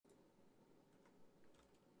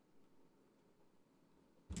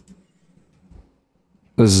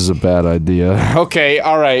This is a bad idea. Okay,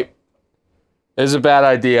 alright. This is a bad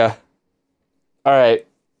idea. Alright.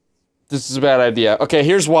 This is a bad idea. Okay,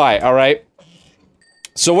 here's why, alright?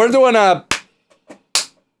 So we're doing a...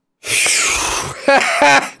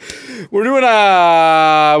 we're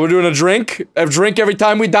doing a drink. A drink every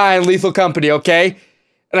time we die in Lethal Company, okay?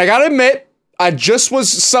 And I gotta admit, I just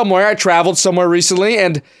was somewhere, I traveled somewhere recently,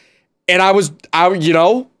 and I was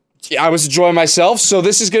enjoying myself, so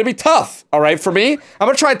this is gonna be tough, alright, for me? I'm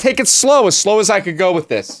gonna try to take it slow as I could go with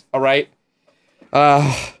this, alright?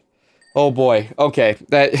 Oh boy, okay,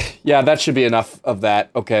 that should be enough of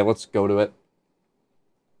that. Okay, let's go to it.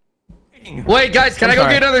 Wait, guys, can I go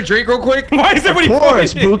get another drink real quick? Why is everybody pouring?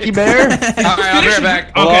 Spooky Bear? Alright, I'll be right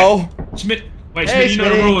back. Hello? Schmidt, wait, Schmidt, you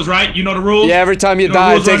know the rules, right? You know the rules? Yeah, every time you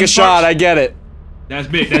die, take a shot, I get it. That's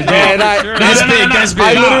big, that's big. And That's big.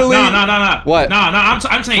 I literally... No. What? No,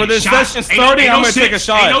 I'm saying For this shots. session starting, I'm gonna take a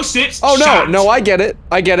shot. Ain't no sips, Oh, shots. no, I get it.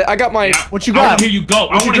 I got my... Yeah. What you I got? wanna hear you go.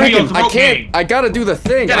 I wanna hear your throat game. I gotta do the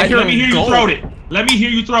thing. Let me hear you throat it. Let me hear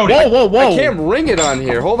you throat it. Whoa. I can't ring it on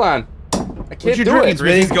here. Hold on. I can't do it.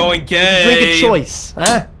 He's going gay. Drink a choice.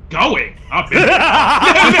 Huh? Going. Up it.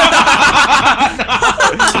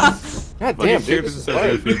 God damn, dude. This is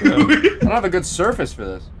hard. I don't have a good surface for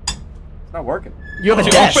this. It's not working. You have a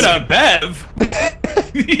desk. Open a bev.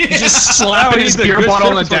 You just slap his beer bottle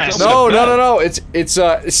on the desk. No. It's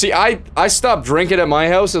see, I stopped drinking at my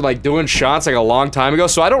house and like doing shots like a long time ago,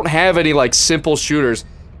 so I don't have any like simple shooters.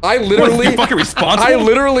 I literally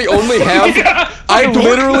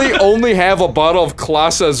only have a bottle of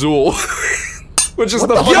Class Azul. Which is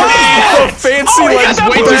the fancy like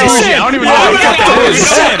way too shit. I don't even know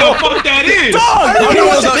what that is. Dog, I don't know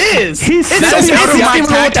what that is. That's out of my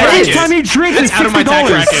tax bracket. Every time he drinks, it's out of my tax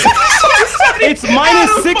 $60. bracket. It's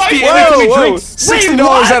minus 60 every time he Whoa, drinks.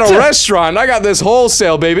 $60 at a restaurant. I got this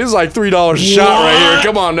wholesale, baby. This is like $3 a shot right here.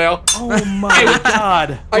 Come on now. Oh my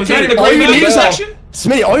god. I can't even all you ring need the is bell. action?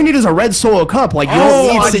 Smitty, all you need is a red solo cup. Like, you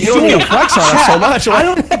don't need to flex on us so much. I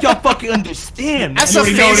don't think y'all fucking understand. That's a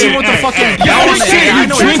fancy with the fucking I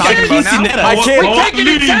know what you're talking about now.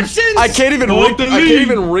 I can't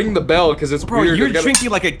even ring the bell because it's Bro, weird. you're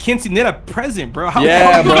drinking like a quinceanera present, bro. How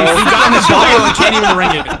Yeah, bro. You got in the bottle and can't even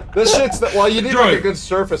ring it. This shit's well, you need like a good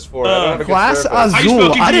surface for it. I don't have a good Class surface.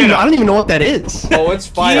 Azul. I don't even know what that is. Oh, it's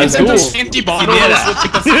fine. It's Azul. a empty bottle. It's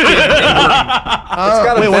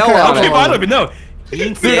got a bell on it. I don't even know.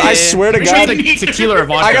 Dude, I swear to God, tequila or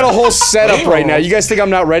vodka. I got a whole setup right now. You guys think I'm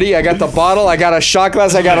not ready? I got the bottle, I got a shot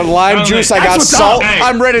glass, I got a lime juice, I got salt.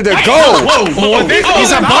 I'm ready to go. Whoa.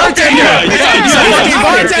 He's a bartender. He's a fucking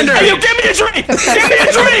bartender. Hey, yo, give me a drink. Give me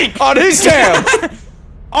a drink. On his tab.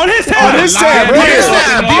 On his tab. On his tab. Right here.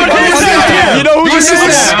 You know who this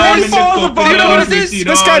is? You know what this is?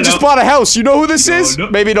 This guy just bought a house. You know who this is?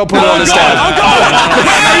 Maybe don't put it on his tab. I'm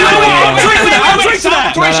drinking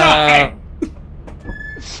that.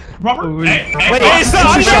 Robert? Wait,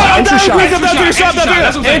 stop!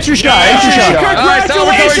 Entry shot.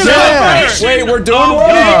 Wait, we're doing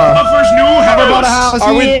one? First new Bought a house.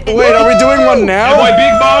 Are we doing one now? Boy,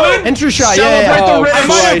 big ballin'? Entry shot, Oh, I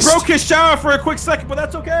might have Christ. broke his shower for a quick second, but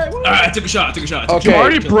that's okay. Alright, I took a shot. Okay. You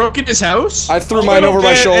already broken his house? I threw mine over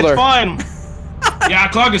my shoulder. It's fine. Yeah, I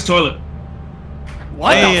clogged his toilet.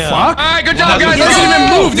 What the fuck? Alright, good job, guys. Let's even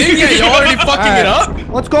move, didn't you? You already fucking it up?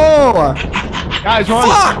 Let's go. Guys, we're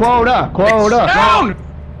on quota. Down!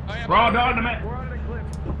 Raw down the man.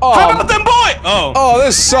 How about them, boy? Oh,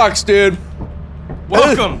 this sucks, dude.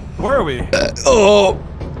 Welcome. Where are we? Oh.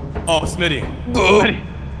 Oh, Smitty. Oh.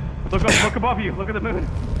 Look above you. Look at the moon.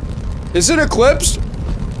 Is it eclipsed?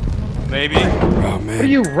 Maybe. Oh, man. What are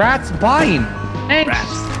you rats buying? Thanks.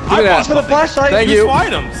 Give me that. For the flashlight. Thank you.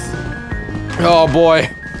 Items. Oh, boy.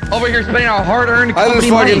 Over here spending our hard-earned I just company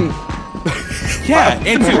fucking... money. Yeah,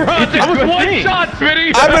 into One shot,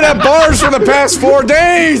 Smitty. I've been at bars for the past 4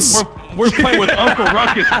 days! We're playing with Uncle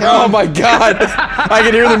Ruckus. Oh my god. I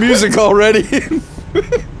can hear the music already.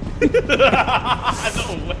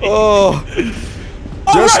 Oh.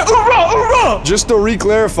 Just to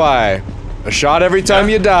re-clarify, a shot every time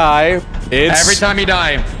you die. Every time you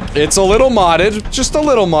die. It's a little modded. Just a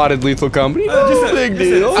little modded Lethal Company. Just a big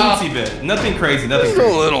deal. teensy bit. Nothing crazy. Just a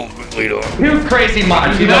little Lethal. Who's crazy,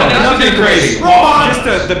 Mod? Nothing crazy.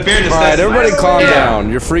 Just the bare necessities. Alright, everybody calm down.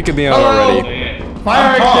 You're freaking me out already.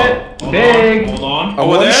 Fire exit. Big. Hold on. I'm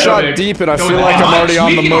one shot deep and I feel like I'm already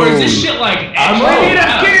on the moon. Shit like I need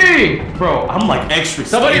a key. Bro, I'm like extra.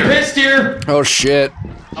 Somebody pissed here. Oh shit.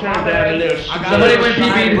 Somebody went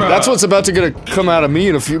pee-pee. That's what's about to gonna come out of me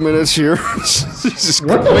in a few minutes here. Jesus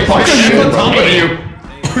Christ. What the fuck are you on top of you?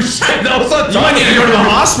 That was not time. You need to go to the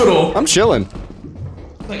hospital. I'm chilling.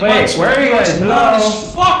 Wait, where are you guys? Loud Hello?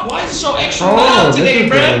 as fuck. Why is it so extra Oh, loud this today, is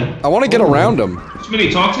bro? good. I want to get around him. Maybe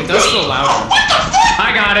talk to me. That's so loud.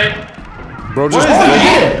 I got it. Bro, just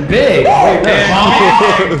Big. Bro,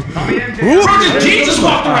 just Jesus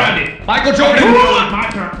walked around it. Michael Jordan. My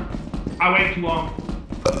turn. I waited too long.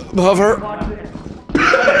 hover.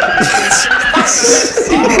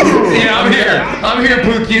 Yeah, I'm here. I'm here,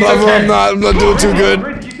 Pookie. It's Hover, okay. I'm not doing too good.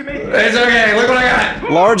 It's okay. Look what I got.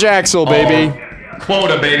 Large axle, baby.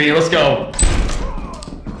 Quota, baby. Let's go.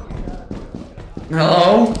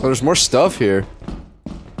 Hello? Oh, there's more stuff here.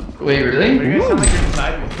 Wait, really?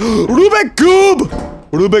 Rubik Cube!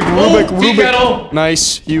 Rubik. kettle.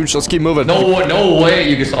 Nice, huge. Let's keep moving. No way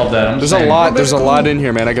you can solve that. There's a lot in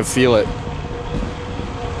here, man. I can feel it.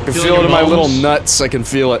 I can feel it in my little nuts. I can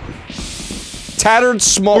feel it. Tattered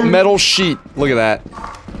small metal sheet. Look at that.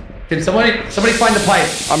 Can somebody find the pipe?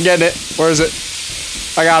 I'm getting it. Where is it?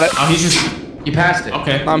 I got it. Oh, he's just. You passed it.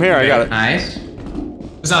 Okay. I'm here. I got it. Nice.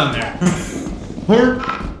 It's not in there.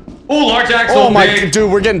 Oh, large axle. Oh my, big. dude,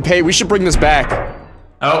 we're getting paid. We should bring this back.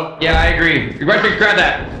 Oh, yeah, I agree. You right, grab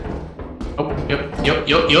that. Oh, yep. Alright,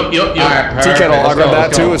 Tea kettle. I'll grab that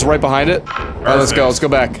let's too. go. It's right behind it. Alright, let's go. Let's go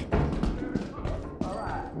back.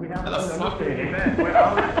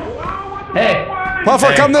 Hey,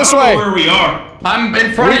 Puffer, come this way. Where we are. I'm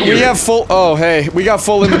in front of you. We have full. Oh, hey, we got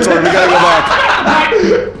full inventory. We gotta go back.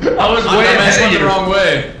 I was way ahead of you. wrong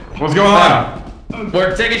way. What's going on?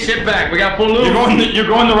 We're taking shit back. We got full loot. You're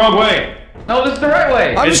going the wrong way. No, this is the right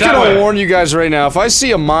way. I'm It's just that gonna way. warn you guys right now. If I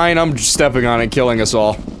see a mine, I'm just stepping on it, and killing us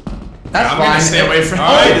all. That's I'm fine. gonna stay away from.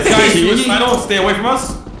 Alright, this guy's suicidal. Stay away from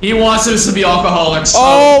us. He wants us to be alcoholics.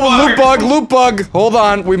 Oh, loot bug. Hold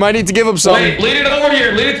on. We might need to give him something. Wait, lead it over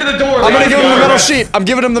here. Lead it to the door. I'm gonna give him the metal sheet. I'm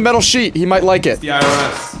giving him the metal sheet. He might like it. The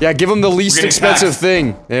IRS. Yeah, give him the least getting expensive taxed.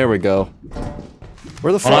 thing. There we go.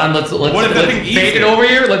 Where the Hold on, fuck? let's What if that thing eats bait it it? over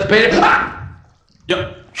here. Let's bait it.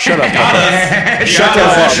 Yep. Shut up. Puffer. Shut the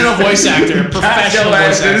fuck Professional voice actor. Professional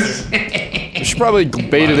voice actor. You should probably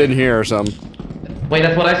bait it in here or something. Wait,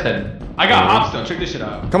 that's what I said. I got hopstone. Check this shit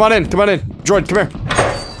out. Come on in. Droid, come here.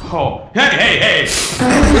 Oh. Hey.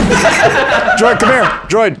 Droid, come here.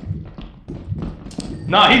 Droid.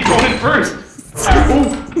 Nah, he's going in first.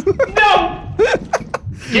 No.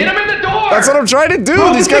 Get him in the door. That's what I'm trying to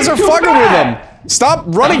do. These guys are fucking with him. Stop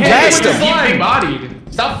running past him. He's big bodied.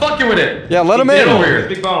 Stop fucking with it. Yeah, let him Get over in. here.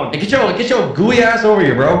 Big bone. Hey, get your gooey ass over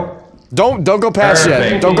here, bro. Don't go past yet.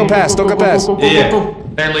 Perfect. Don't go past. Don't go past. Yeah.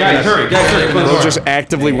 There, leave Guys, us. hurry. Guys, hurry. Close the Bro door. just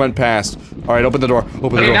actively went past. All right, open the door. Open the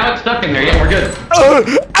Okay, door. now it's stuck in there. Yeah, we're good.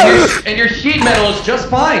 And your sheet metal is just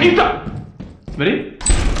fine. He's up. Ready?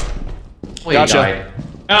 Wait, Gotcha. he died.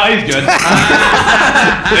 Oh, he's good.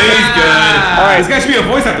 He's good. All right. This guy should be a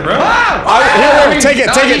voice actor, bro. Here, take it.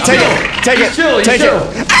 He's chill, he's Take chill. it.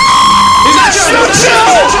 He's not Joe.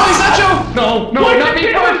 He's not Joe. No, not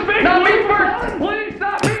me first. Not me first. Please,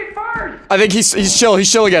 not me first. I think he's chill.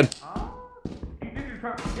 He's chill again.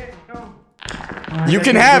 You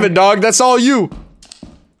can have it, dog. That's all you.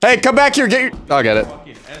 Hey, come back here. Get your. I'll get it.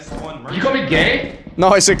 You call me gay? No,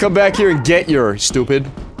 I said come back here and get your stupid.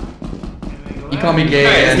 You call me gay.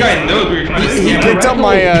 This and- guy knows where you're trying to He picked up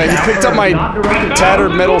my tattered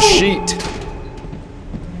metal sheet.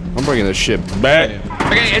 I'm bringing this shit back.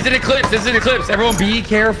 Okay, it's an eclipse. It's an eclipse. Everyone be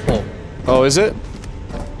careful. Oh, is it?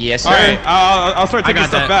 Yes, sir. All right, I'll start taking got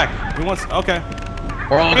stuff that. back. We want. Okay.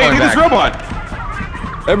 We're all Hey, going do this back. robot.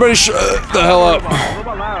 Everybody shut the hell up. All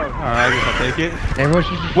right, I guess I'll take it. Everyone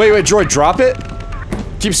should. Wait, droid, drop it.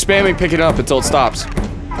 Keep spamming, pick it up until it stops.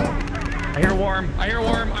 I hear worm. I hear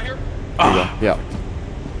worm. I hear. Yeah.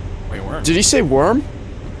 Wait, worm? Did he say worm?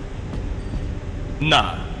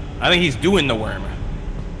 Nah, I think he's doing the worm.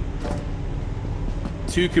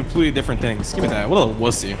 Two completely different things. Give me that. What a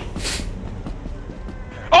wussy.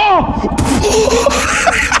 Oh!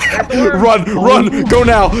 Run! Go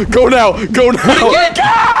now! Go now! Did it kill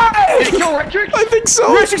Rectrix? I think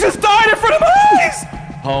so. Richard just died in front of my eyes!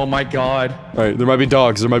 Oh my god. All right, there might be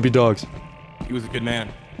dogs. He was a good man.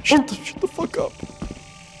 Shut the fuck up.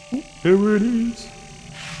 There it is.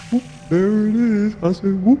 There it is. I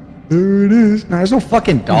said, whoop. There it is. Nah, there's no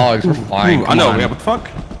fucking dogs. We're fine. I know, yeah, what the fuck?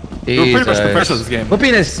 We're pretty much professionals this game. Quit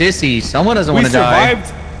being a sissy. Someone doesn't We want to die.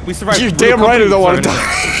 survived. We survived. You're brutal damn right I don't want to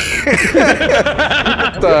companies,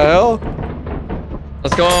 die. What the hell?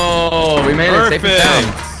 Let's go. We made it safe and Perfect. sound.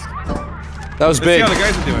 That was Let's see big. how the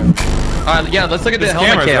guys are doing. Alright, yeah, let's look at the There's helmet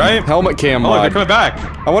cameras, cam. right? Helmet cam Oh, they're mod. coming back.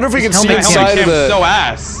 I wonder if we can see helmet cam. inside of Cam's the. so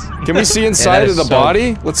ass. Can we see inside is of the so-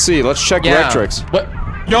 body? Let's see. Let's check Yeah. Rectrix. What?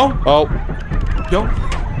 Yo, Oh, yo.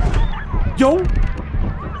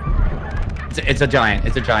 It's a giant.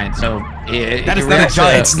 It's a giant. So That is not a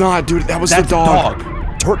giant. it's not, dude. That was That's the dog.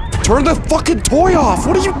 Turn the fucking toy off.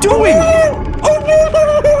 What are you doing? Oh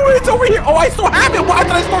no! It's over here. Oh, I still have it. Why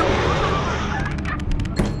did I start?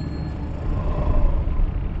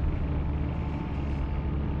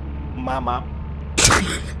 Mama.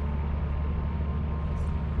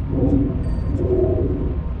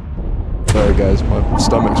 Sorry guys, my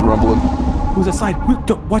stomach's rumbling. Who's aside?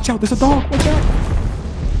 Watch out! There's a dog. Watch out!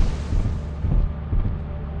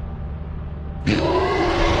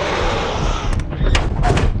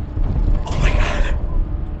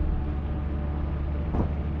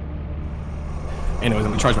 Anyways,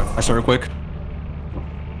 I'm gonna charge my flashlight real quick.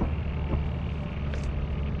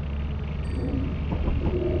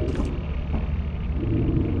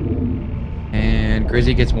 And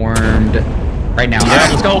Grizzy gets wormed right now. Yeah,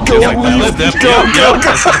 Let's go. Go, Go.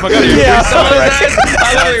 That's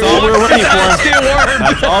all we were waiting for.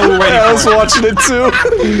 That's all we were waiting I for. was watching it too.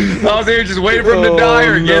 I was here just waiting for him to die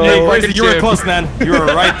or get Hey, hit. Crazy, you were close, man. You were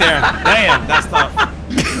right there. Damn, that's tough.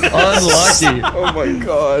 Unlucky. Oh my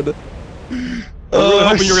god. I was really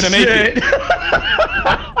hoping you were gonna make it.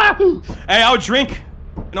 Hey, I'll drink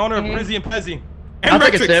in honor of Grizzy and Pezzy. And I'll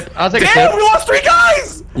take a Rectrix. sip. I'll take a Damn, sip. we lost 3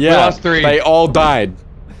 guys! Yeah, lost 3. they all died.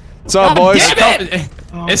 What's up, boys? Damn it!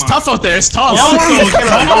 It's tough out there. It's tough.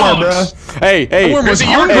 Hey, hey, Worm was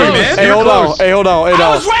hey, hungry, hey, man. hey, hold on, close. hey, hold on, hey, I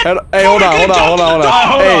was right hey, hold on, before hold on, hold we on, hold get on.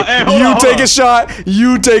 hold on, Hey, hold you on, take hold a shot,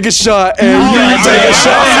 you take a shot, and you take a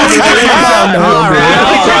shot.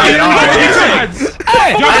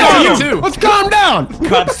 Hey, you too. Let's calm down.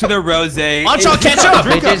 Cups to the rosé. Why don't y'all catch up?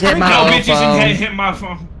 Bitches hit my No, own bitches phone. hit my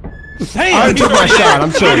phone. I took my shot.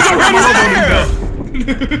 I'm sorry.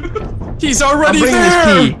 He's already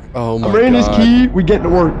there. Oh my god. key. We get to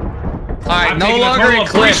work. Alright, I'm no taking a longer total of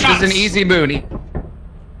 3 Eclipse. This is an shots. easy moon.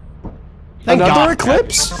 Another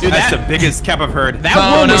eclipse? Dude, That's the biggest cap I've heard. that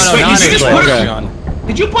No, worm no, was no, wait, not you see this Eclipse. worm? Okay.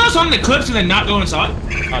 Did you put us on the clips and then not go inside?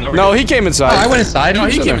 No, he came inside. I went inside. No,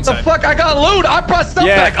 he came The inside. fuck? I got loot. I brought stuff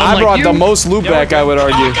Yeah, back. I brought the most loot back, I would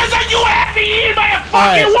argue. Because you had me eaten by a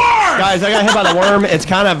Alright, fucking worm! guys, I got hit by the worm. It's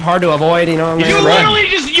kind of hard to avoid, you know what I You mean? literally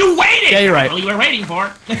just, you waited! Yeah, you're right. Well, you were waiting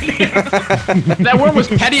for it. That worm was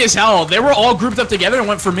petty as hell. They were all grouped up together and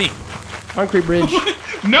went for me. Concrete bridge.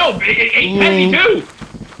 No, big, it ate Pezzy too!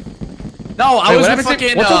 No, I Wait, was what with happened to-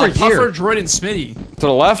 fucking what's over Puffer, here? Droid, and Smitty. To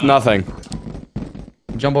the left, nothing.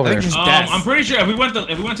 Jump over I there. think just death. I'm pretty sure if we went to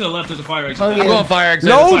the left, there's a fire exit. Oh, I'm yeah. going fire exit.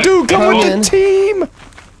 No, fine. dude, come Come with in. the team.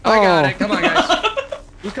 I got it. Come on, guys.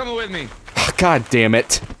 Who's coming with me? God damn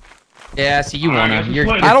it. Yeah, see, you wanna. Alright, You're,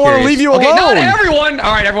 let's you're I don't wanna curious. leave you Okay, not alone. everyone.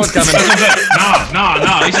 All right, everyone's coming.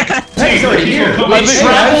 Nah. He's like, He's already here. Come I on. think-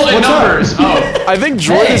 Travel in numbers. Oh, I think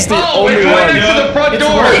Droid is the oh, only it's right one. next to the front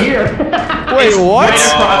door. Wait, what?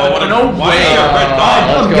 No way.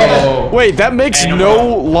 Let's go. Wait, that makes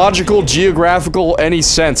no logical, geographical, any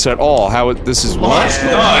sense at all. How this is what?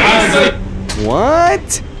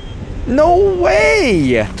 What? No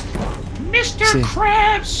way! Mr.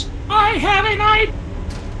 Krabs, I have an idea.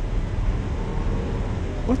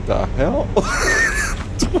 What the hell?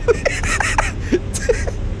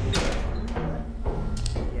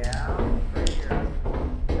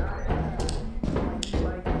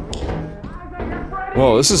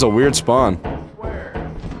 Whoa, this is a weird spawn.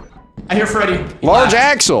 I hear Freddy. Large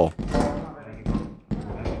axle.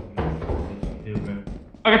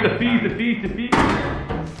 I got the fees.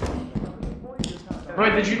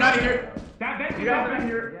 Wait, did you not hear? You guys been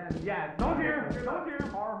here? Yeah, don't hear.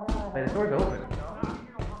 Wait, the door's open.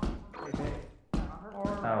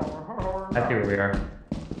 Oh, I see where we are.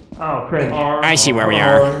 Oh, cringe. I see where we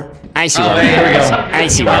are. I see Oh, there we go. I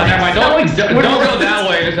see where we Never are. mind. Don't go that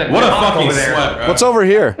way. There's a What a cock fucking over there. sweat, bro. What's over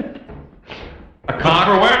here? A cock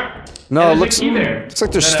or where? No, it there's a looks key there.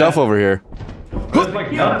 like there's stuff over here. There's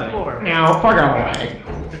like nothing. Now, fuck away.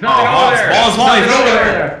 There's nothing over there. Balls Nothing life. over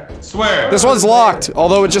there. Swear. This one's locked,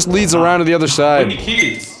 although it just leads around to the other Any side.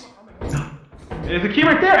 keys? There's a key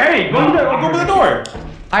right there. Hey, go over the door.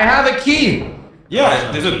 I have a key.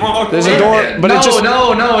 Yeah, there's a door locked. There's a door, but no, it just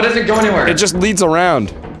no, it doesn't go anywhere. it just leads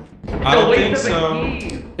around. I don't think so.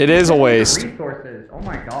 It is a waste. Resources. Oh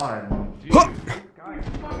my god.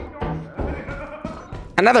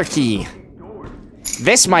 Another key.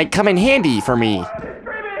 This might come in handy for me.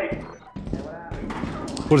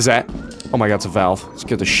 What is that? Oh my god, it's a valve. It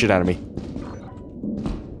scared the shit out of me.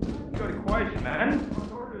 Good question, man.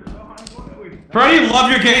 Freddy,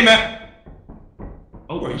 love your game, man.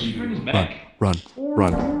 Oh, he's turning his back. Run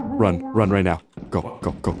right now. Go,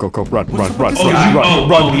 run.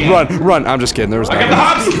 I'm just kidding, there was I got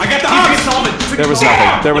nothing. the hops. There was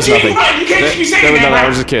nothing. There was nothing. You can't be saying There was that, nothing. I man.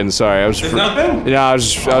 was just kidding. Sorry, I was. There's nothing? Yeah, I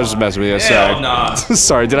was just messing with you. Sorry. Hell nah.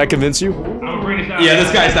 Sorry. Did I convince you? I'm gonna bring this Yeah,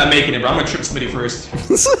 this guy's not making it, bro. I'm gonna trip Smitty first.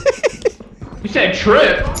 You said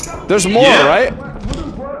trip. There's more, Yeah. right?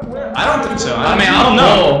 I don't think so. I mean, I don't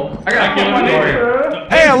know. I gotta get my door.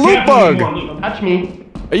 Hey, a loot bug! Touch me.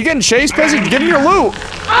 Are you getting chased, Pezzy? Give me your loot!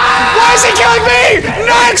 Why is he killing me?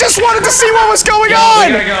 No, I just wanted to see what was going on!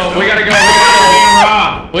 We gotta go. We gotta go.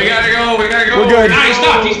 We gotta go. We gotta go. We're good. Nah, he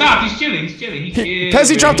stopped. He stopped. He's chilling. He's chilling. He's chilling.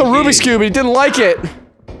 Pezzy dropped a Rubik's Cube and he didn't like it.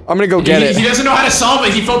 I'm gonna go get He it. doesn't know how to solve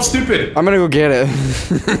it. He felt stupid. I'm gonna go get it.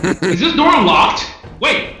 Is this door unlocked?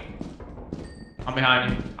 Wait. I'm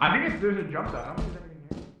behind you. I think there's a jump zone. I don't think there's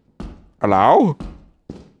anything here. Hello?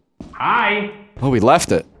 Hi. Oh, we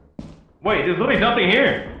left it. Wait, there's literally nothing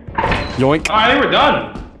here. Yoink. I think we're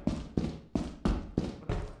done.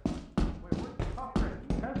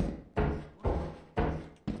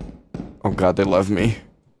 Oh god, they love me.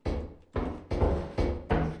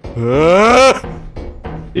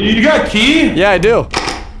 You got a key? Yeah, I do.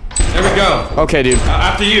 There we go. Okay, dude.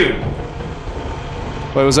 After you.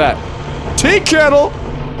 What was that? Tea kettle!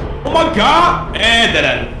 Oh my god! And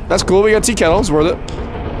dead. That's cool, we got tea kettle, it's worth it.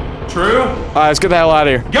 True. Alright, let's get the hell out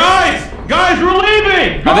of here. Guys! Guys, we're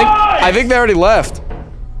leaving! Guys! I think they already left.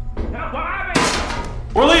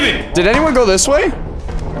 We're leaving! Did anyone go this way?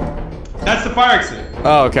 That's the fire exit.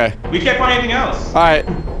 Oh, okay. We can't find anything else. Alright.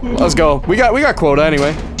 Let's go. We got quota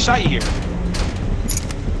anyway. Shot you here.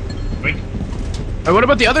 Wait. Hey, what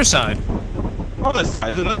about the other side? Oh, this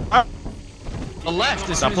side. The left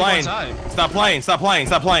is Stop playing. outside. Stop playing. Stop playing.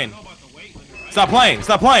 Stop playing. Stop playing.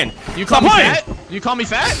 Stop playing. You call Stop me playing. fat? You call me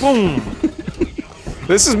fat? Boom.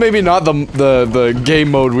 This is maybe not the game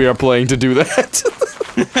mode we are playing to do that.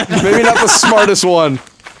 Maybe not the smartest one.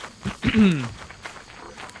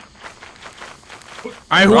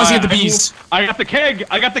 Alright, who wants to get the bees? I got the keg.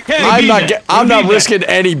 I got the keg. I'm not risking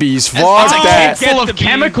any bees. Fuck That's a that. keg full of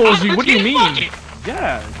chemicals. What do you mean?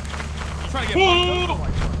 Yeah. I'm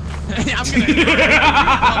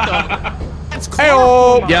gonna. That's cool.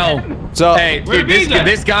 Hey-oh. Yo. So, Hey, dude,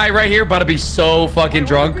 this guy right here about to be so fucking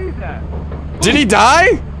drunk. did he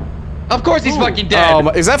die? Of course he's fucking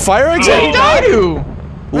dead. Is that fire exit? He died who?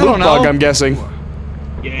 Loot bug, I'm guessing.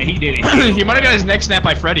 Yeah, he did it. He might have got his neck snapped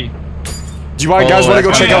by Freddy. Do you guys want to go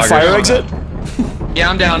that's check funny. out fire exit? Yeah,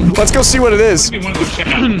 I'm down. Let's go see what it is.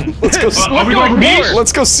 Let's go. Are we going for bees?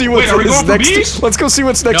 Let's go see what Wait, are we is going for next. bees? Let's go see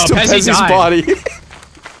what's next No, to Pezzy Pezzy's died. body.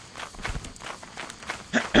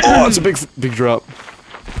 Oh, it's a big drop.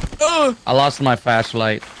 I lost my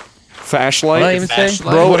flashlight. Flashlight? What did I even say?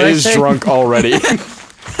 Bro What did I is say? drunk already.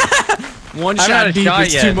 One I'm not shot a deep shot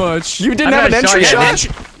is yet. too much. You didn't I'm have an not entry shot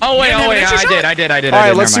shot? yet. Oh wait, I did.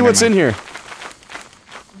 Alright, let's see what's in here.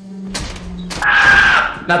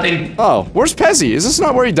 Nothing. Oh, where's Pezzy? Is this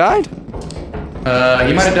not where he died? He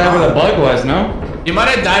might have died where the bug was, no? You might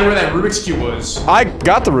have died where that Rubik's Cube was. I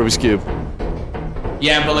got the Rubik's Cube.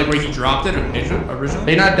 Yeah, but like where he dropped it originally? Did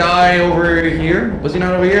he not die over here? Was he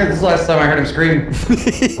not over here? This is the last time I heard him scream.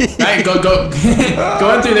 Hey, go go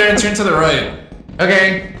in through there and turn to the right.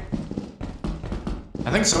 Okay. I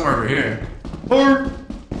think somewhere over here.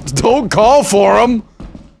 Don't call for him.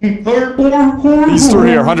 He's through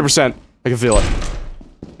here, 100%. I can feel it.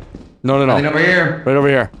 No, no, Nothing no. over here. Right over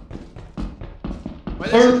here. Wait,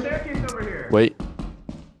 there's a staircase over here. Wait.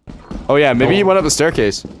 Oh yeah, maybe he went up the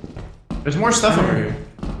staircase. There's more stuff over here.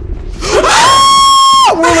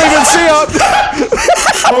 We're leaving, see ya!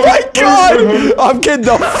 Oh my god! I'm getting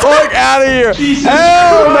the fuck out of here!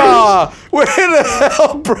 Hell nah! Where the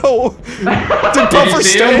hell, bro? Did Puffer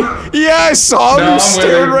see stay? him? Yeah, I saw him. No, He I'm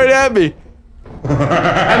stared with right at me.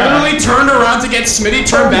 I literally turned around to get Smitty,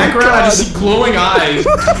 turned back around, I just see glowing eyes.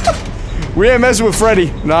 We ain't messing with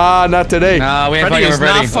Freddy. Nah, not today. Nah, we ain't Freddy fucking is with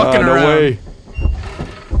not Freddy. fucking No around. way.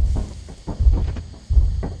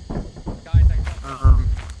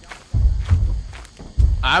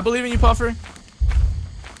 I believe in you, Puffer.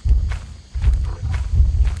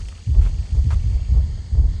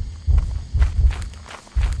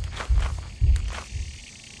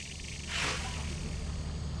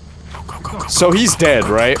 So he's dead,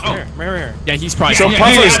 right? Yeah, he's probably. So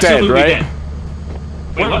Puffer's dead, right?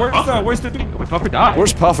 Where's the Puffer died?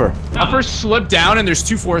 Where's Puffer? Puffer slipped down and there's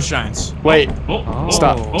two forest giants. Wait,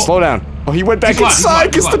 stop. Slow down. Oh, he went back He's inside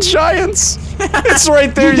alive, he's because the giants. It's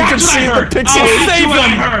right there. You can see the pixel. Save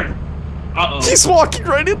them! Uh-oh. He's walking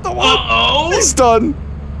right in the wall. Uh-oh! He's done.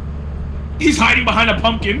 He's hiding behind a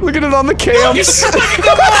pumpkin. Look at it on the cams.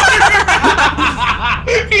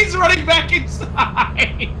 He's running back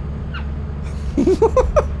inside.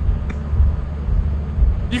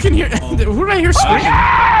 You can hear. Who did I hear scream?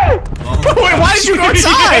 Wait, why did you go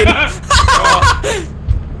inside?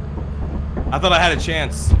 I thought I had a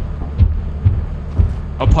chance.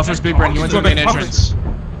 Oh, Puffer's big brain. He went to the main entrance.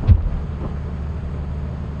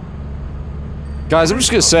 Guys, I'm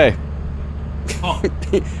just gonna say,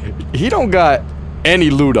 he don't got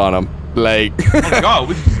any loot on him. Like, God,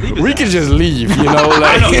 we can just leave we could just leave, you know,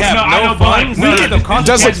 like. I know, but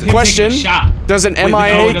Does it question? Does an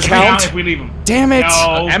MIA count? If we leave him. Damn it!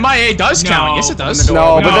 No. MIA does count. Yes, it does.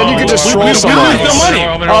 No, but then you could just troll someone.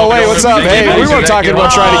 Oh wait, what's up? Hey, we weren't talking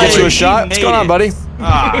about trying to get you a shot. What's going on, buddy?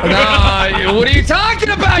 What are you talking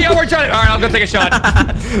about? Y'all were trying. All right, I'll go take a shot.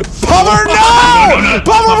 Puffer, no!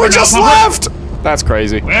 Puffer, we just left! That's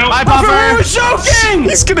crazy. Well, Bye, Puffer. We're joking!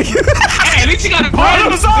 He's gonna get. hey, at least you got a part of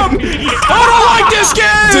us up. I don't like this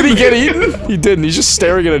game. Did he get eaten? He didn't. He's just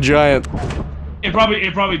staring at a giant. It probably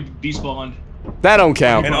despawned. That don't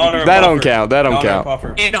count. That don't count. That don't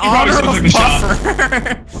count. In honor of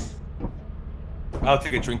Puffer. I'll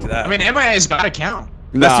take a drink to that. I mean, MIA's gotta count.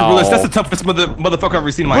 That's the toughest motherfucker I've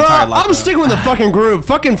ever seen in my entire life. I'm sticking with the fucking group.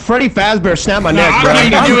 Fucking Freddy Fazbear snapped my neck, bro. I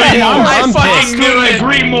fucking knew it.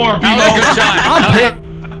 Agree more. That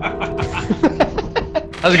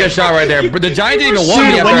was a good shot right there. But the giant didn't even want me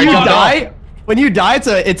Dude, after I jumped off. when you die,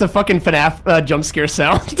 it's a fucking FNAF jump scare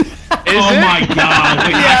sound. Oh my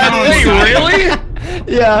god. Wait, really?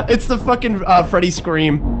 Yeah, it's the fucking Freddy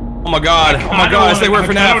scream. Oh my god. Oh my god. I stay away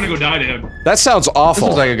from I that. don't want to go die to him. That sounds awful.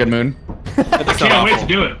 This was like a good moon. I can't wait to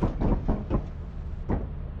do it.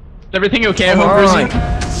 Everything okay, Home Bruising?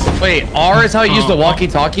 Wait, R is how you use the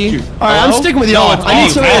walkie-talkie? Alright, I'm sticking with y'all. I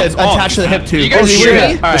need something attached to the hip too. You guys hear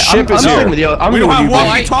me? The ship is I'm here. sticking with you. I'm We don't going have with you.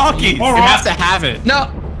 walkie-talkies. You have to have it. No.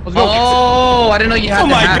 Oh, I didn't know you had Oh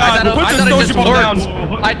to my have god, I thought it just put the worked.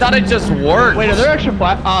 I thought it just worked. Wait, are there extra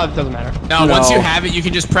flat? It doesn't matter. No, once No. you have it, you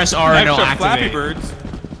can just press R and it'll Extra Flappy activate. Birds.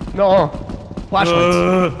 No.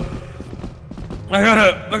 Flashlights. I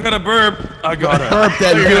gotta burp. I gotta. Burp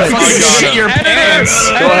then. Do it. Shit your Editor, pants.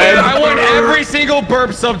 editor, I want every single burp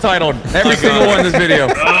subtitled. Every single one in this video.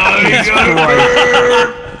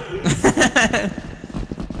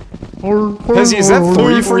 Hezzy, is that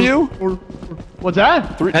 3 for you? What's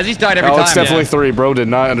that? Hezzy's died every Oh, time. it's definitely 3. Bro did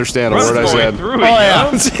not understand a word I said. Oh yeah.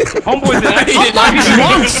 Homeboy did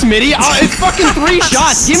Drunk, Smitty. It's fucking 3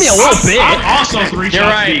 shots. Give me a little bit. I'm also 3 shots. You're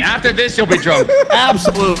right. deep. After this, you'll be drunk.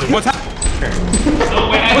 Absolutely. What's happening? Oh,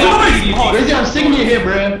 wait, I Crazy, I'm sticking you here,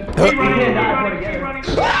 bro.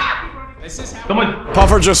 Someone.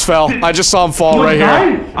 Puffer just fell. I just saw him fall right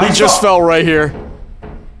here. He just fell right here.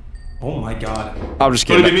 Oh my god. I'm just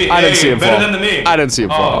Look at kidding. me. I didn't see him Better fall. than me. I didn't see him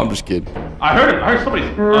fall. I'm just kidding. I heard him. I heard somebody.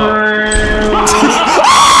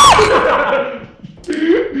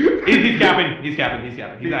 He's capping. He's capping. He's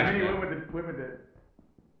capping. He's actually.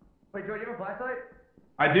 Wait, Joe, you have a flashlight?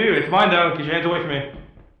 I do. It's mine though. Get your hands away from me.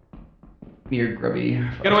 You're grubby.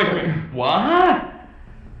 Get away from me. What?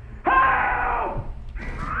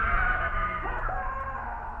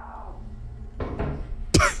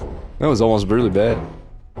 That was almost really bad.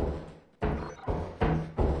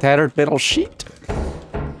 Tattered metal sheet.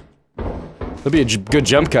 That'd be a good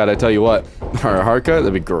jump cut, I tell you what. Or a hard cut,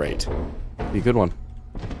 that'd be great. Be a good one.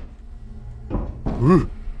 Woo.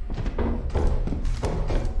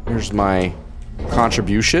 Here's my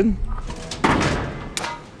contribution.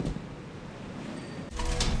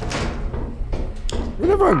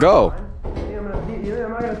 Where'd everyone go?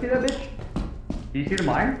 Am I gonna see that bitch? Do you see the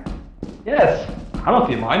mine? Yes. I don't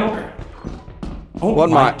see mine over. Oh What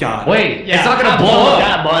my my- god. Wait, it's not gonna blow up.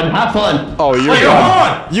 Yeah, bud. Have fun. Oh, you're Come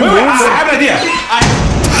gone. on! You Wait, moved? I have an idea.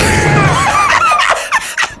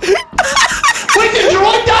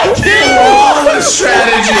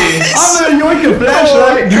 Strategy. I'm gonna yoink a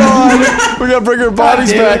flashlight. God, we gotta bring our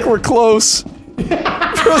bodies back. We're close.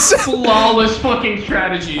 Bro said, Flawless fucking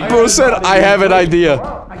strategy. bro said, I have an idea.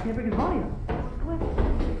 I can't pick his body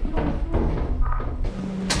up.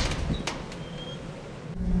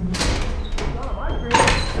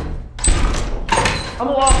 I'm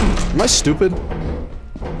alive. Am I stupid?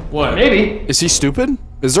 What? Maybe. Is he stupid?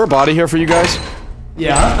 Is there a body here for you guys?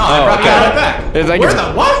 Yeah. I brought it back. Hey, thank Where you.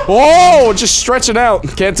 the what? Whoa, just stretching out.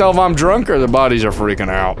 Can't tell if I'm drunk or the bodies are freaking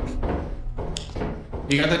out.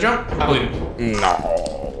 You got the jump? I believe it.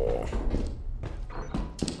 No.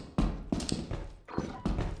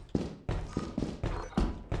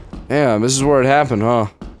 Damn, this is where it happened, huh?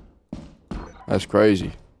 That's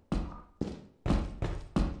crazy.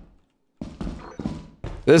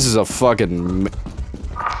 This is a fucking...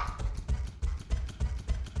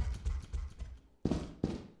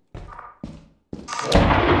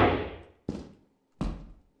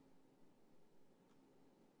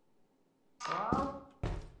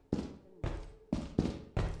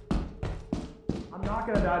 I'm not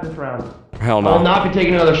gonna die this round. Hell I will no. not be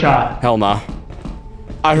taking another shot. Hell nah.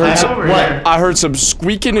 I heard some. What? I heard some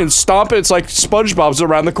squeaking and stomping. It's like SpongeBob's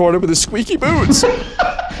around the corner with his squeaky boots. Wait,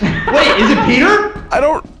 is it Peter? I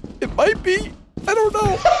don't. It might be. I don't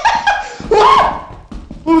know.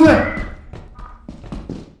 What was that?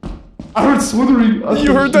 I heard slithering.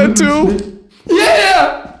 You heard that too?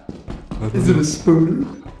 Yeah! Is it a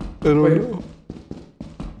spoon? I don't know.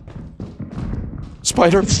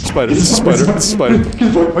 Spider. Spider. It's a spider. It's a spider. Get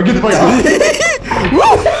the fuck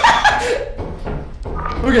out.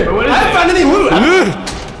 Okay, I haven't found any loot.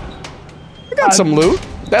 I got some loot.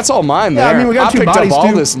 That's all mine there. Yeah, I mean, we got 2 picked bodies, up all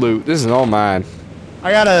too. this loot. This is all mine.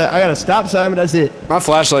 I got a stop sign, but that's it. My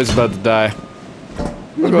flashlight's about to die.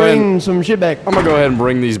 Let's bring some shit back. I'm gonna go ahead and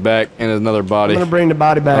bring these back in another body. I'm gonna bring the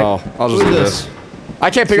body back. Oh, I'll just Look do at this. I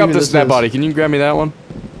can't pick See up who this this that is. body. Can you grab me that one?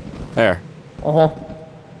 There. Uh-huh.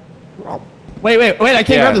 Wait, I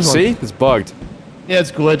can't grab this one. See? It's bugged. Yeah,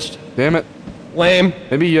 it's glitched. Damn it. Lame.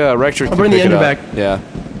 Maybe Rector can bring the pick it engine up. back. Yeah.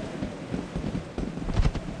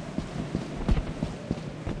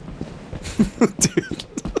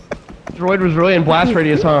 Droid was really in blast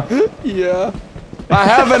radius, huh? Yeah. I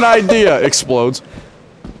have an idea. Explodes.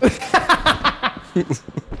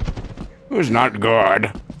 Who's not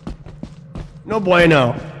good. No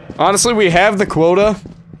bueno. Honestly, we have the quota.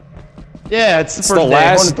 Yeah, it's the It's first the day.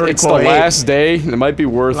 last. 130 It's the quota, last day. It might be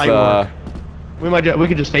worth. Light work. We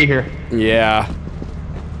could just stay here. Yeah.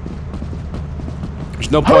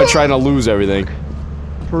 There's no point trying to lose everything.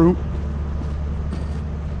 True.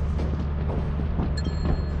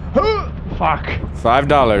 Fuck.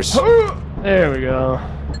 $5. There we go.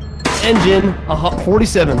 Engine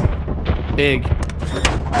 47. Big.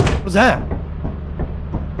 What's that?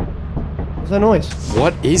 What's that noise?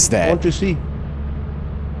 What is I that? want to see.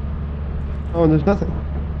 Oh, there's nothing.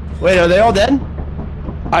 Wait, are they all dead?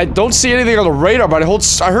 I don't see anything on the radar, but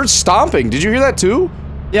I heard stomping. Did you hear that too?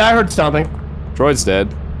 Yeah, I heard stomping. Droid's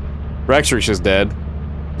dead. Rexrix is dead.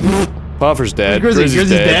 Puffer's dead. Grizzly's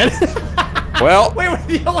dead. Well, Wait, we're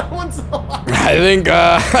the only ones alive.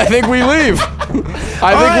 I think we leave. I think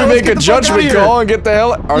right, we let's make get a the fuck outta judgment here. call and get the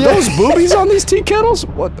hell. Are Yeah. those boobies on these tea kettles?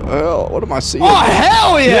 What the hell? What am I seeing? Oh,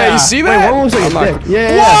 hell yeah! Yeah, you see that? Wait, one looks like I'm a not- dick.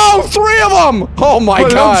 Yeah, Whoa, 3 of them! Oh my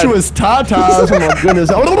god! Voluptuous tatas. Oh my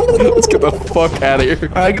goodness. Let's get the fuck out of here.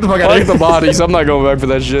 Alright, get the fuck I out like of the here. bodies. I'm not going back for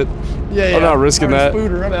that shit. Yeah, I'm not risking that.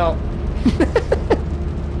 Spooter, I'm out.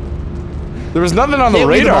 There was nothing on the Can't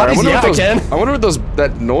leave the radar. bodies? Yeah, I can. I wonder what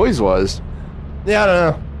that noise was. Yeah, I don't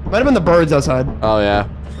know. Might have been the birds outside. Oh yeah.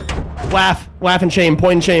 Laugh and shame,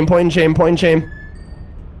 point and shame, point and shame, point and shame.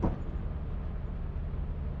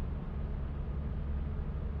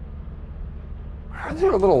 Why is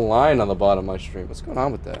there a little line on the bottom of my stream? What's going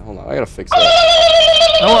on with that? Hold on, I gotta fix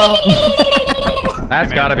that. Oh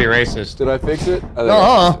That's gotta be racist. Did I fix it? I think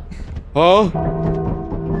well.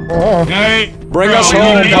 Huh? Hey, Bring us we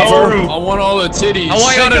home, need Puffer. you. I want all the titties. I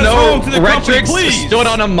want y'all Take to us know, home to the company, Rectrix please. stood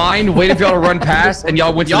on a mine, waited for y'all to run past, and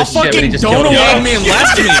y'all went to Y'all the ship and he fucking just don't killed allow y'all. me and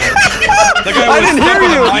left me. That guy I was didn't stuck hear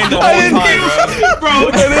on the you. line the I whole didn't time,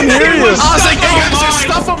 bro. I didn't hear you. I was like, hey guys, there's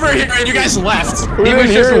stuff over here, and you guys left. We He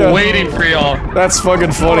didn't was hear just you. waiting for y'all. That's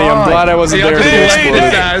fucking funny. I'm glad I wasn't See, I there. couldn't to explain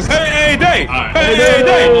explain it, it. guys. Hey, Dave. Hey,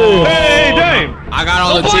 Dave. Hey, Dave. I got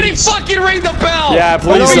all the Nobody titties. fucking ring the bell! Yeah,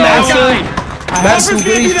 please Be don't. that guy! That's Puffer's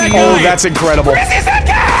gonna be that oh, guy. that's incredible.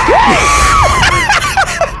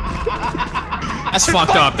 That's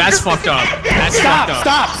fucked up. That's fucked up. That's fucked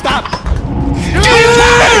up. Stop!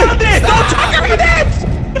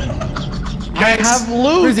 I have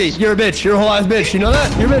loot! Rizzy, you're a bitch. You're a whole ass bitch. You know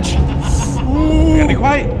that? You're a bitch. Gotta be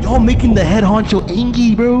quiet. Y'all making the head honcho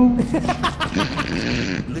angry, bro.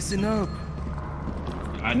 Listen up.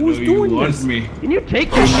 I know you want me. Can you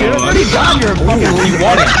take your shit? I already got your fucking.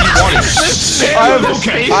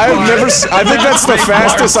 I've never. I think that's the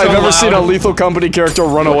fastest I've ever seen a Lethal Company character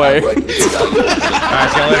run away. Alright, see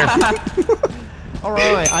you later.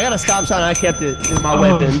 Alright, I got a stop sign. I kept it in my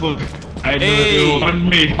weapon. I know you want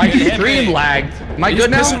me. My stream lagged. Am I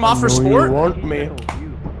good now? Pissing him off for You sport? want me?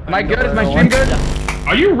 Am I good? Is my stream good?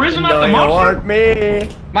 Are you risen up No, the you monster? want me?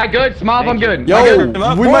 Am I good? Smob, I'm good. Yo,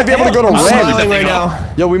 we might be able to go to I'm smiling Rend. right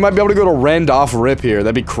now. Yo, we might be able to go to Rend off rip here.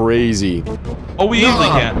 That'd be crazy. Oh, we easily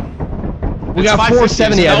can. We got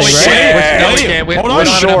 470, I No, we think, right? can't. No, we can't. We Hold we on, don't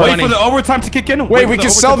have enough short. wait money. for the overtime to kick in. Wait, for we the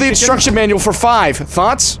can sell the overtime to kick in. instruction manual for 5.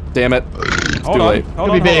 Thoughts? Damn it. Hold too on. late. Hold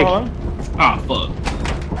It'll be big. on. Ah, fuck.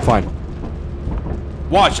 Fine.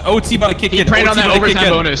 Watch, OT about to kick in. Praying on OT that about to kick overtime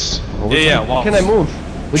in. bonus. Yeah, watch. Can I move?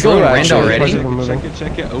 We True, going rent actually. already?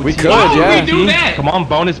 Check it. We could, Why would yeah. we do that? Come on,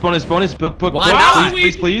 bonus. Book, Why would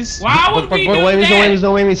we- please. Why would we do that?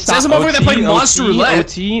 No way, stop. Says I'm over there playing Monster Roulette.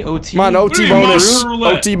 OT. Come on, OT bonus.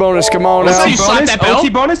 OT bonus, come on That's how you now. slap that bell? OT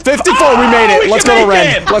bonus. 54, we made it. we Let's can go to make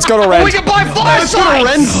Ren. it. Let's go to We Ren. can buy Let's go to flashlights!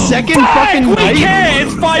 Ren's second fucking We night. can!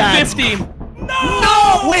 It's 550!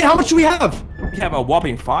 No! Wait, how much do we have? We have a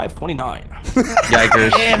whopping 529.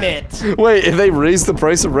 Yikers. Damn it. Wait, if they raised the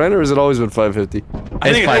price of Ren, or has it always been 550?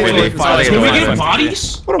 I think it's 550. 550. Can we get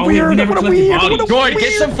bodies? What a weird, what a weird. Gord,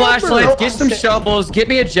 get some flashlights, get some shovels, get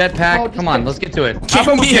me a jetpack. Come on, let's get to it. Give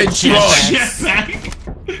me a jetpack. Jetpack.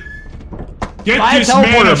 Get Buy a this man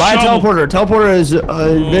teleporter. Buy a shovel. teleporter. Teleporter is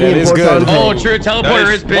very it is important. good. Oh, true,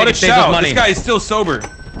 teleporter is big, What a it saves us shout. money. This guy is still sober.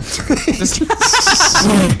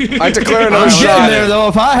 I declare another I'm getting shot. there though.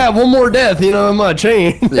 If I have one more death, you know how much.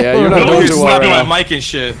 Hey. Yeah, you're not No, doing you're too well slapping right my now. mic and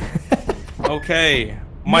shit. Okay.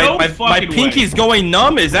 No My fucking pinky's going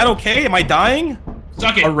numb. Is that okay? Am I dying?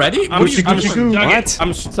 Suck it. Already? I'm What?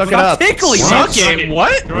 I'm Suck it stop up. tickling. Suck Suck it.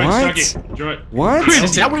 What? Enjoy it, What? suck it. Enjoy it. What?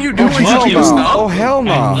 Is that what you do Oh, when you hell keep no. stuff? Oh, hell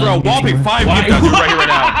no. Bro, whopping 5 you guys are right here right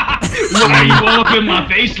now. Why you all up in my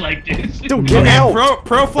face like this? Dude, get out. Pro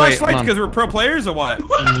come flashlights on. because we're pro players or what?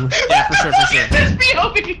 Yeah, for sure. This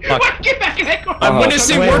POV! What? Get back in that corner! I'm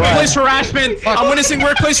witnessing Wait, workplace harassment. I'm witnessing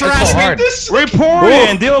workplace so hard. harassment.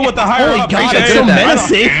 Reporting, dealing with the higher up. God, AJ. it's so I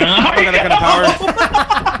menacing. don't got that kind of power.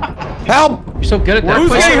 Help! You're so good at that. Who's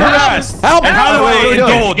Place getting harassment. harassed? Help! And how do I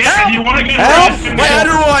indulge? If you want to get Help! harassed, How do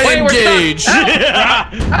I Wait, we're engage?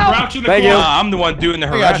 Crouch in the Thank corner. you. I'm the one doing the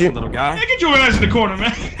got you. harassment, little guy. Hey, get your ass in the corner,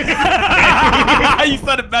 man. You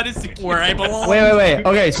said it better secure. Where I belong. Wait.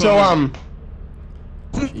 Okay, so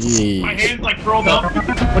My Jeez. hand's like curled up.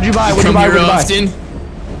 what'd you buy? What'd you From buy? your What'd you buy?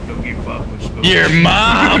 Austin. Don't give up. Your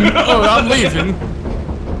mom. Oh, I'm leaving.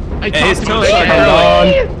 I Hey, it's talked to toast.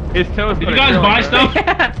 her. It's toast. Did you guys buy stuff?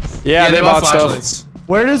 Yeah, they bought stuff. flashlights.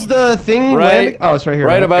 Where does the thing Right. land? Oh, it's right here.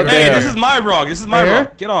 Right about Hey, there. this is my rug. This is my Right here?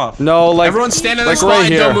 rug. Get off. No, like, Everyone stand in like this right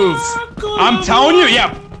line. here. Don't move. I'm telling you,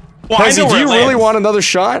 yeah. Well, I Pezzy, know do where you it really lands. want another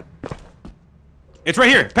shot? It's right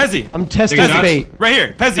here, Pezzy. I'm testing Take it the out. bait. Right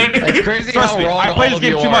here, Pezzy. It's crazy Trust how me, wrong I all play this of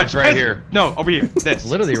game you too are. much. It's right Pezzy. here. No, over here. This.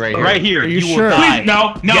 Literally right here. Right here. Are you You sure? will die. Please,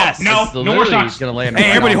 no, Yes. no, It's no more literally shots. gonna land Hey, right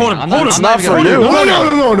everybody on hold me. him, I'm hold him. It's I'm not even for gonna you. move.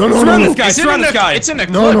 No. Surround this guy. It's in Surround this guy. It's in a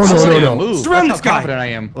No. I'm not gonna move. Surround That's this how guy. confident I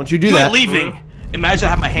am. Don't you do You that? ain't leaving. Imagine I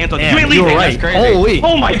have my hand on you. Damn, You ain't you were leaving. right. That's crazy. Holy.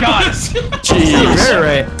 Oh my god. Jeez. Very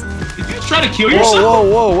right. Did you just try to kill Whoa, yourself?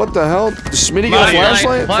 whoa, what the hell? Does Smitty got a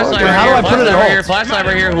flashlight? Flashlight Fuck. right how do here. I put it in Flashlight right alt? here. Flashlight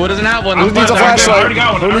right here. Who doesn't have one? Who needs a I flashlight? already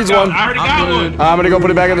got one. Who needs one? I already got one. I'm gonna go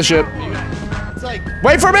put it back in the ship. It's like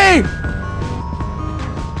Wait for me!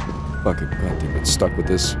 Fucking goddamn it, stuck with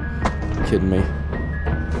this. Kidding me.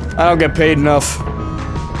 I don't get paid enough.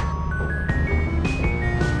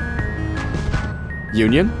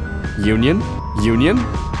 Union? Union? Union?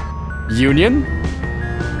 Union?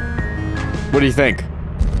 What do you think?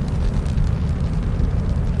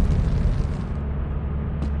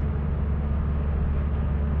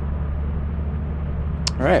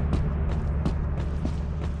 All right.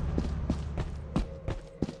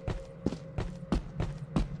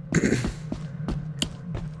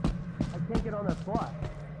 can't get on that slot.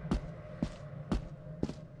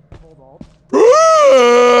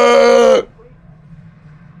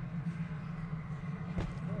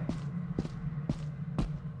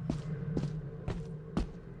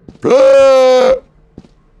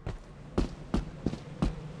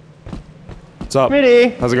 What's up?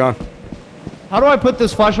 Smitty, How's it going? how do I put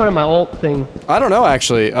this flashlight in my alt thing? I don't know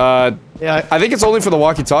actually. Yeah. I think it's only for the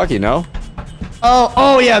walkie-talkie. No.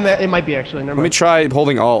 Oh yeah, it might be actually. Never Let me mind. try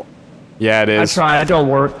holding Alt. Yeah, it I is. tried. It don't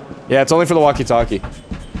work. Yeah, it's only for the walkie-talkie. All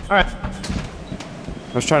right.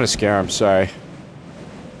 I was trying to scare him. Sorry.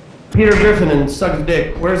 Peter Griffin and suck his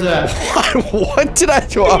dick. Where's that? What did I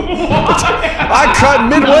do? I cut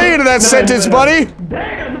midway into that sentence, buddy.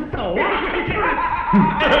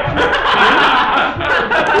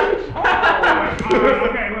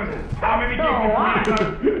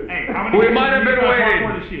 We might have been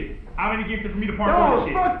waiting. How many gifts for me to parkour this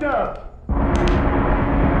shit? Fucked up.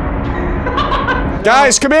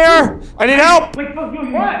 Guys, come here. I need help. Wait, fuck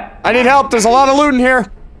you. What? I need help. There's a lot of loot in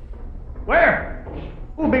here. Where?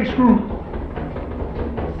 Oh, big screw.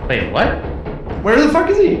 Wait, what? Where the fuck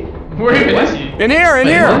is he? Where is he? In here. In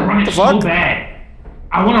here. I want to run What it the so fuck? bad.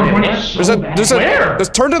 I want to run it so bad. There's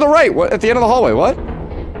turn to the right. What? At the end of the hallway. What?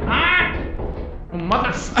 Ah!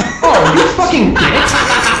 Motherfucker. Oh, you fucking dick!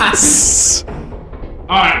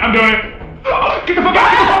 Alright, I'm doing it. Oh, get the fuck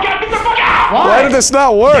out! Get the fuck out! Get the fuck out! Why did this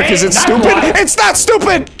not work? Is it That's stupid? why. It's not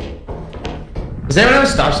stupid. Does anyone have a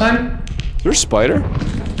stop sign? There's a spider.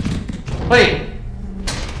 Wait.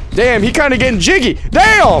 Damn, he kind of getting jiggy.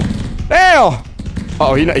 Damn! Damn!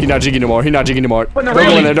 Oh, he not jiggy no more. He not jiggy no more. Don't go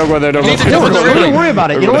in there. Don't go in there. Don't go in there. Don't worry about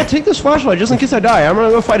it. You know what? Take this flashlight just in case I die. I'm gonna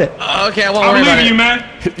go fight it. Okay, I won't worry about it. I'm leaving you, man.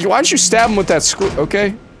 Why don't you stab him with that screw?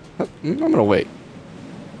 Okay. I'm gonna wait.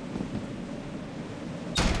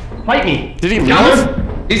 Fight me. Did he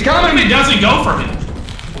leave? He's coming. He doesn't go for him.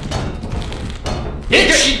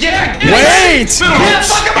 Wait!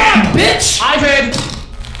 Fuck him up, bitch! I've had.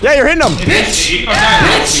 Yeah, you're hitting him. Bitch!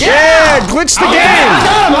 Yeah, glitch the game.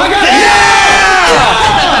 I got it.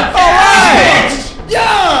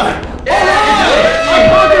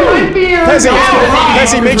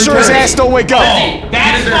 Pezzy, make sure his ass don't wake up.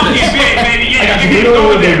 That's fucking big, baby. Yeah, you need to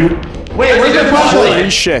go in there. Wait, where's the flashlight? Holy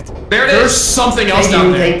shit. There it There's is. something else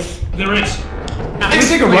down there. There is. Can we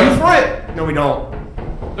take a run for it? No, we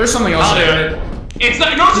don't. There's something else I'll do there. it. It's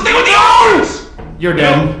not. No, it's the thing with the arms! You're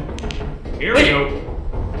dead. Here we go.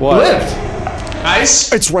 What?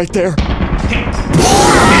 Nice. It's right there.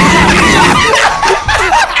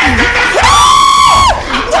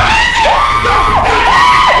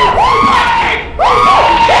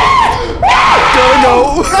 Gotta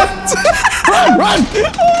go. Run!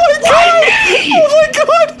 Oh my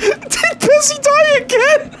god! Did Pezzy die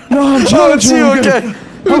again? No, I'm Oh, it's you again.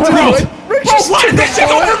 Why did they take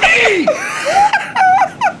over me?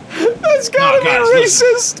 That's gotta be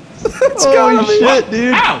racist. That's Holy gotta be. shit,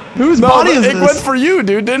 dude. Ow! Whose No, body is it this? went for you,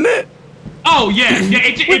 dude, didn't it? Oh, yeah. Yeah,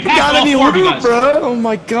 it passed Got all any four of you loot, guys. bro? Oh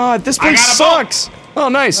my god, this I place got a sucks. Oh,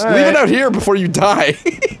 nice. Leave it right. out here before you die.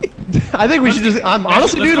 I think we should just. I'm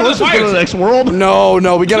honestly, let's dude. go to Let's the just go to the fire next world.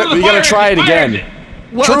 No, we gotta try it again.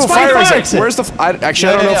 Well, True let's find fire the exit. exit. Where's the?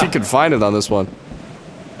 Actually, I don't know if you can find it on this one.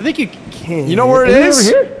 I think you can. You know where it is?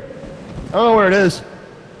 Over here? I don't know where it is.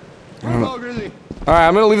 Oh, Grizzly. All right,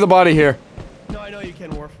 I'm gonna leave the body here. No, I know you can,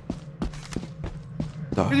 Worf.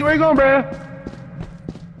 Oh. Grizzly, where you going, bro?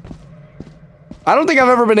 I don't think I've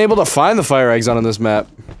ever been able to find the fire eggs on this map.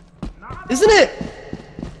 Isn't it?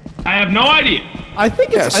 I have no idea. I think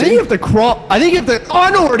it's. Yeah, I see? think you have to crawl. I think you have to. Oh, I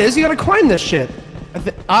know where it is. You gotta climb this shit.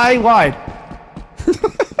 I lied.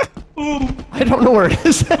 I don't know where it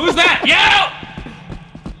is. Who's that? Yeah!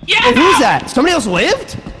 Yeah! Hey, who's that? Somebody else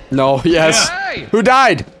lived? No. Yes. Hey! Who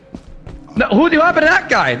died? No, who happened to that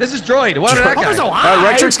guy? This is Droid. What happened to that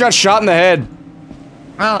guy? Rectrix got shot in the head.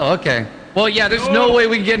 Oh, okay. Well, yeah, there's no way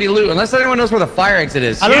we can get any loot unless anyone knows where the fire exit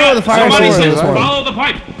is. I don't know where the fire Somebody exit says is. follow the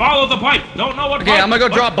pipe. Follow the pipe. Don't know what Okay, pipe. I'm gonna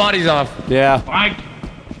go drop bodies off. Yeah. Pipe.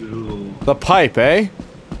 The pipe, eh?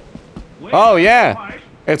 Oh yeah.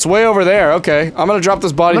 It's way over there. Okay. I'm gonna drop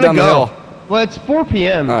this body down the hill. Well, it's 4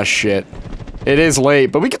 p.m. Oh shit. It is late,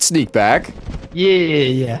 but we could sneak back.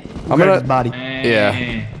 Yeah. I'm Grab gonna. his body.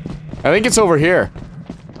 Yeah. I think it's over here.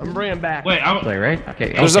 I'm bringing back. Wait, Play, right?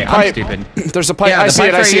 Okay. There's okay, a pipe. I'm stupid. There's a pipe. Yeah, I the see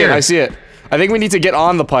it. pipe's I right see it. here. I see it. I think we need to get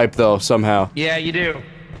on the pipe though somehow. Yeah, you do.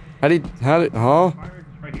 How did? Huh?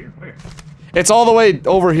 right here. Where? It's all the way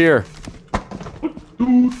over here.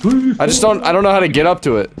 I just don't. I don't know how to get up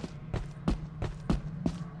to it.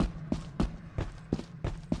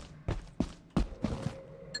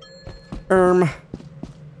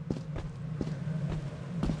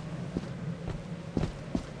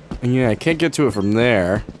 Yeah, I can't get to it from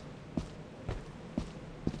there.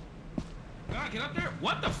 God, get up there.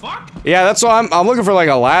 What the fuck? Yeah, that's why I'm looking for like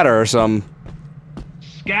a ladder or something.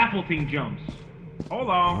 Scaffolding jumps. Hold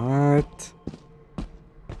on. What?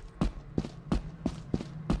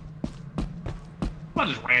 I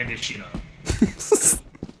just ran this shit up.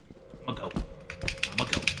 I'm gonna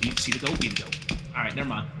go. You see the go? We go. Alright, never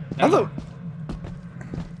mind.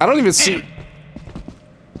 I don't even see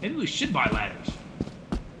Maybe we should buy ladders.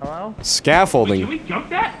 Hello? scaffolding. Can we jump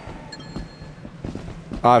that?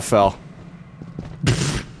 Oh, I fell.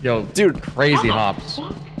 Yo, Dude, crazy hops.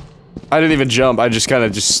 Fuck. I didn't even jump. I just kind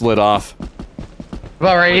of just slid off. What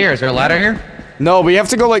about right here? Is there a ladder here? No, we have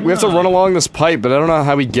to go like we have to run along this pipe, but I don't know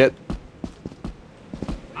how we get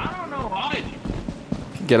I don't know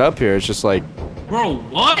either. up here. It's just like Bro,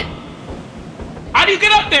 what? How do you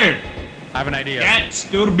get up there? I have an idea. That's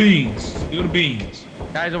still the beans. Still the beans.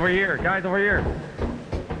 Guys over here. Guys over here.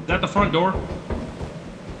 Is that the front door?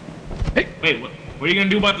 Hey, wait, what are you gonna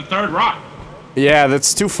do about the third rock? yeah,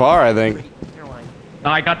 that's too far. I think. Oh,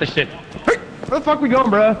 I got the shit. Where the fuck we going,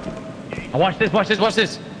 bro? Oh, watch this. Watch this. Watch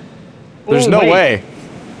this. There's Ooh, no wait. way.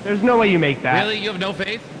 There's no way you make that. Really? You have no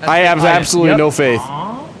faith? I have absolutely Yep. no faith.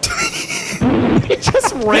 He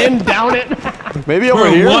just ran down it. Maybe over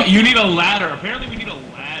Bro, here. what? You need a ladder. Apparently we need a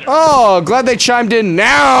ladder. Oh, glad they chimed in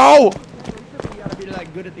now. You gotta be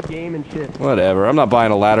that good at the game and shit. Whatever. I'm not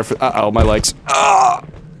buying a ladder for. Uh oh, my legs. Ah.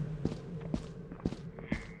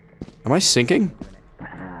 Am I sinking?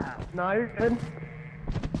 No, you're good.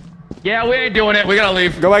 Yeah, we ain't doing it. We gotta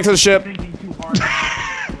leave. Go back to the ship.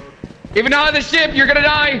 Even out of the ship, you're gonna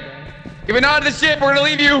die. Even out of the ship, we're gonna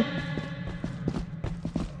leave you.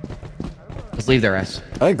 Let's leave their ass.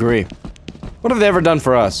 I agree. What have they ever done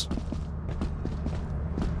for us?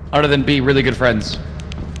 Other than be really good friends.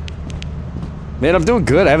 Man, I'm doing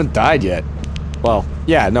good. I haven't died yet. Well,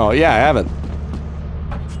 yeah, no, yeah, I haven't.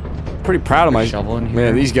 Pretty proud of my shovel in here.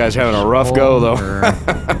 Man, these guys having a rough go though.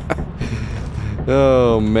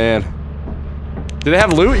 Oh man. Do they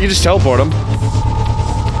have loot? You just teleport them.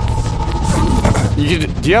 Do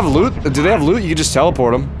you have loot? Do they have loot? You can just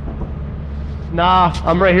teleport them. Nah,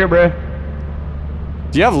 I'm right here, bro.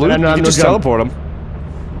 Do you have loot? You can just teleport them.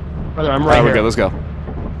 Brother, I'm right here. We're good. Let's go.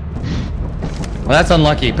 Well, that's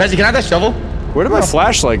unlucky. Pezzy, can I have that shovel? Where did my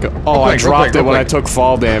flashlight go? Oh, I dropped it when I took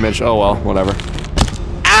fall damage. Oh well, whatever.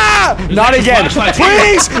 Ah! Not again!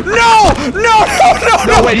 Please! No! No!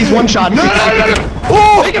 No, wait, he's one shot. No!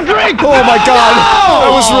 Oh! Take a drink! Oh my god! I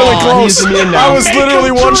was really close. I was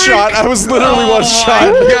literally one shot. I was literally one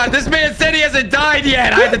shot. God, this man said he hasn't died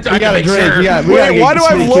yet. I have to make drink. sure. Wait, why do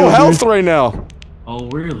I have low health right now? Oh,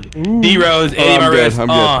 really? D-Rose, I'm good. I'm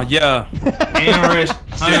good. Yeah.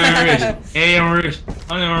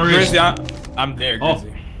 I'm there,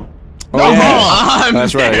 Grizzly. Oh, yeah.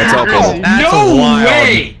 That's right, I got teleported. That's No wild.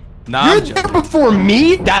 way! Nah, You're there before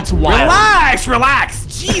me? That's wild. Relax.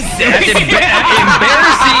 Jesus. That's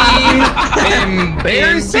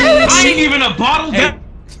embarrassing. I ain't even a bottle down.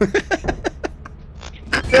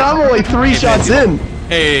 I'm only 3 shots in.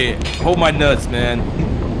 Hey, hold my nuts, man.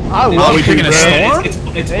 I love you, picking a bro. storm?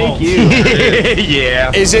 It's Thank false. you.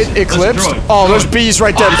 Yeah. Is it eclipsed? Destroy. Oh, there's bees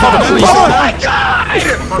right there. Please. Oh my god!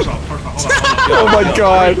 First off, hold on. Oh my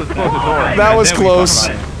god. That was close.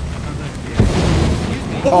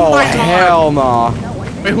 Oh, hell nah.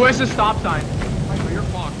 Wait, who has the stop sign? You're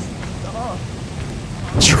fucked.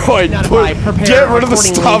 Troy, get rid of the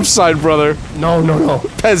stop sign, brother. No.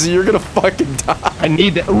 Pezzy, you're gonna fucking die. I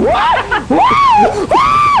need that.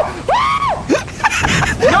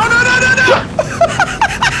 No!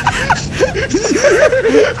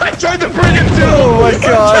 I tried to bring it to him. Oh my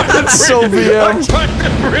god, that's so BM. I tried to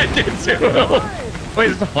bring it to him. Wait,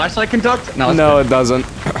 does the flashlight conduct? No, it doesn't.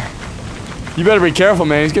 You better be careful,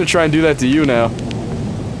 man. He's gonna try and do that to you now.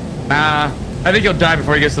 Nah, I think he'll die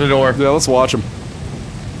before he gets to the door. Yeah, let's watch him.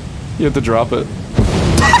 You have to drop it.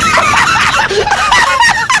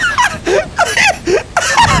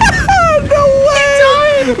 No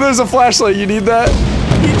way! There's a flashlight. You need that?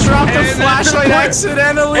 He dropped the flashlight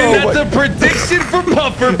accidentally. And that's a prediction for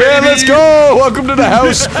Puffer, baby. Yeah, let's go! Welcome to the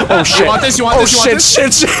house! Oh shit. You want this? You want this? You want this?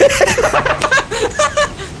 Shit.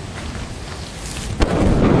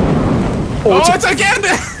 Oh, it's again!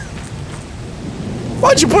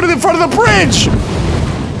 Why'd you put it in front of the bridge?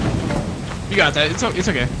 You got that. It's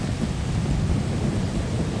okay.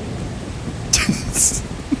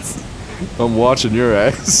 I'm watching your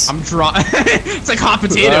ass. I'm It's like hot I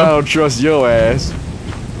potato. don't trust your ass.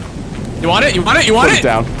 You want it? You want it? You want Put it? it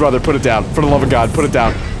down. Brother, put it down. For the love of God, put it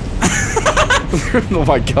down. Oh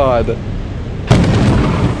my god.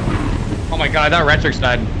 Oh my god, that Retrix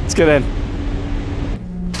died. Let's get in.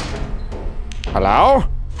 Hello?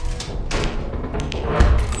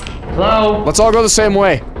 Hello? Let's all go the same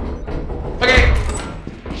way. Okay.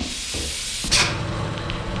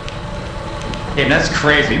 Damn, that's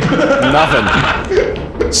crazy.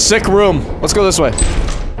 Nothing. Sick room. Let's go this way.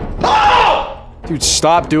 Dude,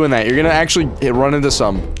 stop doing that. You're gonna actually run into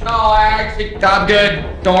some. No, I'm good.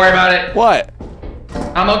 Don't worry about it. What?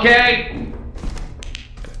 I'm okay.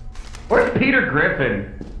 Where's Peter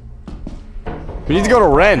Griffin? We need to go to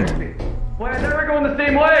Rend. Why are they going the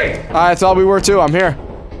same way? I thought we were too. I'm here.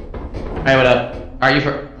 Hey, what up? Are you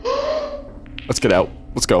for? Let's get out.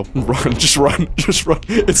 Let's go. Run. Just run. Just run.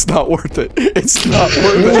 It's not worth it. It's not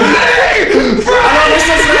worth it.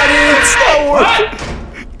 It's not worth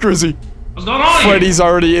it. Grizzy. What's going on? Freddy's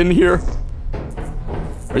already in here.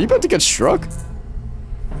 Are you about to get struck?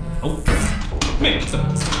 Oh. Man,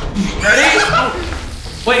 Ready?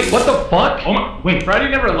 Wait, what the fuck? oh my. Wait. Freddy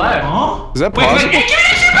never left. Huh? Is that Wait, possible? give me that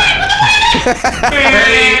shit back!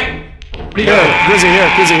 Here, Grizzy here.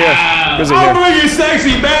 Grizzy here. Grizzy here. bring your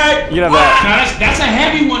sexy back! You can have that. Nah, that's a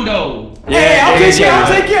heavy one though. Yeah, I'll it is take it, I'll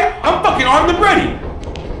heavy. take it! I'm fucking armed and ready!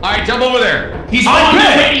 Alright, jump over there. He's I'm on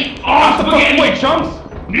good. ready. Oh, spaghetti. chumps!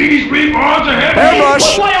 These big arms are heavy.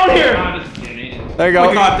 Hairbrush. Why out here? Ah, this is it. There you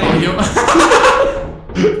go. God, thank you.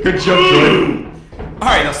 Good job, Jordan.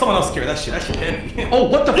 Alright, now someone else carry that shit. That shit heavy. Oh,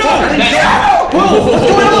 what the fuck?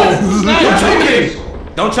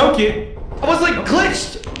 Don't choke it. I was like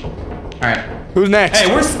glitched. Alright. Who's next? Hey,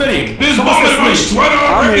 we're spinning. This ball is my sweater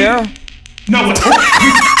I'm already. here. No, what?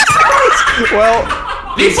 Well.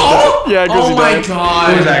 Lethal? Yeah, oh my died. god.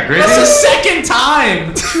 Who was that, Grizzly? That's the second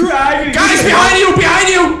time. Guys, behind you! Behind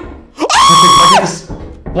you!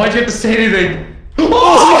 Why'd you have to say anything? Oh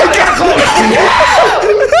my god!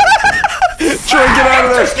 Troy, get out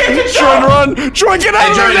of there! Troy, run! Troy, get out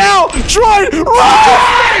of there now! Troy,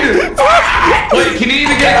 run! Wait, can he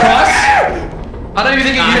even get across? I don't even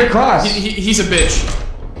think he can get across. He's a bitch.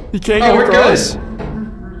 He can't get across.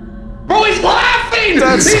 Bro, he's laughing!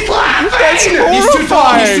 That's, he's laughing! That's He's too tall.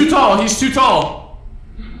 horrifying! He's too tall. He's too tall.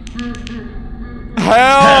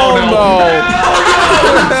 Hell no!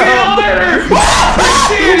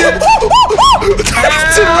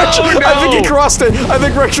 I think he crossed it. I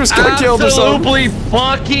think Rex just got killed or something. Absolutely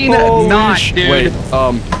fucking Holy not, dude. Wait,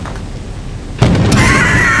 oh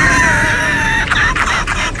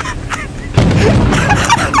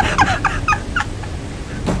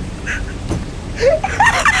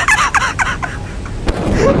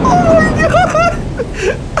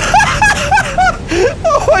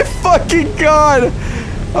my fucking god!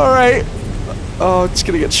 Alright. Oh, it's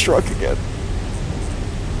gonna get struck again.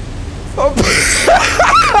 Oh.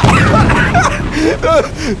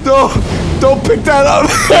 Don't pick that up!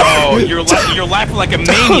 Oh, you're laughing like a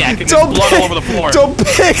maniac and there's blood all over the floor. Don't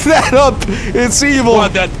pick that up! It's evil!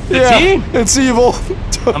 What, the team? It's evil!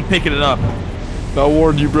 I'm picking it up. I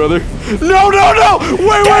warned you, brother. No!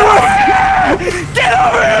 Wait! Get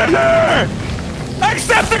over here!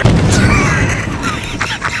 Accept it!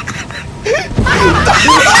 Oh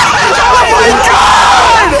my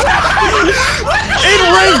god!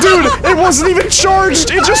 Dude, it wasn't even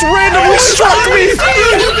charged. It just randomly struck me.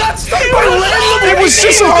 It was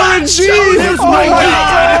just RNG. Oh my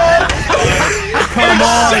god! Come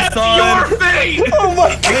on, son! Your fate! Oh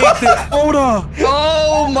my god!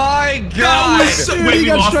 Oh my god! He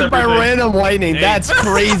got struck by random lightning. That's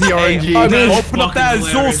crazy RNG. Open up that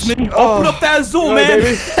Azul, Smitty. Open up that Azul, man.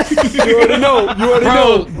 You already know.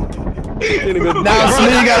 Now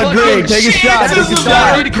Smitty got a grade. Take a shot. Take a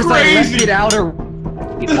shot. Because I left it out. Oh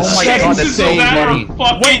my god, that's so funny.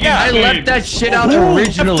 Wait, yeah. I left that shit out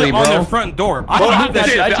originally, on their bro. front door. I moved that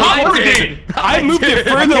shit. I moved it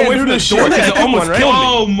further away from the door because it almost killed me.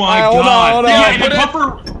 Oh my Hold god. on. Yeah, and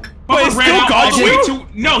Buffer it ran still out got all the way you? to.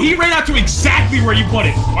 No, he ran out to exactly where you put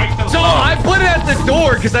it. Right? So I put it at the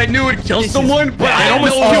door because I knew it'd kill someone, but I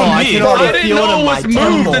almost didn't know killed me. I didn't know it was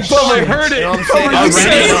moved until I heard it.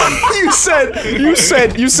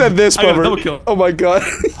 You said this, I got a Bubber. double kill. Oh my god.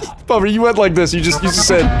 Bubber, you went like this. You just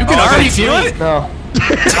said. You can already feel it? No.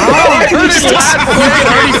 I heard it last week.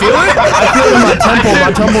 already feel it? I feel it in my temple. My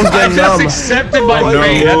temple's I getting just numb. accepted my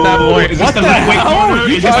fate at that point. What the hell?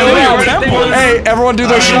 Is this the Hey, everyone do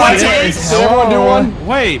their shot. Did everyone do one?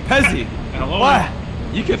 Wait, Pezzy. Hello? What?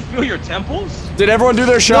 You can feel your temples? Did everyone do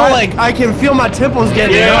their No, shot? like I can feel my temples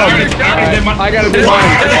getting numb. I gotta do mine.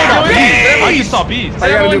 I just saw bees. I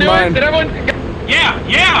gotta do mine. Did everyone? Yeah.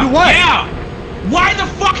 what? Yeah. Why the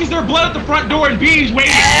fuck is there blood at the front door and bees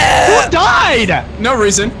waiting? Who died? No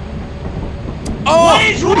reason. What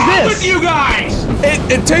is wrong with you guys?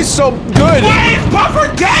 It tastes so good. Why is Puffer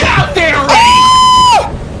dead out there?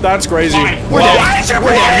 That's crazy. Why is your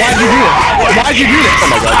Why'd you do this? Why'd you do this? Oh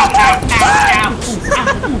my god.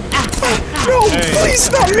 No, please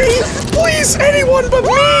not me. Please, anyone but me.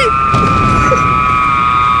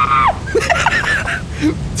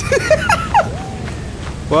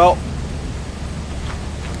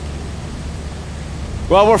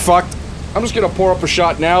 Well, we're fucked. I'm just gonna pour up a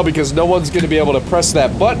shot now because no one's gonna be able to press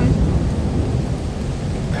that button.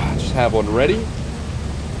 Just have one ready.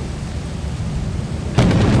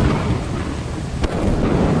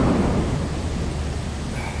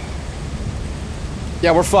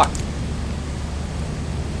 Yeah, we're fucked.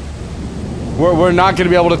 We're not gonna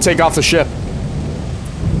be able to take off the ship.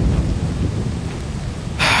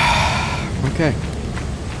 Okay.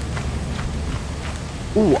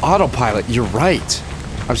 Ooh, autopilot, you're right.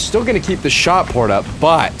 I'm still gonna keep the shot poured up,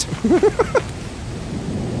 but...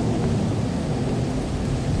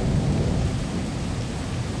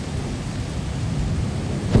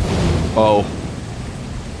 Oh.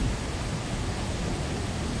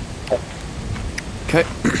 Okay.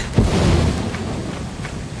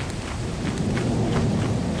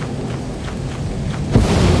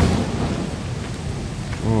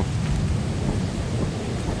 Oh.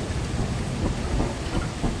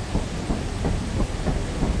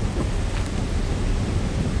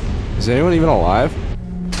 Is anyone even alive?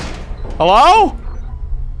 Hello?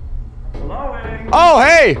 Hello? Oh,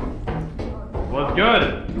 hey! What's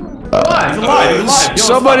good? He's alive.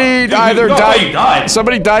 Somebody either died.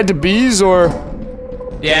 Somebody died to bees, or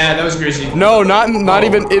Yeah, that was Grizzly. no, not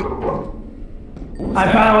even it.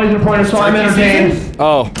 I found a laser pointer, so I'm entertained.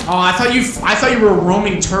 Oh. Oh, I thought you were a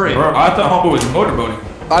roaming turret. Bro, I thought Humble was motorboating.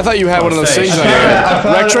 I thought you had one of those things on your head. I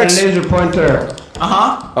found a Rectrix? laser pointer.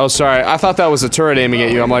 Oh, sorry. I thought that was a turret aiming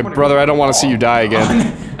at you. I'm like, brother, I don't want to see you die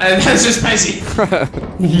again. And that's just Pezzy.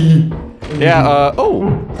 Yeah,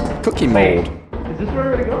 oh. Cookie mold. Is this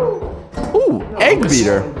where we're gonna go? Ooh, egg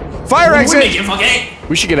beater. Fire exit! Okay.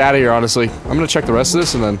 We should get out of here, honestly. I'm gonna check the rest of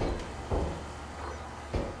this and then...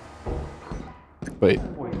 Wait.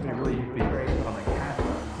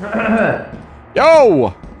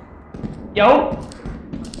 Yo! Yo!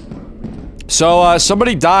 So,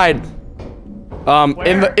 somebody died.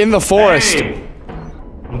 In the forest. Hey.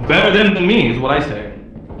 Better than me is what I say.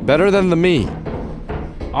 Better than the me.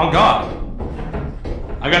 On God.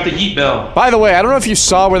 I got the yeet bell. By the way, I don't know if you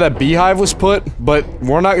saw where that beehive was put, but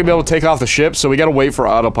we're not gonna be able to take off the ship, so we gotta wait for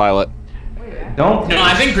autopilot. Don't. No,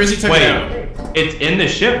 I think Grizzy took it out. It's in the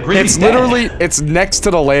ship. Grizzy's It's literally, it's next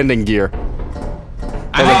to the landing gear.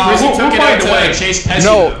 I think Grizzy took it out to chase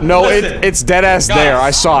Pezzy. No, Listen. it's dead ass Guys. there.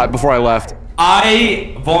 I saw it before I left.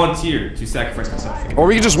 I volunteer to sacrifice myself. Or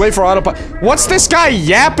we can just wait for autopilot. What's this guy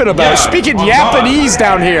yapping about? Yeah, Speaking oh Japanese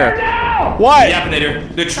down here. What?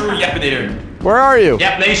 Yapinator. The true Yapinator. Where are you?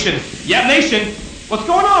 Yap Nation. Yap Nation. What's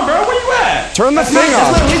going on, bro? Where you at? Turn the thing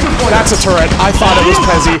off. That's a turret. I thought it was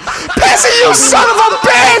Pezzy. Pezzy, you son of a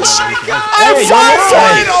bitch! I'm 5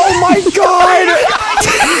 foot! Oh my god!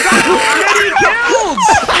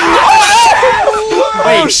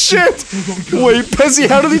 Oh shit! Wait, Pezzy,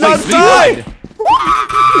 how did he not die?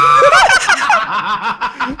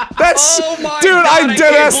 That's dude. I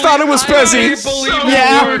dead ass thought it was Pezzy.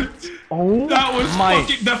 Yeah. That was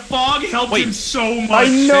fucking. The fog helped him so much. I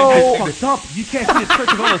know. Fucked up. You can't see the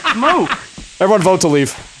trick of all the smoke. Everyone vote to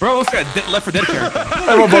leave. Bro, looks like a Left 4 Dead character.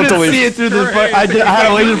 Everyone vote to See leave. it through the. I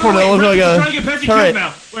had a laser pointer that looked like Trying to get a Pezzy turret. killed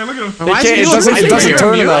now. Wait, look at him. It doesn't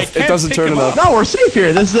turn enough. It doesn't turn enough. No, we're safe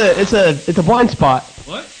here. This is it's a blind spot.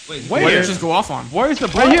 What? Wait, Where? where? Just go off on. Where's the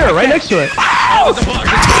Right here, right next to it.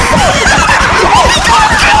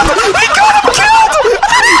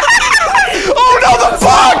 Oh no, the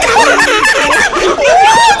fuck!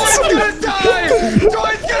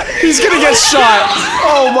 He's gonna get shot.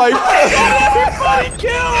 Oh my.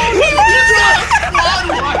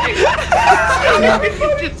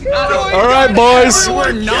 All right, boys.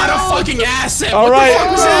 We're not a fucking asset. All right.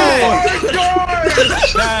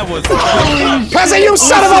 That was. Pezzy, you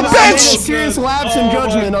son of a bitch! Serious lapse in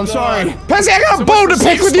judgment. I'm sorry. Pezzy, I got a bone to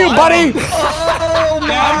pick with you, buddy. Oh my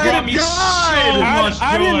god!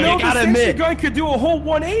 I didn't know gotta the admit. sensor gun could do a whole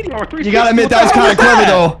 180 or 360. You gotta admit that was kind of clever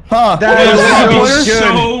though, huh?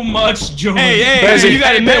 So much joy. Hey, Pezzy. you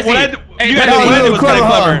gotta admit what I did was kind of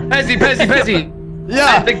clever. Pezzy.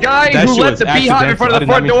 Yeah. The guy who left the beehive in front of the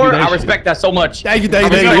front door, I respect that so much. Thank you. That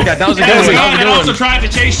was a good one. And also trying to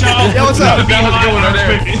chase y'all. Yeah, what's up? That was a good one right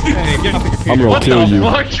there. I'm gonna kill you.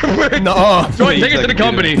 No. Take us to the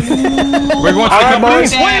company. We're going to All right, the company.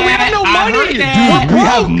 boys. Wait, we have no money. We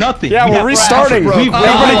have nothing. Yeah, we're restarting.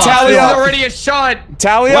 Everybody tally There's up. already a shot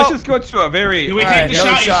Tally Let's up. just go to a very. Do we take the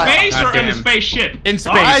shot in space or in the spaceship? in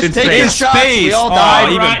space. Guys, In take space. his shots. We all Oh,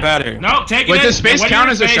 died. even better. No, take it. Wait, in. does space When count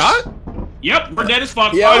you're as in a space- shot? Yep, we're dead as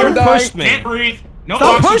fuck. Yeah, we're dying. Can't breathe. No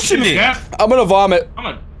Stop oxygen, pushing me. death. I'm gonna vomit. I'm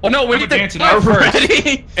a. Oh no, we I'm need to dancing fire out. first.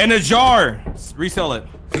 Ready? In a jar. Resell it.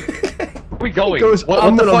 Where are we going? Goes, What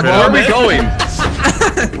I'm the gonna fuck? Where are we vomit.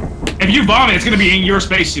 going? If you vomit, it's gonna be in your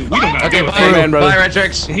spacesuit. We don't got Okay, to. Hey, man, brother. bye,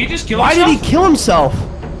 Retrix. Did he just kill Why did himself? he kill himself?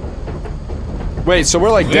 Wait, so we're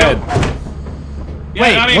like dead. Yeah,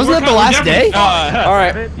 Wait, I mean, wasn't we're that the we're last definitely- day? All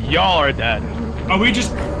right. Y'all are dead. Are we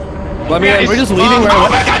just? Let me. We're just leaving right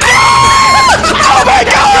away. Oh my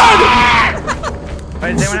god!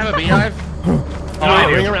 Wait, does anyone have a beehive?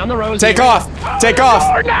 Ring around the rosy. Take off. Take off.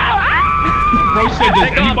 Bro said, does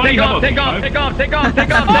anybody have a Take off.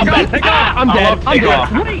 I'm dead. I'm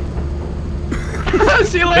dead. Wait.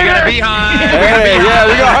 See you later. We got a beehive. Hey, yeah,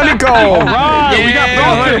 we got honeycomb.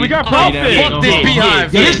 Yeah, We got profit. Fuck this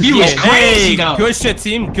beehive. This view is crazy though. Good shit,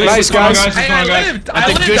 team. Good Nice, shit. guys. Hey, I lived. I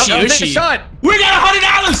lived. gushy I'll take the ushy. shot. We got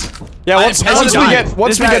 $100. Yeah,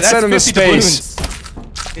 once we get sent into space.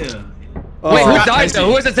 Wait, who died though?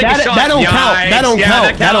 Who has to take a shot? That don't count. That don't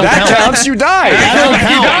count. That don't That count. counts. You died. That don't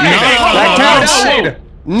count. That counts.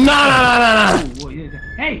 No.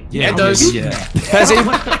 Hey. Yeah, it does.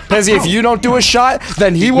 Pezzy, if you don't do a shot,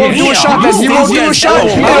 then he won't do a shot, then he won't do a shot.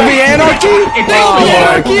 It'll be anarchy.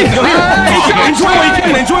 Enjoy what you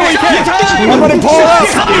can. Enjoy what you can. I'm gonna pull up.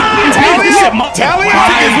 Tally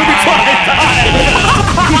up.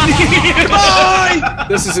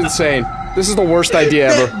 This is insane. This is the worst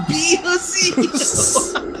idea ever. This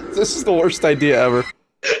is the worst idea ever.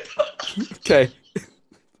 Okay.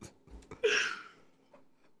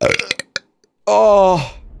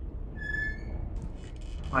 Oh.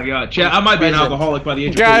 My God, chat, I might be an alcoholic by the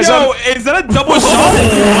age of Guys, Yo, is that a double shot?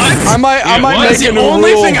 I might what? make That's a the new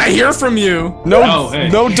only rule. thing I hear from you. No, hey.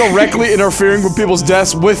 no directly interfering with people's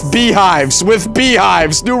deaths with beehives. With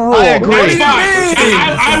beehives. New rule. I agree. That's fine.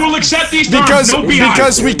 I will accept these terms.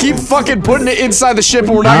 Because we keep fucking putting it inside the ship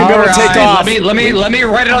and we're not gonna be able to take off. Let me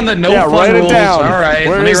write it on the no Yeah, fun write it rules. down. All right,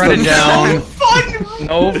 Where let me is write the it down.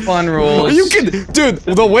 No fun rules. You can, dude.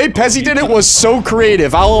 The way Pezzy did it was so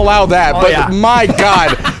creative. I'll allow that. But yeah. my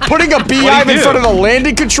God, putting a beehive in front of the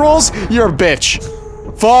landing controls, you're a bitch.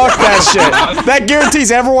 Fuck that shit. That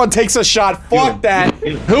guarantees everyone takes a shot. Fuck that.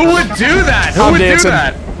 Who would do that? Who I'm would dancing. do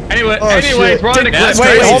that? Anyway, shit. we're on the clip.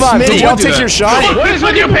 Wait, hold on. Smitty, Did y'all do take that. your shot? What is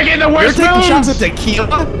with you picking the You're worst taking shots moves? of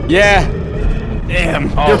tequila? Yeah. Damn.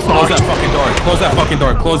 Oh, close that fucking door. Close that fucking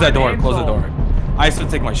door. Close that door. Close the door. I used to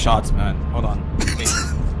take my shots, man. Hold on.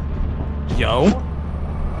 Yo.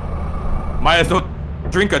 Might as well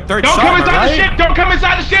drink a third Don't shot, come inside right? the ship! Don't come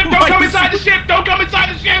inside the ship! Don't come inside the ship! Don't come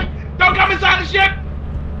inside the ship! Don't come inside the ship!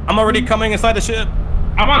 I'm already coming inside the ship.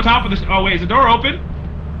 I'm on top of this. Oh wait, is the door open?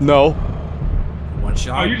 No. One Oh,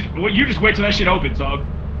 shot. you just wait till that shit opens, dog.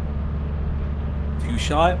 Two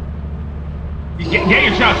shot. Get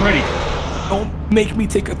your shots ready. Don't make me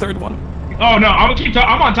take a third one. Oh no, I'm gonna keep.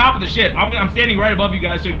 I'm on top of the ship. I'm standing right above you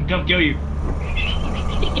guys so I can come kill you.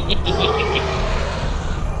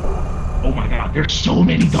 Oh my God, there's so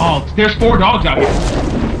many dogs. There's 4 dogs out here.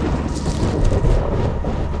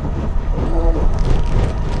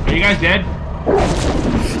 Are you guys dead?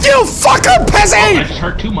 You fucker, Pezzy! I just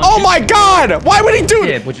hurt 2 monkeys. Oh my God! Why would he do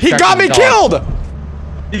Yeah, it? but you He checked got the me dog. killed!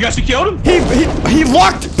 You guys killed him? He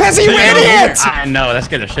locked Pezzy, you idiot! I know, that's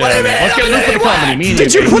gonna shit out of me. Let's get loot for the company. Me and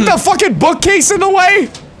Did you put the fucking bookcase in the way?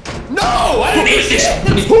 No! Who did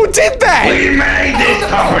this? Who did that? We made this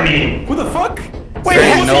company. Who the fuck? Wait,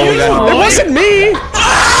 Ain't no it guy. wasn't me!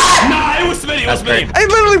 Nah, it was Smitty. It was That's Smitty. It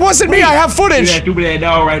literally wasn't me, I have footage! That stupid ass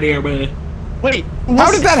dog right there, man. Wait.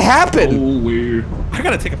 How did that happen? Oh, weird. I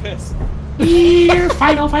gotta take a piss. Here,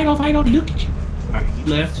 Fido, look at you. Alright, he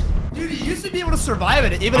left. Dude, you used to be able to survive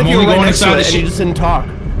it, even I'm if you were only right going next to inside it the and you ship. just didn't talk.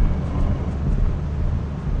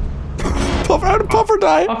 Puffer, how did Puffer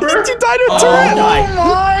die? Puffer? He died in a turret!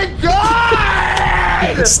 my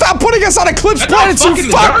God! Stop putting us on Eclipse planets, you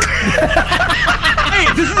fucking fuck! Hey,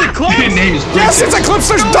 this is a clip. His name is Yes, it's Eclipse,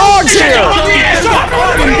 there's dogs here!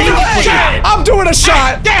 I'm doing a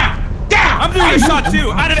shot! Down! I'm doing a shot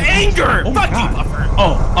too, out of anger. Fuck you, Puffer.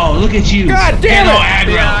 Oh, look at you. God damn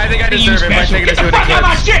it! Yeah, I think I deserve it by taking Get us the to an fuck out of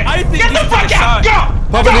my eclipse. shit! I think Get you the should fuck take a out! shot.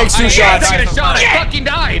 Go! Puffer takes 2 shots. I shot. I fucking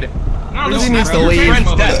died. Rizzy needs to leave.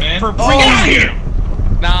 Man. For Get out of here!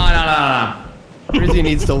 Nah. Rizzy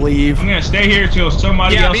needs to leave. I'm gonna stay here till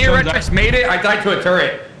somebody Yeah, else me and comes Retrix out. made it. I died to a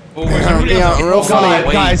turret. Yeah, real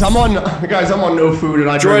funny. Guys, I'm on no food and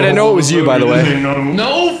I Droid, I know it was you, by the way.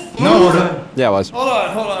 No. Yeah, it was. Hold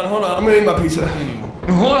on. I'm gonna eat my pizza.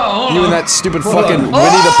 Hold on. You and that stupid fucking Winnie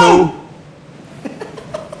the Pooh.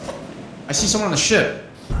 I see someone on the ship.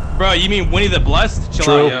 Bro, you mean Winnie the Blessed? Chill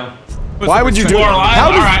True. out, yo. Why would you do it?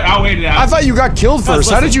 How did, Alright, I'll wait it out. I thought you got killed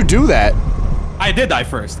first. How did you do that? I did die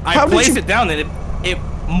first. How I did placed you- it down and it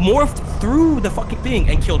morphed through the fucking thing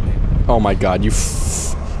and killed me. Oh my God, you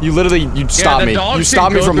literally, you stopped me. You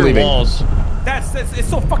stopped me from leaving. It's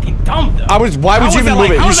so fucking dumb though. Why would you even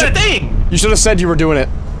move it? How You is that should, a thing? you should have said you were doing it.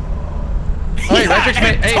 Hey, Retrix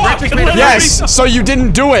made. Hey, Talk, Retrix made a Yes, so you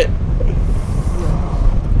didn't do it.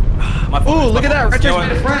 Ooh, look at that. Retrix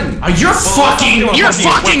made a friend. You're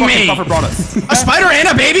fucking me! Puffer brought us. A spider and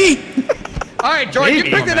a baby? Alright, Jordan, you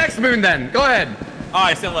pick the next moon then. Go ahead.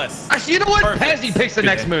 I said less. Actually, you know what? Perfect. Pezzy picks the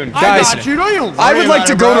next moon. Guys, You don't even I would like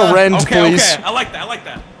to go to Rend, Okay, please. okay. I like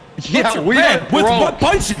that. Yeah, we Red, have with broke. what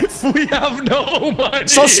punches? We have no money.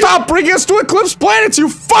 So stop bringing us to Eclipse planets, you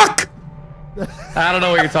fuck! I don't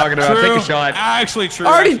know what you're talking about. True. Take a shot. Actually true.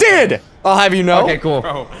 I already did. I'll have you know. Okay, cool.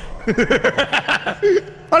 Bro.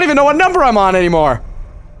 I don't even know what number I'm on anymore.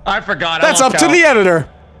 I forgot. I That's up lost to the count. editor.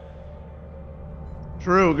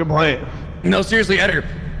 True, good point. No, seriously, editor.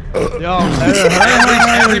 Yo,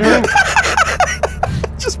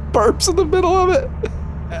 Just burps in the middle of it.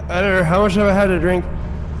 editor, how much have I had to drink?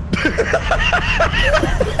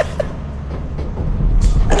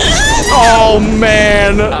 Oh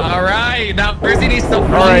man. All right, now Brizzy needs to All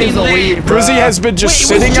right, leave. Brizzy has been just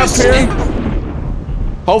sitting up here.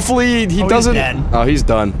 Hopefully he doesn't. dead. Oh, he's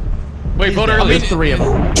done. Wait, vote early. There's 3 of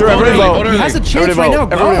them. Sure, everybody early, vote. vote early. He has a chance Everybody right vote.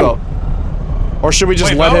 now. Everybody Go. vote. Or should we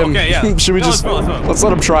just Wait, let vote? him? Okay, yeah. Should we No, just? let's vote. Let's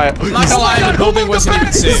let him try it. Not gonna lie, the building wasn't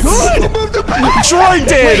even safe. Troy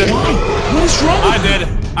did. What is wrong? I did.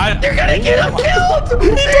 You're gonna get him killed! He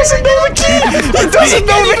doesn't know the key! He doesn't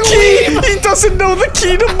know the key! He doesn't know the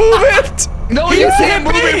key to move it! No, you can't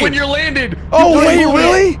move it when you're landed! Oh, wait,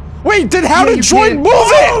 really? Wait, then how did Droid move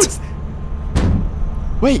it?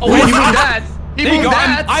 Wait, Oh, he moved that! He moved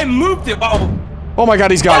that! I moved it! Oh my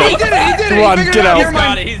god, he's got it. He did it! He did it! Come He on, figured get it out.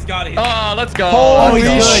 out. He's got it. Let's go. Holy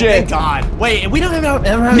Good, shit. Thank God. Wait, we don't ever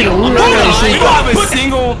have We don't have a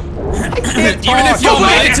single. Even if you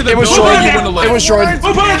made it to the It was building, Droid. you wouldn't have It was lived.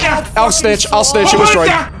 Droid. I'll snitch. It was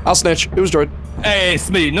Droid. I'll snitch. It was Droid. Hey,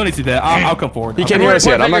 Smitty, no need to do that. I'll come forward. He can't hear us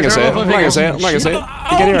yet. I'm not gonna say it. I'm not gonna say it. I'm not gonna say it.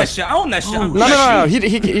 He can't hear us. I own that shit. No. He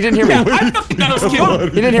didn't hear me. I fucking got us killed.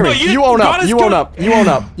 He didn't hear me. You own up. You own up. You own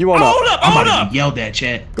up. You own up. I'm about to yell that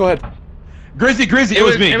chat. Go ahead. Grizzly, it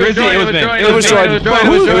was me. Grizzly, it was me. It was Droid. It was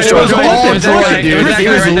all Droid, dude. He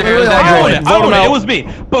was literally all Droid. Vote him out. It was me.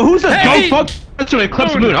 But who's the dumb fuck to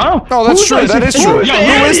eclipse the moon? I don't. Oh, that's true. That is true.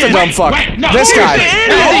 Who is the dumb fuck? This guy.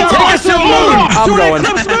 I'm going.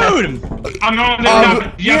 I'm going.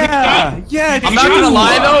 Yeah. I'm not gonna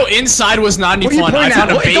lie though, inside was not any fun. I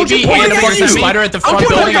found a baby and a fucking spider at the front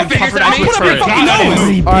building and covered up with turret.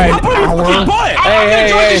 Alright.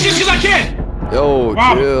 Hey. Because I can. Yo,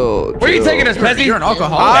 chill. Where are you taking us, Pezzy? You're an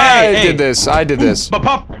alcoholic. I did this. But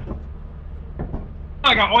Pop.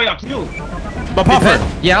 I got all y'all killed. But Puffer.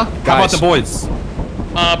 Yeah? How about the boys?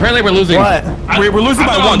 Apparently we're losing. What? We're losing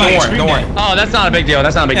by one. Don't worry. Oh, that's not a big deal.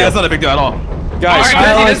 That's not a big deal. That's not a big deal at all. Guys, Alright,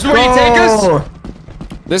 Pezzy, this is where you take us?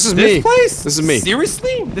 this is me. This place? This is me.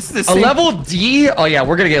 Seriously? This is the A same. level D? Oh yeah,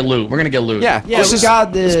 we're gonna get loot. We're gonna get loot. Yeah, Yeah, this we is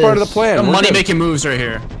got this. It's part of the plan. The We're money good. making moves right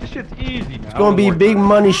here. This shit's easy, man. It's gonna be big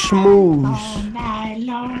money schmooze.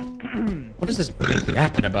 What is this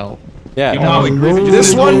yapping about? Yeah. mama.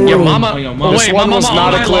 This one. Your mama. Your mama. This one was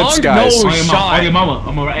not Eclipse, guys. No Oh, your shot. mama.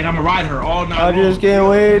 I'm gonna ride her all night. I just can't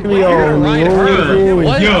wait to be on Ride her.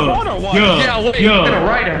 What? Yeah, wait, you're gonna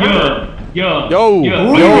ride her. Yo.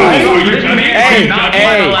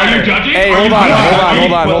 Hey, hold on.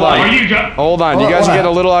 Hold on. You guys are getting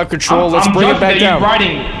a little out of control. Let's bring it back down.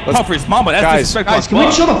 Puffer's mama. That's Guys, disrespectful. Guys, can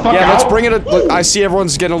we chill the fuck out? Yeah, let's bring it. I see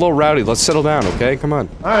everyone's getting a little rowdy. Let's settle down, okay? Come on.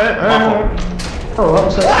 Alright. Oh,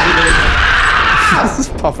 I'm sorry.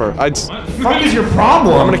 Puffer. What the fuck is your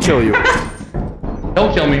problem? I'm gonna kill you.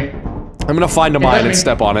 Don't kill me. I'm gonna find a mine and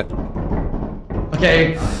step on it.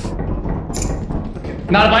 Okay.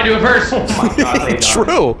 Not if I do it first. Oh my god.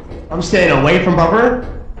 True. I'm staying away from Buffer.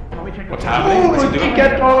 What's happening? What's he doing?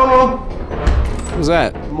 What was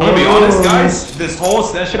that? I'm gonna be honest, guys. This whole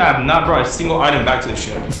session, I have not brought a single item back to the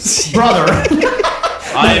ship. Brother.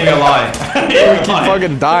 I ain't gonna lie. We keep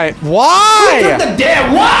fucking dying. Why? The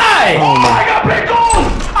damn why? Oh my. I got big gold!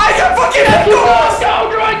 I got fucking big gold! Let's go,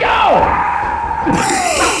 Droid, go!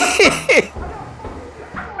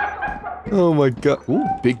 Oh my god. Ooh,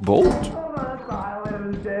 big bolt.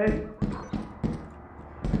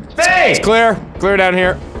 Hey! It's clear. Clear down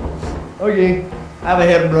here. Okay. I have a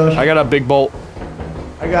hairbrush. I got a big bolt.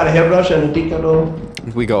 I got a hairbrush and a tikado.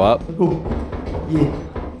 We go up. Cool. Yeah.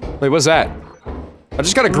 Wait, what's that? I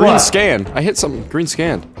just got a green What? scan. I hit something. Green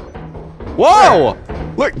scanned. Whoa!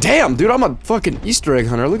 Look, damn, dude, I'm a fucking Easter egg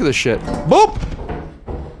hunter. Look at this shit. Boop!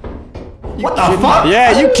 What the fuck?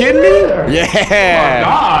 Yeah, you kidding me? Yeah.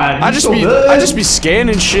 God. I just be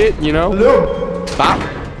scanning shit, you know. Hello. Bop.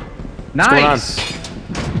 Nice.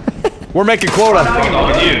 We're making quota.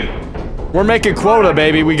 We're making quota,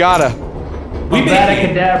 baby. We gotta. We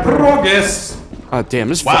making progress. Oh damn,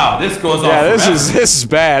 this. Wow, this goes off. Yeah, this is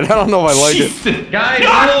bad. I don't know if I like it. Guys,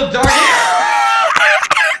 a little dark.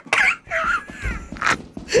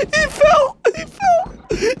 He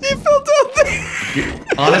fell down there.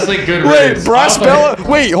 Honestly, good Wait, riddance. Brass Bella.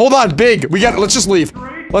 Wait, hold on, big. Let's just leave.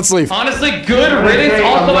 Let's leave. Honestly, good riddance.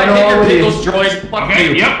 Also, I hit your pickles, droid. Fuck Okay,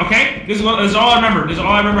 you. yep, okay. This is all I remember. This is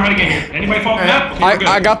all I remember how to get here. Anybody follow me up? Okay, we're good.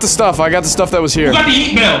 I got the stuff. I got the stuff that was here. Who got the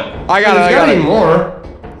eat bell? I got it. more.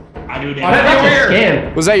 I do that. I got here.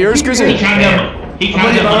 Scan. Was that yours, He Grizzly? counted them. He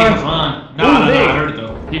counted them money for fun. No, I heard it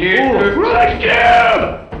though.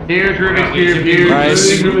 Here's Rubik's Cube. Here's Nice.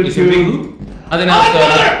 Is it a big hoop? I think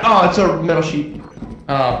that's Oh, it's a metal sheet.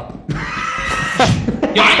 Yo,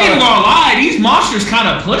 I ain't even gonna lie. These monsters kind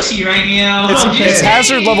of pussy right now. It's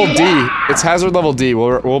hazard level D. It's hazard level D.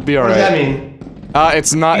 We'll be What does that alright. mean?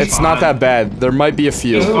 It's not that bad. There might be a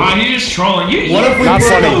few. Fine, you're just trolling. What if we Not put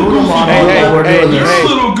funny. a brutal model Hey, while we're hey, doing hey, this? hey.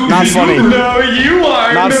 little goofy Not funny. goober. No, you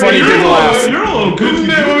are. Not funny. Big laugh. You're a little goofy.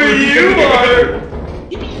 No, you are.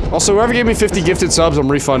 Also, whoever gave me 50 gifted subs,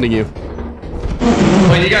 I'm refunding you.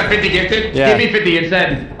 Wait, you got 50 gifted? Yeah. Give me 50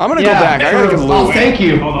 instead. I'm gonna go back. I gotta get Oh, loot. thank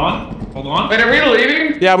you. Hold on. Wait, are we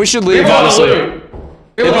leaving? Yeah, we should We leave, have a lot of honestly. loot.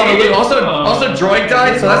 We have a lot of loot. Also, droid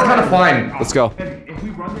died, so that's kind of fine. Let's go. If we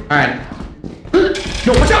run Alright.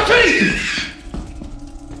 Yo, watch out, Teddy!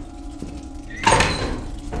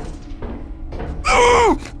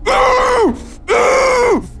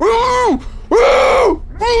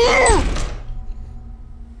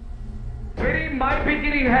 Smitty might be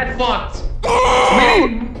getting head fucked.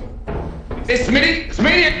 Smitty! Hey,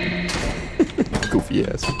 Smitty! Goofy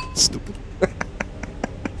ass. Stupid.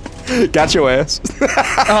 Got your ass.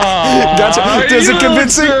 Gotcha. Was it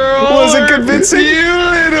convincing? Was it convincing? You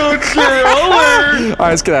little troller! Alright,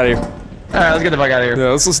 let's get out of here. Alright, let's get the fuck out of here.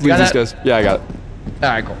 Yeah, let's leave these guys. Yeah, I got it.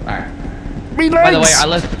 Alright, cool. Alright. By the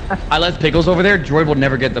way, I left Pickles over there. Droid will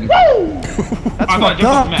never get them. That's fucked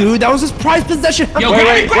up, dude. That was his prized possession. Yo,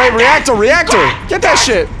 Wait, reactor! Get that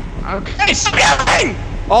shit! Hey, stop yelling!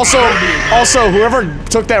 Also, whoever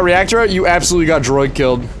took that reactor out, you absolutely got droid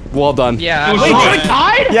killed. Well done. Yeah. Wait, Droid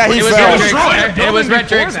died? Yeah, he fell. It was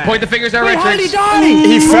Retrix. Point the fingers at How did he Retrix. die?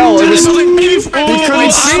 He fell. He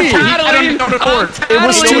couldn't see.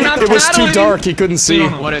 It was too dark. He couldn't see.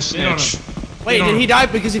 What a snitch. Wait, did he die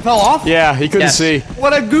because he fell off? Yeah, he couldn't Yes. see.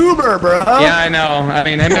 What a goober, bro. Yeah, I know. I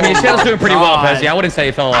mean, Shell's doing pretty well, Pezzy. I wouldn't say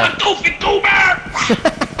he fell off.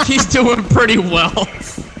 He's doing pretty well.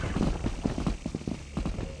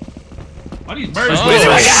 Why these birds Oh,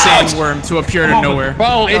 a sandworm to appear out of nowhere.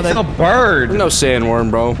 Bro, it's a bird. No sandworm,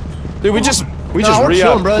 bro. Dude, we just we're re-upped.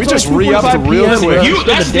 chilling, bro. We It's just only re-upped 2:45 real PM. quick. You,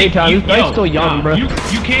 that's the daytime. You, It's still young, bro. You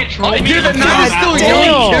can't troll me. Dude, the night is still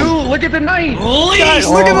young, too. Look at the night. Please,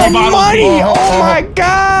 Look at the money! Oh my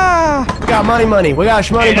god! We got money. We got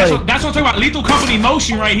shmoney Hey, money. that's what I'm talking about. Lethal Company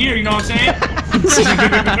motion right here. You know what I'm saying?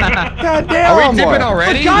 God damn! Are we dipping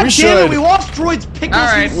already? God We damn should. it, we lost Droid's Pickles. All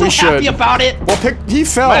right, He's so we should. happy about it. Well, he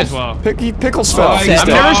fell. Might as well. Pickles fell. I've I've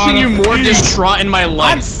never seen you more distraught in my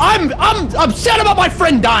life. I'm upset about my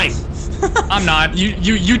friend dying. I'm not. You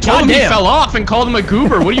told him he Goddamn. fell off and called him a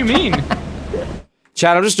goober. What do you mean?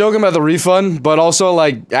 Chad, I'm just joking about the refund, but also,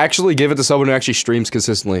 like, actually give it to someone who actually streams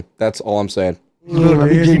consistently. That's all I'm saying. I'll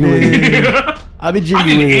be jiggling. I'll be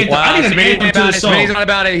jiggling. Wow, I need an Smitty's anthem to the song. not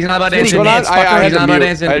about it. He's not about dancing. Well, I had He's to not mute. about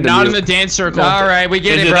dancing. I had to Not mute. in the dance circle. All right, we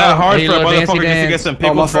get Is it, it bro. that hard Hey, for a little motherfucker dancey just to get dance. some Oh, my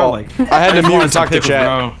pickles, bro? fault. Like, I had to just mute want and some talk to pickles, chat,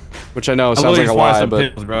 bro. which I know I sounds really like a just want lie, some but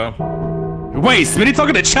pickles, bro. Wait, Smitty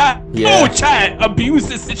talking to chat? Yeah. No, chat. Abuse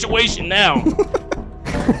this situation now.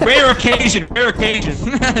 Rare occasion.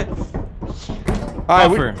 all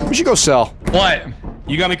Buffer. right, we should go sell. What?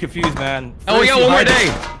 You got me confused, man. Oh, we First got you one more hide-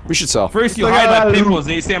 day. We should sell. First you hide my pickles,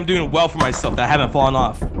 and you say I'm doing well for myself, that I haven't fallen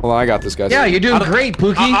off. Hold on, I got this, guys. Yeah, you're doing great,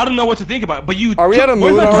 Pookie. I don't know what to think about, but you. Are we at a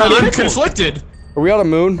moon Where's my already? I'm pickles? conflicted. Are we on a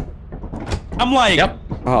moon? I'm like, Yep.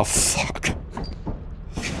 Oh fuck!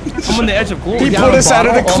 I'm on the edge of glory. He got put a us out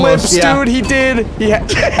of the bottle? clips, Almost, yeah. dude. He did. He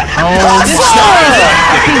had.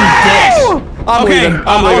 I'm Okay, leaving. I'm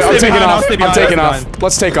I'll leaving. stay I'm taking behind, I'll off. stay I'm behind, taking I'll off. stay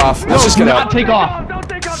Let's take off. Let's just get out. Take off.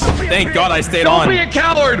 Thank God I stayed Don't on. be a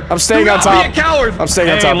coward. I'm staying Do on not top. be a coward. I'm staying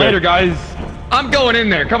on Hey, top later, here. guys. I'm going in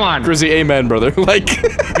there. Come on. Grizzy, amen, brother. Like.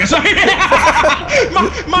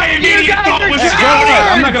 my immediate guys thought are was cowards!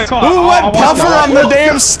 I'm not gonna call. Who let I'll Puffer watch on the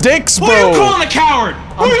damn sticks, Who you bro? calling a coward?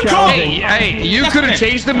 Who you calling? Hey, you could have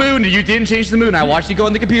changed the moon. You didn't change the moon. I watched you go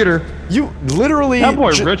on the computer. You literally. That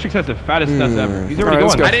boy Richard has the fattest nuts ever. He's already Alright,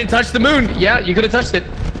 let's going. go. I didn't touch the moon. Yeah, you could have touched it.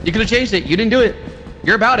 You could have changed it. You didn't do it.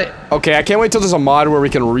 You're about it. Okay, I can't wait till there's a mod where we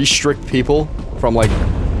can restrict people from like.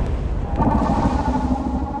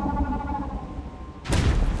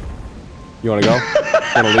 You wanna go?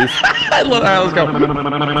 Wanna leave? All right, let's go.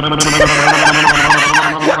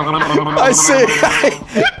 I say.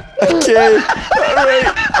 Okay. Alright.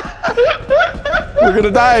 We're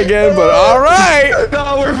gonna die again, but alright!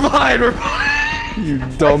 No, we're fine. We're fine. You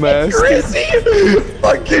dumbass. Grizzy.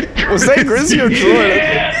 Fucking Grizzy. Was that Grizzy or Troy?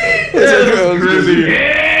 Grizzy.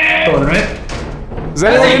 Is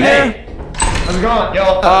anyone in there? How's it going?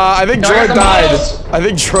 Yo. I think Troy died. I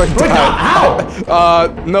think Troy died. How?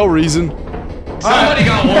 No reason. Somebody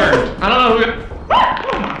got word. I don't know who.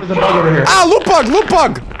 There's a bug over here. Ah, loot bug, loot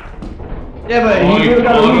bug! Yeah, but he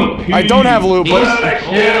got a loot. I don't have loot, but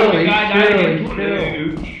Chill.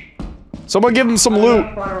 someone give him some loot.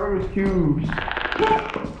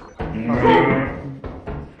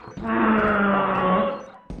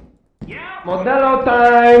 Modelo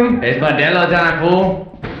time. It's Modelo time, fool.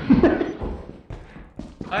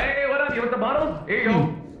 Hey, what up? You want the bottles? Here you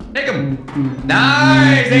go. Take them.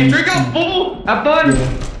 Nice. Hey, drink up, fool. Have fun.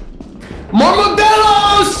 More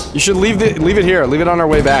Modelos. You should leave it here. Leave it on our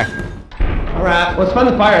way back. All right, let's find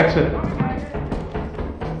the fire exit.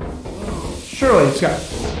 Surely, Scott.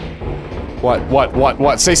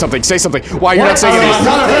 What? Say something. Say something. Why you're not saying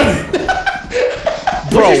anything?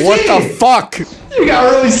 Bro, what the fuck? You got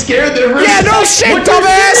really scared there. Yeah, no shit,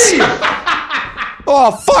 dumbass!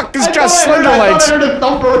 Oh fuck! This guy's slender legs. I heard a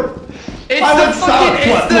thumper. It's the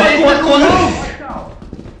fucking.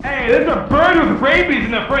 Hey, there's a bird with rabies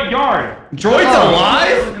in the front yard. Droid's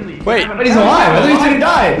alive? Wait, But he's alive. I thought he didn't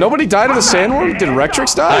die. nobody died in the sandworm? Did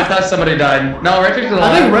Rectrix I die? thought somebody died. No, Retrix is alive.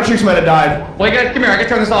 I think Retrix might have died. Wait, guys, come here. I can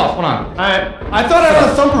turn this off. Hold on. Alright. I thought I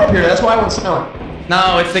heard a thumper up here. That's why I went silent.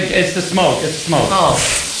 No, it's the smoke. It's the smoke. Oh,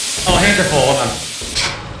 hands are full. Hold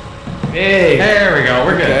on. Hey. There we go.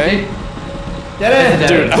 We're good. Okay. See? Get in.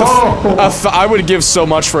 Dude, Oh. I would give so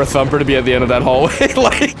much for a thumper to be at the end of that hallway.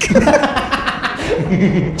 Like,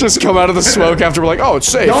 just come out of the smoke after we're like, oh, it's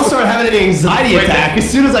safe. Don't start having an anxiety attack as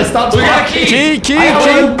soon as I stop talking. We got a key. Key. I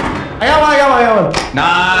got one.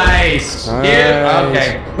 Nice. Here.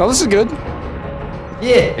 Okay. No, this is good.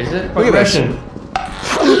 Yeah. Is it? Look at this.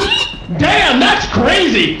 Damn, that's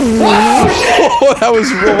crazy. Oh, that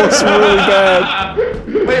was really bad.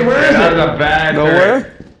 Wait, where is That it? was a bad.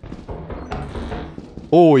 Nowhere?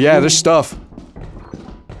 Oh, yeah, there's stuff.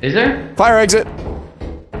 Is there? Fire exit.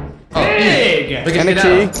 Big. Look at And a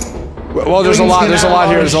it key. Well, there's a lot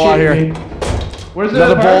here. There's a lot here. Where's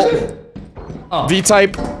Another the bolt.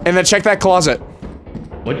 V-type. And then check that closet.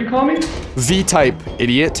 What'd you call me? V-type,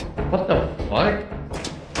 idiot. What the fuck?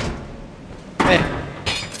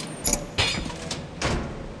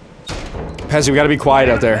 Pezzy, we gotta be quiet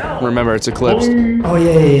out there. Remember, it's eclipsed. Oh,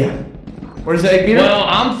 yeah. Where's the egg beater? Well,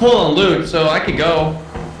 I'm full on loot, so I could go.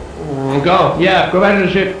 Go. Yeah, go back to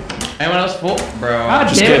the ship. Anyone else full? Bro. God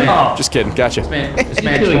Just damn kidding. it. Oh. Just kidding. Gotcha. This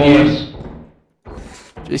man Kill trolling.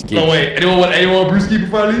 Just kidding. No, wait. Anyone want brewski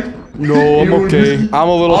before I leave? No, I'm okay. I'm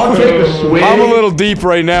a little. I'll take a swig. I'm a little deep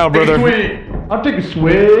right now, brother. I'll take a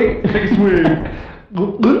swig. Take a swig.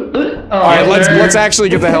 All right, let's actually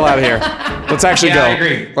get the hell out of here. Let's actually Yeah, go. I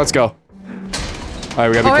agree. Let's go. All right,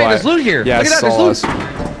 we gotta be Oh, hey, quiet. there's loot here. Yeah, Look at it's that, all there's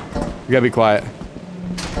us. We gotta be quiet.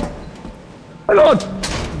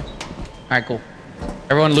 Alright, cool.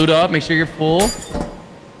 Everyone loot up, make sure you're full.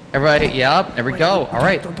 Everybody, yep, there we go.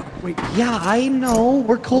 Alright. Yeah, I know.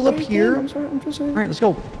 We're cool up here. I'm sorry, I'm just saying. Alright, let's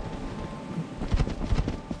go.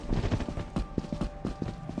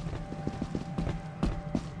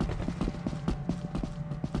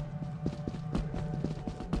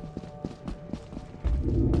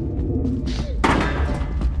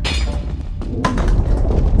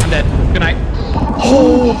 I'm dead. Good night.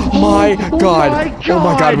 Oh my god. Oh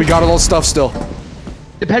my god, we got all those stuff still.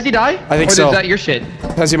 Did Pezzy die? I think or so. Is that your shit?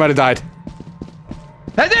 Pezzy might have died.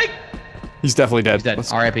 Pezzy! He's definitely dead. He's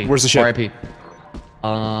dead. R.I.P. Where's the ship? R.I.P.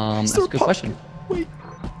 That's a good question. Wait.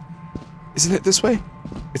 Isn't it this way?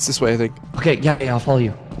 It's this way, I think. Okay, yeah, I'll follow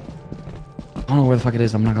you. I don't know where the fuck it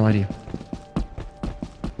is. I'm not gonna lie to you.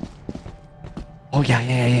 Oh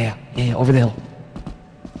yeah, over the hill.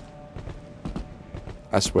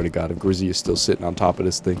 I swear to God, if Grizzy is still sitting on top of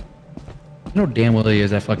this thing. You know damn well he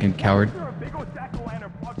is that fucking coward.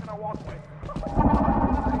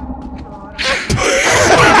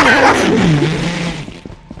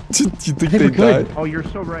 Do you think they died? Oh, you're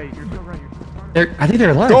so right. You're so right. I think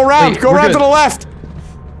they're alive. Go around! Wait, Go we're around good. to the left!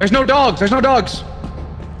 There's no dogs. There's no dogs.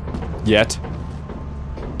 Yet.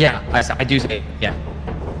 Yeah, I do say yeah.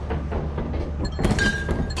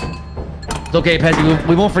 It's okay, Pezzy.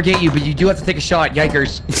 We won't forget you, but you do have to take a shot.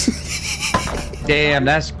 Yikers. Damn,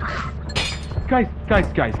 that's. Guys.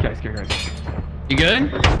 You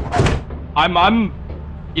good? I'm,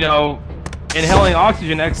 you know, inhaling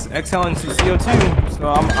oxygen, exhaling some CO2. So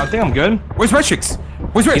I think I'm good. Where's Retrix?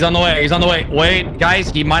 Where's Retrix? He's on the way. He's on the way. Wait, guys,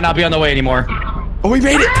 he might not be on the way anymore. Oh, he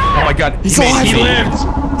made it! Oh my god, He's alive! He lived.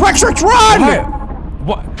 Rexrix, run!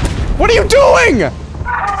 What? What are you doing?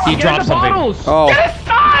 He dropped something. Oh. Get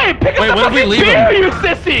aside! Pick Wait, up the when did we fucking leave beer, him? you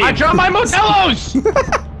sissy! I dropped my Modelo's!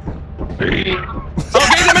 Okay,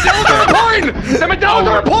 the Modelo's are important! The Modelo's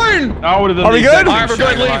are important! I would've done Are we the good? exact Alright, we're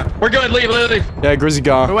same good, shot. leave. We're good, leave. Yeah, Grizzy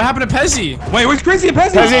gone. What happened to Pezzy? Wait, where's Grizzy and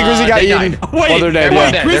Pezzy? Pezzy and Grizzy got they eaten. died. Wait, Well, they're dead, they're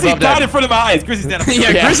yeah. dead. Grizzy They're both died dead. in front of my eyes. Grizzy's dead.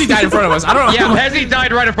 Yeah, Grizzy died in front of us. I don't know. Yeah, Pezzy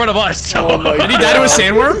died right in front of us. So. Did he die to a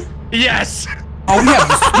sandworm? Yes. Oh,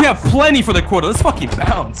 we have plenty for the quota. Let's fucking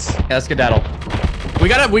bounce. Yeah, let's skedaddle. We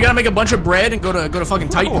gotta make a bunch of bread and go to fucking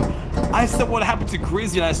Titan. Oh, I said what happened to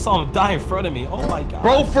Grizzy and I saw him die in front of me. Oh my god.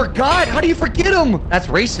 Bro, forgot. How do you forget him? That's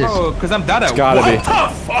racist. Bro, because I'm that at gotta what be. the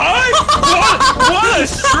fuck? what a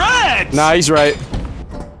stretch! Nah, he's right.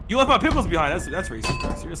 You left my pimples behind. That's racist,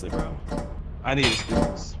 bro. Seriously, bro. I need his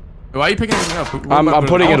pimples. Why are you picking anything up? I'm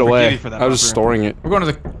putting I it would forgive away. you for that I was just offer. storing it. We're going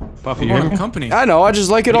to the. Puffy, We're going company. I know. I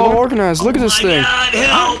just like it all organized. Look at this thing.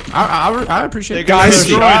 I appreciate it. Guys,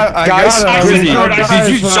 Did you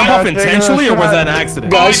jump up intentionally, or was that an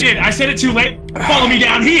accident? I did. I said it too late. Follow me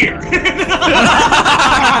down here.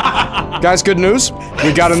 Guys, good news.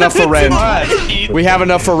 We got enough for rent. We have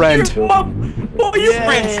enough for rent. Hey,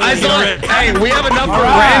 we have enough for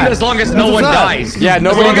rent as long as no one dies. Yeah,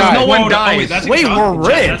 nobody dies. No one dies. Wait, we're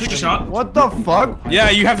rich. Shot. What the fuck? Yeah,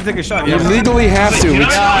 you have to take a shot. You Yeah. legally have to. We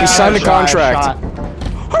signed a contract.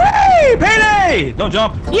 Hooray! Payday! Don't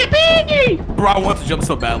jump. Yippee! Bro, I want to jump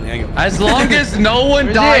so badly. As long as no one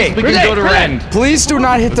dies, we can go to rent. Please do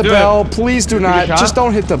not hit the bell. Please do not. Just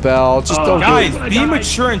don't hit the bell. Just don't do Guys, it. be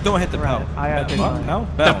mature and don't hit the bell.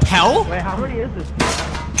 The Pell? Wait, how many is this?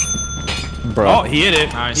 Bro. Oh, he hit it.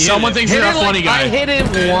 Someone thinks you're a funny guy. I hit it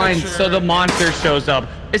once, so the monster shows up.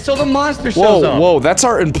 It's so the monster shows Whoa, up. whoa, that's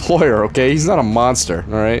our employer, okay? He's not a monster,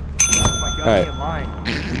 alright? Alright.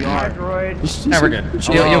 Never good.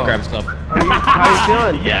 You'll grab stuff. How you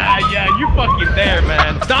feeling? Yeah, you fucking there,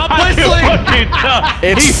 man. Stop whistling!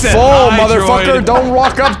 It's said full, hi, motherfucker! droid. Don't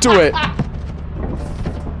walk up to it! I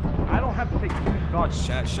don't have to take 2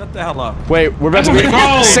 shots. Shut the hell up. Wait, we're about to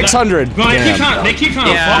get 600. No, they keep Damn. trying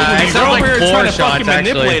to Yeah, fuck with me, it's bro. not like We're 4 trying to shots, fucking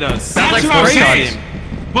manipulate actually. us. Sounds like That's 4 what I'm shots. saying.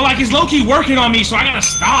 But like, it's low-key working on me, so I gotta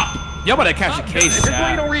stop. Y'all better catch a case, This is why you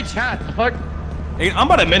chat. don't read chat. The fuck? Hey, I'm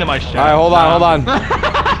about to minimize chat. Alright, hold on.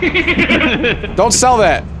 Don't sell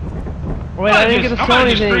that. Wait, I didn't get to sell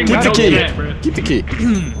anything. Keep the Don't key. do that, bro. Keep the key.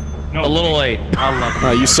 No. A little late. I love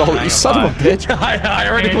No, you sold it. You son of a bitch. I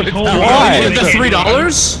already put it down. Why? You did the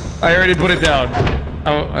 $3? I already put it down.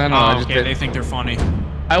 I don't know. I Oh, just okay, did. they think they're funny.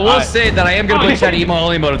 I will say that I am gonna play chat emo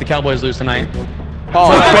only mode if the Cowboys lose tonight.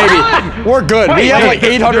 Oh, baby. We're good. We have like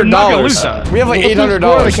 $800. We have like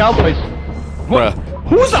 $800. Cowboys. Bruh.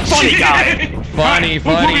 Who's the funny guy? Funny, Who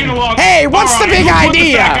put me in the funny. locker? Hey, what's the big who put the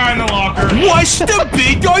idea? fat guy in the locker? What's the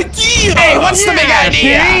big idea? Hey, what's the big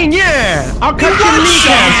idea? Yeah. I'll cut your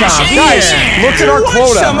kneecaps off. Guys, look at our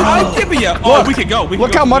quota. I'll give you. Oh, Look, we could go. We could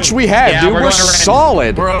Look go. how much we have, Yeah, dude. we're We're going to rent.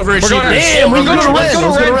 solid. We're overachievers. Damn, we're going to Let's go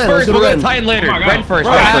to Ren first. We'll go to Titan later. Oh my God. Ren first.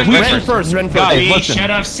 Right. Ren first. We listen. should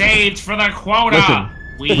have saved for the quota.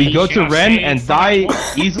 Listen, we go to should have Ren saved and for the die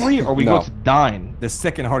quota. easily, or we No. go to Dine. The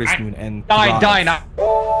second hardest moon and Dine. Dine What?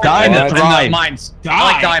 and Thrive. Mine's. I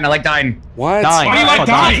like Dine. I like Dine. What? Dine. Why do you like Oh,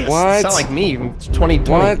 Dine? What? Sound like me. It's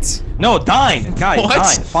 2020. What? No, Dine, guys. What?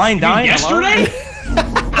 Dine. Fine Dine. Yesterday?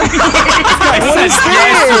 What is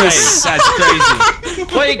this? That's crazy.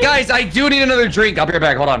 Wait, guys, I do need another drink. I'll be right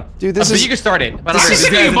back. Hold on. Dude, this But is- you can start it. But this I'm is-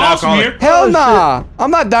 ready. This is balls from here. Hell nah!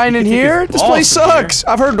 I'm not dining here. This balls place from here. sucks.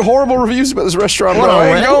 I've heard horrible reviews about this restaurant, bro.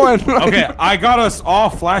 I ain't going. Okay, I got us all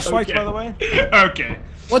flashlights, by the way. Okay.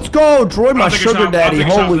 Let's go, Droid, my I'll take a sugar shot. I'll daddy. take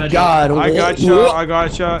a shot Holy for that God. I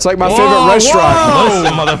gotcha. It's like my favorite restaurant.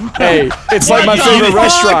 Listen, motherfucker. Hey, it's like my the favorite fuck?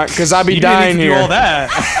 restaurant because I be You didn't dying need to do all here.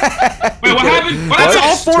 that. Wait, what happened? What That's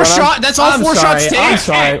happened? all 4 What's going on? shots. That's all I'm 4 sorry. shots I'm take.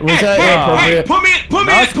 sorry. Was that Hey, inappropriate? put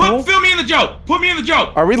me That's cool. fill me in the joke. Put me in the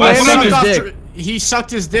joke. Are we What landing? happened? Suck his After- dick. He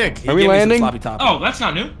sucked his dick. Are we Give me some landing? sloppy top. Oh, that's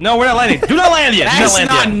not new. No, we're not landing. Do not land yet. Do That's not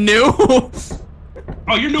not land yet. new.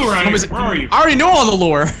 Oh, you're new around here. Where are you? I already know all the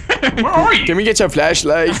lore. Where are you? Can we get your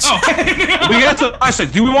flashlights? Oh. We got to. I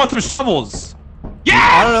said, do we want some shovels? I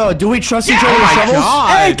Yeah! don't know. Do we trust each Oh other with my shovels?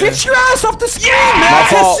 god. Hey, get your ass off the screen, man! My I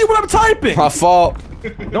can't fault. see what I'm typing. My fault.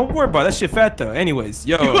 Don't worry about it. That shit fat though. Anyways,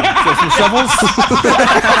 yo, so some shovels.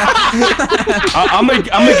 I'm gonna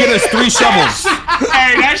get us 3 shovels.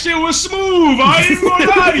 Hey, that shit was smooth. I ain't gonna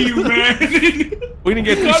lie to you, man. We didn't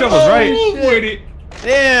get 3 shovels, right? With it.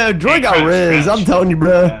 Yeah, Droid got riz. I'm telling you,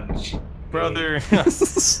 bro. Brother,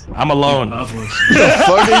 I'm alone. What the fuck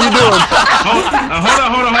are you doing?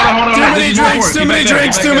 Hold on. Too many drinks. Too many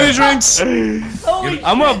drinks. Too many drinks.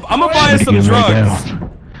 I'm gonna buy us some drugs.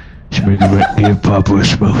 Give Papa a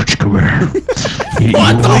smoke, come here.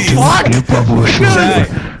 What the fuck? Give Papa a smoke.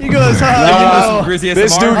 He goes,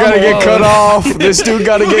 This dude gotta get cut off. This dude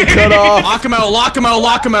gotta get cut off. Lock him out. Lock him out.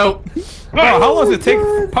 Lock him out. Bro, how long does it take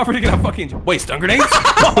Papa to get a fucking wait stun grenades?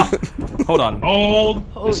 Hold on. Hold.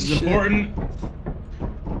 This is important.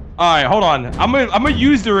 All right, hold on. I'm gonna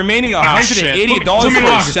use the remaining $180 Put me in for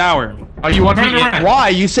a locker. shower. Oh, you want me Turn around. why?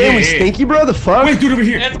 You saying we Yeah. stinky, bro? The fuck? Wait, dude, over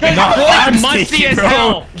here. Droid musty as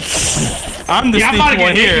hell. I'm the Yeah, I'm about to sneaky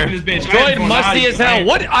one get here. naked in this bitch. Droid musty as hell.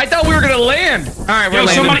 What? I thought we were gonna land. All right, we're Yo,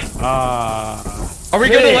 landing. somebody. Are we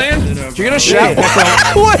gonna land? You're gonna shout.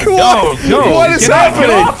 What No, What is get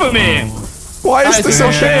happening? off of me. Why is this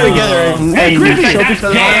so Share shady? together and choke each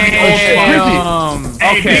other out.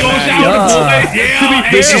 Hey, big old shower.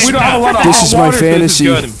 Yeah. This hey, is- We don't have a lot of This hot is my water, so this is fantasy.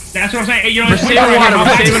 good. That's what I'm saying. Hey, you know, We're saving water.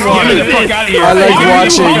 We're saving water. Get the fuck out of here. I like Why are you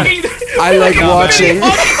watching. walking? I like watching.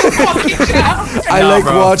 I like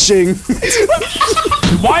watching.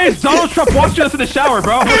 Why is Donald Trump watching us in the shower,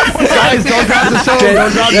 bro? Guys, don't grab the soap. Don't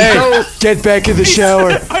grab the soap. Get back in the shower.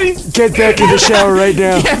 Get back in the shower right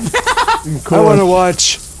now. I want to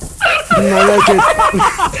watch. I like it.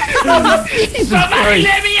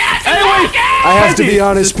 I have to be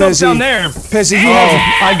honest, Pezzy. Pezzy, you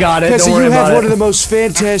have. I got it. Pezzy, Don't worry you have about one it. of the most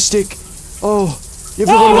fantastic. Oh. You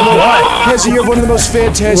have Pezzy, you have one of the most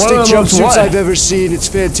fantastic jumpsuits I've ever seen. It's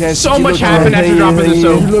fantastic. So much happened after dropping the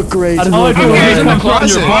soap. You look great.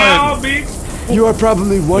 You are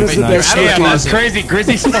probably one of the best looking. That's crazy,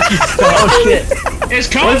 Grizzy fucking stuff. Oh shit. It's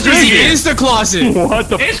cozy. It's the closet. What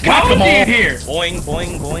the It's cozy in here. Boing,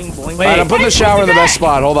 boing, boing, boing. Alright, I'm putting the shower in the best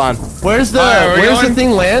spot. Hold on. Where's the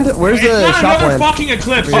thing land? Where's It's the not shop another land? fucking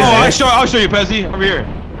eclipse. Oh, I'll show you, Pezzy. Over here.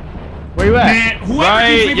 Where you at? Man, whoever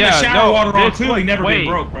keeps leaving the shower water on this clearly way. never Wait. been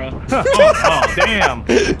broke, bro. Oh, damn.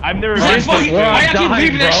 I've never been Why you keep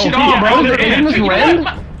leaving that shit on, bro? Isn't this red?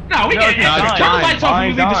 No, we can't. Turn the lights off when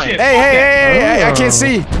you leave the shit. Hey, I can't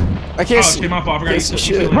see. I can't Oh, see. shit, my fault. I forgot Can't see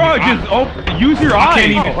you- shit. Bro, just use your eyes.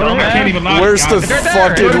 I can't even lie. Where's the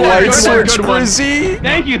fucking light switch, Good one. Grizzy?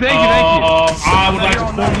 Thank you. I would like to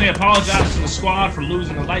formally apologize to the squad for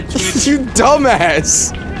losing the light switch. You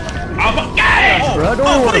dumbass. Bro,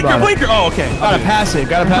 don't worry about it. Blinker. Oh, okay. Gotta pass it.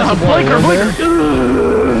 Gotta pass the blinker.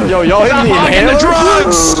 Yo, y'all hitting the inhaler?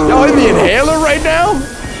 Y'all hitting the inhaler right now?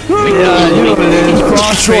 Yeah, you know what it is.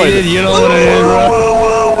 Cross-traded, you know what it is,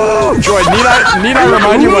 bro. Droid, need I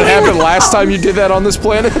remind you what happened last time you did that on this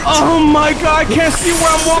planet? Oh my god, I can't see where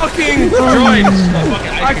I'm walking.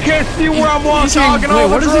 I can't see where I'm walking. Wait,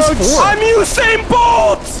 what is this for? I'm Usain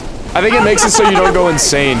Bolt. I think it makes it so you don't go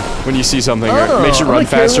insane when you see something. Or it makes you run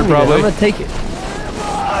faster, probably. I'm gonna take it.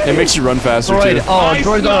 It makes you run faster, Droid, too.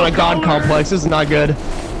 Droid's on a god complex. This is not good.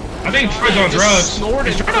 I think Troy's on drugs.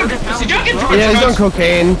 Did y'all get Troy Yeah, he's on drugs?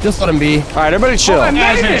 cocaine. Just let him be. Alright, everybody chill.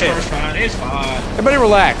 Guys, it's fine. It's fine. Everybody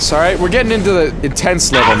relax, alright? We're getting into the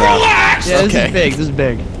intense level now. Relax! Yeah, this Okay. is big. This is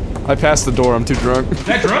big. I passed the door, I'm too drunk. Is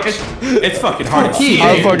that drugs? It's fucking hard to see.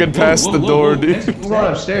 I fucking passed the door, dude. We're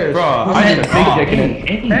on upstairs. Bro, I had a big dick in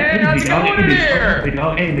it. Hey, how's it going here?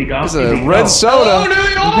 It's a red soda. New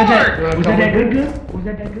York! Was that that good? Was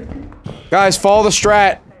that good? Guys, follow the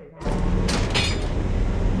strat.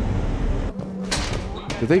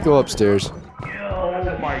 Did they go upstairs?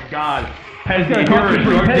 oh my god. Pezzy, if you're a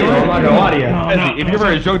drug dealer, I'm not gonna lie to you. Pezzy, if you're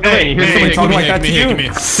ever a drug dealer and you hear somebody talking like that to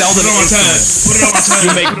you, sell them on time. Put it on my tongue.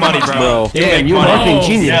 You make money, bro. Damn, you marketing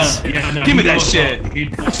genius. Give me that shit.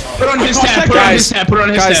 Put on his tab, put on his tab, put on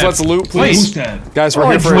his tab. Guys, let's loot, please. Guys, we're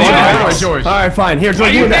here for Droid. a It's yours. Alright, fine. Here,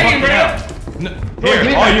 Droid, give me that.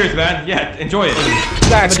 Here, all yours, man. Yeah, enjoy it.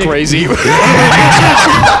 That's crazy.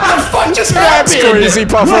 Just That's crazy,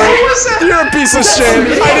 Puffer. You're a piece of shit.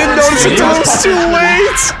 I didn't notice it until it was too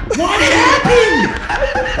late. What happened?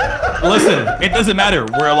 Listen, it doesn't matter.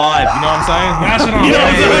 We're alive. You know what I'm saying? That's what I'm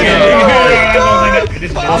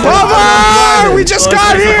saying. Puffer! We just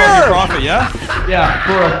got here! Profit, yeah? Yeah,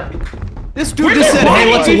 bro. This dude just said,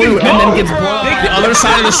 hey, let's loot, and then gets blown. The other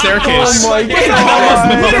side of the staircase. Oh my That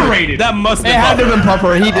god. That must It have had to have been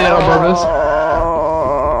Puffer. He did it on purpose.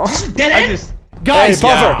 Guys, Hey,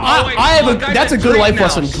 Puffer. I have a. That's a good life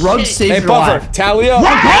lesson. Drugs save Hey, your Puffer, life. tally up.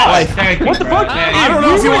 Life. What the fuck? I don't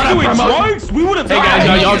know if you want to doing drugs. We would have Hey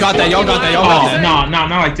guys, y'all got that, y'all got that, y'all got that. No, not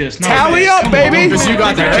like this. Not Tally like this. up, baby. Because you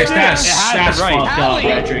got that, right? That's right. fucked up,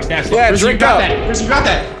 Patrick. That's Yeah, fucked drink up. Chris, you got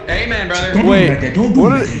that. Amen, brother. Wait,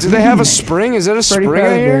 do they have a spring? Is that a spring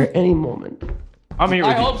in here? Any moment. I'm here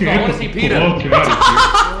with you. so. I want to see Peter.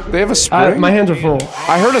 They have a spring? My hands are full.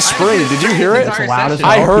 I heard a spring. Did you hear it? It's Loud as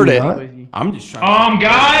I hell. heard Can it. you not? I'm just trying.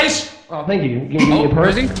 Guys. Oh, thank you. Give me a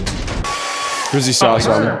purse. Grizzy saw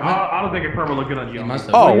something. I don't think a perm will look good on you.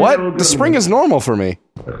 Oh, what? The spring is normal for me.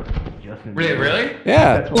 Really?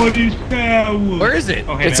 Yeah. Where is it?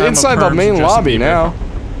 Okay, It's man, I'm a inside the perm, main Justin lobby Bieber. now.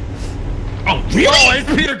 Oh, really? Oh,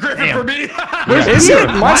 it's Peter Griffin for me. Is it?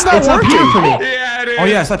 Mine's not It's up here for working. me. Yeah, dude. Oh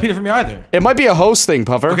yeah, it's not Peter for me either. It might be a host thing,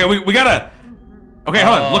 Puffer. Okay, we gotta. Okay,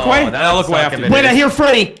 hold on. Look away. I'll look away after. Wait, I hear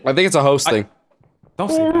Freddy. I think it's a host thing. Don't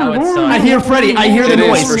say that. I hear Freddy. I hear the It is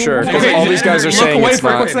noise. for sure. 'Cause Okay, all these guys are look saying away it's for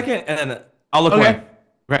a not. quick second, and then I'll look Okay. away.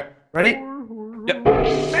 Right. Ready? Yep.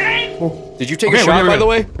 Did you take Okay, a shot, we're by the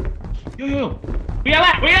way? Yo. We got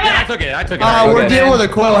that. We got I that. took it, I took it. We're Okay. dealing with a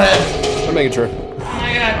coil head. I'm making sure.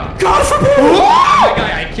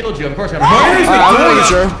 I killed you, of course. I'm I'm making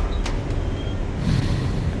sure.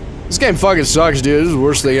 This game fucking sucks, dude. This is the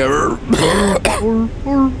worst thing ever.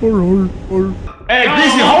 Hey,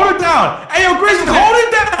 Greasy, hold it down. Hey, yo, Greasy, hold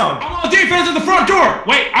it down. I'm on defense at the front door.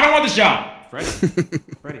 Wait, I don't want this job.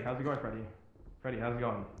 Freddy, how's it going, Freddy? Freddy, how's it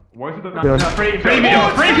going? Where's the Freddy Brave!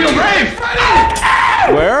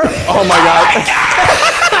 Where? Oh my god.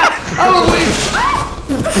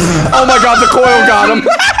 Oh my god, the coil got him.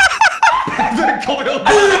 The coil got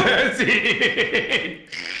him.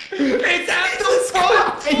 It's at the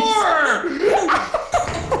front door!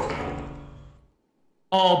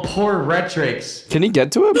 Oh, poor Retrix. Can he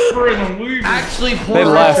get to him? Actually, poor They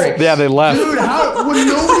left. Retrix. Yeah, they left. Dude, how? When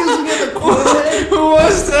nobody was looking at the corner. Who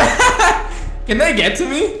was that? Can they get to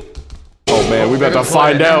me? Oh man, we about to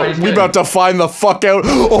find out. We about to find the fuck out.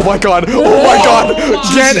 Oh my god. Oh my god.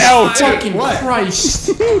 Get out. Fucking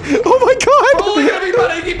Christ. Oh my god. Oh, look at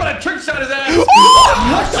everybody. He put a trick shot his ass.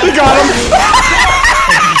 He got him.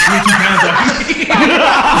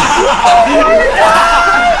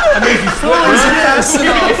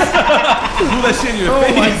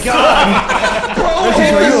 Oh my god!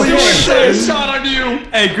 Holy shit! Shot on you!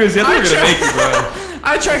 Hey, Grizzly, I think we're gonna make it, bro.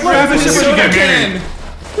 I tried grabbing the soda can.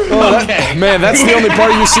 Oh, man, that's the only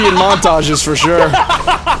part you see in montages for sure.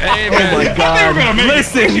 Hey, man. Oh my god.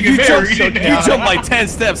 Listen, you jumped like 10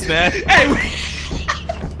 steps, man.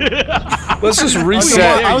 Let's just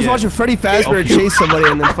reset. I was watching Freddy Fazbear chase somebody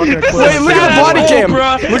and then fucking. Wait, look at the body cam. Look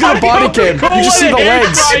at the body cam. You just see the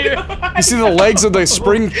legs. You see the legs of the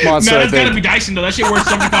spring monster, I That's gotta think. be Dyson though. That shit worth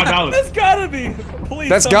 $75. That's gotta be. Please.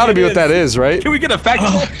 That's gotta be what that is, right? Can we get a fact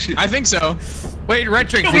check? I think so. Wait,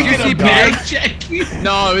 Retrix, We did you get see a Pig? bag check.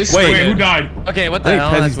 No, it was Wait, Wait, who Squid. died? Okay, what the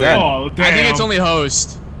hell? Pezzy's dead. Oh, damn. I think it's only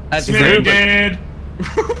host. That's Smitty dead.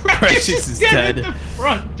 Precious is Dead dead. at the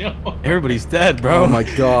front door. Everybody's dead, bro. Oh my I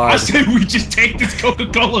god. said we just take this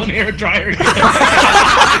Coca-Cola and hair dryer. You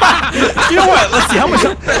know what? Let's see how much.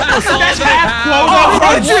 That's half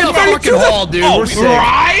Fucking hall, dude. We're sick.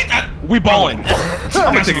 right? We ballin'. I'm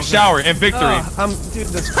gonna take a shower in victory. Dude,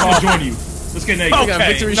 that's I'll join you. Let's get naked. got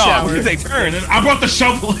victory no, shower. we can take turns. I brought the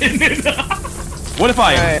shovel in. What if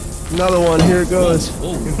I? Alright, another one. Here it goes.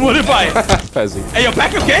 What if I? Pezzy. Hey, yo,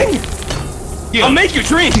 back up, gang. Yeah. I'll make you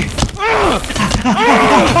drink. I'm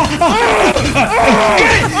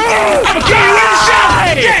gonna kill you in the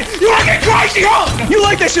shower. Yeah, you wanna get crazy, huh? You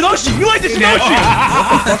like that Shinoshi? You like that Shinoshi?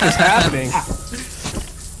 What the fuck is happening?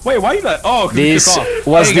 Wait, why you not? Oh, 'cause we This took off.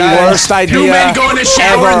 was the worst idea Two men go in the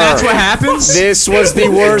shower ever. and that's what happens? This was the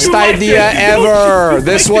worst idea ever.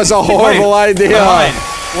 This was a horrible idea. Fine.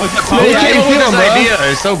 What's the Hey, how problem? you feeling, bro? Idea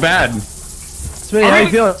is so bad. Smitty, how you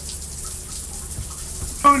feeling?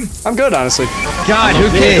 I'm good, honestly. God, who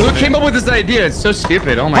came up with this idea? It's so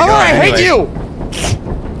stupid. Oh my How god. I hate Anyway. you.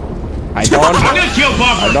 I don't. I'm gonna kill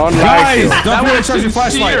Bubba. I don't like Guys, you. don't forget to charge your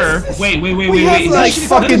flashlight. Wait. Like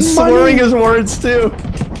fucking slurring his words too.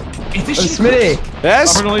 Is this shit Smitty,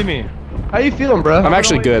 Yes. Don't leave me. how you feeling, bro? I'm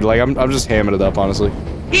actually good. Like I'm just hamming it up, honestly.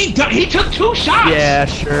 He took 2 shots. Yeah,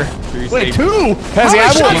 sure. Wait, Two. Pezzy,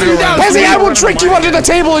 I will trick you under the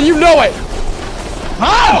table, and you know it.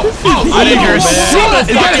 Oh! I didn't hear a shit. shit.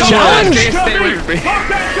 Is that a challenge? Stay away from me.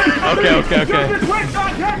 Okay.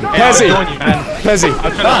 Pezzy, I'm joining you, man. Pezzy,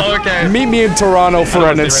 Oh, okay. meet me in Toronto for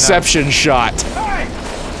an inception shot. You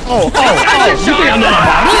think I'm not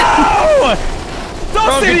about it? Don't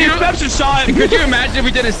Bro, say could the you- inception shot. Could you imagine if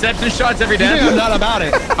we did inception shots every day? I'm not about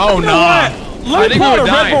it. Oh, no. Let me think we pull out a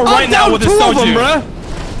would Red die. Bull right now with this two of them, soju. bruh.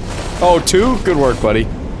 Oh, 2? Good work, buddy.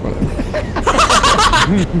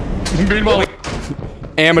 Meanwhile,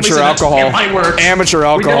 Amateur Listen, alcohol. it might work. Amateur we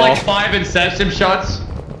did alcohol. like 5 inception shots.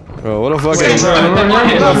 Oh, what a fucking, Wait,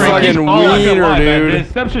 what a fucking wiener, dude.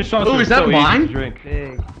 Inception shots Ooh, are is that so easy to mine? drink.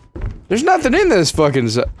 There's nothing in this fucking.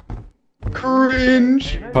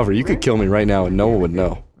 Cringe. Puffer, you could kill me right now and no one would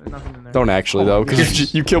know. Don't actually though,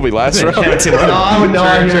 because you killed me last round. No, I would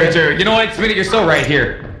know. Sure. You know what, Smitty, you're still right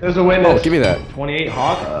here. There's a witness. Oh, give me that. 28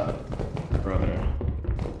 Hawk. Brother.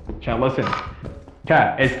 Chat, listen.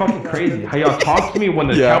 Chat, it's fucking crazy how y'all talk to me when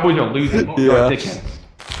the Yeah. Cowboys are losing. Yeah. You're dickheads.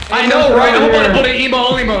 I know, right? I'm about to put an emo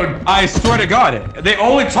only mode. I swear to God, they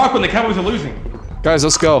only talk when the Cowboys are losing. Guys,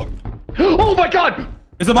 let's go. Oh my god!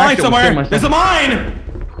 There's a mine killed somewhere. myself. There's a mine.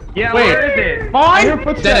 Yeah, Wait. where is it?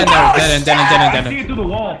 Dead in there. Dead in. I see it through the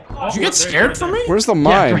wall. Did you get scared from me? Where's the Yeah,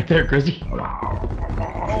 mine? right there, Grizzy.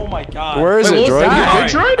 Oh my God. Where is it, droid?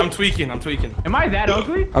 Alright, I'm tweaking. Am I that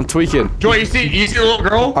ugly? I'm tweaking. Joy, you see the little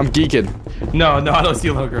girl? I'm geeking. No, I don't see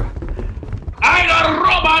a little girl. I got a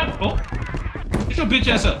robot. Oh, get your bitch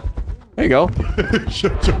ass up. There you go.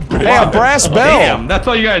 Hey, a brass bell. Damn, that's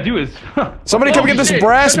all you gotta do is. Somebody come get this shit.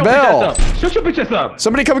 brass Shut your bitch ass bell. up. Shut your bitch ass up.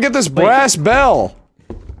 Somebody come get this brass bell.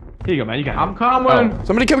 Here you go, man. You got it. I'm coming.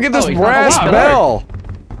 Somebody come get this he's brass not allowed. bell.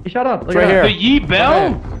 Shut up. It's right here. The Yee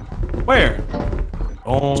Bell? Where?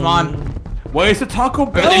 Come on. Where's the Taco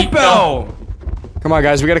Where's the Bell? Come on,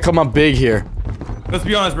 guys. We gotta come up big here. Let's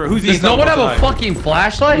be honest, bro. Who's Does no one have a fucking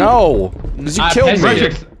flashlight? No. Because you killed me.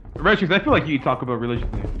 Retrix, I feel like you eat Taco Bell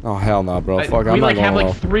religiously. Oh, hell no, bro. Fuck, I'm we not like going have low.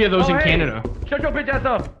 like 3 of those in Canada. Shut your bitch ass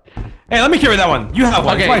up. Hey, let me carry that one. You have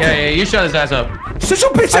one. Okay, yeah, you shut his ass up. Shut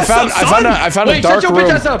your bitch ass up, I found a dark room.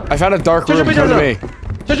 I found a dark room. Come to me.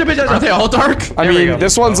 Shut your bitch ass up. Are they all dark? I mean,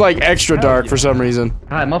 this one's like extra dark for some reason.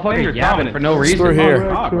 God, motherfucker yapping for no reason. Through here.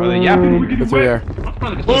 Brother, yapping. Through here.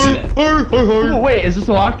 Oh, wait, is this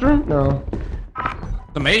a locked room? No.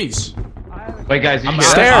 The maze. Wait, guys, you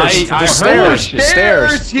Stairs. The stairs. The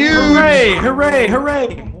stairs. Hooray! Hooray!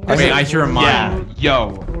 Hooray! Wait, I hear a mine. Yo.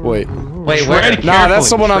 Wait. Wait, where? Nah, that's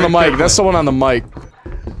someone on the mic. That's someone on the mic.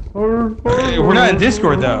 We're not in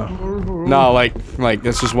Discord though. No, like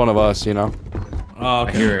that's just one of us, you know. Oh,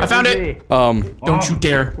 okay. I found it. Don't you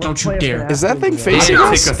dare! Don't you dare! Is that thing facing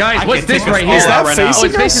us? Guys, what's this right here? Is that Oh, facing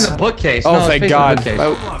it's facing the bookcase. Oh, No, it's thank facing God. the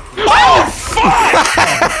bookcase. Oh,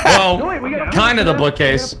 Well, kind of the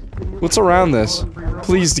bookcase. what's around this?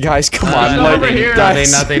 Please, guys, come on. Nothing, Like, nothing,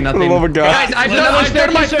 guys, nothing, for the love of God. Guys, I've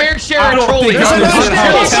done my fair share of don't trolling. think There's I another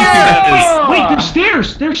understand staircase Wait, there's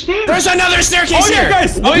stairs. There's stairs. There's another staircase Oh yeah, here.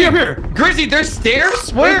 guys! I'll be up here. Grizzly, there's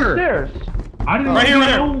stairs? Where? I didn't Right here,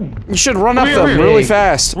 right know. You should run up Here, them here. really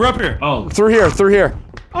fast. We're up here. Oh, Through here, through here.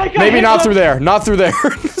 Maybe not through there. Not through there.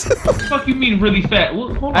 what the fuck you mean really fat?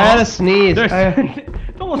 Hold I had on. a sneeze.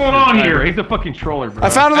 What's going on here? He's a fucking troller, bro. I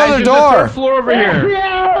found Guys, another there's a door. third floor over here.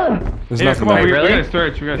 There's Here, nothing come on, there. we Really? gotta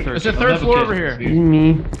search. We gotta search. There's a third floor over here. Excuse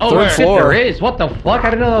me. Oh, Third shit, floor. there is. What the fuck?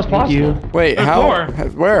 I didn't know that was possible. Wait, Third how? floor.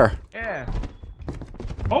 Where? Yeah.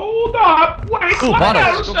 Hold up. Wait. Ooh,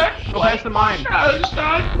 bottles. Go past the mine.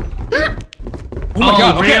 Oh my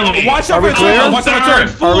God. Okay, really? watch Are out we for clear? Watch out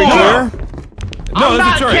for Are we clear? No, this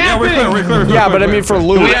is turret. Yeah, we're clear. We're clear. Yeah, but I mean for Do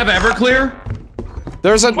we loot. have Everclear?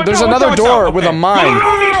 There's another watch door out. with a Okay. mine.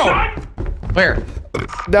 Where?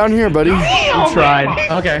 Down here, buddy. You tried.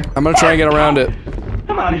 Okay. I'm gonna try and get around it.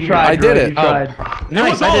 You tried. I did bro, it. You tried. It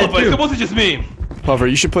was all of us. It wasn't just me. Puffer,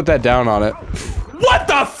 you should put that down on it. What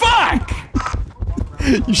the fuck?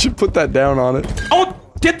 You should put that down on it. Oh,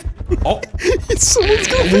 get. Oh, Someone's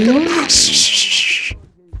gonna. Shh.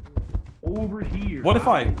 Over here. what if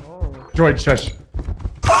I? Droid, shush.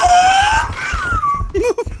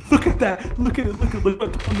 Look at that. Look at it. Look at the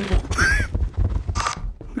thumbnail.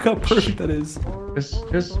 Look how perfect that is.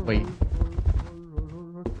 Just wait.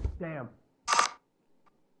 Damn.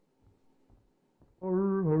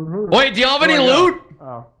 Wait, do y'all have any loot?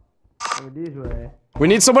 Oh. These way. We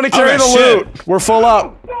need somebody to carry Oh, the shit. loot. We're full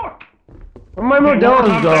up. Where'd my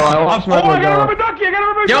Modelo's go? I lost my Modelo. ducky. I got a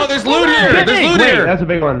rubber Yo, there's loot here. There's loot Wait, here. that's a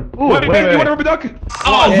big one. Ooh, Wait, you want a rubber duck?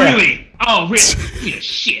 Oh, Yeah. really? Oh, really? Yeah,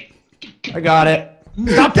 shit. I got it.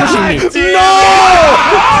 Stop pushing me.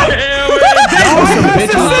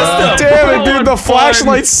 Damn it, dude. The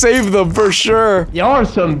flashlight saved them for sure. Y'all are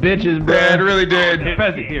some bitches, bro. Yeah, it really did.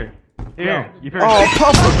 Pheasant, here. Here. You finished. Oh,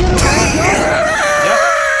 Puffer.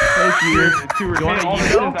 Thank you.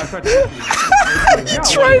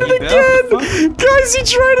 Tried it again. Guys, he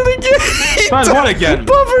tried it again. Tried what again?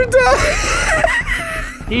 Puffer died.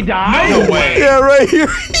 He died? No way. Yeah, right here.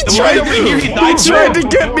 He tried to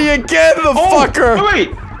get me again, the fucker. Oh, wait.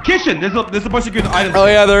 Kitchen. There's a bunch of good items. Oh,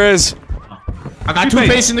 yeah, there is. I got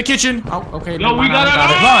toothpaste in the kitchen. Oh, okay. Yo, never we mind, gotta I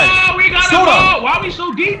got it. go. We gotta Soda. go. Why are we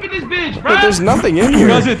so deep in this bitch, bro? But there's nothing in here.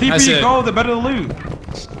 Because the deeper That's you it. go, the better the loot.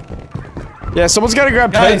 Yeah, someone's gotta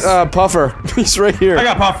grab Guys. Puffer. He's right here. I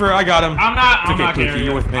got Puffer. I got him. I'm not okay, Pookie, carrying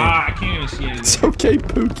you're it. with me. I can't even see It's anything. okay,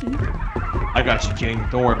 Pookie. I got you, King.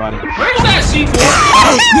 Don't worry about it. Where's that C4?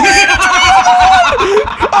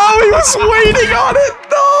 Oh, he was waiting on it.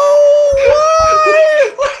 No.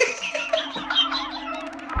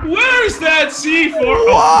 Where's that C4?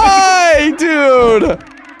 Why, dude?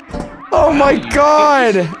 Oh my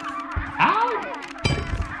God.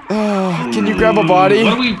 Oh, can you grab a body?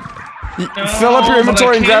 What do we? Fill up your No, but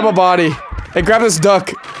inventory I and grab a can't. body. And grab this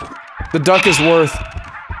duck. The duck is worth.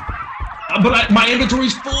 But my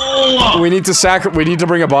inventory's full. We need to we need to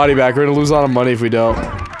bring a body back. We're gonna lose a lot of money if we don't.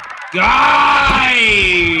 Guys!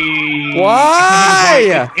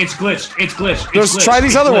 Why? It's glitched. It's glitched. There's It's glitched. try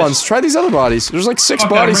these It's other glitched. ones. Try these other bodies. There's like 6 Fuck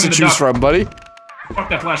that, bodies to bring the choose duck. from, buddy. Fuck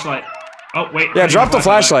that flashlight. Oh wait. Yeah, I need drop a the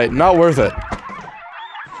flashlight. Not worth it.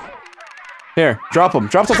 Here, drop them.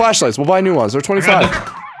 Drop the flashlights. We'll buy new ones. They're 25.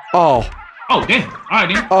 Oh. Oh damn. All right,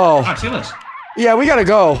 damn. Oh. All right, say less. Yeah, we gotta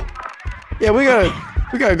go. Yeah, we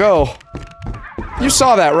gotta go. You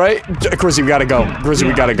saw that, right? Grizzy, we gotta go. Grizzy,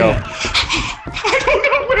 we gotta go. I don't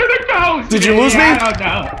know where to go. Did you lose me? I don't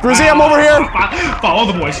know. Grizzy, I'm over here.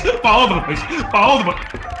 Follow the voice. Follow the voice. Follow the voice.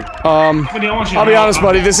 I'll be honest,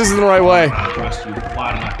 buddy. This isn't the right way. I don't trust you.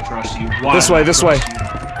 Why do I trust you? Why This do way, I this trust way.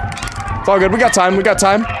 you? It's all good. We got time. We got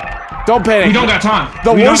time. Don't panic. We don't got time.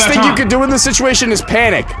 The worst thing you could do in this situation is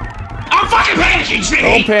panic. I'm fucking panicking, Smitty!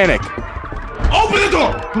 Don't panic. Open the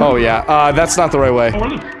door! Oh, yeah. That's not the right way. Oh, we're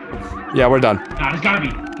loose. Yeah, we're done. Nah, there's gotta be.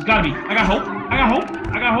 There's gotta be. I got hope. I got hope.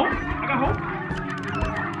 I got hope. I got hope.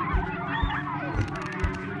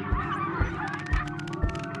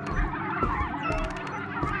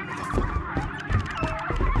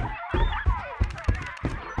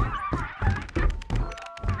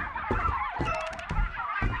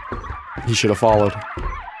 He should have followed.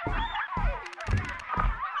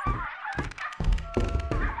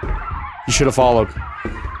 You should have followed.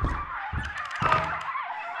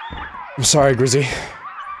 I'm sorry, Grizzy.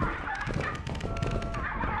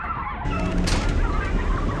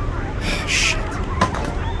 Shit.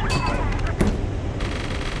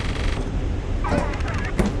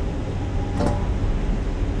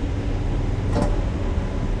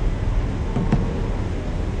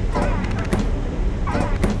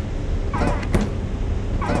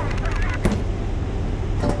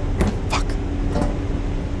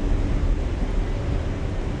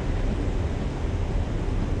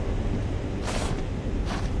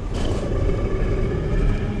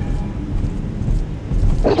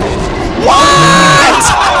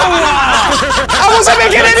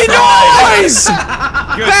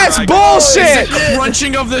 That's bullshit!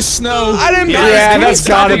 Crunching of the snow. I didn't. Yeah, that's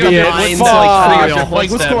gotta be it. Fuck.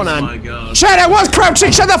 Like, what's going on? Shut! I was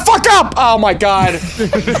crouching. Shut the fuck up! Oh my god. You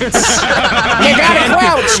gotta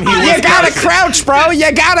crouch. You gotta crouch, bro.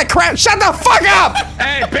 You gotta crouch. Shut the fuck up!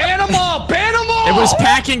 Hey, ban them all! Ban them all! It was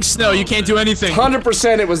packing snow. You can't do anything.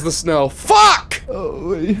 100% it was the snow. Fuck!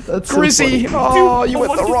 Oh, that's Grizzy. so Oh, you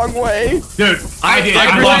went the wrong way. Dude, I did.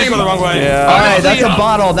 I blame you the wrong way. Yeah. Alright, that's a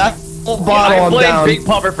bottle. That whole bottle, I'm down. Big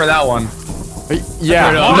Puffer for that one.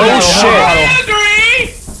 Yeah. No shit.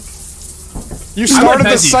 You started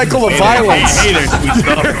the cycle of violence.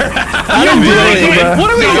 What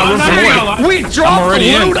are we doing? We dropped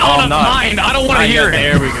loot on a mine. I don't want to hear it.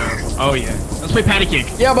 There we go. Oh yeah. Let's play patty cake.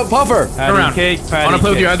 Yeah, but Puffer. Turn around. Cake, I want to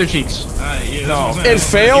play with your other cheeks. No. It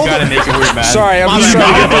failed? You gotta make it weird, man. Sorry, I'm just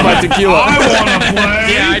trying to get through my tequila. I want to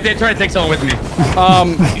play. Yeah, I did try to take someone with me.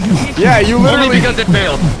 Yeah, you literally. Only because it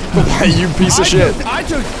failed. You piece of shit. I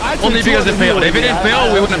took Only because it failed. If it didn't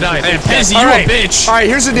fail, we wouldn't have died. Hey, Pezzy, you a bitch. Alright,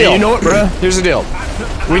 here's the deal. You know what, bro? Here's the deal.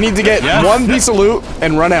 We need to get one piece of loot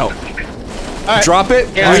and run out. Drop it.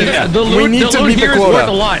 Yeah, we need to meet the here is worth a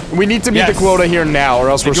quota. lot. We need to meet the quota here now, or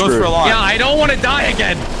else we're It goes screwed. for a lot. Yeah, I don't want to die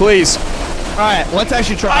again. Please. Alright, let's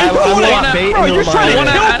actually try. I want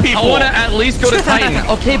to at least go to Titan.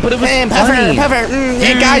 Okay, but it was funny. Puffer,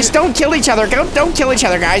 hey guys, don't kill each other. Don't kill each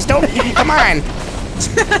other, guys. Don't. Come on.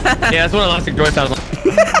 Yeah, that's what Elastic Joy sounds like.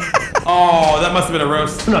 Oh, that must have been a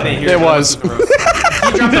roast. It was.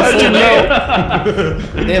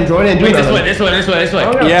 Damn, Jordan. Wait, this way.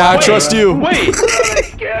 Yeah, I trust you. Wait.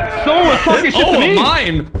 Someone was talking shit to me.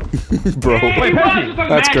 Mine. Bro. Wait,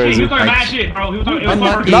 That's crazy. He was talking mad shit, bro. He was talking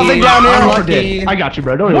Nothing down here. I got you,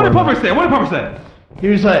 bro. Don't What did worry. Puffer say? What did Puffer say?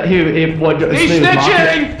 Here's what. He's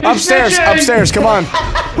snitching! Upstairs, upstairs. Come on.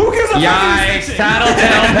 Who gives a Yikes!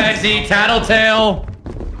 Tattletale, Pezzy, Tattletale.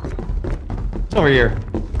 It's over here.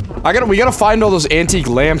 We gotta find all those antique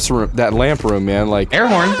lamps room. That lamp room, man. Like. Air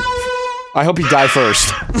horn. I hope you die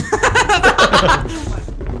first.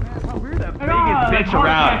 bitch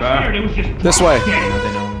around, bro. It was just This way.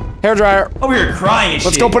 Hair dryer. Over here crying and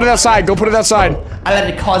Let's shit. go put it outside. Go put it outside. I let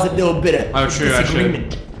it cause a little bit of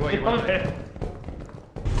disagreement.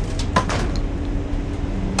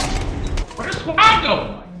 Where's Squad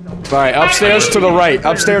go? Alright, upstairs to the right.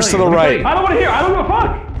 Upstairs to the right. I don't want to hear. I don't give a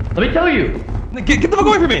fuck. Let me tell you. Get the fuck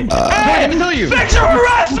away from me! Let me tell you. Sexual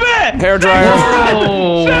harassment! Hair dryer.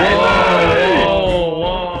 Whoa.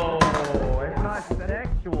 It's not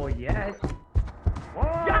sexual yet.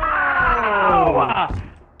 I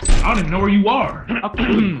don't even know where you are.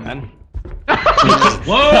 Man.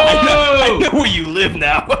 Whoa! I know where you live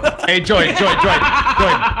now. Hey, Joy. That's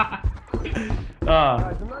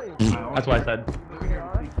what I said.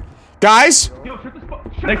 Guys,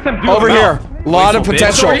 Next time, over here. Lot of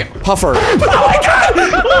potential. Puffer.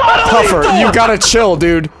 Puffer, you gotta chill,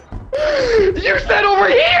 dude. You said over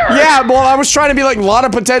here! Yeah, well, I was trying to be like, lot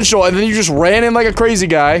of potential, and then you just ran in like a crazy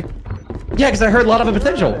guy. Yeah, because I heard a lot of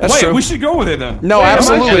potential. That's Wait, true. we should go with it then. No,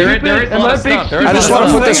 absolutely. There is a lot of stuff. I just want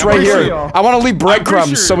to put this right here. I want to leave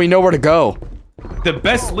breadcrumbs so we know where to go. The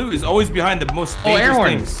best loot is always behind the most dangerous air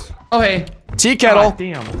horn. things. Oh, hey. Tea kettle.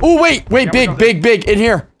 Oh, wait, big, in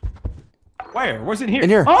here. Where? Where's it here? In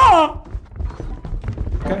here. Oh!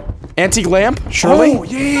 Okay. Antique lamp, surely? Oh,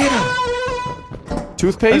 yeah!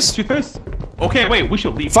 Toothpaste? Toothpaste? Okay, wait, we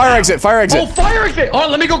should leave. Fire exit, fire exit. Oh, fire exit! Oh,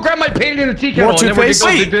 let me go grab my paint in a tea kettle. More toothpaste?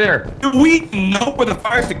 And then we're gonna go there. Do we know where the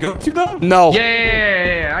fire to go to though? No.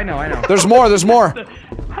 Yeah, I know. There's more, there's more. You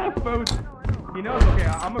know, okay,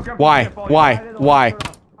 I'm gonna grab Why? Why? Why?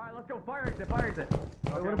 Alright, let's go. Fire exit, fire exit.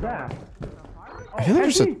 What is that? I feel like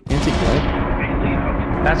there's an antique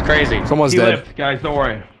light. That's crazy. Someone's He dead. lived, guys, don't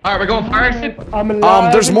worry. Alright, we're going fire exit?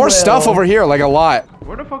 There's more stuff over here, like a lot.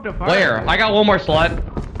 Where the fuck the fire? Where? I got one more slut.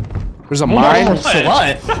 There's a mine.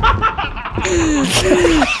 Slut.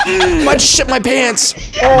 I shit my pants.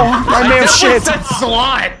 Oh, my man shit. That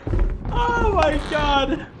slut. Oh my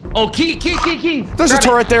god. Oh, key. There's a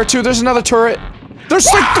turret there too. There's another turret. There's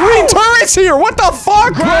like 3 turrets here. What the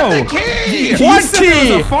fuck, Grab the key. One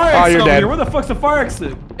key. Oh, you're dead. Where the fuck's the fire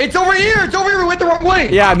exit? It's over here. It's over here. We went the wrong way.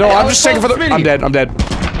 Yeah, no, I'm just checking for the. Smitty. I'm dead. I'm dead.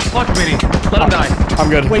 Fuck Smitty. Let him die. I'm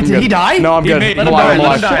good. Wait, I'm did good. he die? No, I'm He good. made it. I'm alive. I'm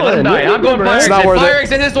alive. Let him die. I'm going fire It's exit. not worth Fire it.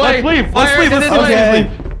 exit this way. Let's leave. Fire exit this Let's way.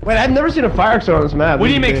 leave. Wait, I've never seen a fire exit on this map. We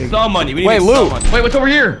need to This is make big. some money. We need Wait, to make some loot. money. Wait, what's over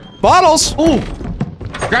here? Bottles. Ooh.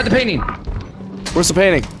 Grab the painting. Where's the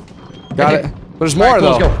painting? Got Okay. it. There's more Alright,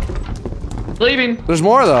 though. Let's go. Leaving. There's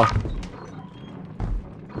more though.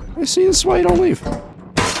 I see. This is why you don't leave.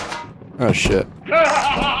 Oh shit.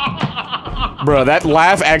 Bro, that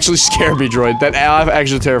laugh actually scared me, Droid. That laugh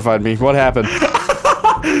actually terrified me. What happened?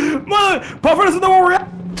 Mother, Puffer doesn't know where we're at.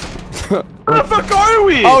 Where the fuck are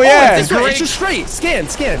we? Oh yeah. It's just straight. Scan.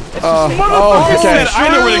 It's just straight. Oh, okay. I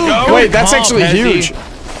know where to go. Wait, that's actually huge.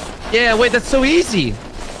 Yeah, wait, that's so easy.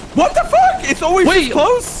 What the fuck? It's always this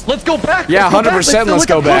close? Let's go back. Yeah, 100%. Let's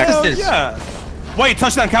go back. Yeah. Wait,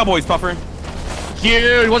 touchdown Cowboys, Puffer.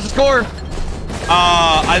 Huge. What's the score?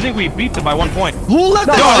 I think we beat them by 1 point. Who let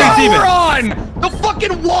the shower on? The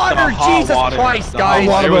fucking water! Jesus Christ, guys!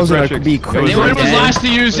 Water It was bills are gonna be Retrix. crazy. Everyone was last to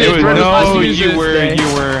use it. No, You were.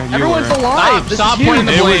 Everyone's alive. Stop pointing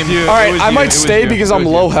the blame. Alright, I might stay because I'm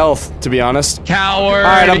low health, to be honest. Coward.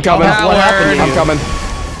 Alright, I'm coming. Coward. I'm coming.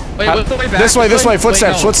 Wait, what's the way back? This way.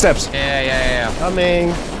 Footsteps, Wait, no. footsteps. Yeah. Coming.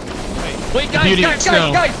 Wait, Beauty guys.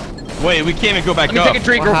 Wait, we can't even go back Let me up. take a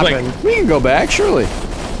drink What real quick. happened? We can go back, surely.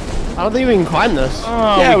 I don't think we can climb this.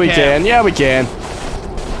 Oh, Yeah, we can. Yeah, we can.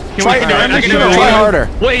 Try, I can do it. try harder.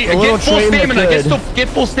 Wait, A little get full train that stamina. could. Get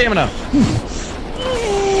full stamina.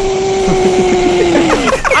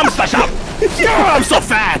 I'm so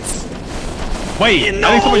fat. Wait, I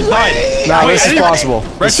think somebody's died. Nah, this is possible.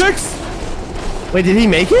 Retrix? Wait, did he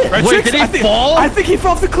make it? Wait, did he fall? I think he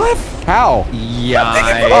fell off the cliff. How?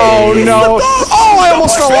 Yeah. Oh no! Oh, I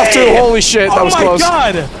almost fell off too. Holy shit, that was close. Oh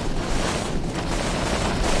my god.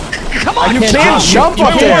 Come on, You can't jump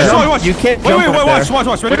up there. Watch. You can't Wait, jump up there.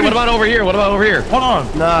 watch. Ready? Wait, what about over here? Hold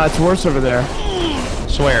on. Nah, it's worse over there.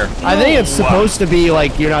 Swear. I think it's supposed to be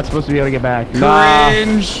like you're not supposed to be able to get back.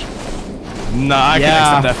 Cringe. Nah, I Yeah.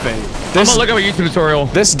 can accept that fate. I'm gonna look up a YouTube tutorial.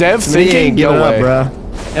 This dev Me thinking, ain't giving no up, way. bruh.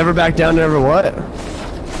 Ever back down, never what?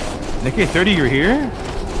 Nicky 30, you're here?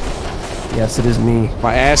 Yes, it is me.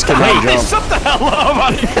 My ass cannot jump. Shut the hell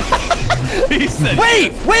up! He said,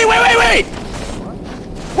 Wait!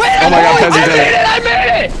 Oh my god, Pezzy did it. I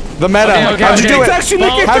made it! The meta. Okay, How'd you do It's it? actually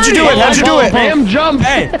Nicky 30. How'd you do it? How'd you do it? Bam, jump!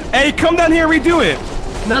 Hey, come down here and redo it.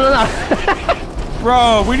 No.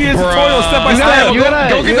 Bro, we need a tutorial step by step.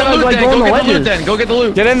 Go get the loot then. Go get the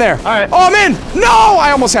loot. Get in there. Alright. Oh, I'm in. No,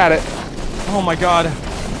 I almost had it. Oh my god.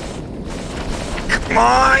 Come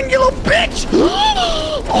on, you little bitch!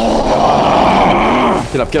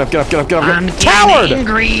 Get up. I'm Coward.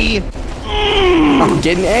 angry. I'm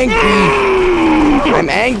getting angry. I'm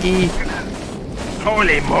angry.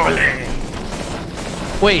 Holy moly.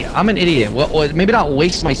 Wait, I'm an idiot. What? Maybe not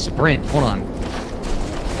waste my sprint. Hold on.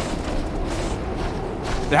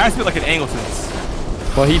 There has to be like an angle to this.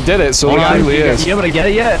 Well, he did it, so it clearly is. You able to get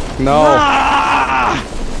it yet? No.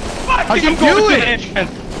 How'd you do it?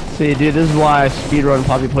 See, dude, this is why I speedrun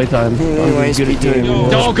Poppy Playtime. I'm good at doing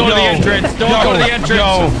it. Don't go to the entrance. Don't go to the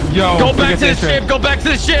entrance. Yo. Go back to the ship. Go back to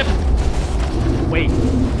the ship. Wait.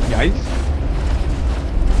 Guys?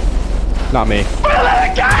 Not me. Oh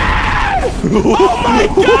my god!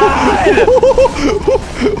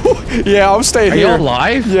 Yeah, I'm staying Are here. y'all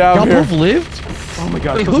alive? Yeah, I'm Y'all here. both lived? Oh my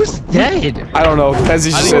god. Wait, who's dead? I don't know.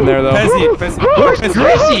 Pezzy's just sitting there, though. Where's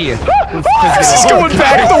Grizzy? He's going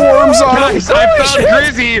back. The worm's on him. Guys,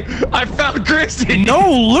 I found Grizzy. No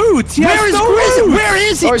loot! Where is Grizzy? Where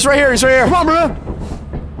is he? Oh, he's right here. Come on,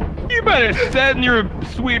 bro. You better send your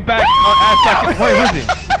sweet back ass back. Wait, where's he?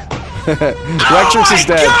 Rectrix is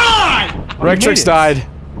dead. Rectrix died.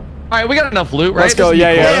 All right, we got enough loot, right? Let's go.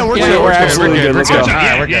 Yeah. We're absolutely good. Let's go. All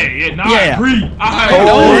right, we're good. Yeah.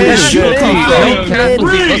 Holy shit.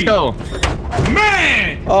 Let's go.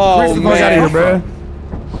 Man! Oh, Get the fuck out of here, man. bro.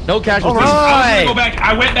 No casualties. I was gonna go back.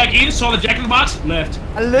 I went back in, saw the Jack in the Box, left.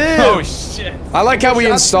 Oh shit. I like how we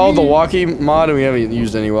installed the walkie mod and we haven't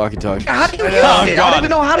used any walkie-talkie. How do you use it? I don't even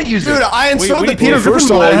know how to use it. Dude, I installed the Peter First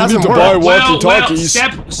Griffin of all, mod. It you hasn't need to buy worked.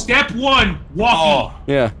 walkie-talkies. Step one, walkie.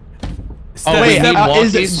 Yeah. Oh, wait, Wait,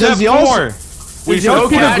 does y'all's No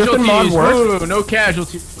Peter Griffin mod casualties. work? Ooh, no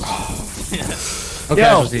casualties. Okay,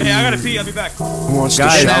 casualties. Hey, I gotta pee. I'll be back. Who wants to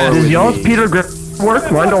Guys, shower does with y'all's me? Peter Griffin work?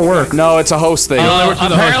 Mine don't work. No, it's a host thing.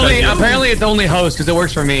 Apparently it's only host because it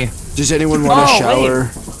works for me. Does anyone want to shower?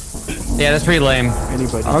 Yeah, that's pretty lame.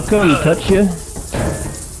 Anybody? I'll come touch you.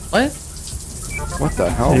 What? What the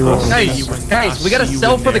hell? Guys, we gotta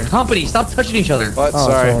sell for the company. Stop touching each other. What?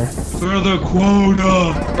 Sorry. Further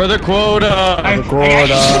quota. For the quota.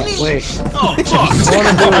 Wait. Oh, fuck.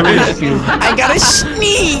 I got a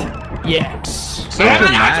sneak. Yes. So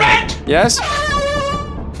dramatic. Yes?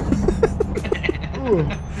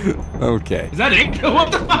 Okay. Is that it?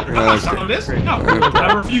 What the fuck? Some of this? No,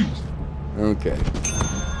 I refuse. Okay.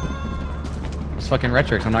 It's fucking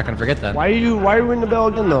Retrix. I'm not gonna forget that. Why are you ringing the bell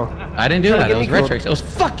again though? I didn't do that. It was Retrix. It was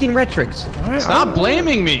fucking Retrix. Stop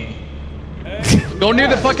blaming me. Go near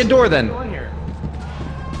the fucking door then.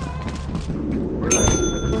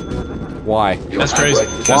 Why? That's crazy.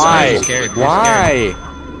 Why? I'm scared. Why?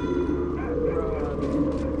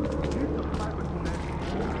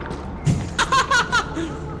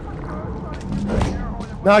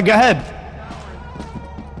 No, go ahead.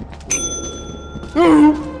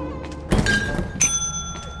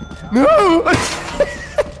 No.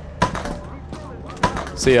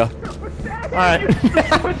 See ya. Alright.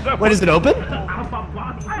 Wait, is it open?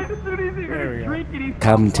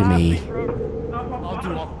 Come to me.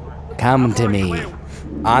 Come to me.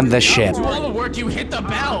 On the ship. Do all the work. You hit the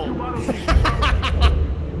bell.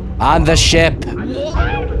 On the ship.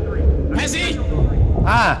 Pezzy.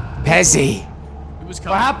 Ah. Pezzy.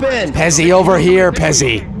 What happened? Pezzy over here,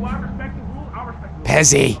 Pezzy.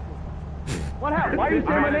 Pezzy. What happened? Why are you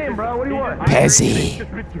saying my name, bro? What do you want? Pezzy.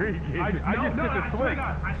 I just took a swig.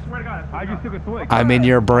 I swear to God. I just took a swig. I'm in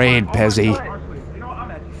your brain, Pezzy.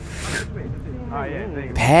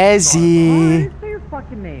 Pezzy. Say your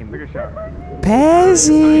fucking name. Take a shot.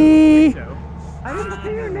 Pezzy. I didn't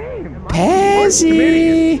say your name.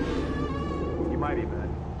 Pezzy. You might be mad.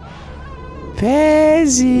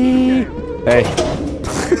 Pezzy. Hey.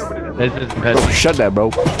 This is Pezzy. Shut that, bro.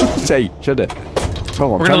 Say, shut that. Bro,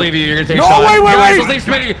 We're gonna leave you. You're gonna take a No, shot. wait. Guys, let's leave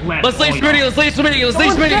Smitty. Let's leave Smitty. Let's leave Smitty. Let's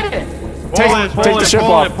leave Smitty. Take the ship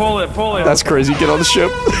off. Pull it. That's crazy. Get on the ship.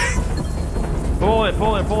 Pull it.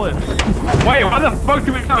 Wait, why the fuck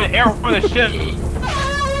do we have an air for the ship?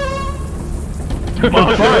 Who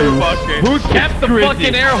kept the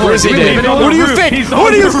fucking air horse? Grizzy did. Who do you think? Who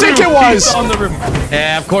do you think it was?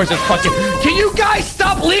 Yeah, of course it's fucking. Can you guys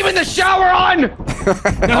stop leaving the shower on?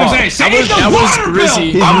 That was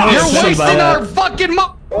Grizzy. You're wasting our fucking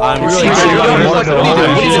I'm really What's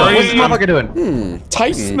the motherfucker doing?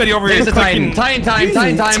 Titan. Smitty over here. It's a Titan.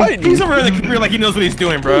 Titan. He's over in the computer like he knows what he's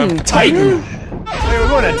doing, bro. Titan. Hey, we're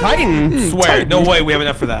going to Titan. Swear, no way we have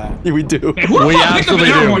enough for that. Yeah, we do. We absolutely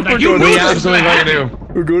do. We absolutely fucking do.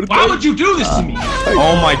 We're going to Why would you do this to me?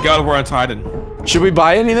 Oh my god, we're on Titan. Should we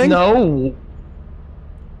buy anything? No.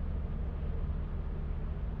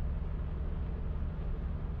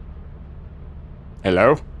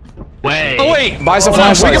 Hello? Wait. Oh wait! Buy some We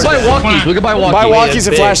flashlights. can buy walkies. We can buy walkies. Buy walkies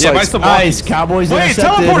and Yeah, buy flashlights. some Nice, Cowboys Wait,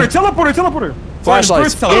 intercepted. teleporter!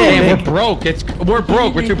 Flashlights. Damn, we're broke. We're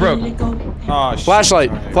broke. We're too broke. Oh, shit. Flashlight.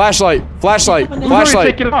 Flashlight. Flashlight.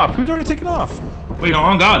 Flashlight. Who's already taken off? Wait,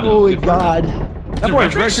 on God. Holy God. That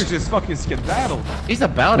boy's Retrix just fucking skedaddled. He's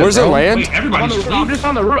about it. Where's it bro. land? Wait, everybody's I'm just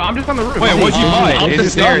on the roof. I'm just on the roof. Wait, what'd you buy? Up the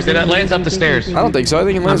stairs. It lands up the stairs. I don't think so. I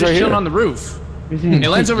think it I'm lands just right chilling here. on the roof. It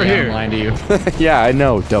lands over Yeah, I'm here. lying to you. Yeah, I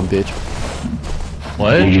know, dumb bitch.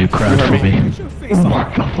 What? I need you to crouch for me.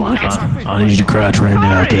 I need you to crouch right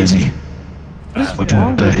now, Daisy. What you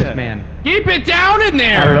want to say? Man. Keep it down in I don't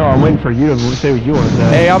there. know. I'm waiting for you to say what you want to say.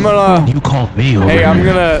 Hey, I'm gonna. You called me over Hey, I'm here.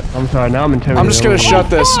 gonna. I'm sorry. Now I'm intimidated. I'm just gonna shut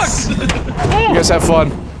this. You guys have fun.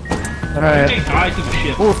 All right. Hey, I took a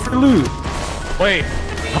shit. Oh, for loot. Wait.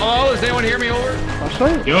 Hello? Does anyone hear me over?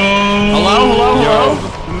 Flashlight? Yo. Hello?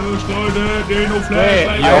 Hey,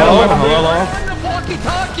 Hello?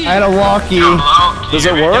 Walkie-talkie. I had a walkie. Does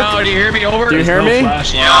it work? Yo, do you hear me over? Do you hear me? I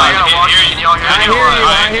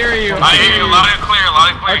hear you. I hear you loud and clear,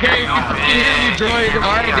 Okay, I can hear you, droid.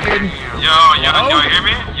 Alright, dude. Yo, hear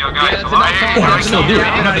me? Yo, guys, Yeah, that's enough talking.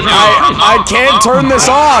 I can't turn this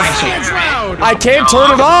off. I can't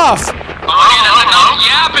turn it off. Oh,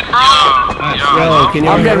 yapping, bro. Yo, can you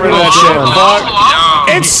I'm getting rid of that shit. Fuck.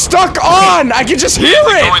 It's stuck on! I can just hear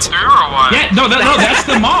it! Yeah, no, that's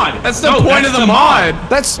the mod. That's the point of the mod.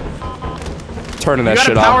 That's... Turning that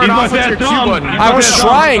shit power off. it off with your Q button. I was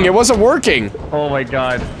trying, it wasn't working. Oh my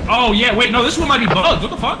god. Oh, yeah, wait, no, this one might be bugged. What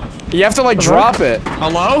the fuck? You have to, like, drop it.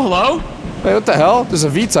 Hello? Hello? Wait, what the hell? There's a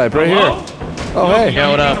V-type right here. Oh, hey. Yeah,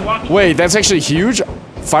 what up? Wait, that's actually huge.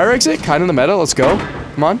 Fire exit? Kind of the meta. Let's go.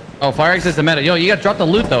 Come on. Oh, fire exit's the meta. Yo, you gotta drop the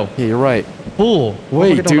loot, though. Yeah, you're right. Fool.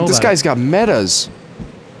 Wait, dude, this guy's got metas.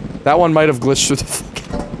 That one might have glitched through the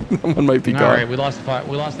fucking... That one might be gone. Alright, we lost the fire.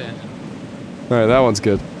 We lost the engine. Alright, that one's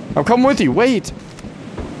good. I'm coming with you. Wait.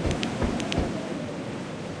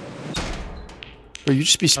 Bro, you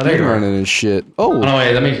just be speedrunning and shit. Oh. Oh,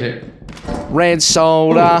 wait, that makes it. Red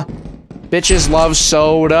soda. Ooh. Bitches love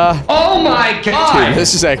soda. Oh my god! Dude,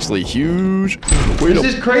 this is actually huge. This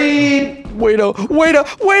is great. Wait a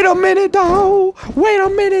minute, though. Wait a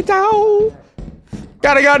minute, though.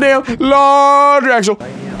 Got a goddamn large axle.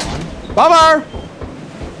 Bummer.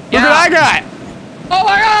 Look at that guy. Oh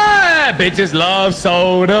my god! Bitches love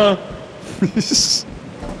soda.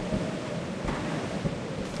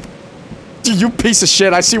 You piece of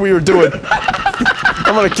shit. I see what you're doing.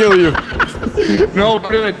 I'm gonna kill you. No, don't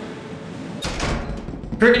do it.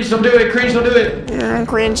 Cringe, don't do it. Cringe, don't do it.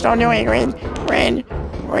 Cringe, don't do it.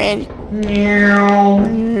 Cringe. Meow.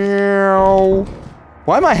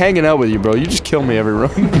 Why am I hanging out with you, bro? You just kill me every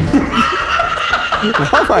run.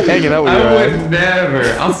 Why am I hanging out with you? I would never.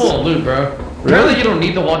 I'm full of loot, bro. Really? You don't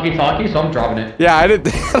need the walkie-talkie, so I'm dropping it. Yeah, I don't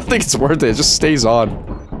think it's worth it. It just stays on.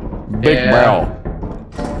 Big brow.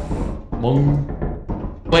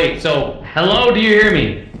 Wait, so hello? Do you hear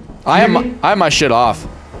me? I have my shit off.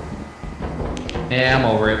 Yeah, I'm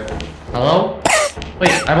over it. Hello?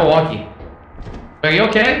 Wait, I have a walkie. Are you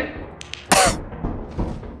okay?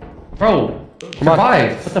 Bro,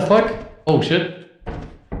 survive. What the fuck? Oh shit.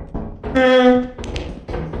 Yeah.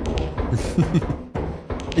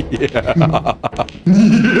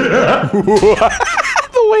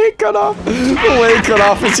 The way it cut off. The way it cut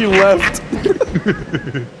off as you left.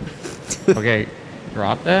 Okay,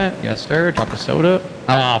 drop that. Yes, sir. Drop the soda.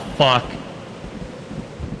 Ah, fuck.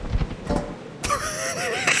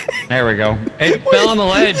 There we go. It fell on the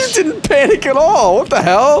ledge. You didn't panic at all. What the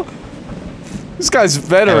hell? This guy's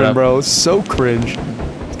veteran, bro. It's so cringe.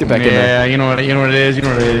 Let's get back in there. Yeah, you know what it is. You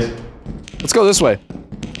know what it is. Let's go this way.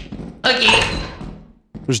 Okay.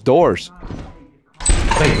 There's doors.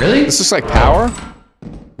 Wait, really? This looks like power?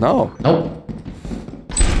 No. Nope.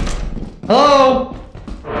 Hello?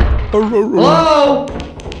 Hello?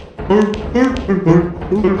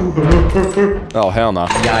 Oh, hell no.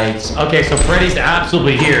 Yikes. Okay, so Freddy's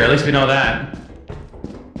absolutely here. At least we know that.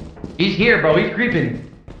 He's here, bro. He's creeping.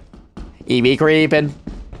 He be creeping.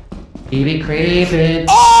 He be creeping.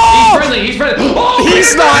 Oh! He's friendly. He's friendly. Oh,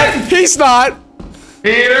 he's not. He's not.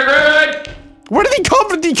 Peter Good. Where did he come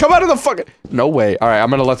from? Did he come out of the fucking... No way. All right, I'm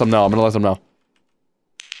gonna let them know.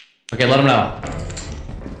 Okay, let them know.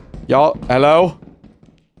 Y'all, hello?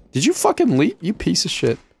 Did you fucking leave? You piece of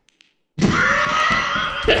shit.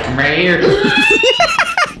 I'm right here.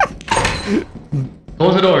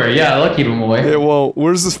 Close the door. Yeah, I'll keep him away. It won't.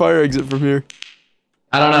 Where's this fire exit from here?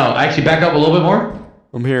 I don't know. Actually, back up a little bit more.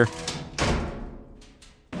 I'm here.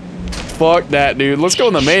 Fuck that, dude. Let's go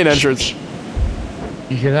in the main entrance.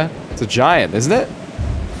 You hear that? It's a giant, isn't it?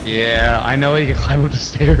 Yeah, I know. You can climb up the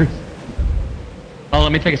stairs. Oh,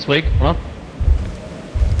 let me take a swig. Hold on.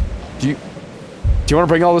 Do you want to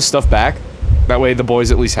bring all this stuff back? That way the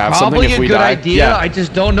boys at least have something if we die. Probably a good idea. Yeah. I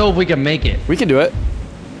just don't know if we can make it. We can do it.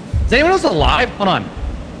 Is anyone else alive? Hold on.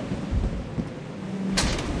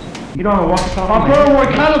 You don't walk the top. Bro, we're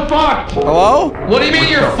kind of fucked. Hello? What do you mean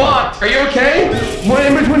you're fucked? Are you okay? We're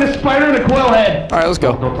in between a spider and a quail head. All right, let's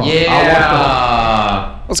go.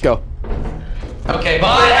 Yeah. Let's go. Okay,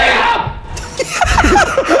 bye.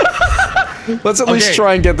 Let's at least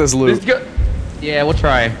try and get this loot. Yeah, we'll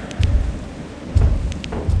try.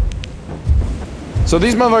 So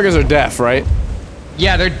these motherfuckers are deaf, right?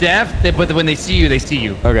 Yeah, they're deaf, but when they see you, they see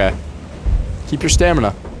you. Okay. Keep your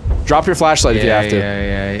stamina. Drop your flashlight if you have to.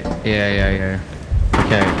 Yeah.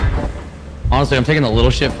 Okay. Honestly, I'm taking the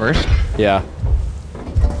little shit first. Yeah.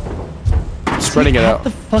 Spreading it out.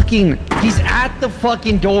 He's at the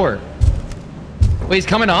fucking door. Wait, he's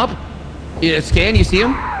coming up? Yeah, Scan, you see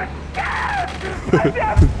him? I'm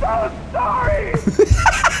so sorry!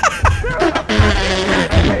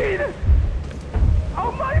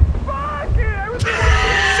 Oh my fucking! I was doing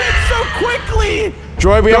shit so quickly!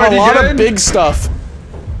 Droid, we have a lot of big stuff.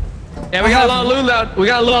 Yeah, we got a lot of loot. We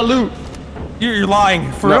got a lot of loot. You're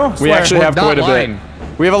lying. For real? We actually have quite a bit.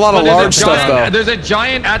 We have a lot of large stuff, though. There's a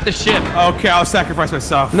giant at the ship. Okay, I'll sacrifice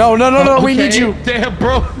myself. No, we need you. Damn,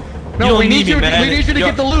 bro. No, we need you. We need you to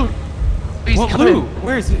get the loot. He's coming.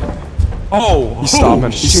 Where is he? Oh, he's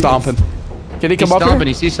stomping. He's stomping. Can he come up here?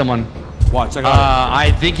 He sees someone. Watch, I got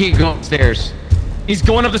it. I think he can go upstairs. He's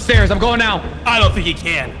going up the stairs. I'm going now. I don't think he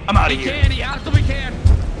can. I'm out of here. He can. He absolutely can.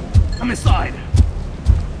 I'm inside.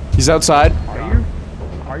 He's outside.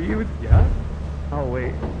 Are you? Yeah. Oh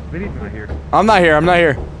wait, Vinny's not here. I'm not here.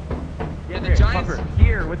 Yeah, the giants. Puffer,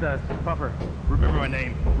 here with us. Puffer. Remember my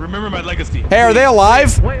name. Remember my legacy. Hey, are they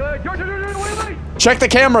alive? Wait, George, wait. Check the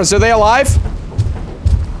cameras. Are they alive?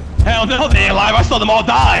 Hell no, they ain't alive. I saw them all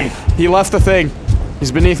die. He left the thing.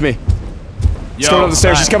 He's beneath me. He's coming up the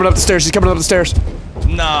stairs. He's coming up the stairs. He's coming up the stairs.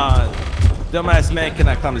 Nah, dumbass man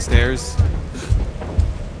cannot climb the stairs.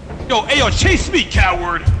 Yo, chase me,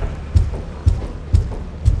 coward.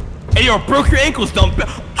 Hey, yo, broke your ankles, dumb.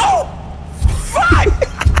 Oh, fuck!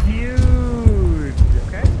 Dude.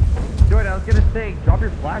 Okay. Jordan, I was gonna say, drop your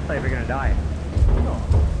flashlight if you're gonna die.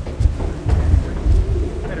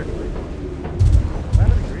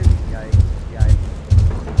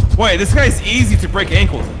 Wait, this guy's easy to break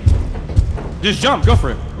ankles. Just jump, go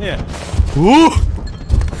for it. Yeah. Ooh.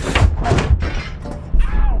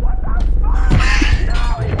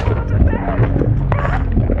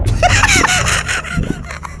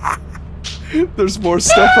 There's more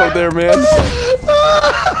stuff out there, man.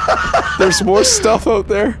 There's more stuff out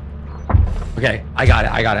there. Okay, I got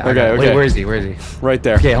it. Okay. Wait, where is he? Right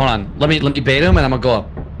there. Okay, hold on. Let me bait him, and I'm gonna go up.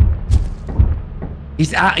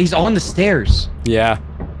 He's on the stairs. Yeah.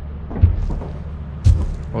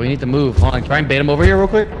 Oh, we need to move. Hold on, try and bait him over here real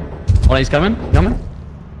quick. Hold on, he's coming.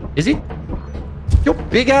 Is he? Yo,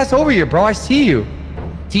 big ass over here, bro. I see you.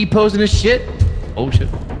 T-posing his shit. Oh shit.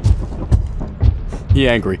 He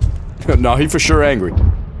angry. No, he for sure angry.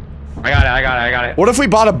 I got it. What if we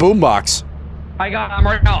bought a boombox? I'm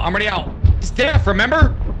already out. He's deaf,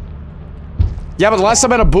 remember? Yeah, but the last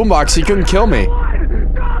time I had a boombox, he couldn't kill me.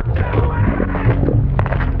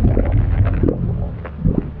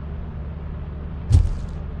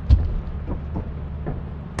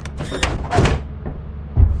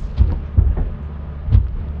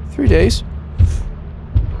 Three days.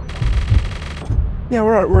 Yeah,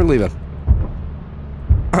 we're leaving.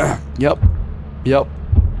 Yep.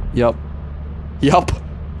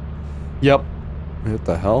 What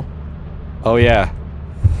the hell? Oh yeah.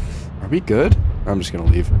 Are we good? I'm just gonna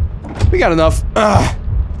leave. We got enough.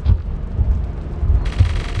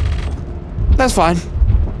 That's fine.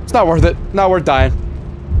 It's not worth it. Not worth dying.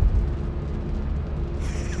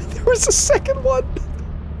 There was a second one.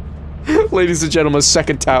 Ladies and gentlemen, a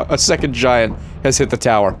second giant has hit the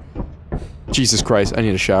tower. Jesus Christ, I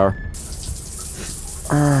need a shower.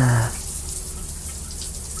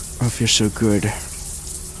 I feel so good.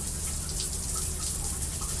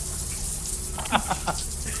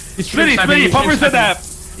 Smitty, Puffer said that.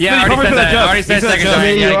 Yeah, I already said second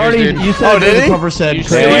giant. You said did he? Puffer said.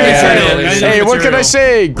 Hey, what can I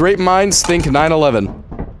say? Great minds think 9/11.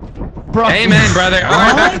 Amen, brother.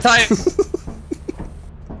 Alright, back to time.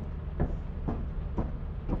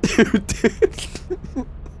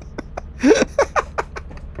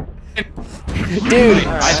 Dude,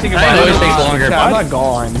 I think it always takes longer. I'm not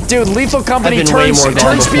gone. Dude, Lethal Company turns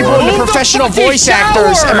people into professional voice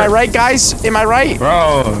actors. Am I right, guys? Am I right?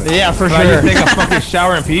 Bro. Yeah, for sure. sure. I just take a fucking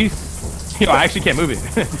shower in peace. Yo, I actually can't move it.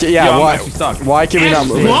 Yeah, Yo, why? Why can we not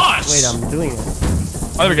move it? Wait, I'm doing it.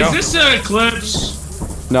 Oh, there we go. Is this an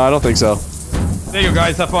eclipse? No, I don't think so. There you go,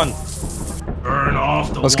 guys. Have fun. Burn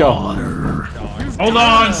off the Let's go. water. Hold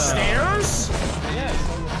on. Stairs?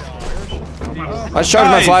 I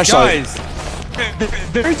charged my flashlight. Guys.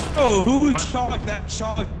 There's who shot that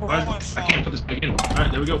shot. I can't put this back in.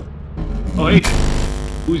 Alright, there we go. Oh, hey.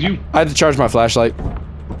 Who's you? I had to charge my flashlight.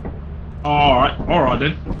 Alright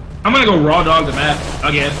then. I'm gonna go raw dog the map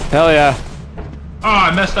again. Hell yeah. Oh,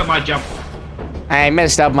 I messed up my jump.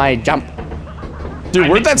 Dude,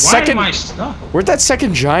 where'd that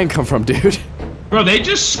second giant come from, dude? Bro, they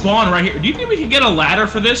just spawn right here. Do you think we can get a ladder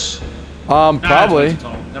for this? Probably.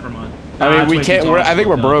 Nah, never mind. I mean, we can't. I think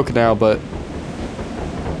we're broke now, but.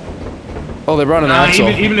 Oh, they brought an axle.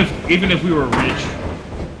 Even if we were rich.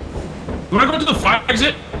 You wanna go to the fire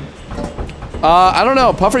exit? I don't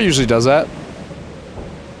know. Puffer usually does that.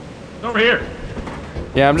 Over here.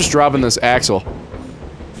 Yeah, I'm just dropping this axle.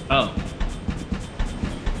 Oh.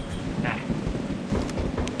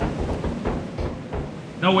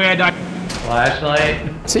 No way I died.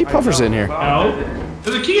 Flashlight. See, Puffer's in here. No.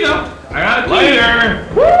 There's a key though. I got a key. Later.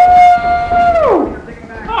 Woo!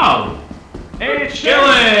 Oh. Hey,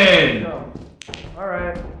 chillin'.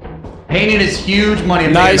 Alright. Painting is huge money.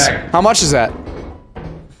 I'm Nice. taking it back. How much is that?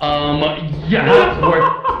 Yeah, it's worth.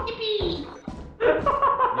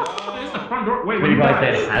 Wait, What do you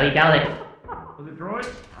guys say? Highly doubt it. Was it droid?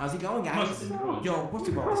 How's it going, guys? Yo, what's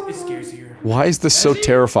up, guys? It's scarce here. Why is this so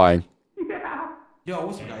terrifying? Yo,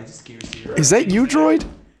 what's up, guys? It's scarce here. Is that you, droid?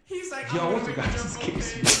 He's like, yo, what's up, guys? It's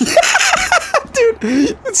scarce here.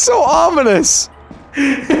 Dude, it's so ominous.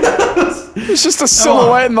 It's just a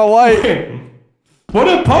silhouette in the light. Where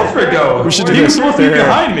did Puffer go? We should do He was this. supposed to be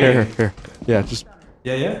behind me. Here. Yeah, just.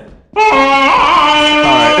 Yeah. Alright.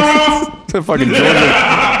 The fucking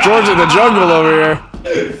George in the jungle over here.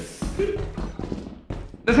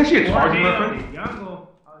 That's actually a Tarzan reference.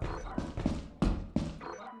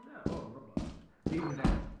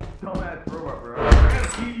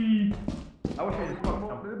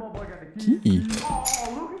 Key.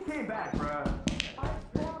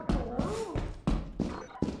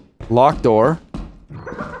 Locked door.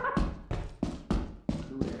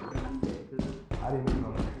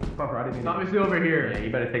 Obviously over here. Yeah, you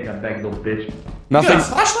better take that back, little bitch. Nothing.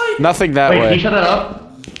 Flashlight? That Wait, way. can you shut that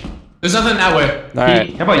up? There's nothing that way.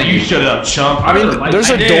 Alright. How about you shut up, chump? I mean, there's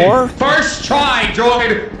a door. First try,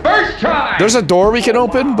 droid. First try. There's a door we can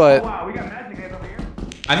open, but.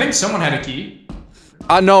 I think someone had a key.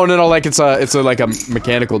 No, like it's a like a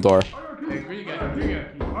mechanical door.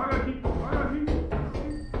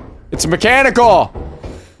 It's mechanical. I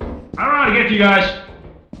don't know how to get to you guys.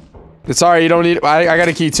 It's alright, you don't need- I got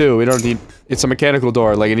a key too, we don't need- it's a mechanical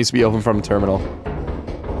door, like it needs to be open from a terminal.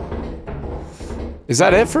 Is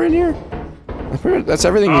that it for in here? That's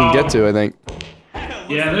everything we can get to, I think.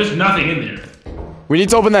 Yeah, there's nothing in there. We need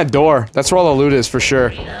to open that door, that's where all the loot is for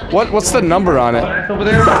sure. What's the number on it? Over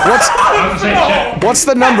there. What's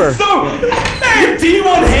the number? Hey,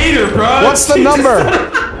 D1 hater, bro! What's the number?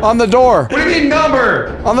 On the door. What do you mean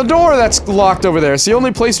number? On the door that's locked over there, it's the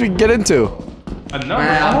only place we can get into. A number?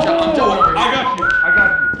 I'm I got you.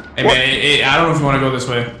 Hey man, I don't know if you want to go this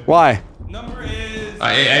way. Why? Number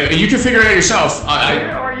is... You can figure it out yourself.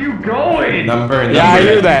 Where are you going? Number. Yeah, I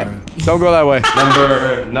hear that. Don't go that way.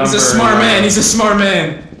 Number. He's a smart man. He's a smart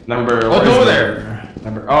man. Number. We'll go over there.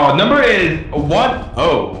 Number is 10.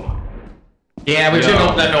 Yeah, we shouldn't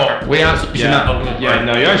open that door. We absolutely should not open it. Yeah,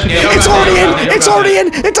 no, you actually. It's already in! It's already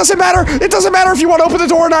in! It doesn't matter! It doesn't matter if you want to open the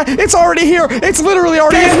door or not! It's already here! It's literally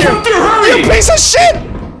already in here! Come through, hurry! You piece of shit!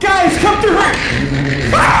 Guys, come through, hurry!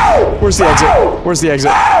 Where's the exit? Where's the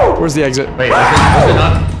exit? Where's the exit? Wait, was it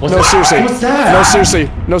not? No, seriously. What's that? No,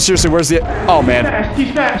 seriously. No, seriously, where's the... Oh, man.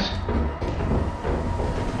 He's fast.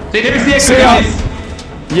 There's the See ya.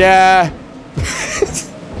 Yeah.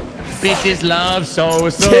 Bitches love so.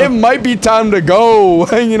 It might be time to go.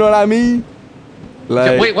 You know what I mean?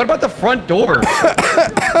 Like... Wait, what about the front door?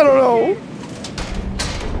 I don't know.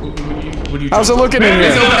 How's it looking in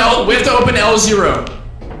here? We have to open L0.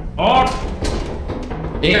 Oh!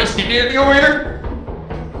 You guys see anything over here?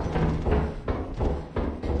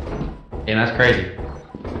 Yeah, that's crazy.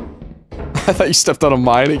 I thought you stepped on a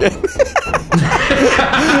mine again.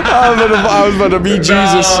 I was about to be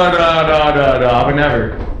Jesus. No, I would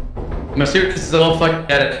never. I'm gonna see what this little fuck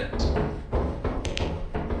edit.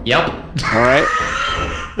 Yep. Alright.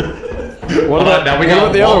 What about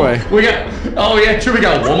the other way? We got. Oh yeah, true. We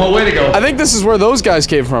got one more way to go. I think this is where those guys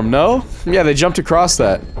came from. No? Yeah, they jumped across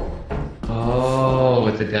that. Oh,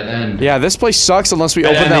 it's a dead end. Yeah, this place sucks unless we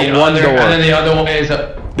open that one door. And then the other one is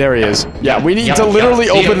up. There he is. Yeah, we need to literally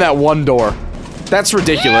open that one door. That's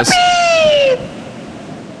ridiculous.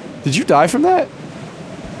 Did you die from that?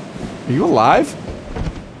 Are you alive?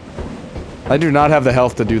 I do not have the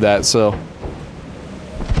health to do that, so.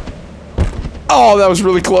 Oh, that was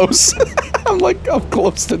really close. I'm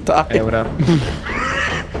close to die. Hey, what up? Wait.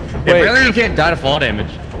 Apparently you can't die to fall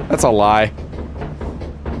damage. That's a lie.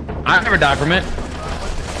 I never died from it.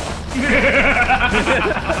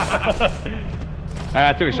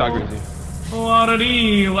 I took a shot, Greasy.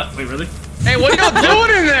 Wait, really? Hey, what are y'all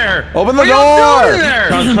doing in there? Open the door!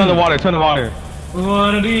 Turn the water, turn the water. You hear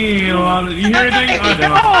anything?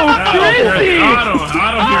 I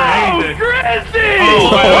don't hear anything. Chrissy!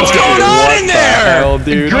 What's going on in there? Hell,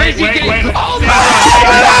 dude. Gracie, Wait. Get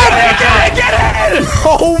in!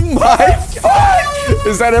 Oh my god!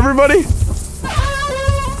 Is that everybody?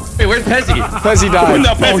 Wait, where's Pezzy? Pezzy died.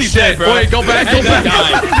 No, Pezzy's dead, bro. Wait, go back.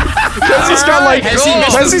 Pezzy's got like...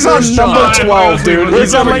 Pezzy's on number 12, dude.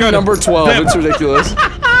 He's on like number 12. It's ridiculous.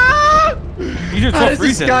 How does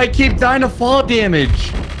this guy keep dying to fall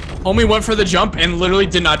damage? Homie went for the jump and literally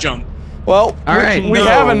did not jump. Well, Alright, we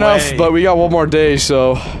have enough, but we got one more day,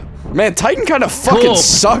 so... Man, Titan kind of fucking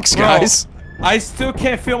sucks, guys. I still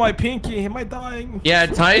can't feel my pinky. Am I dying? Yeah,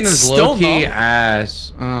 Titan is low-key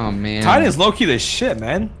ass. Oh man. Titan is low-key the shit,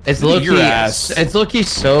 man. It's low-key ass. It's low-key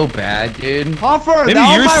so bad, dude. Hoffer, Maybe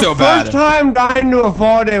that you're was my so first bad. time dying to a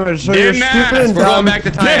fall damage, so you're stupid and We're going dumb. back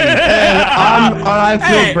to Titan. And I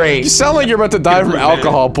feel great. You sound like you're about to die from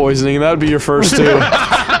alcohol poisoning. That would be your first two.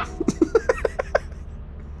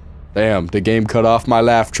 Damn, the game cut off my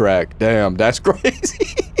laugh track. Damn, that's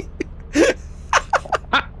crazy.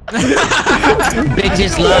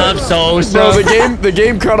 Bitches love so. Bro, the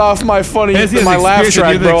game cut off my my laugh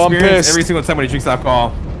track, bro. I'm pissed. Every single time when he drinks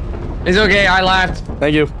alcohol. It's okay, I laughed.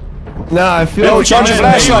 Thank you. Nah, I feel like charge your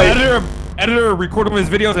flashlight. Editor record one of his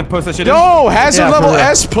videos and post that shit. Yo, hazard level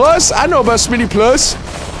S plus. I know about SMii plus.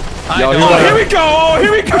 Yo, here we go! Oh,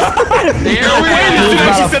 here we go!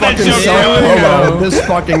 This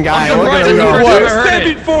fucking guy. What?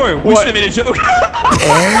 Standing for it. We should have made a joke.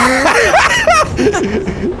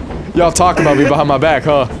 Y'all talk about me behind my back,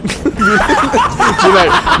 huh? You're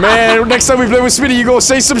like, man, next time we play with SMii, you gonna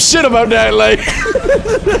say some shit about that, like.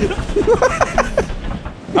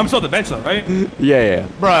 I'm still at the bench though, right? Yeah.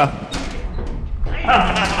 Bruh.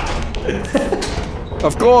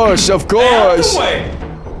 Of course, of course.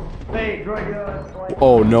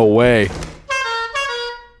 Oh, no way.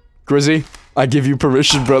 Grizzy, I give you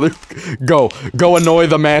permission, brother. Go. Go annoy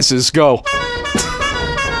the masses. Go.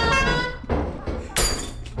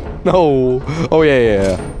 No. Oh,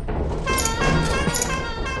 yeah.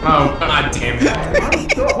 Oh, god damn it.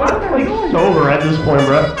 I'm sober at this point,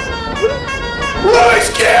 bro.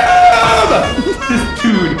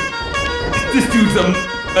 This dude's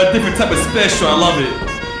a different type of special. I love it.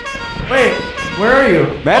 Wait, where are you?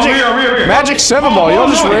 Magic, here. Magic 7-ball. Y'all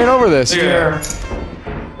just ran over this. Here.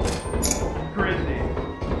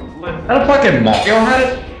 That a fucking Mario had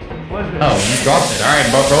it? Oh, you dropped it. Alright,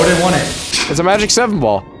 bro didn't want it. It's a Magic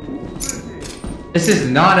 7-ball. This is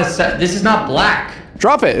not a set. This is not black.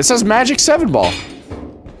 Drop it. It says Magic 7-ball.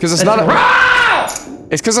 Because it's not a.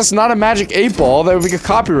 It's because it's not a Magic 8-ball that would get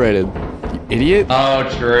copyrighted. You idiot. Oh,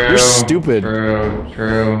 true. You're stupid.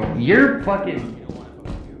 True. You're fucking.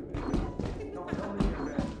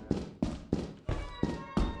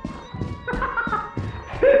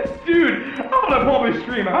 Dude, I'm gonna pull up my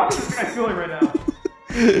stream. How is this guy feeling right now?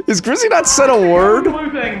 Is Grizzy not said a word?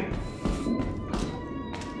 Blue thing.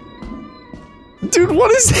 Dude,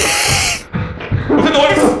 what is that? What's the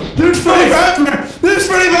noise? There's Freddy Fazbear! There's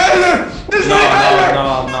Freddy Fazbear! There's Freddy Fazbear!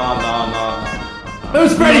 No.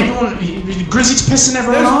 There's Freddy! Grizzy's pissing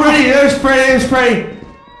everyone off. There's Freddy!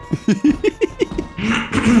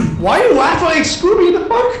 Why are you laughing like Scooby? The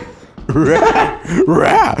fuck?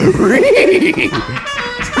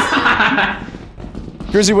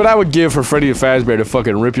 Grizzy, what I would give for Freddy Fazbear to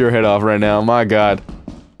fucking rip your head off right now, my god.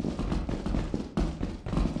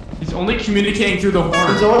 He's only communicating through the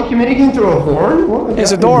horn. Is someone communicating through a horn? What?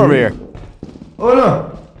 There's a door over here. Oh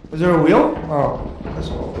no. Is there a wheel? Oh. That's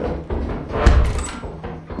all good.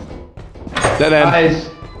 Dead end. Guys,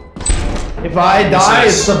 if I die,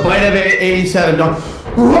 it's the bite of 87. Don't.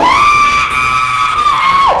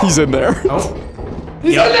 He's in there. Oh.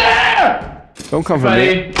 He's in there! Don't come for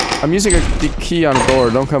me. I'm using a key on a door.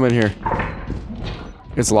 Don't come in here.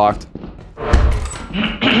 It's locked.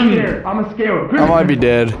 Here, I'm scared. I might be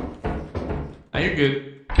dead. Now you're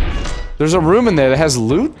good. There's a room in there that has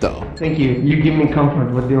loot, though. Thank you. You give me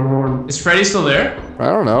comfort with your horn. Is Freddy still there? I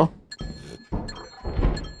don't know.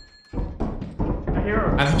 I hear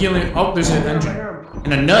him. I think he only. Oh, there's an engine.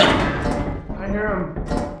 And a nut. I hear him.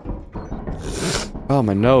 Oh,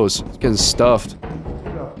 my nose. It's getting stuffed.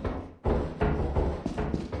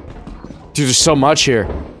 Dude, there's so much here.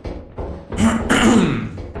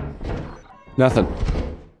 Nothing.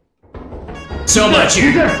 So much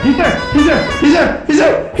here. He's there!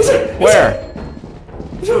 Where?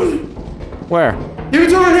 Where? He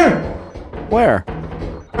was over here! Where?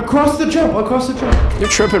 Across the jump. You're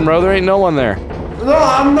tripping, bro. There ain't no one there. No,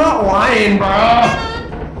 I'm not lying, bro.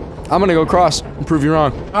 I'm gonna go across and prove you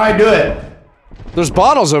wrong. Alright, do it. There's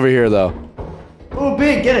bottles over here, though. Oh,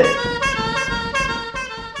 big, get it.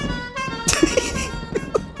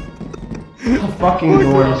 Oh, fucking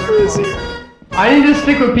noise. I need to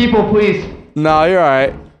stick with people, please. No, you're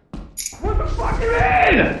alright. What the fuck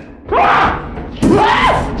are you in?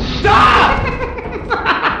 Stop!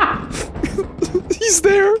 He's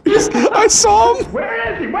there. I saw him.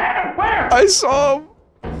 Where is he? Where? I saw him.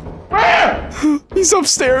 Where? He's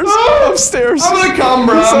upstairs. Upstairs. I'm gonna come,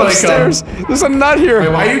 bro. He's upstairs. There's a nut here.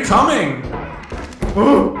 Wait, why are you coming?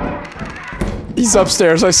 He's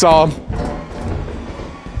upstairs. I saw him.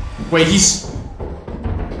 Wait, he's.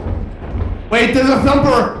 Wait, there's a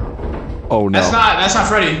thumper. Oh no. That's not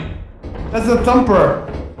Freddy. That's a thumper.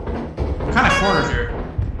 What kind of corners here?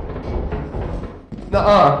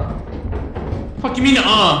 Nuh-uh. Fuck you mean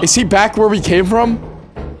Is he back where we came from?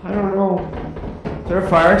 I don't know. Is there a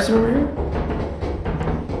fire exit over here?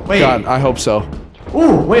 Wait. God, I hope so.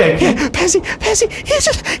 Ooh, wait, I can't. Pezzy, he's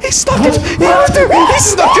stuck in, he's stuck in the room. He's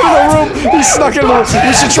stuck in the room.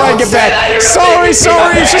 We should try and get back. Sorry,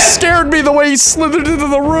 he just scared me the way he slithered into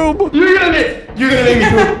the room. You're gonna make me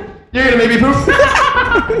poop. You're gonna make me poop.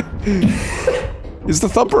 Is the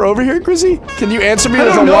thumper over here, Grizzy? Can you answer me? I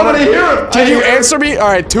don't know, but I hear him. Can you answer me? All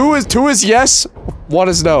right, two is yes, one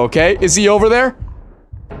is no. Okay, is he over there?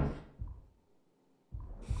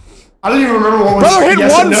 I don't even remember what was. Brother hit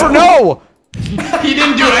yes one for no. He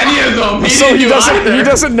didn't do any of them. So he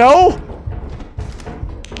doesn't know.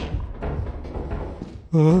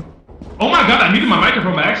 Oh my god! I muted my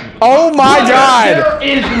microphone by accident. Oh my god! There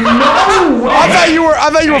is no way. I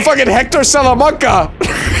thought you were fucking Hector Salamanca.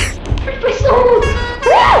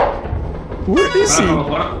 Where is he? I'm in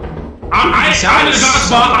a god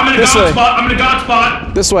spot. I'm in a god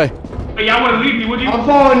spot. This way. Hey, y'all wouldn't leave me, would you? I'm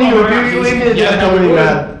following you. If you leave me to death, I'm really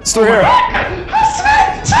mad. It's through here.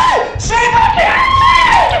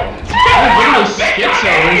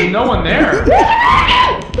 There's no one there.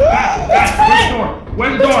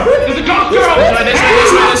 Where's the door? There's a ghost girl!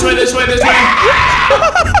 This way.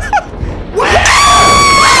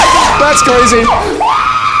 That's crazy.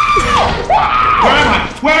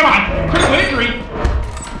 Where am I? Critical injury.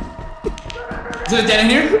 Is it dead in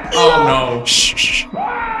here? Oh no. Shh.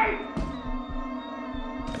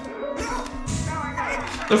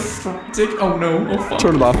 The frantic. Oh no. Oh fuck.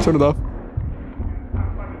 Turn it off.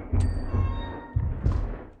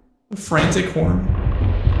 The frantic horn.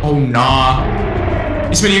 Oh nah.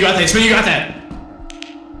 SMii, you got that.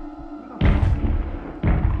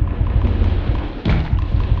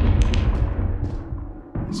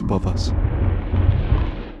 He's above us.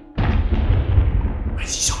 Why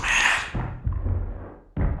is he so mad?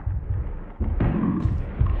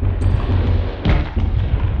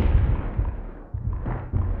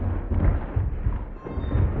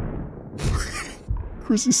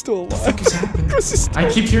 Chrissy's still alive. What the fuck is happening? I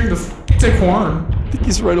keep hearing the frantic horn. I think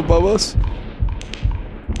he's right above us.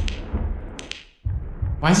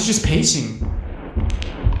 Why is he just pacing?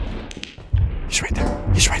 He's right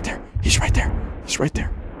there.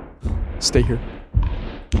 Stay here.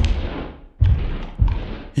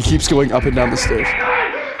 He keeps going up and down the stairs.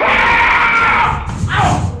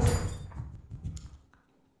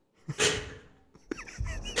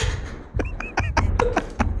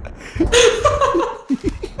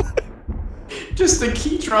 Just the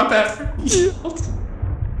key drop after he yelled.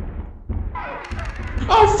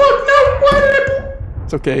 Oh fuck no! Why did I pull?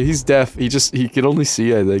 It's okay, he's deaf. He can only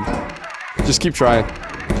see, I think. Just keep trying.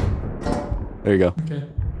 There you go. Okay.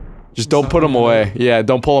 Just don't put him away. Yeah,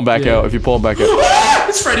 don't pull him back out. If you pull him back out.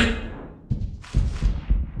 It's Freddy!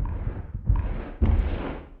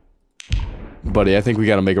 Buddy, I think we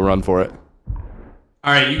gotta make a run for it.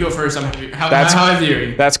 Alright, you go first. I'm heavy. How heavy are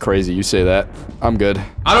you? That's crazy, you say that. I'm good.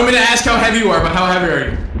 I don't mean to ask how heavy you are, but how heavy are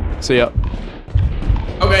you? See ya.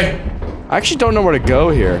 Okay. I actually don't know where to go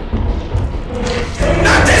here.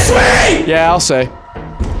 Not this way! Yeah, I'll say.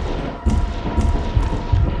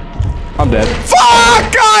 I'm dead.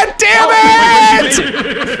 Fuck! God damn it!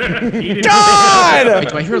 God! Wait,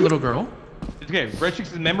 do I hear a little girl? It's okay. Red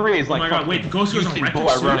Chick's memory is like. Oh my god, wait, the ghost girl's on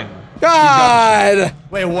running. God!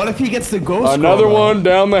 Wait, what if he gets the ghost? Another one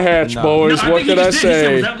down the hatch, boys. What can I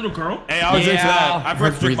say? Was that little girl? Hey, I was into that. I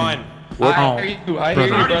first drink mine. What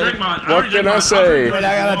can I say? Wait,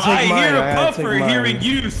 I gotta take mine. I hear a puffer hearing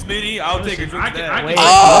you, Smitty. I'll take a drink of that. Wait,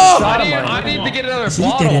 I need to get another Is he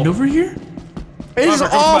bottle. dead end over here? He's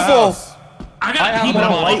awful. I got one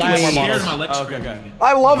of my Okay.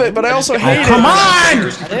 I love it, but I also hate it. Come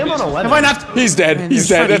on! Have I not? He's dead. He's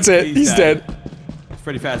dead. That's it. He's dead.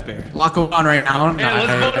 Freddy Fazbear. Lock on right now. Hey,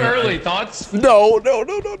 let's vote early. Thoughts? No.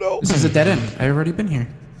 This is a dead end. I've already been here.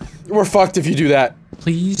 We're fucked if you do that.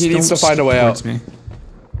 Please. He needs to find a way out. Me.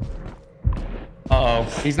 Uh-oh.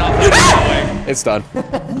 He's not finding that way. It's done.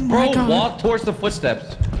 Bro, walk towards the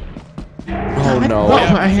footsteps. Oh no.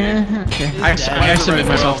 Okay. I submit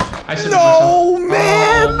myself. No,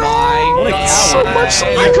 man. Oh my god. So much.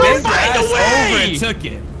 I couldn't find a way! It took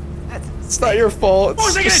it. It's not your fault. What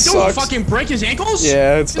was I gonna do? Fucking break his ankles?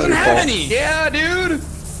 Yeah, it's not Doesn't your have fault. any. Yeah, dude.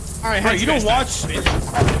 Alright, Bro, you don't watch.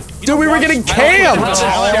 Dude, we were getting camped. The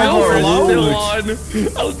shower's still on.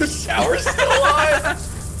 Oh, the shower's still on.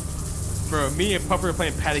 Bro, me and Puffer are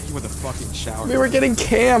playing patty cake with a fucking shower. We were getting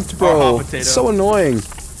camped, bro. Potato. It's so annoying.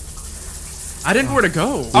 I didn't know where to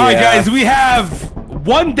go. Alright, guys, we have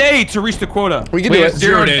 1 day to reach the quota. We can do it.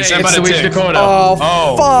 0 days. I'm about to reach the quota. Oh,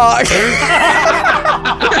 fuck.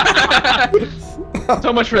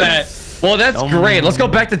 So much for that. Well, that's great. Let's go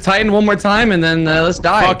back to Titan one more time and then let's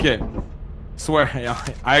die. Fuck it. Swear, yeah,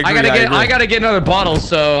 I agree. I gotta get another bottle.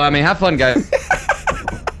 So I mean, have fun, guys.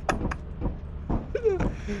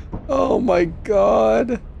 Oh my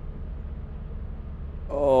god.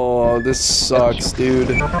 Oh, this sucks,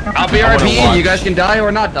 dude. I'll be RP. You guys can die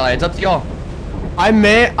or not die. It's up to y'all. I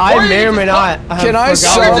may or may not. Can I just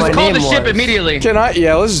call the ship immediately? Can I?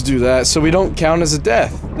 Yeah, let's just do that so we don't count as a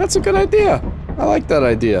death. That's a good idea. I like that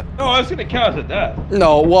idea. No, it's gonna count as a death.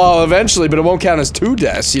 No, well, eventually, but it won't count as 2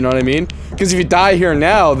 deaths. You know what I mean? Because if you die here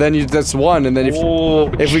now, then that's 1, and then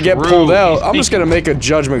if we get pulled out, I'm just gonna make a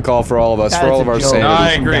judgment call for all of us, for all of our sanity.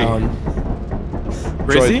 I agree.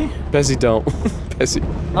 Gracie? Bessie, don't. Bessie.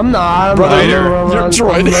 I'm not. Brother, you're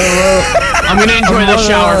droid. I'm gonna enjoy the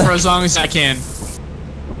shower for as long as I can.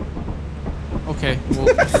 Okay, well,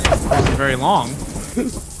 it wasn't very long.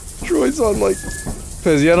 Droid's on like...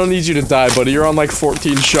 Pezzy, I don't need you to die, buddy. You're on like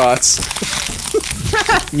 14 shots.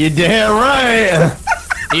 You damn right.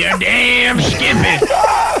 You're damn skipping.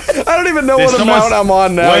 I don't even know what amount I'm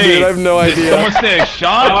on now, dude. I have no idea. Someone say a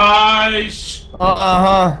shot? Nice.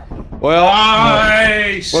 Well,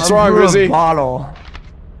 nice. What's wrong, Grizzy? Bottle.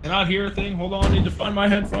 Cannot hear a thing. Hold on, I need to find my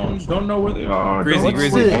headphones. Don't know where they are. Grizzy.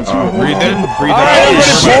 Breathe in, breathe out.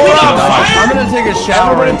 I'm gonna take a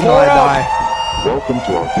shower until I die. Welcome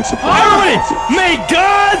to our Alright! May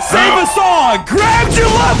God save us all! Grab your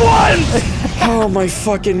loved ones! Oh my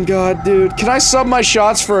fucking god, dude. Can I sub my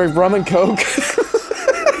shots for a rum and coke?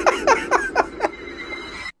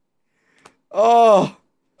 Oh.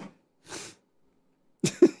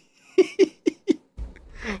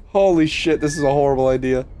 Holy shit, this is a horrible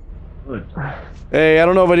idea. Hey, I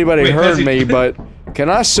don't know if anybody heard me, but can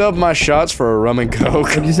I sub my shots for a rum and coke?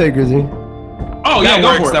 What'd you say, Grizzy? Oh, yeah,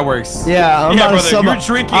 that works. Yeah, I'm about to brother, sub. you're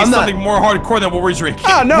drinking something more hardcore than what we're drinking.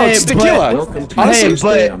 Ah, no, it's tequila. Honestly,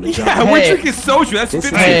 we're drinking soju. That's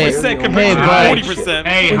 50% compared to 40%.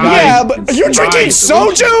 Hey, yeah, but you're drinking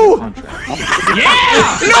soju?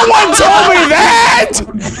 Yeah! No one told me that!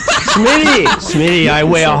 Smitty, I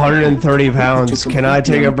weigh 130 pounds. Can I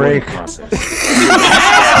take a break?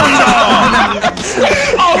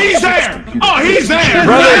 Oh, he's there! Oh, he's there!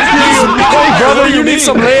 Brother, you need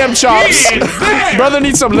some lamb chops. Brother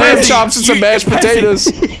needs some lamb chops and some mashed potatoes.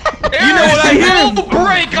 You know what I hear?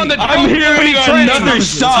 Break on the. I'm hearing another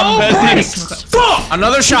shot, Bessie.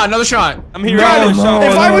 Another shot. I'm hearing another shot.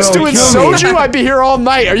 If I was doing soju, I'd be here all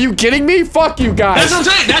night. Are you kidding me? Fuck you guys. That's what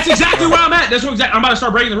I'm saying. That's exactly where I'm at. That's what I'm about to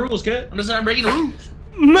start breaking the rules, kid. I'm just start breaking the rules.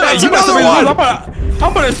 Man, you got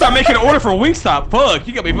I'm gonna start making an order for Wingstop. Fuck,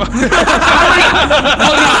 you got me. Oh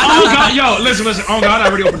god, yo, listen. Oh god, I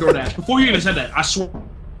already opened DoorDash. Before you even said that, I swear.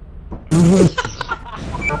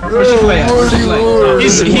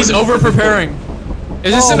 He's over preparing.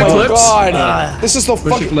 Is this an eclipse? God. This is the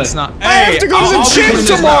fucking. It's not. I have to go to the gym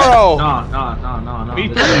tomorrow. No.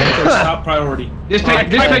 This takes top priority. This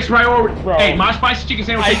takes priority. Hey, my spicy chicken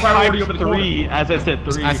sandwich takes priority over the 3, as I said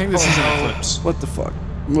 3. I think this is an eclipse. What the fuck?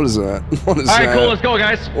 What is that? What is that? All right, cool. Let's go,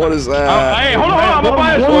 guys. What is that? Hey, hold on. I'm gonna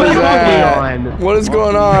buy a What is that? What is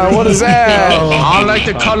going on? What is that? I like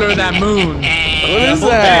the color of that moon. What is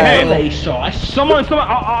that? Someone,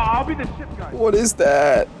 I'll be the ship guy. What is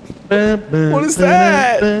that? What is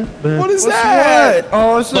that? What is that?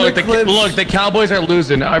 Oh, it's an eclipse. Look, the Cowboys are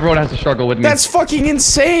losing. Everyone has to struggle with me. That's fucking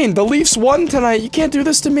insane. The Leafs won tonight. You can't do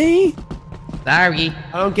this to me. Sorry.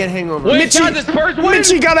 I don't get hangover. Wait, John, the Spurs win?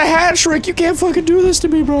 Mitchie got a hat trick. You can't fucking do this to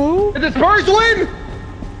me, bro. Did the Spurs win?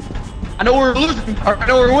 I know we're losing. I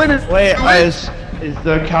know we're winning. Wait, is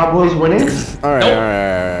the Cowboys winning? All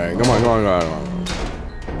right. Come on.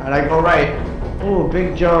 Alright, I go right. Oh,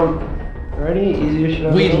 big jump. Ready? Easier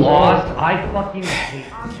shit. We lost. I fucking hate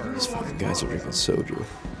These fucking guys are drinking soju.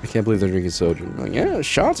 I can't believe they're drinking soju. I'm like, yeah,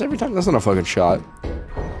 shots every time. That's not a fucking shot.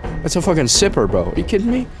 That's a fucking sipper, bro. Are you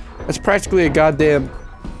kidding me? That's practically a goddamn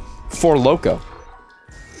Four Loko.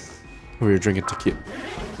 Over here drinking tequila.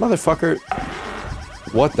 Motherfucker.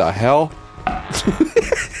 What the hell?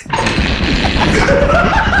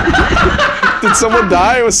 Did someone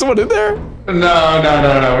die? Was someone in there? No,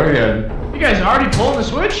 we're good. You guys are already pulling the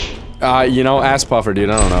switch? You know, ass puffer,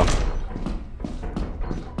 dude. I don't know.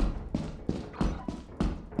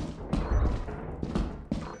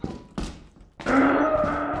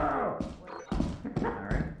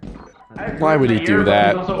 Why would he do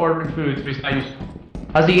that? Also ordering foods besides.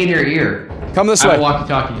 How's he in your ear? Come this way.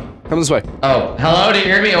 Walkie-talkie. Come this way. Oh, hello? Do you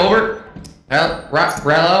hear me? Over. Hello?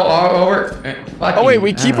 Over. Oh wait,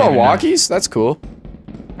 we keep our walkies? That's cool.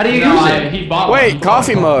 How do you use it? He bought Wait, one.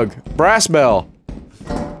 coffee mug. Brass bell.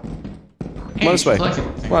 Come on this way.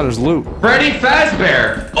 Come on, there's loot. Freddy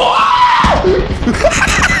Fazbear!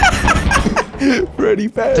 Freddy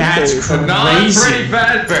Fazbear. That's Not crazy. Freddy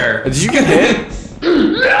Fazbear! Did you get hit?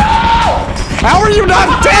 No! How are you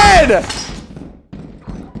not dead?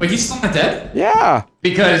 Wait, he's still not dead? Yeah.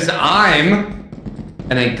 Because I'm...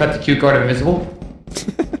 And then cut the cue card invisible.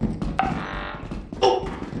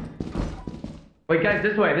 Wait, guys,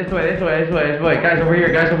 this way. Guys, over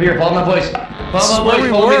here. Follow my voice. Follow my voice.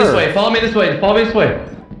 Follow me this way. Follow me this way.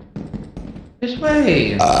 This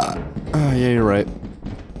way. Yeah, you're right.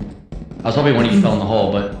 I was hoping one of you fell in the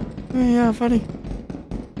hole, but... Yeah, funny.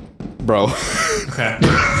 Bro. Okay.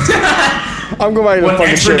 I'm going back to the fucking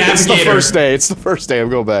expert ship. It's the navigator. first day. It's the first day. I'm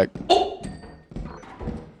going back.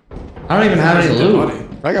 I don't even have any loot.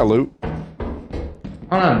 I got loot.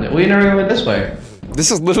 Hold on, we never went this way. This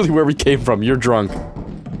is literally where we came from. You're drunk.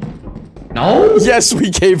 No? Yes, we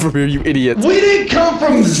came from here, you idiot. We didn't come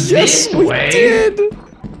from this we way. Did.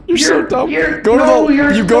 You're so dumb. You're go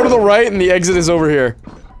to the right and the exit is over here.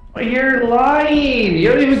 You're lying.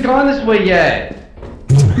 You haven't even gone this way yet.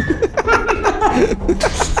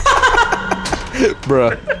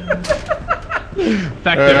 Bruh.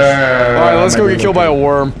 Effective. Alright, let's go get killed by a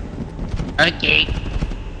worm. Okay.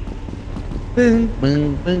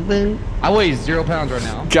 I weigh 0 pounds right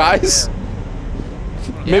now. Guys?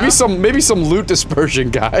 Yeah. Maybe some loot dispersion,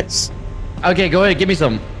 guys. Okay, go ahead, give me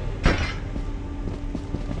some.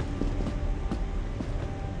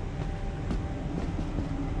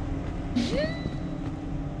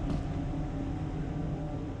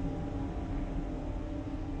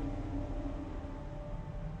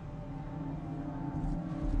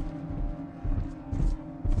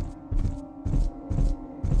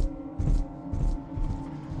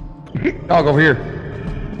 Dog over here.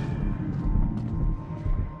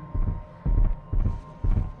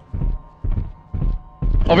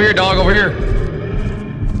 Over here, dog, over here.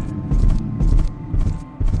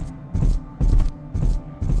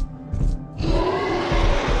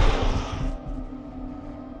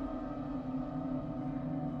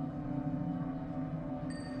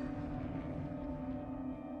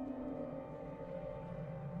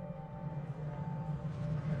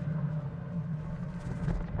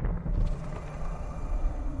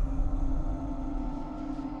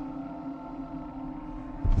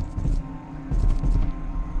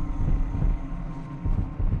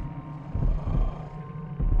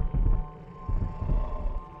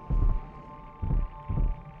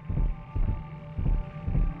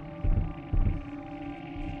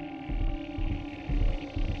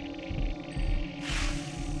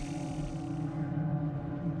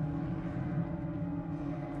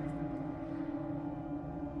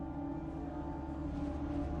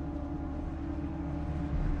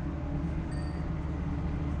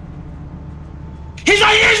 He's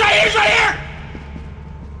right here! He's right here! He's right here!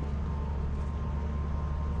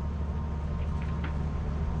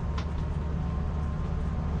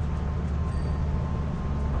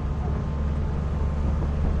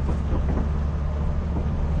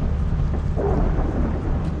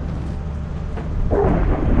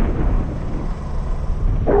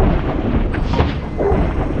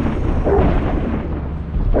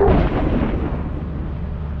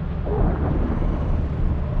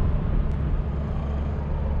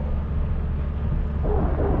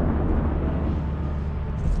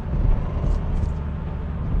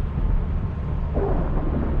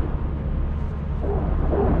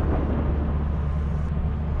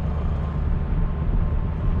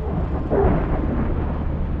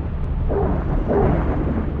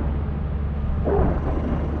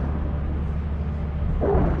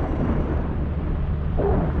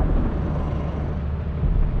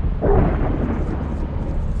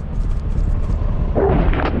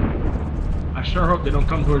 I sure hope they don't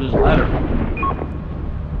come towards this ladder.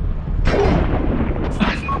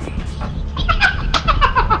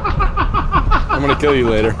 I'm gonna kill you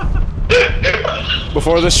later.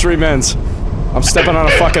 Before this stream ends, I'm stepping on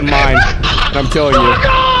a fucking mine, and I'm killing you.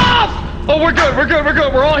 Oh, we're good.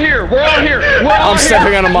 We're all here. I'm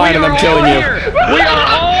stepping on a mine and I'm killing you. We are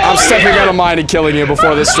all I'm stepping on a mine and killing you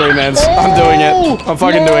before this stream ends. I'm doing it. I'm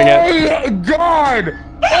fucking doing it. God!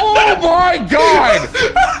 Oh my God!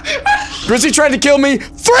 Grizzly tried to kill me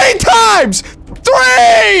 3 times!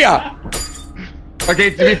 3!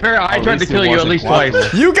 Okay, to be fair, I tried to kill you at least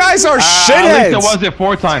twice. You guys are shitheads! At least it wasn't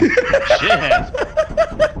 4 times. Shitheads.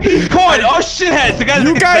 Come on, oh shitheads! The guy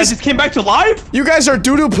that just came back to life? You guys are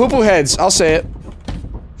doo-doo poo-poo heads. I'll say it.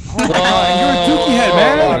 You're a dookie head,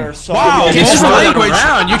 man. Wow. You can just language.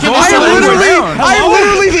 You can just I am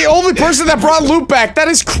literally the only person that brought loot back. That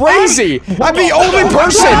is crazy. I'm the only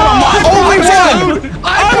person. Only one.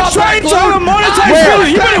 I'm trying to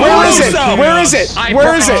monetize you. Where is it? Where is it?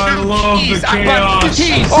 Where is it? I love the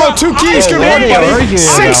chaos. Oh, 2 keys. Good one, buddy.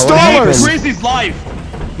 $6. Grizzly's life.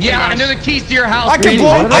 Yeah, I know the keys to your house. I can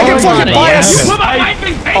fucking buy us.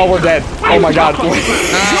 Oh, we're dead. Oh my god. Nah,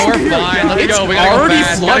 we're fine. Let's go. We gotta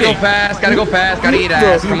go fast. Gotta go fast. Gotta go fast. Gotta eat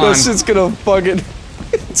ass. Come on. This shit's gonna fucking.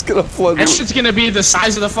 It's gonna flood. That shit's gonna be the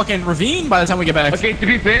size of the fucking ravine by the time we get back. Okay, to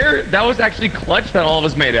be fair, that was actually clutch that all of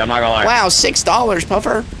us made it. I'm not gonna lie. Wow, $6,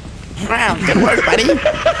 Puffer. Wow, good work, buddy.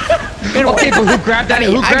 Good work. Okay, but who grabbed that?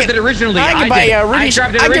 Who grabbed it originally? I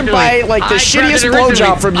can buy like the shittiest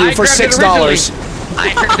blowjob from you for $6.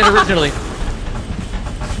 I grabbed it originally.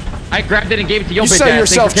 I grabbed it and gave it to your bitch ass. You sell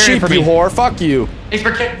yourself cheap, you whore. Fuck you. Thanks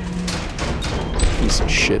for piece of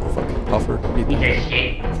shit, fucking puffer.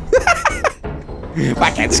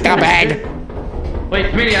 Fucking scumbag. Wait,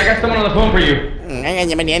 sweetie, I got someone on the phone for you. I got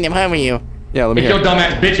somebody on the phone for you. Yeah, let me hear hear it. It's your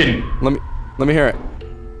dumbass bitching. Let me hear it.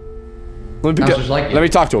 Let me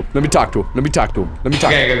talk to him. Let me talk to him. Let me talk to him. Let me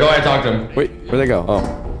talk. Okay, go ahead and talk to him. Wait, where'd they go? Oh.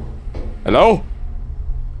 Hello?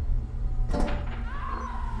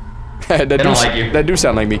 They don't like you. That do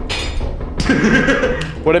sound like me.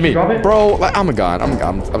 What I mean? Bro, I'm gone. I'm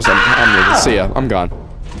leaving. See ya. I'm gone.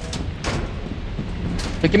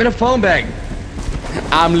 Give me the phone bag.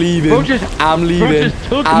 I'm leaving. I'm leaving.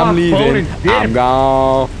 I'm leaving. I'm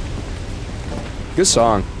gone. Good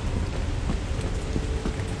song.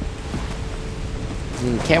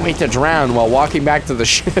 Can't wait to drown while walking back to the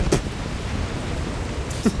ship.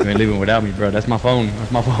 You ain't leaving without me, bro. That's my phone.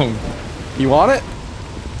 That's my phone. You want it?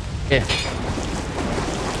 Yeah.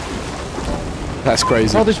 That's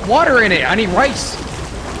crazy. Oh, there's water in it. I need rice.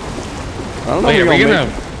 I don't know if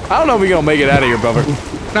we're gonna make it out of here, brother.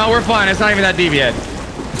 No, we're fine. It's not even that deep yet.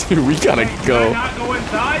 Dude, we gotta go. Not go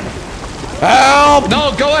inside? Help!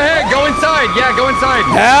 No, go ahead. Go inside. Yeah, go inside.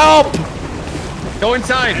 Help! Go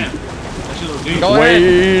inside. Go ahead.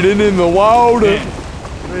 Wading in the water.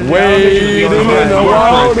 Wading in the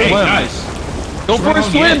water. Hey, guys. Go for a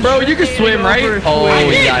swim, bro. You can swim, right? Oh,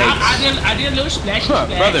 I did a little splash.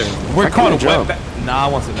 Brother, we're called wet. Nah, I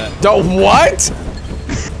want to that. What?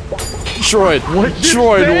 Troy.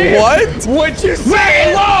 Troy, what? What'd you say?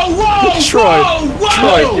 Wait, whoa! Troy.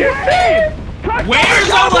 Where's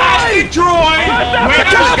Elastic Troy?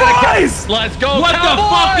 Let's go, What the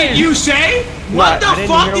fuck did you say? What the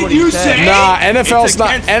fuck did you say? Nah,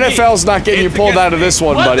 NFL's not getting you pulled out of this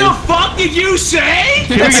one, buddy. What the fuck did you say?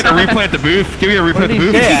 Can we get a replay at the booth? Can we get a replay at the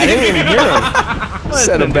booth? Yeah, I didn't even hear him.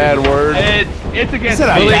 Said a bad word. It's against a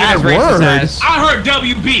bad word. I heard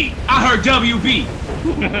WB. I heard WB.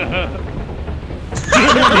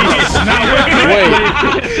 Wait.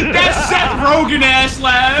 That Seth Rogen ass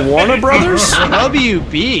laugh. Warner Brothers?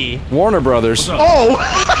 WB. Warner Brothers. Oh.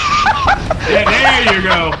 Yeah, there you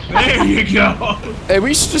go. There you go. Hey,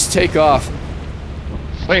 we should just take off.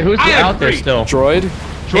 Wait, who's out there still? Droid?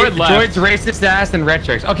 Droid's racist ass and red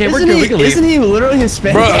tricks. Okay, we're good. We can leave. Isn't he literally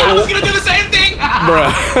Hispanic? Bro. I was gonna do the same thing.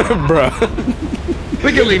 Bruh.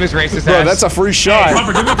 We can leave his racist ass. Bro, that's a free shot. Hey,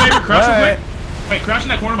 Puffer, do me a favor. Crouch real quick. Wait, crouch in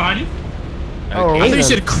that corner behind you. Oh, I thought you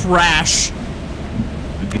said crash.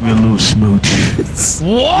 Give me a little smooch.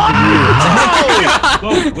 What?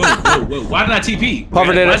 Whoa. Why did I TP?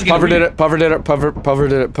 Puffer did it.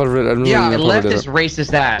 Yeah, I left this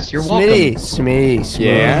racist ass. You're welcome. Smee.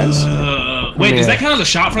 Yes. Wait, does that count as a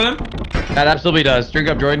shot for them? That absolutely does. Drink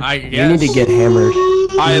up, Jordan. I guess. You need to get hammered.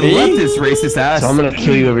 I left this racist ass. So I'm gonna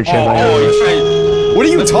kill you every chance I get. What are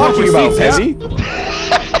you talking about, Pezzy?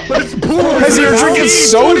 Pezzy, you're drinking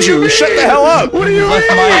soju. Shut the hell up. What do you left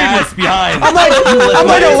my ass behind? I'm like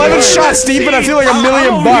 11 shots deep and I feel like $1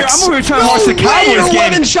 million. I'm over here trying to watch the Cowboys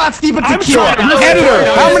game. 11 shots deep at tequila.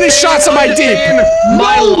 Editor, how many shots am I deep?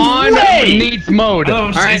 My lawn needs mode.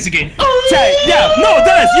 All right, again. Yeah, no,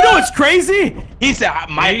 Dennis, you know what's crazy? He said,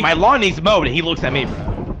 my lawn needs mowed, and he looks at me,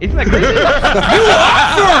 bro. Isn't that crazy? You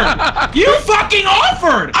offered! You fucking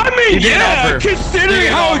offered! I mean, yeah, considering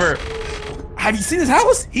how it's... Have you seen his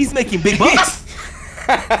house? He's making big bucks.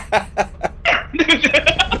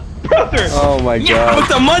 Brother. Oh my god. With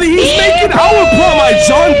the money he's making, I would pull my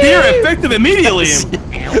John Deere effective immediately.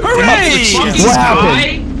 Hooray! What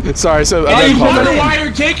happened? Sorry, so I wonder why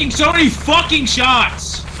you're taking so many fucking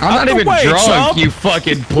shots. I'm not even drunk, you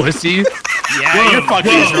fucking pussy. Yeah, you're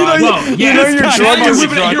fucking drunk. You know you're drunk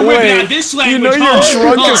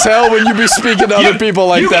as hell when you be speaking to other people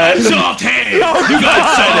like that. You got soft hands. You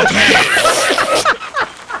got soft hands.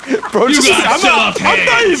 Bro, You just, got I'm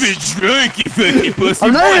not even drunk, you fucking pussy.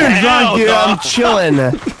 I'm not even drunk, dude. dog. I'm chilling.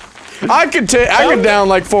 I could down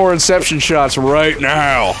like 4 inception shots right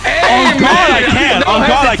now. Oh God, I can. Oh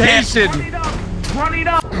God, I can. Run it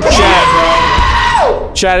up.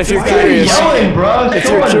 Chad, if you're curious, Yelling, bro. if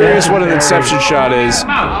you're curious what an inception shot is,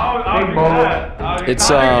 it's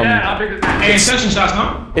Hey, inception shots,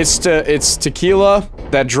 huh? it's tequila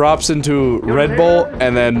that drops into Red Bull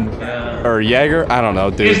and then or Jaeger. I don't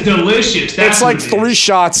know, dude. It's delicious. That's It's like what it 3 is.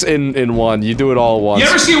 shots in one. You do it all at once. You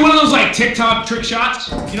ever see one of those like TikTok trick shots?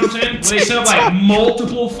 You know what I'm saying? Where they set up like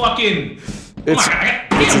multiple fucking. It's why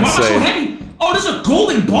am I so insane. heavy? Oh, this is a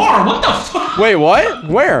golden bar. What the fuck? Wait, what?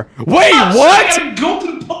 Where? Wait, I what? got a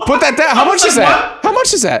golden bar. Put that down. How much is that? How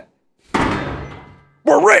much is that?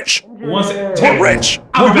 We're rich. We're rich.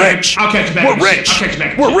 I'll We're rich. I'll catch you back. We're rich.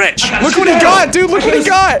 We're rich. Look what he got, dude. Look what he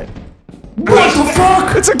got. What the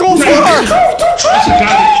fuck? It's a gold bar.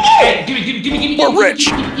 Hey, give me. We're rich.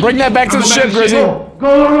 Bring that back to the ship, Grizzy.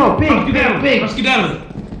 Go, big, big. Let's get out of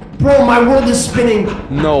it. Bro, my world is spinning.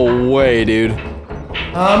 No way, dude.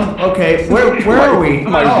 Okay. Where are we?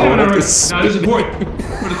 My world is No, this is important.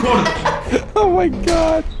 For the quarter. Oh my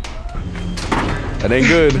god. That ain't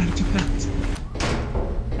good.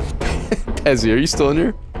 Ezzy, are you still in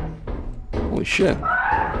here? Holy shit.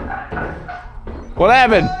 What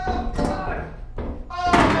happened?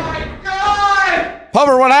 Oh my god!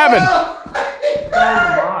 Hover, what happened?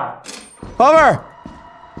 Hover!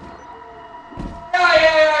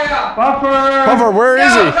 Yeah. Hover, where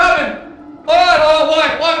is he? Coming.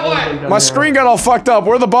 What? My screen got all fucked up.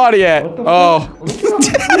 Where the body at? Oh.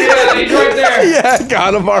 Yeah, he's right there. Yeah,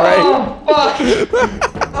 got him, alright. Oh, fuck.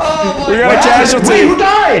 Oh, We got a casualty. Wait, who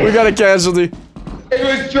died? We got a casualty. It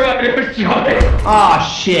was Jordan. Ah,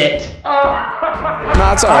 shit.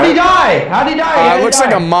 Nah, it's How'd he alright. die? How'd he die? It looks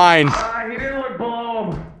like a mine. He didn't look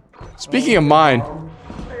below him. Speaking of mine.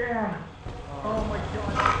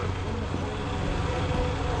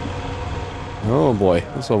 Oh boy,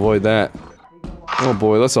 let's avoid that. Oh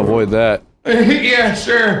boy, let's avoid that. Yeah,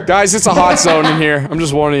 sure. Guys, it's a hot zone in here. I'm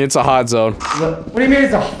just warning you, it's a hot zone. What do you mean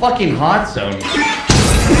it's a fucking hot zone?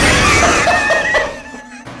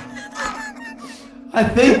 I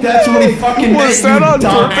think that's what he fucking did. Was that you on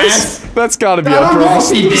dumbass. purpose? That's gotta be I on don't know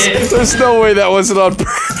purpose. if he did. There's no way that wasn't on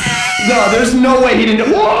purpose. No, there's no way he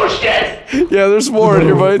didn't. Oh shit! Yeah, there's more in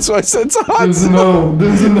here, but that's why I said it's a hot zone.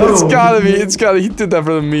 There's no. It's gotta be, he did that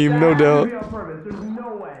for the meme, no doubt.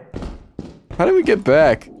 How did we get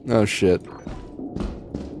back? Oh shit.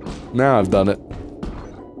 Now I've done it.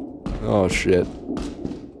 Oh shit.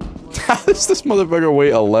 How does this motherfucker weigh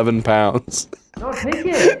 11 pounds? No, take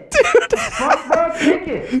it. Dude. Fuck, bro, take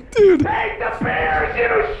it. Dude. Take the bears, you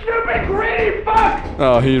stupid greedy fuck!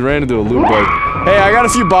 Oh, he ran into a loop bug. Hey, I got a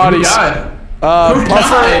few bodies.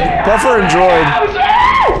 Puffer and Droid.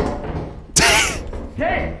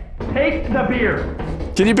 Take the beer.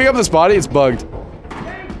 Can you pick up this body? It's bugged.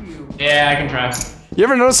 Yeah, I can try. You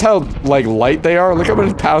ever notice how, like, light they are? Look how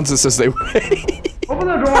many pounds it says they weigh. Open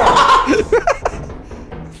the door.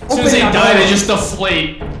 As soon as they die, they just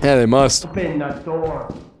deflate. Yeah, they must. Open the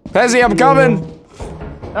door. Pezzy, I'm coming!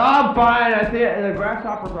 Oh, I'm fine. I think the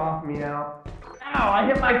grasshopper's off me now. Ow, I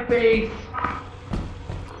hit my face.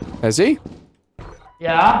 Pezzy?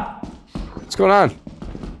 Yeah? What's going on? I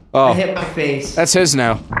Oh, hit my face. that's his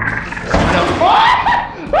now.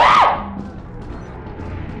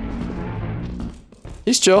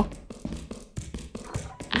 He's chill.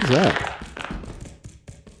 Who's that?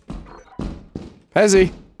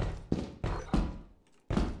 Pezzy.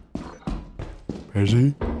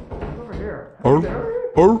 Pezzy? Over here.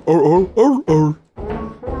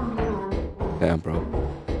 Damn, bro.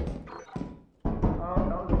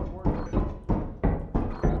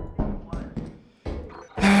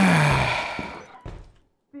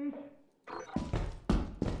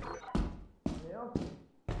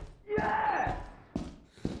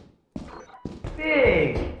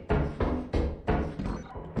 Big.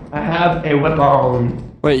 I have a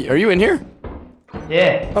weapon. Wait, are you in here?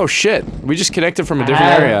 Yeah. Oh shit, we just connected from a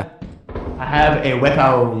different area. I have a weapon.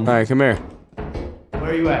 Alright, come here.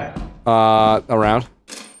 Where are you at? Around.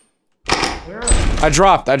 Where? I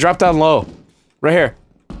dropped down low. Right here.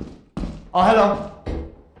 Oh, hello.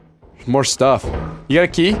 More stuff. You got a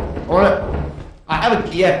key? I have a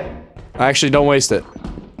key, yeah. Actually, don't waste it.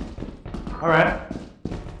 Alright.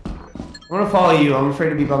 I'm gonna follow you. I'm afraid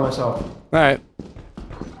to be by myself. Alright.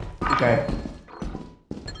 Okay.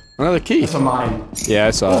 Another key. That's a mine. Yeah,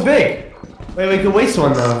 I saw Oh, it. big. Wait, we could waste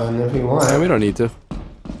one though, and if we want. Yeah, we don't need to.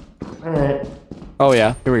 Alright. Oh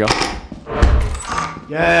yeah, here we go.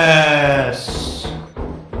 Yes.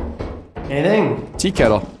 Anything? Tea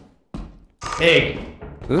kettle. Hey.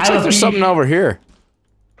 It looks like there's something over here.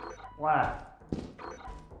 What?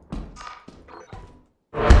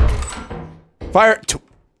 Fire!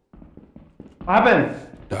 What happened?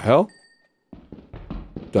 The hell?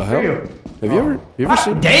 The hell? Have you ever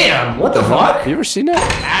seen? Damn! What the fuck? Have you ever seen that?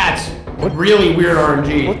 That's really weird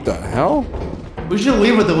RNG. What the hell? We should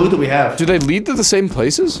leave with the loot that we have. Do they lead to the same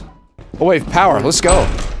places? Oh wait, power. Let's go.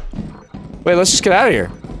 Wait, let's just get out of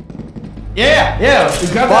here. Yeah.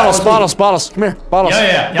 Bottles. Come here. Bottles.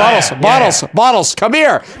 Yeah. Bottles. Come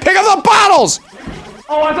here. Pick up the bottles.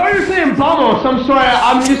 Oh, I thought you were saying Vamos. I'm sorry.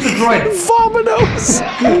 I'm used to droid. Vominos.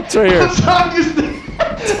 It's right here. I'm used to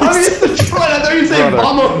droid. I thought you were saying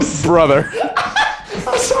Vamos. Brother.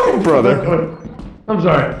 I'm sorry. Brother. I'm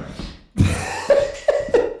sorry.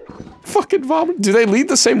 Fucking vomit. Do they lead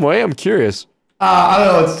the same way? I'm curious. I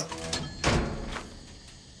don't know.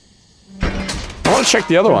 I want to check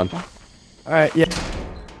the other one. Alright, yeah.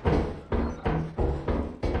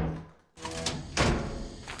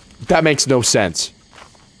 That makes no sense.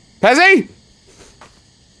 Pezzy?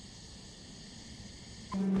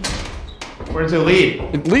 Where does it lead?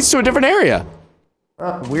 It leads to a different area.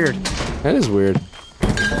 Weird. That is weird.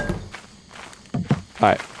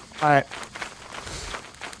 Alright.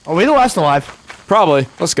 Are we the last alive? Probably.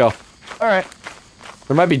 Let's go. Alright.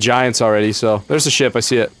 There might be giants already, so... There's the ship, I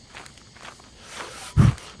see it.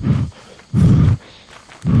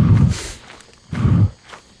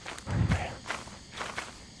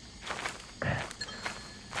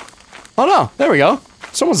 Oh no, there we go.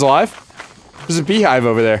 Someone's alive. There's a beehive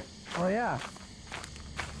over there. Oh yeah.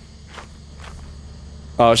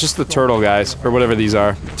 Oh, it's just the turtle guys, or whatever these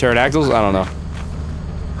are. Pterodactyls? I don't know.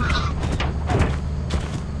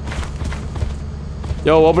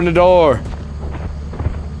 Yo, open the door.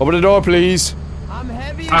 Open the door, please. I'm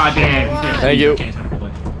heavy. Ah, damn. Thank you.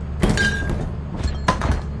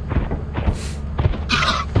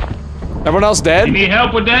 Everyone else dead? You need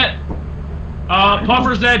help with that?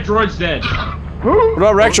 Puffer's dead, Droid's dead. What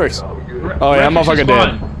about Rectrix? Oh yeah, that motherfucker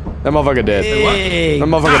dead. That motherfucker dead. That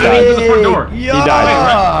motherfucker died. To the front door. He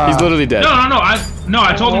died. He's literally dead. No.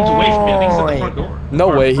 I told him to wait for me. I think he's at the front door. No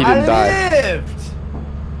way, he didn't die.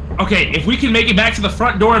 Okay, if we can make it back to the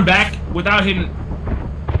front door and back without him...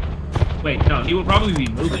 Wait, no, he will probably be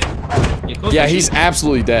moving. Yeah, he's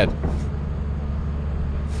absolutely dead.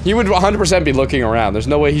 He would 100% be looking around. There's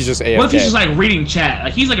no way he's just AFK. What if he's just like reading chat?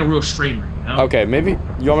 Like he's like a real streamer, you know? Okay, maybe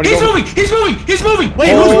you want me to go? He's moving! Wait,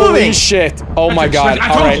 who's moving? Holy shit. Oh my god.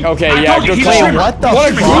 Alright, okay, yeah, good call.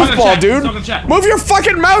 What a goofball, dude. Move your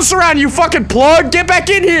fucking mouse around, you fucking plug! Get back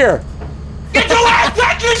in here! Get your ass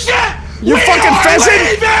back, you shit! You fucking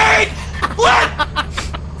pheasant!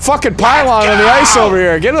 Fucking pylon on the ice over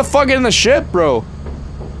here. Get the fuck in the ship, bro.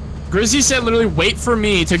 Grizzly said literally wait for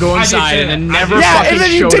me to go inside and then never fucking and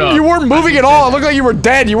then you showed up. You weren't moving at all. It looked like you were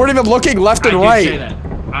dead. You weren't even looking left and right.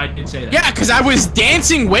 I did say that. Yeah, because I was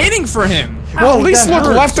dancing waiting for him. Well, at least look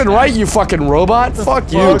left and right, you fucking robot.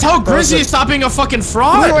 Fuck you. Tell Grizzly to stop being a fucking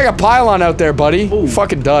fraud. You look like a pylon out there, buddy. Ooh.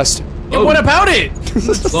 Fucking dust. Yeah, what about it?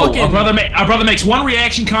 Our brother makes one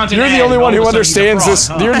reaction content. You're the only one who understands this.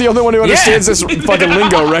 You're the only one who understands this fucking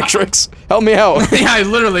lingo, Rectrix. Help me out. Yeah,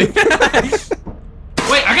 literally.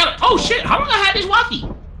 Wait, I got. Oh shit! How long I had this walkie?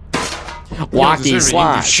 Walkie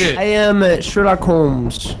slash. I am Sherlock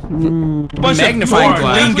Holmes. Magnifying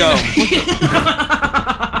glass. Lingo.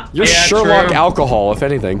 You're Sherlock alcohol, if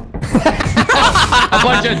anything. A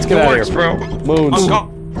bunch of dorks, bro. Moons.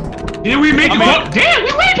 Did we make it? Damn,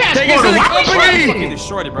 we way past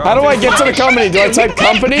Florida. How do I get to the company? Do I type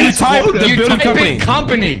company? You type the building company.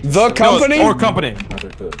 Company. The company? Or company.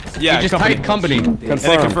 Yeah, you just type company.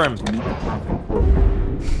 Confirm.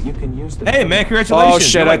 Hey man, congratulations. Oh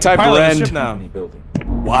shit, I typed Rend.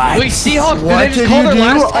 What? Wait, Seahawks, what did they just call their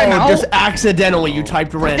last time out? Just accidentally you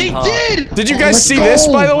typed Rend. They did! Did you guys see this,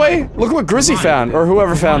 by the way? Look what Grizzly found, or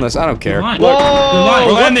whoever found this. I don't care. Look.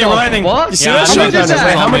 We're landing. You see that shit?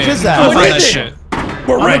 How much is that? We're rich.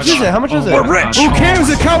 We're rich. How much is it? We're rich. Who cares?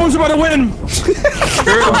 The Cowboys are about to win.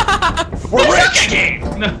 We're rich.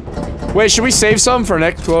 Wait, should we save some for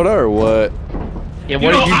next quota, or what? Yeah,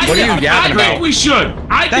 what are you yapping about? I think we should.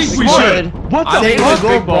 I think we should. What the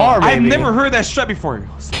fuck? I've never heard that strat before.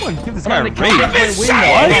 Someone give this guy a raise.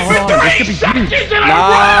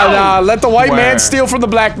 Nah, let the white man steal from the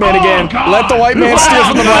black man again. Let the white man steal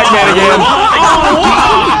from the black man again.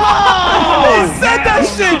 He said that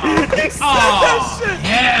shit! He said that shit!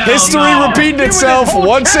 History repeating itself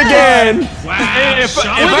once again. If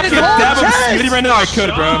I could dab him Smitty right now, I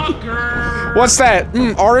could, bro. What's that?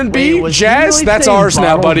 R&B? Jazz? That's ours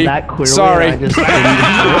now, buddy. Sorry.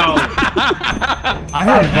 I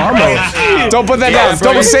heard Vamos. Don't put that down.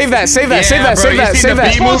 Don't save that. Save that. Save that. Save that. Save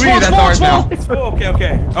that.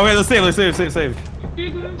 Okay, let's save.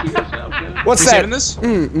 What's that?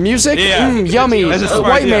 Music? Yeah. Yummy.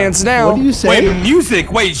 White man's now. What do you say? Wait,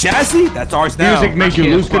 music. Wait, Jazzy? That's ours now. Music makes you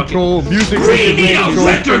lose control. Music makes you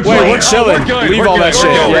lose control. Wait, we're chilling. Leave all that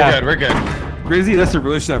shit. Yeah. We're good. Grizzy, that's the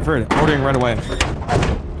revolution I've heard. Ordering right away.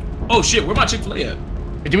 Oh shit, where my Chick-fil-A at?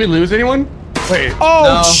 Did we lose anyone? Wait.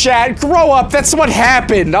 Oh, Chad, grow up. That's what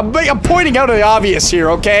happened. I'm pointing out the obvious here,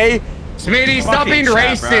 okay? Smitty, stop being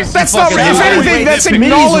racist. That's not. If anything, that's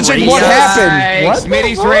acknowledging what happened. What?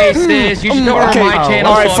 Smitty's racist. You should go over my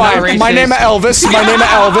channel. All right, fine. My name is Elvis. My name is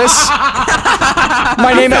Elvis.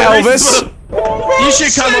 My name is Elvis. You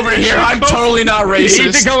should come over here. I'm totally not racist.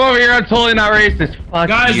 You should come over here. I'm totally not racist. Fuck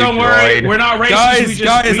guys, you, don't worry. We're not racist.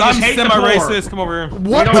 Guys, I'm semi-racist. Come over here.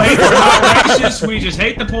 What? We're not racist. We just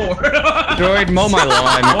hate the poor. Droid, mow my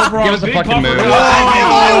lawn. Give us a fucking move.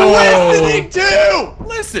 I'm listening too.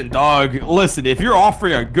 Listen, dog. Listen, if you're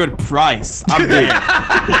offering a good price, I'm there.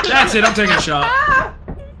 That's it. I'm taking a shot.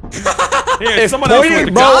 Here, someone else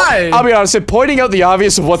with I'll be honest, if pointing out the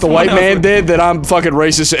obvious of what the white man did, then I'm fucking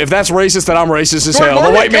racist. If that's racist, then I'm racist as hell. The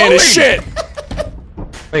white man is shit.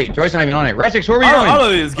 Wait, Joy's not even on it. Retrix, where are we going? I don't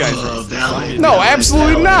know these guys. No,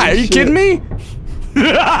 absolutely not. Are you kidding me?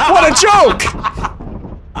 What a joke!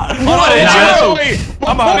 What a joke!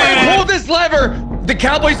 Hold this lever. The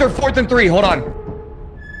Cowboys are 4th and 3. Hold on.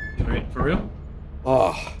 Wait, for real?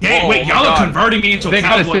 Oh. Hey, wait, y'all are converting me into a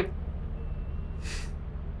cowboy.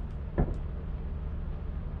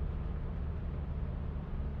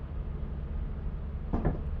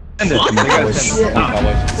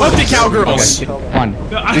 Fuck the cowgirls. Come on.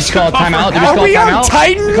 We should call a timeout. Are we on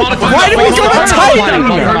Titan? Why do we go to Titan?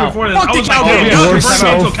 Fuck the cowgirls. You're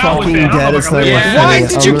so fucking dead. It's not even Why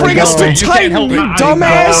funny. did you bring us to Titan, you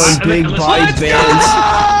dumbass? Big body bands.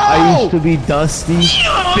 I used to be Dusty.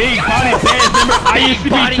 Big body bands. Remember, I used to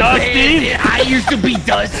be Dusty. I used to be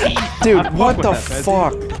Dusty. Dude, what the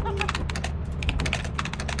fuck?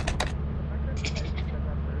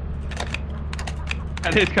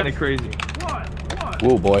 That is kind of crazy.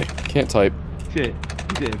 Oh boy, can't type. Shit.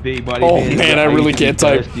 Big body Oh bands. man, I really can't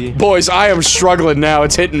type. Boys, I am struggling now.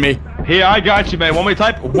 It's hitting me. Here, I got you, man. Want me to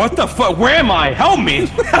type? What the fuck? Where am I? Help me!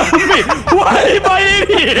 Help me! Why am I in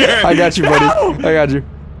here? I got you, buddy. I got you.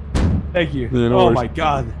 Thank you. Yeah, no oh worries. my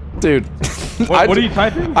god. Dude. What are you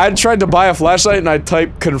typing? I tried to buy a flashlight and I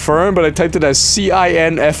typed confirm, but I typed it as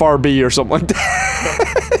CINFRB or something like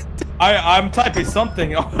that. I'm typing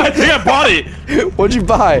something. I think I bought it. What'd you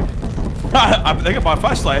buy? I think I bought a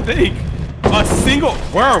flashlight. I think. A single.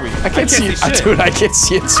 Where are we? I can't see it. shit. Dude, I can't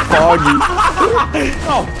see it. It's foggy.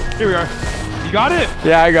 Oh, here we are. You got it?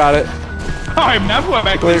 Yeah, I got it. Alright, man. I'm going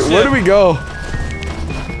back to Wait, this where shit. do we go?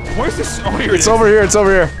 Where's this? Oh, here it It's is. over here. It's over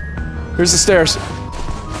here. Here's the stairs.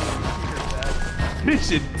 This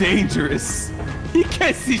shit dangerous. You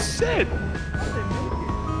can't see shit.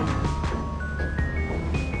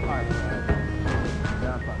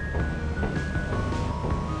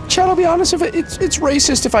 Chad, I'll be honest, if it's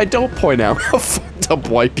racist if I don't point out how fucked up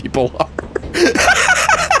white people are.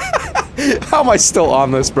 How am I still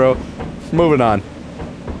on this, bro? Moving on.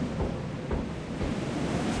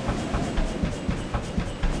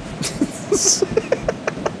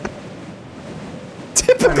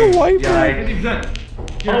 Typical white man.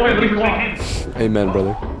 Amen,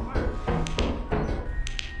 brother.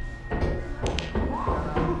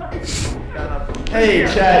 Hey,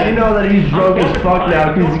 Chad, you know that he's drunk as fuck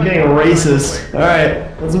now because he's getting racist.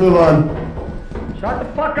 Alright, let's move on. Shut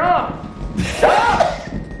the fuck up!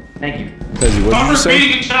 Thank you. Pezzy, what did you say?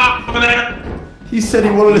 Beating shot over there. He said he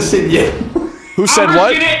wanted to sit yet. Who said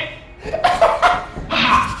what?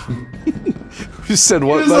 Who said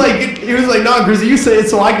what? He was like, no, Grizzy, you say it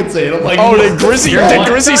so I can say it. I'm like, oh, did Grizzy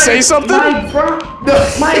say something? No, he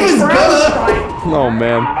was gonna. Oh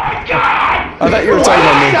man. I thought you were talking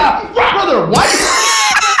about me. Brother, what?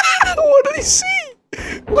 What did he see?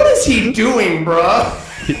 What is he doing, bruh?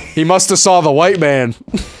 He must have saw the white man.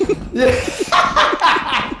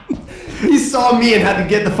 He saw me and had to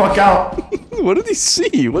get the fuck out. What did he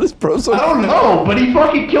see? What is bro? I don't know, but he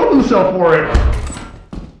fucking killed himself for it.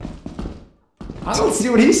 I don't see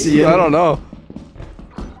what he's seeing. I don't know.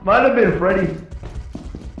 Might have been Freddy.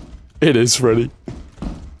 It is Freddy.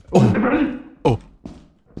 Oh. Oh.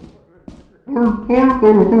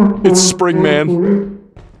 It's Spring Man.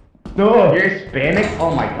 No. You're Hispanic?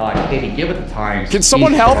 Oh my god, Katie, give it the time. Can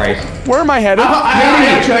someone help? Where am I headed?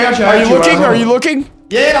 I got you. Are you looking? Are you looking?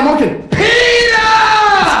 Yeah, I'm looking. Peter!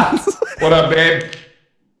 What up, babe?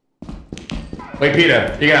 Wait,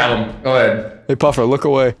 Peter, you got him. Go ahead. Hey, Puffer, look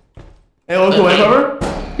away. Hey, look away, cover.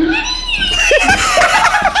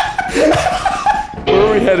 Where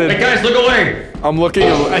are we headed? Hey guys, look away! I'm looking.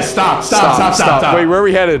 Hey, stop. Wait, where are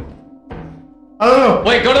we headed? I don't know.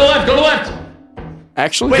 Wait, go to the left, go to the left!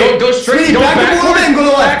 Actually, Go straight, Sweetie, go back up a little bit and go to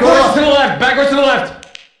the left. backwards to the left, backwards to the left!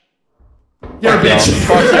 You're a bitch.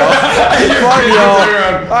 Fuck y'all. Fuck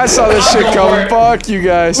y'all. I saw this shit coming. Fuck you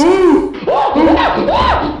guys. I'm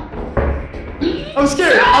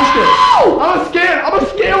scared. I'm scared.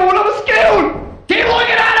 Keep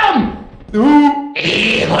looking at him!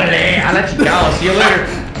 I'll let you go. See you later.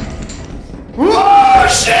 Oh,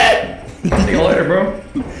 shit. See you later, bro.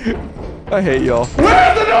 I hate y'all.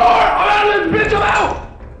 Where's the door? I'm out of this bitch. I'm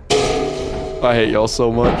out. I hate y'all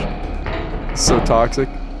so much. It's so toxic.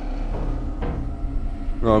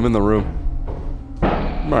 No, I'm in the room.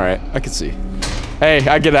 I'm alright. I can see. Hey,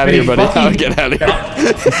 I get out of here, buddy. I'll get out of here.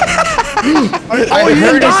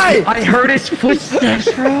 I heard his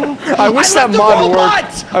footsteps, bro. I wish that mod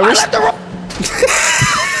worked. I wish.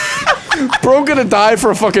 Bro, gonna die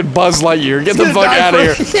for a fucking Buzz Lightyear. Get the fuck out of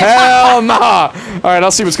here. Hell nah. Alright,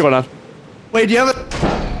 I'll see what's going on. Wait, do you have it?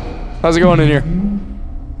 How's it going in here?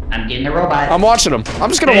 I'm getting the robot. I'm watching him.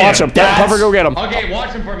 I'm just gonna watch him. Puffer, go get him. Okay,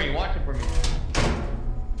 watch him for me. Watch him for me.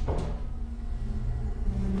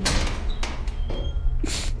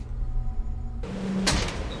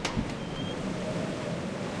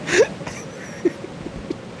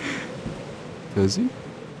 Is he?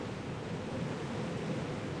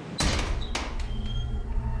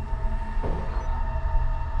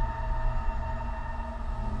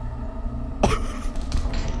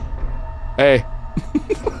 Hey.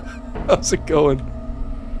 How's it going?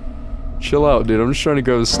 Chill out, dude. I'm just trying to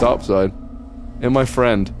go to the stop sign. And my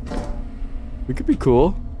friend. We could be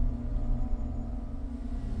cool.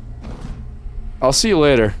 I'll see you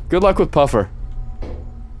later. Good luck with Puffer.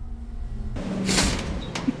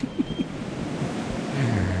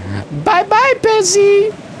 Bye-bye, Busy!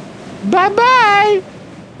 Bye-bye!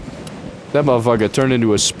 That motherfucker turned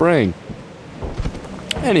into a spring.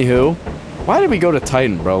 Anywho, why did we go to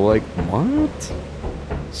Titan, bro? Like, what?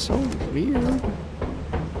 So weird.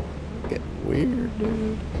 Getting weird,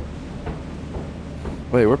 dude.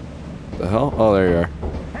 Wait, where the hell? Oh, there you are.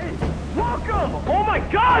 Hey, welcome! Oh my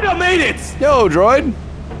god, I made it! Yo, droid!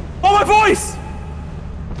 Oh, my voice!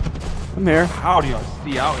 I'm here. How do y'all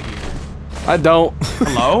see out here? I don't.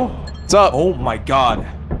 Hello? What's up? Oh my god.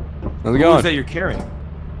 How's it Who going? is that you're carrying?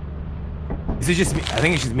 Is it just me? I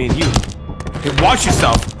think it's just me and you. Hey, watch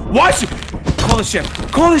yourself! Watch it! Call the ship!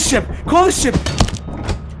 Call the ship! Call the ship!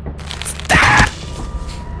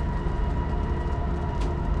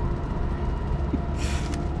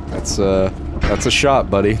 That's a shot,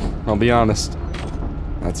 buddy. I'll be honest.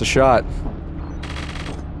 That's a shot.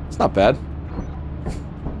 It's not bad.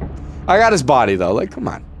 I got his body, though. Like, come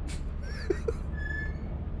on.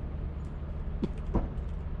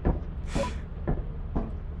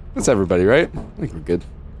 That's everybody, right? I think we're good.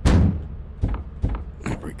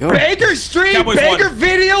 There we go. Banger stream, Cowboys Banger won.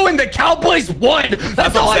 video, and the Cowboys won.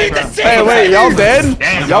 That's all I need to say. Hey, wait, y'all dead?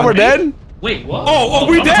 Y'all were dead? Wait, what? Oh,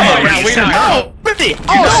 we dead! Yeah, we died. Oh, Smitty!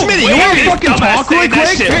 Oh, Smitty, you want to fucking talk real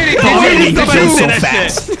quick? Did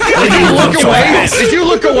you look away? Did you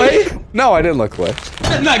look away? No, I didn't look away.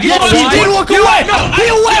 No, He did look away! He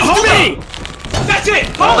left me! That's it!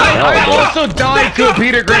 Hold on! I also died to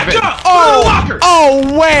Peter Griffin. Oh,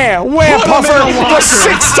 wham! Puffer! The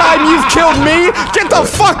 6th time you've killed me! Get the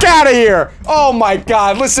fuck out of here! Oh my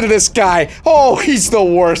god, listen to this guy. Oh, he's the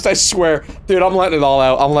worst, I swear. Dude, I'm letting it all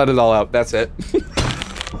out. I'm letting it all out. That's it. Give me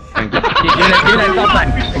that stop sign.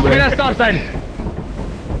 Give me that stop sign.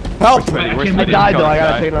 Help! I died though, I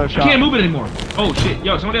gotta take another shot. I can't move it ananymore. Oh shit.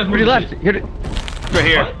 Yo, somebody else Where he move left? it. Here. Right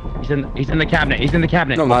here. He's in the cabinet. He's in the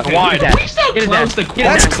cabinet. No, I'm not. Why? Get We so his close ass. to Get his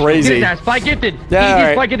That's ass. crazy. Get his ass. Spy gifted. Yeah, He's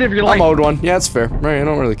alright. spy gifted if you're I'm like. owed one. Yeah, that's fair. Right, I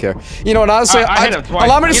don't really care. You know what, honestly, I hit him twice.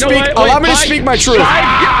 allow me to You know speak. what? Allow Wait, me to Spy- speak my truth.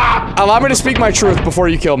 Allow me to speak my truth before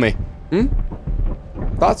you kill me. Hmm?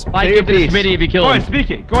 Thoughts? Spy gifted is Smitty if you kill Go him. ahead,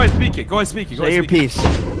 speak it. Go ahead, speak it. Go ahead, speak it. Go Say ahead, your speak it. piece.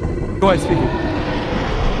 Go ahead, speak it.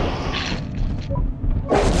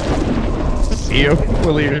 See you.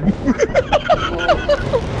 We're leaving.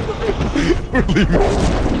 We're leaving.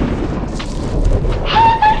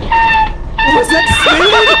 Was that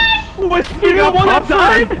Steve? Was Steve the one that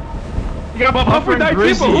died? You got Puffer died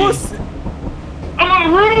too, but who's... I'm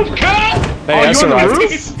on the roof, cut! Hey, I survived.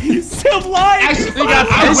 He's still lying.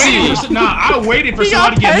 I waited for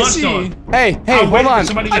somebody to get munched on. Hey, hold on.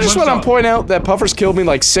 I just want to point out that Puffer's killed me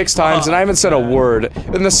like 6 times and I haven't said a word.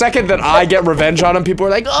 And the second that I get revenge on him, people are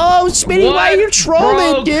like, "Oh, SMii, why are you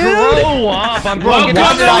trolling, dude?" Grow up. I'm Why did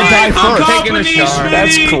I die first? taking a shower.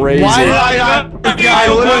 That's crazy. Why did I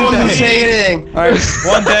literally didn't say anything. All right.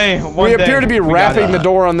 One day. We appear to be wrapping the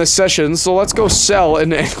door on this session, so let's go sell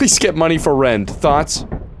and at least get money for rent. Thoughts?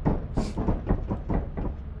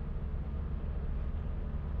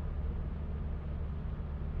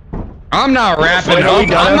 I'm not rapping.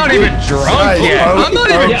 I'm not even drunk yet. I'm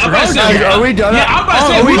not even drunk yet. Are we done? Yeah, I'm about to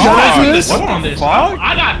say, are we done after this? Hold on this.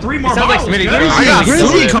 I got 3 more Sounds like bottles.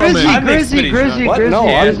 Grizzly. What? No,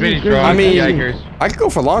 I mean, Yikers. I could go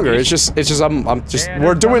for longer. It's just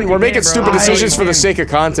we're making stupid decisions for the sake of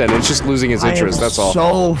content. It's just losing its interest. That's all.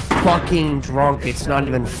 So fucking drunk, it's not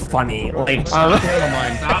even funny. Like,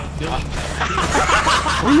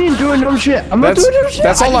 what do you mean doing dumb shit? I'm not doing dumb shit.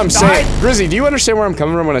 That's all I'm saying. Grizzy, do you understand where I'm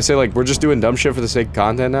coming from when I say like we're just doing dumb shit for the sake of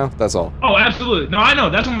content now? That's all. Oh, absolutely. No, I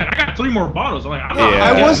know. That's what I'm like. I got 3 more bottles. I'm like,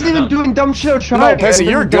 I wasn't even doing dumb shit. No, Pessy,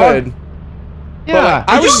 you're good. Yeah.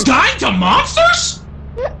 Are you dying to monsters?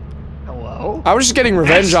 Hello? I was just getting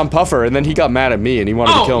revenge on Puffer, and then he got mad at me, and he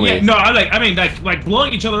wanted to kill me. No, I mean, like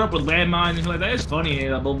blowing each other up with landmines and stuff like that. It's funny.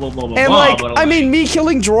 Blah, blah, blah, blah, And blah, like, but I mean, me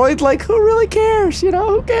killing Droid, like, who really cares? You know,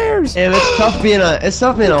 who cares? And it's tough being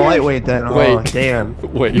a lightweight then. Oh, Wait. damn.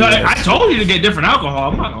 Wait. No, I told you to get different alcohol.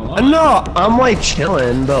 I'm not gonna lie. No, I'm like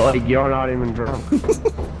chilling, but like you're not even drunk.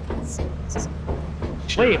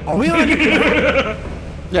 Wait, are we on?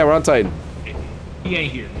 Yeah, we're on Titan. He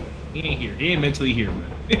ain't here. He ain't mentally here, man.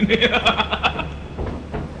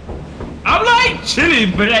 I'm like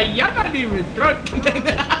chilling, but like, y'all not even drunk.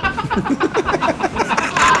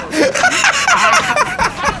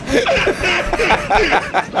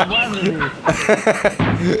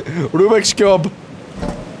 Rubik's Cube.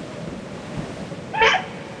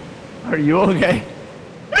 Are you okay?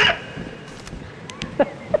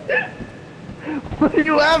 What are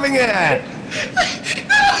you laughing at?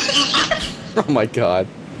 Oh my god.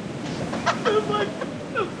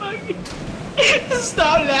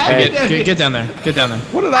 Stop laughing. Get down there. Get down there.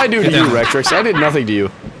 What did I do to you, Rectrix? I did nothing to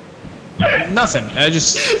you. Nothing. I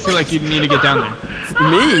just feel like you need to get down there.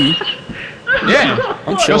 Me? Yeah.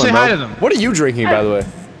 I'm Go chilling, say hi bro. to them. What are you drinking, by the way?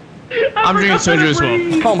 I'm drinking soju as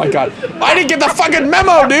well. Oh my god. I didn't get the fucking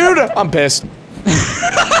memo, dude! I'm pissed.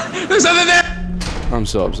 There's nothing there! I'm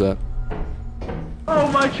so upset. Oh,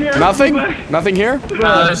 my chair. Nothing? Nothing here?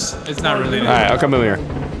 It's not really. Alright, I'll come in here.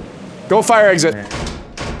 Go fire exit.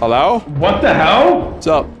 Hello? What the hell? What's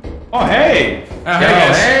up? Oh, hey!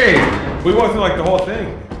 Hey! We went through like the whole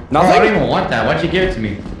thing. Nothing? I don't even want that. Why'd you give it to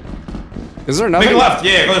me? Is there nothing? Make a left.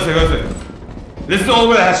 Yeah, go this way, go this way. This is the only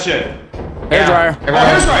way that has shit. Hair dryer. Oh,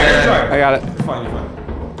 hair dryer. I got it. You're fine, you're fine.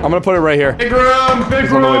 I'm gonna put it right here. Big room, big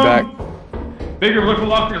It's room. on the way back. Big room, look for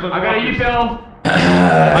lockers. I got you, Phil.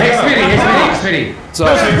 Hey, Smitty. So,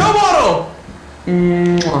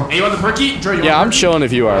 Hey, you want the perky? yeah, I'm chilling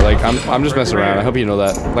if you are. Like, I'm just messing around. I hope you know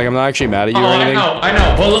that. Like, I'm not actually mad at you or anything. I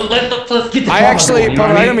know. Well, let's get the I actually, you know but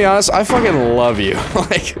what I'm I gonna mean? be honest, I fucking love you.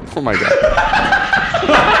 Like, oh my god.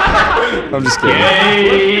 I'm just kidding.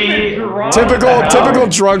 Typical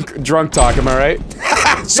drunk talk, am I right?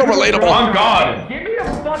 So relatable. On God.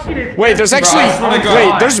 Wait, there's actually,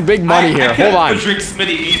 there's big money here. Hold on. Drink Smitty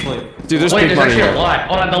easily. Dude, there's Wait, big there's money actually here. a lot.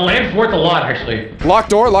 Oh, the lamp's worth a lot, actually. Locked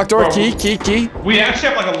door, key. We actually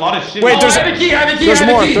have like a lot of shit. Wait, I have a key, I have a key, there's I have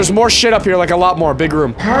a more. key. There's more shit up here, like a lot more. Big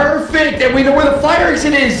room. Perfect, and we know where the fire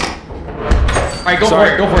exit is. All right, go for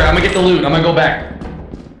it. I'm gonna get the loot. I'm gonna go back.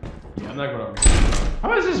 Yeah, I'm not going to.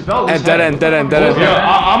 How is this belt? And dead end. Yeah, I'm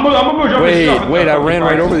gonna go jump this stuff. Wait, I ran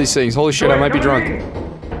right over these things. Holy shit, I might be drunk.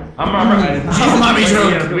 I'm might be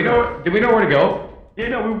drunk. Did we know where to go? Yeah,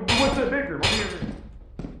 no, we went to the big room.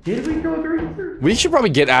 Did we go through? We should probably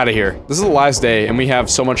get out of here. This is the last day, and we have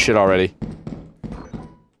so much shit already.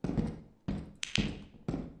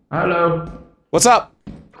 Hello. What's up?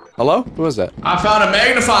 Hello? Who is that? I found a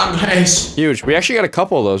magnifying glass. Huge. We actually got a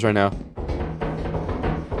couple of those right now.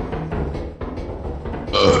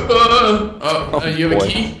 You have a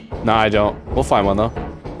key? Nah, I don't. We'll find one though.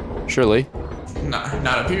 Surely. Nah,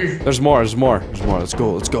 not up here. There's more. Let's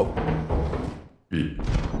go.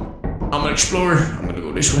 I'm an explorer. I'm gonna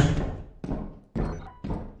go this way.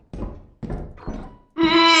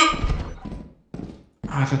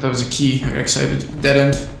 I thought that was a key. I got excited. Dead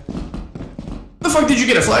end. The fuck did you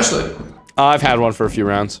get a flashlight? I've had one for a few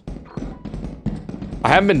rounds. I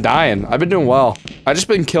haven't been dying. I've been doing well. I've just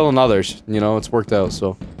been killing others. You know, it's worked out,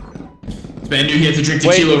 so. Ben knew he had to drink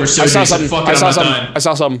tequila over soda. I saw He said, something. "Fuck I it, saw I'm not something. dying." I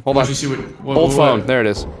saw something. Hold on. Let me see what Old phone. There it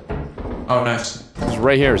is. Oh, nice. It's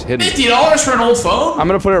right here. It's hidden. $50 for an old phone? I'm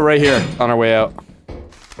gonna put it right here on our way out.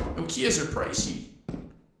 Nokias are pricey.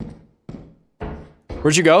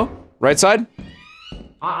 Where'd you go? Right side?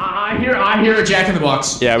 I hear a Jack in the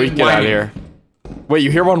Box. Yeah, we can get out of here. Wait,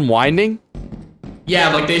 you hear one winding?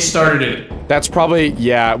 Yeah, like they started it. That's probably,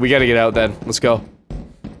 yeah, we gotta get out then. Let's go.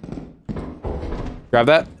 Grab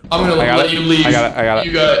that. I'm gonna let you leave. I got it, I got it.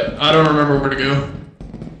 You got it. I don't remember where to go.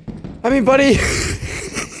 I mean, buddy.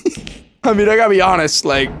 I mean, I gotta be honest,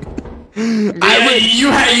 like. You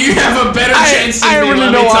have a better chance than me, I really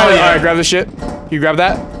let know me tell why. you. Alright, grab the shit. You grab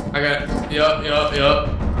that? I got it. Yup.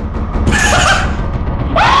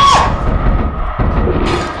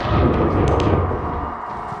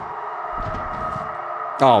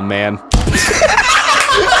 Oh, man.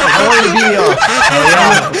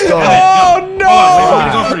 Oh no! I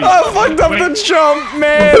fucked up the jump,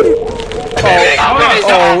 man!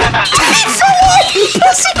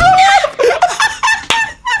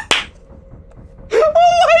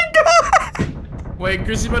 Oh my god! Wait,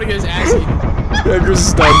 Grizzly's about to get his ass eaten. Yeah, Grizz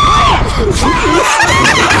is done.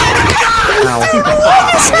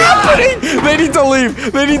 What is happening? They need to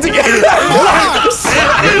leave. They need to get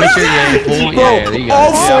Bro,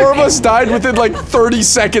 all four of us died within like 30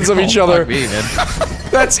 seconds of each other.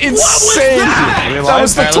 That's insane. That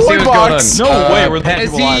was the toy box. No way, we're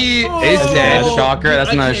Pezzy is dead. Shocker,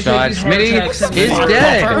 that's another shot. Smitty is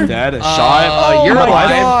dead. Dead. Shot. You're my alive.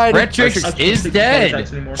 God. Retrix is dead.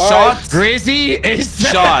 Shot. Grizzy is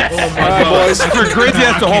dead. Shot. Alright, boys. For Grizzy,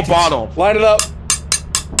 that's the whole bottle. Line it up.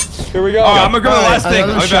 Here we go. Oh, I'm gonna grab the last thing.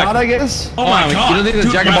 I'll be shot, back. I guess. Oh my god. You don't think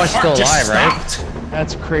the Jack in the Box is still alive, right?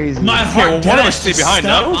 That's crazy. My heart one of us stay behind,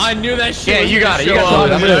 no? I knew that shit. Yeah, you got it. You show got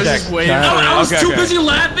it. up. I'm I gonna was check. just waiting for it. I was Okay, too okay. busy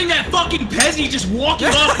laughing at fucking Pezzy just walking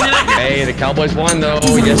off. Hey, the Cowboys won though.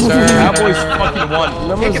 Yes, sir. Cowboys fucking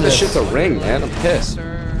won. I can't get this shit to ring, man. I'm pissed. Oh,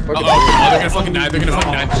 they're gonna fucking die. They're gonna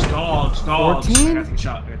fucking die. Dogs. 14? I gotta take a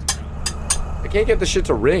shot. I can't get this shit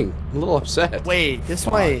to ring. I'm a little upset. Wait, this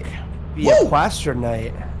might be a plaster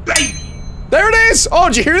night. There it is! Oh,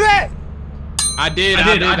 did you hear that? I did.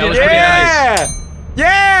 I did. That was pretty Yeah! nice.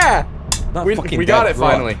 Yeah! We got it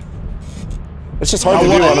finally. It's just hard to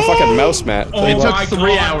do on a fucking mouse mat. Oh It took my 3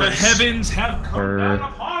 god, hours. the heavens have come down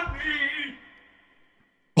upon me.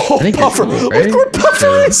 Oh, think Puffer! it's cool, Look right? where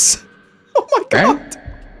Puffer is! Oh my god!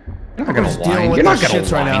 You're not gonna dealing whine. with You're not these gonna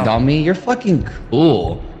shits right whine now. on me. You're fucking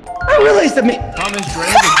cool. I realized that me. Thomas Dre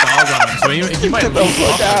has a dog on him, so he might Get the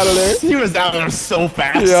fuck out of there. He was out there so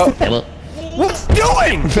fast. Yeah. What's he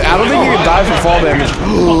doing? I don't think you can die from fall damage.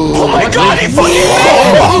 Oh my god, he fucking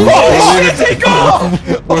take off!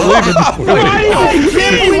 We're leaving.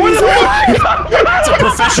 That's a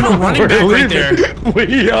professional running back right there.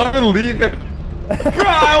 We are leaving. Bro,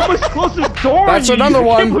 I almost closed the door. That's on you. another I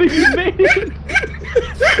one. can't believe you made it.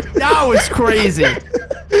 That was crazy.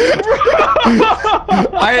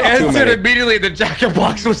 I answered many. immediately. The Jack in the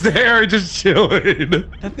Box was there, just chilling.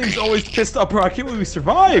 That thing's always pissed up, bro. I can't believe we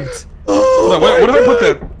survived. Hold on, what if I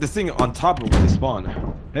put this thing on top of where they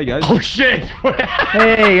spawn? Hey guys. Oh shit!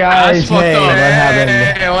 Hey guys, hey, what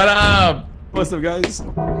happened? Hey, what up? What's up, guys?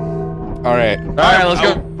 Alright. Alright, let's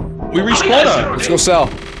go. We reached quota. Let's go sell.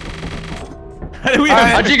 How do we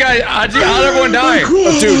How'd everyone die?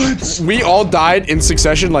 Dude, we all died in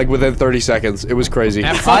succession like within 30 seconds. It was crazy.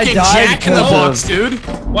 That fucking died Jack in the because Box, dude.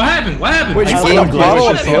 What happened? What happened? Wait, you I found a love bottle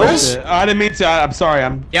of glitches. pills? I didn't mean to. I'm sorry.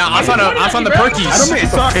 Yeah, I found the perkies. I don't mean.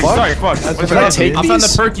 Sorry. Fuck. Can I take I found the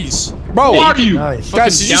these? perkies. Bro, Nice.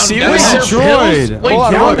 guys, did you Down- see down this? there. Destroyed. Wait, Hold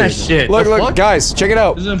on, down look. that shit. Look, The look, fuck? guys, check it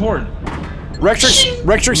out. This is important.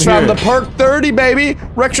 Rectrix found the perk 30, baby.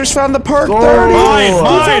 Rectrix found the perk 30. Mine.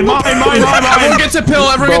 Everyone gets a pill.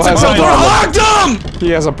 Everyone Bro gets a has pill. a problem. Hogged him! He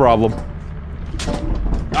has a problem.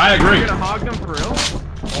 I agree.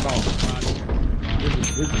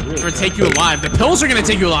 They're gonna take you alive. The pills are gonna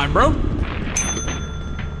take you alive, bro.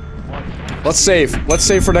 Let's save. Let's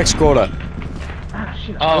save for next quota.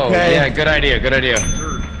 Oh, Okay. yeah, good idea, good idea.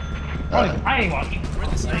 I ain't walking.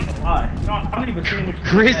 I ain't gonna lie. No, I'm not even saying what you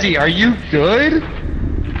Grizzy, are you good?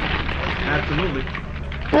 Absolutely.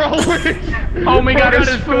 Bro, Oh my god, his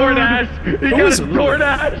DoorDash. He got his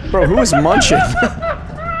DoorDash. Bro, who is munching?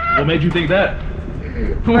 What made you think that?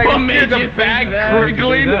 What made the you bag think that?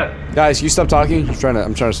 crinkling? Guys, you stop talking. I'm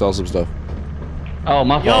trying to sell some stuff. Oh,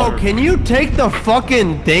 my Yo, fault. can you take the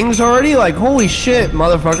fucking things already? Like, holy shit,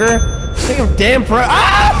 motherfucker. Take a damn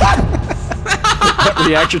That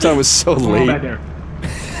reaction time was so Come on late. back there.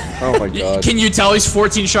 Oh my god. Can you tell he's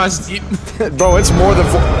 14 shots deep? Bro, it's more than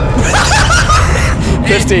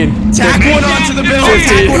 15. Tack one onto the bill. 15.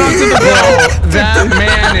 Tack one onto the bill. That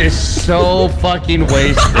man is so fucking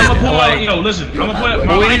wasted. I'm gonna pull out. Yo, listen. I'm gonna put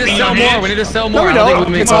my We life need to in sell your more. hands. We need to sell No, more. we I don't think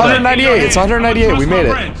don't. we It's make more. 198. It's 198. We made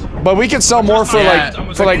it. But we can sell more for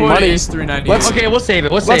like money. Is 398. Let's Okay, we'll save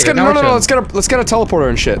it. We'll let's save get it. no. Let's get a teleporter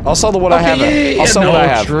and shit. I'll sell the what I have. I'll sell what I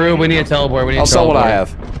have. True. We need a teleport. We need I'll sell what I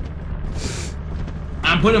have.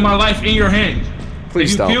 I'm putting my life in your hands.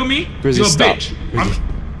 Please if you don't. kill me, Grizzy, you're a stop. bitch.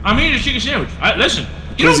 I'm eating a chicken sandwich. Listen,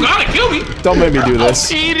 you Grizzy, don't gotta kill me. Don't make me do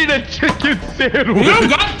this. Eating a chicken sandwich. You don't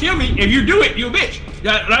gotta kill me. If you do it, you're a bitch.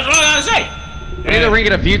 That's all I gotta say. I need to ring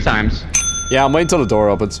it a few times. Yeah, I'm waiting till the door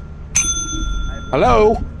opens.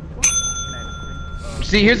 Hello?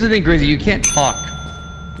 See, here's the thing, Grizzy. You can't talk.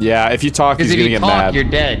 Yeah, if you talk, he's Because if gonna you get talk, mad. you're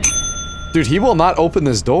dead. Dude, he will not open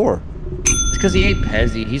this door. It's because he ain't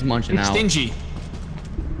Pezzy. He's munching out. Stingy.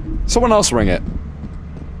 Someone else ring it.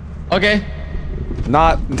 Okay.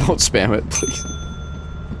 Don't spam it, please.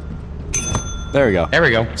 There we go. There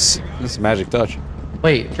we go. This is magic touch.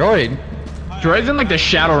 Wait, Droid. Droid's in like the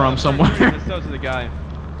shadow realm somewhere. To the guy.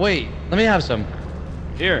 Wait, let me have some.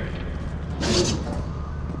 Here.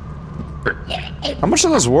 How much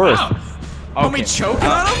are those worth? Are we choking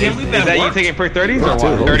on him? Is that you taking per 30s or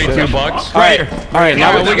what? 32 bucks. Alright,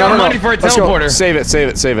 now we got money for a Let's go. teleporter. Save it.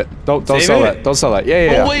 Don't Save sell it? that. Don't sell that.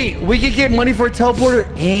 Yeah. Oh wait, we could get money for a teleporter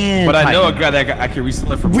and But I know a Titan. guy that I can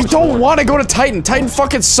resell it for. We don't want to go to Titan. Titan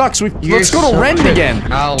fucking sucks. Let's go to so Rend good. again.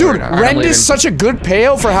 Dude, Rend is such a good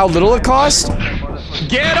payout for how little it costs.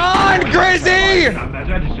 Get on, Grizzy!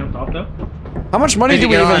 I just jumped off though. How much money do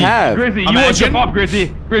we even have? Grizzly, you won't jump off, Grizzly.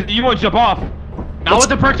 Grizzly, you won't jump off. Not with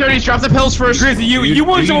the perk 30s. Drop the pills first. Grizzly, you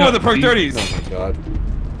won't jump off with the perk 30s. Oh my god.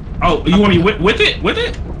 Oh, you want me with it? With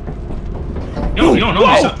it? Yo, you don't know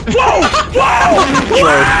this.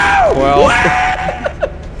 Well,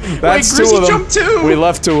 that's Wait, two of Grizzy them. jumped too. We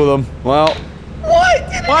left two of them. Well.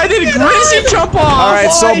 Why did Grizzy jump off? All right,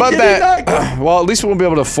 so about that. Well, at least we won't be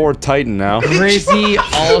able to afford Titan now. Grizzy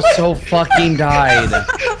also fucking died.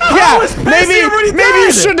 Yeah, maybe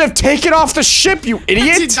you shouldn't have taken off the ship, you He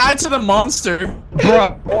idiot. died to the monster.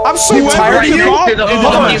 Bro, I'm so tired of you. to the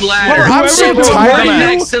fucking ladder. I'm so tired of you.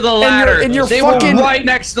 Next to the ladder. And you're They fucking were right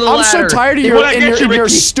next to the I'm ladder. so tired of you and you're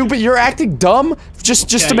stupid. You're acting dumb just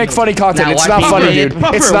to make funny content. Now It's watch not me funny, whip.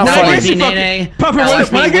 dude. It's not Now funny. watch me nay-nay. Puffer, Now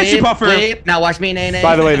watch when I me get you, whip, Puffer. whip. Now watch me nay-nay.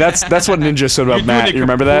 By the way, that's what Ninja said about You're Matt. doing it You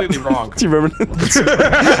remember that? completely wrong. Do you remember that?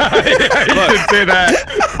 You did say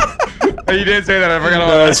that. You did say that. I forgot No,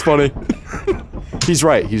 about that's funny. He's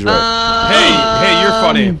right. He's right. Hey, you're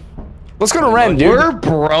funny. Let's go to Ren, dude. We're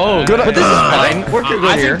broke. Good- But this is fine. We're good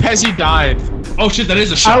I here. think Pezzy died. Oh shit, that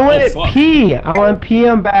is a shot. I Oh went fuck. pee. I went pee.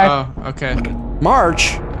 I'm back. Oh, okay.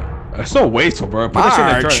 March. That's so wasteful, bro. Put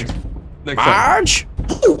that shit in the trash. March.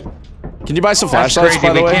 Can you buy some That's flashlights, crazy.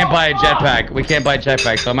 by the We way? can't buy a jetpack. We can't buy a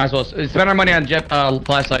jetpack, so I might as well spend our money on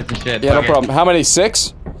flashlights and shit. Yeah, no Okay. problem. How many?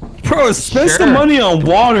 6? Bro, spend Sure. some money on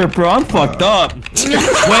water, bro. I'm fucked up.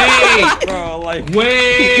 Wait, Bro, like.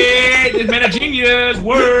 wait, this man a genius.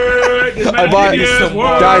 Word. This man I a bought genius.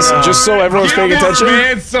 Word. guys, just so everyone's paying attention.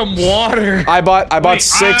 Man, some water. I bought Wait,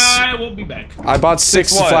 6. I will be back. I bought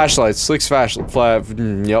 6 what? flashlights. 6 flashlights.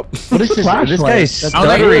 Yep. What is this? This guy's Flashlights. I don't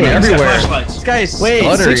think stuttering it's everywhere. flashlights. This guy's Wait,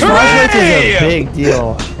 stuttering. 6 flashlights is a big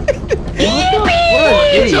deal.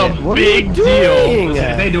 It's a big deal.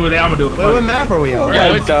 If they do it, I'm gonna do it. Wait, what map are we on?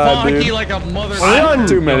 Yo, it's God, funky dude. like a mother. Are we on?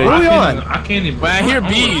 Too many. What are we on? I can't even. When I hear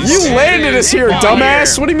bees. You landed us here,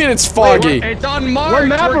 dumbass. What do you mean it's foggy? It's on Mars. What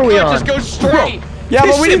map We're are we good. on? Just go straight. Yeah,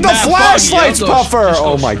 but we need the This shit mad flashlights, foggy. Puffer.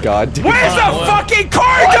 Oh my god, dude. Where's the fucking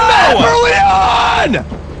cargo? What map are we on?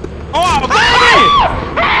 Oh,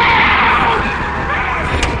 baby!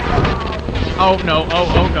 Oh no.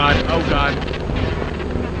 Oh god. Oh god.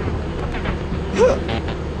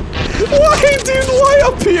 Why, dude? Why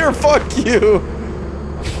up here? Fuck you.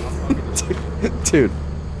 Dude.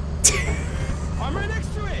 I'm right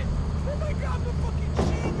next to it. Oh my god, I'm a fucking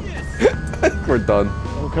genius. We're done.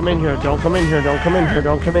 Don't come in here. Don't come in here. Don't come in here.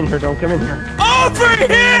 Don't come in here. Don't come in here. Over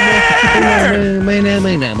here!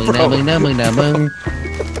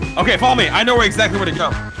 Okay, follow me. I know where exactly where to go.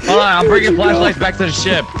 Hold on, I'm bringing flashlights back to the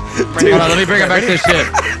ship. Hold on, let me bring it back to the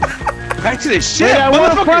ship. Back to the ship. Wait, I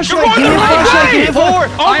want a Motherfucker, flashlight. you're Give me a going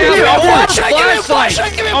flashlight. Give me a flashlight. I have a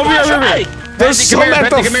flashlight. Over here, over here. There's Benji, some come here, at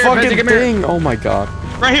the Benji, come here, fucking Benji, come here. thing. Oh my god.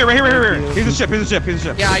 Right here, right here, right here, right here. Here's the ship, here's the ship, here's the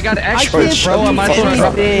ship. Yeah, I got extra, can't bro. I might as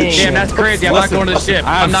well. anything. Damn, that's crazy. I'm not going to the ship.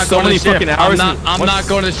 I have I'm not so going to many the ship. fucking I'm hours not. and- I'm what's- not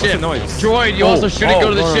going to the what's ship. the noise? Droid, you also shouldn't go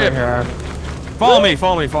to the ship. Follow me,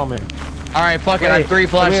 follow me, follow me. All right, fuck it. I have 3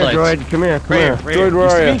 Come here, flashlights. droid. Come here. Come here. Droid, where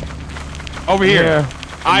are you? Over here.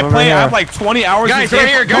 I have like 20 hours. Guys, right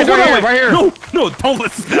here, guys, right here. No, don't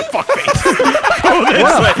listen to that fuckface.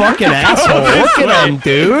 What a fucking asshole. Look at him,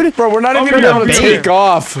 dude. Bro, we're not even gonna be able to take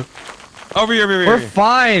off. Over here. We're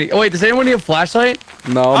fine. Oh, wait, does anyone need a flashlight?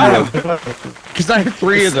 No, because I have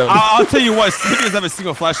 3 of them. I'll tell you what, Stevie doesn't have a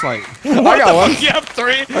single flashlight. I got one. You have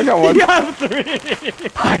 3? I got one. You have 3.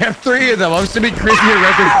 I have 3 of them. I'm Simi Crispy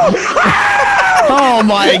record. Oh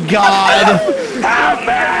my god.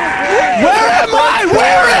 Where am I?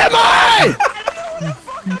 Where am I?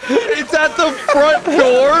 It's at the front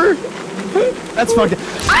door. That's fucked up.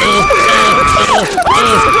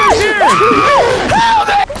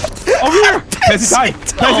 Over here! Pezzy tight!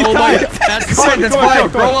 Pezzy tight! That's fine, that's fine.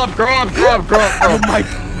 Grow up. Oh my...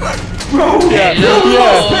 Bro!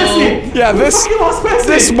 Yeah,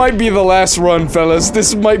 this might be the last run, fellas.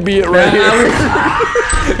 This might be it right here.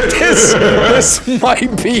 this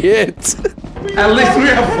might be it. At least we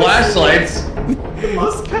have flashlights.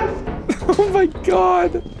 Oh my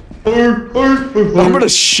god. I'm gonna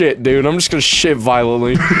shit, dude. I'm just gonna shit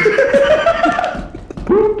violently.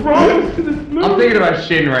 I'm thinking about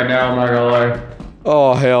shitting right now, I'm not gonna lie.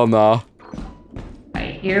 Oh, hell nah. I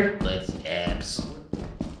hear footsteps.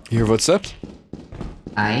 You hear footsteps?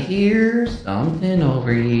 I hear something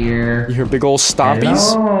over here. You hear big old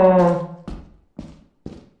stompies? Hello?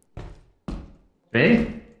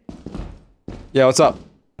 Hey? Yeah, what's up?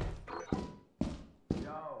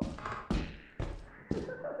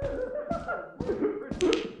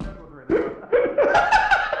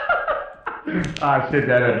 Ah, shit,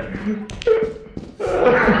 that is.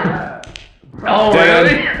 Oh,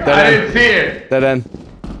 really? I didn't see it. Dead end.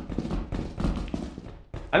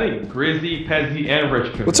 I think Grizzy, Pezzy, and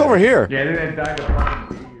Rich. What's over here? Yeah, they didn't die to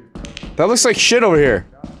fucking bees. That looks like shit over here.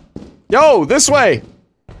 Yo, this way.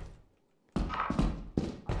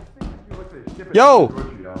 Yo,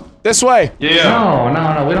 this way. Yeah.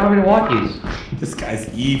 No, we don't have any walkies. This guy's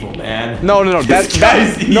evil, man. No,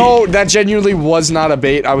 that genuinely was not a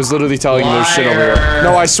bait. I was literally telling you there's shit over here.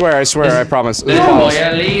 No, I swear, I promise. This boy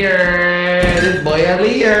a liar. This boy a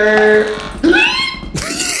liar.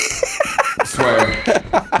 I swear.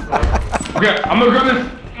 Okay, I'm gonna grab this.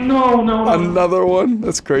 No. Another one?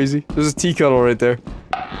 That's crazy. There's a tea kettle right there.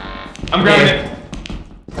 I'm grabbing it.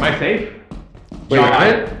 Am I safe? Wait,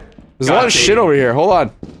 there's a lot of shit over here. Hold on.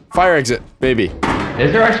 Fire exit, baby.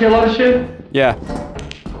 Is there actually a lot of shit? Yeah.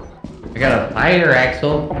 I got a fire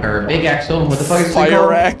axle, or a big axle. What the fuck is it called?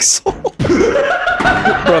 Fire axle?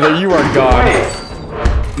 Brother, you are gone.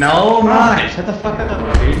 No, I'm not. Shut the fuck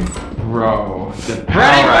up, dude. Bro.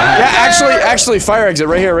 Yeah, actually, fire exit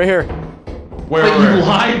right here. Wait, you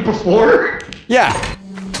lied before? Yeah.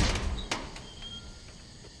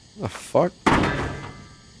 The fuck? I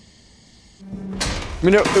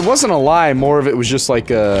mean, it wasn't a lie. More of it was just like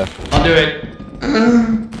a. I'll do it.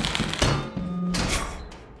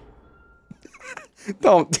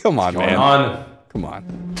 Don't, come on, man. Come on.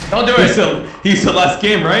 Don't do it. He's the last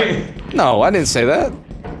game, right? No, I didn't say that.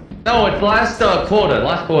 No, it's last quota. It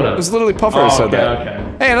was literally Puffer who said that. Okay.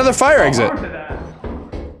 Hey, another fire exit.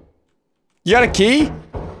 You got a key?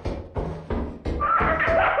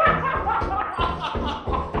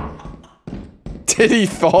 Did he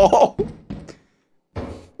fall?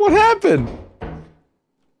 What happened?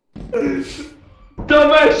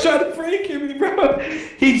 Dumbass tried to break him, bro.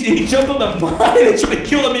 He jumped on the mine and tried to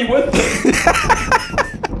kill me with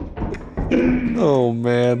him. Oh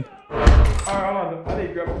man. Alright, hold on. I need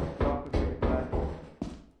to grab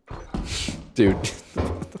Dude.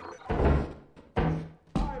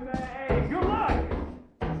 Alright, man. Hey, good luck.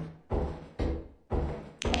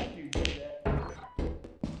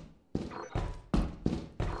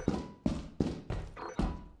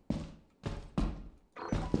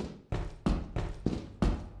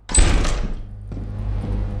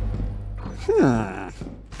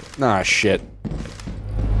 Ah, shit.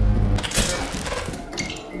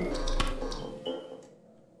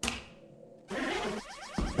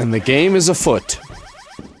 And the game is afoot.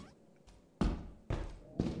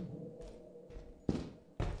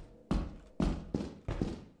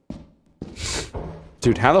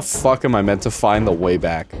 Dude, how the fuck am I meant to find the way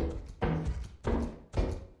back?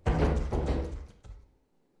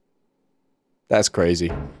 That's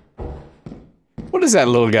crazy. What is that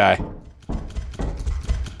little guy?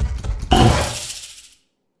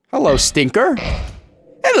 Hello, stinker.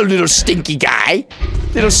 Hello, little stinky guy.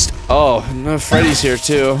 Oh, no, Freddy's here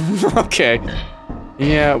too. Okay.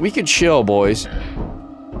 Yeah, we could chill, boys.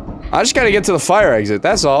 I just gotta get to the fire exit,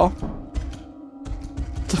 that's all.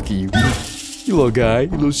 Look at you. You little guy.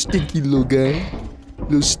 You little stinky little guy.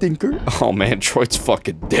 Little stinker. Oh man, Troy's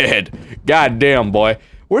fucking dead. God damn, boy.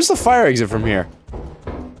 Where's the fire exit from here?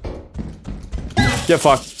 Get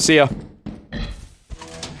fucked. See ya.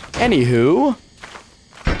 Anywho.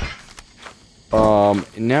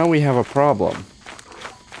 Now we have a problem.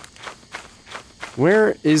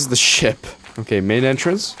 Where is the ship? Okay, main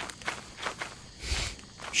entrance.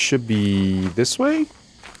 Should be this way?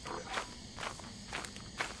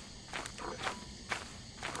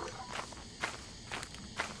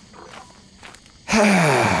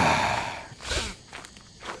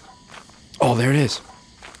 Oh, there it is.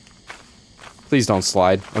 Please don't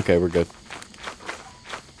slide. Okay, we're good.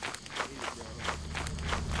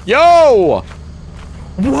 Yo!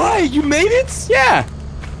 What? You made it? Yeah.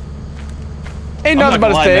 Ain't nothing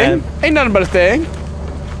but a thing. Ain't nothing but a thing.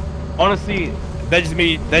 Honestly, that just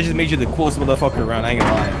made you the coolest motherfucker around. I ain't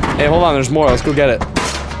gonna lie. Hey, hold on. There's more. Let's go get it.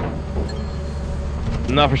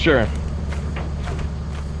 Not for sure.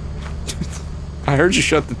 I heard you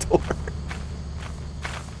shut the door.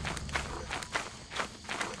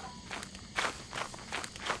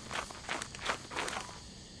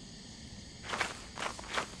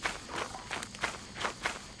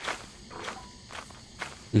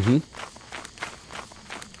 Mm-hmm.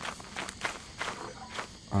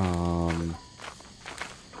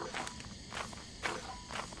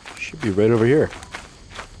 Should be right over here.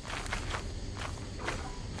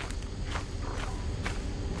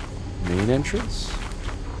 Main entrance?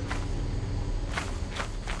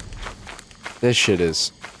 This shit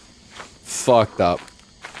is fucked up.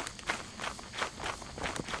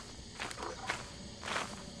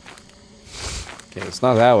 Okay, it's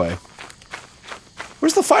not that way.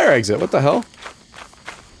 Where's the fire exit? What the hell?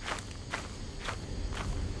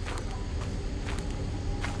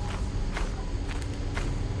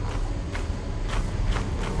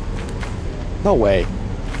 No way.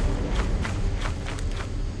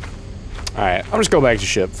 Alright, I'm just going back to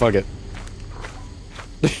ship. Fuck it.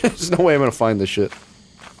 There's no way I'm gonna find this shit.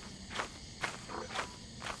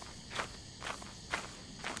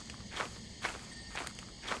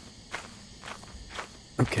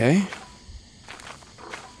 Okay.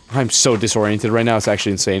 I'm so disoriented right now, it's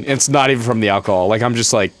actually insane. It's not even from the alcohol, like, I'm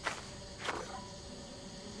just like...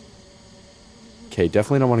 Okay,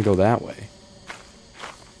 definitely don't want to go that way.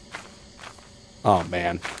 Oh,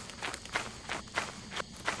 man.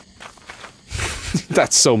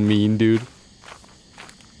 That's so mean, dude.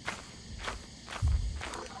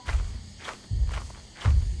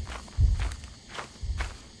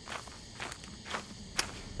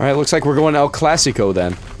 Alright, looks like we're going El Clasico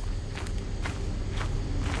then.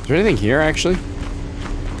 Is there anything here, actually?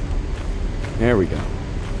 There we go.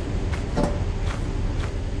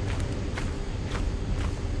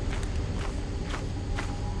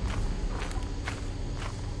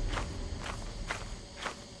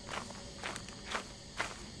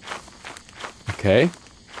 Okay.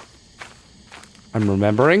 I'm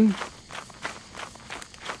remembering.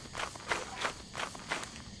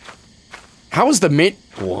 How is the mate?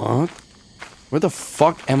 What? Where the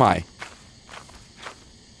fuck am I?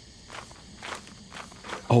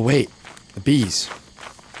 Oh wait, the bees.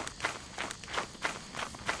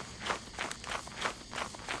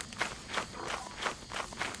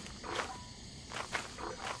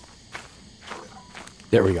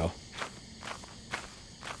 There we go.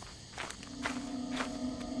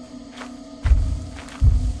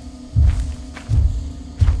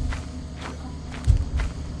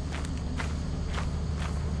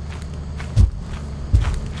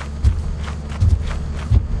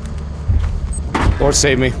 Lord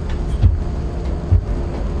save me.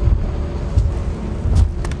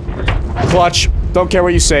 Clutch. Don't care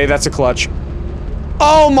what you say, that's a clutch.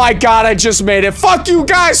 Oh my god, I just made it. Fuck you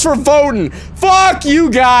guys for voting. Fuck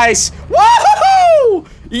you guys. Woohoo!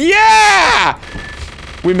 Yeah!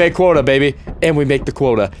 We make quota, baby. And we make the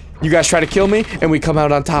quota. You guys try to kill me, and we come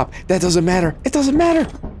out on top. That doesn't matter. It doesn't matter.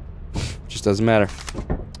 Just doesn't matter.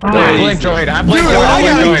 I blame Droid. I blame Droid. I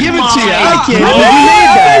gotta give it to you. I can't.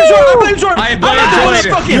 I blame Jordan. I blame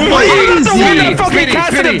Jordan. Fucking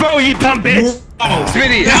casted a vote, you dumb bitch.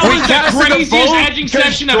 Smitty, That we was the casted a craziest vote edging because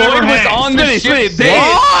session I've ever Droid was had. on the ship.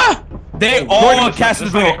 They all casted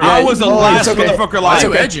the vote. I was the last motherfucker alive.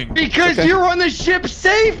 Too edging. Because you're on the ship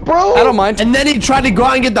safe, bro. I don't mind. And then he tried to go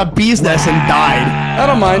out and get the bee's nest and died. I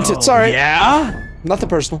don't mind. It's alright. Yeah? Nothing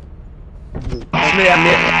personal.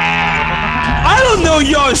 I don't know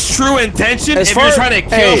y'all's true intention. If you're trying to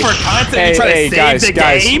kill for content, you're trying to save the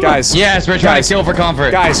game. Guys, yes, we're trying to kill for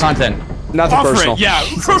comfort. Guys, content. Nothing personal. Yeah,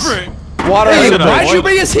 perfect. Water under the bridge. Why'd you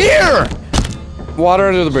bring us here? Water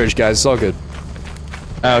under the bridge, guys. It's all good.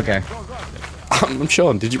 Oh, okay. I'm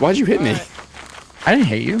chilling. Why'd you hit me? I didn't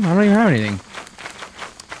hate you. I don't even have anything.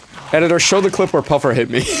 Editor, show the clip where Puffer hit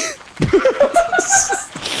me.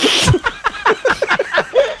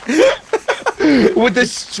 With the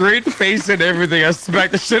straight face and everything, I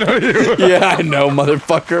smacked the shit out of you. Yeah, I know,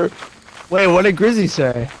 motherfucker. Wait, what did Grizzy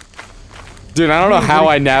say? Dude, I don't know how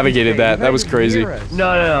I navigated that. That was crazy.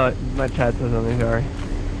 No. My chat says something, sorry.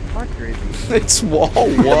 Fuck crazy. It's wall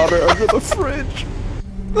water under the fridge.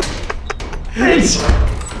 It's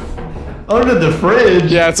under the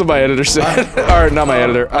fridge? Yeah, that's what my editor said. Or, not my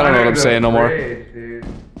editor. I don't know what I'm saying no more.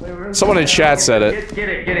 Someone in chat said it. Get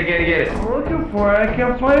it. I'm looking for it, I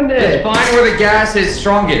can't find it. Just find where the gas is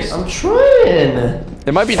strongest. I'm trying.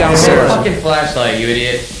 It might be downstairs. Fucking flashlight, you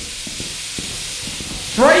idiot.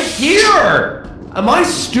 It's right here! Am I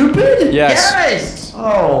stupid? Yes. Yes!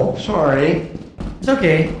 Oh, sorry. It's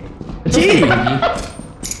okay. Gee!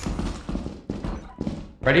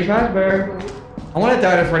 Freddy Fazbear. I want to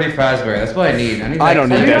die to Freddy Fazbear. That's what I need. I don't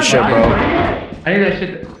need that shit, bro. I need that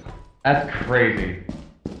shit. That's crazy.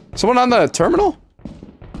 Someone on the terminal?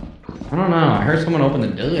 I don't know. I heard someone open the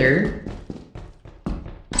door.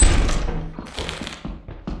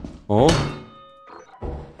 Oh.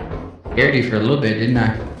 Scared you for a little bit, didn't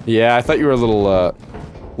I? Yeah, I thought you were a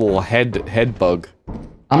little head bug.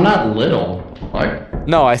 I'm not little. What?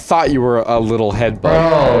 No, I thought you were a little head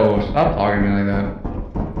bug. Bro, stop talking to me like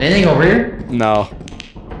that. Anything over here? No.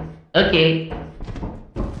 Okay.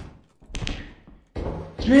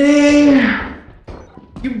 Smitty!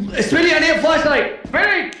 Smitty, I need a flashlight!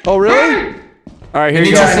 Smitty! Oh, really? Alright, here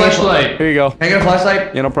you go. Here you go. Can I get a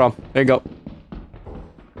flashlight? Yeah, no problem. There you go.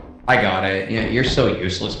 I got it. Yeah, you're so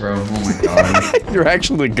useless, bro. Oh my god. You're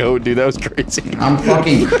actually the goat, dude. That was crazy. I'm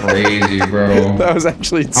fucking crazy, bro. That was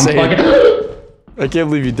actually insane. I can't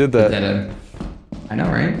believe you did that. I know,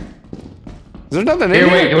 right? Is there nothing in here?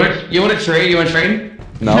 Here, wait. You want to trade? You want to trade?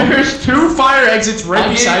 No. There's 2 fire exits right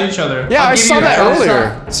beside each other. Yeah, I saw that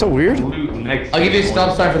earlier. It's so weird. I'll give you a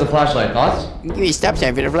stop sign for the flashlight. Thoughts? Give me a stop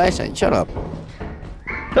sign for the flashlight. Shut up.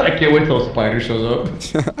 I can't wait till a spider shows up.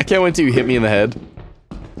 I can't wait till you hit me in the head.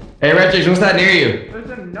 Hey, Reggie, what's that near you?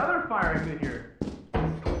 There's another fire exit here.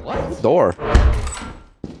 What? Door.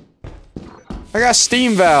 I got a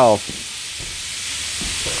steam valve.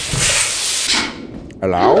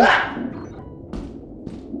 Hello?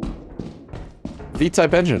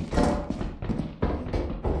 V-type engine.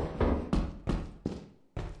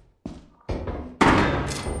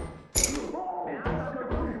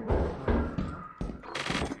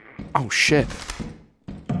 Oh shit.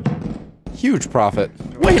 Huge profit.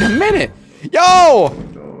 Wait a minute! Yo!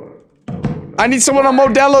 I need someone on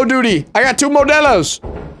Modelo duty. I got 2 Modelos.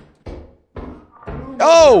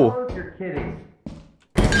 Oh! You're kidding.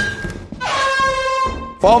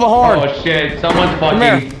 Follow the horn. Oh shit, someone's Come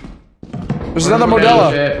fucking. here. There's another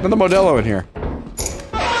Modelo. Another Modelo in here.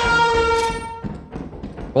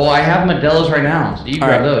 Well, I have Modelos right now, so you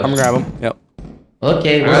grab those. I'm gonna grab them. Yep.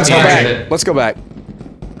 Okay, let's go back. Let's go back.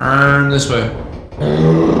 This way.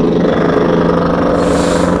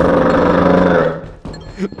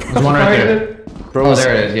 There's one right there. Bro,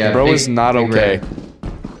 there it is. Yeah. Bro is not okay.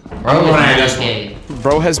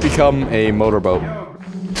 Bro has become a motorboat.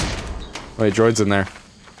 Wait, Droid's in there.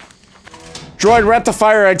 Droid, we're at the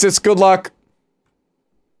fire exits. Good luck.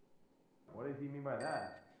 What does he mean by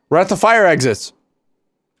that? We're at the fire exits.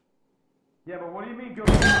 Yeah, but what do you mean good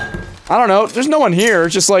luck? I don't know. There's no one here.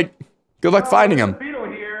 It's just like, good luck finding him.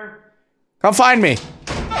 Come find me.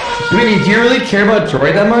 Smitty, do you really care about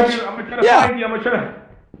Droid that much? I'm gonna try to find you. I'm gonna try to...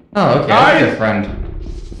 Oh, okay. I'm your friend.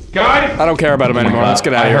 Guys! I don't care about him anymore. Let's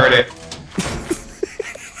get out of here. I heard it.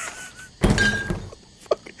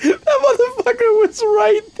 That motherfucker was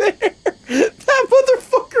right there. That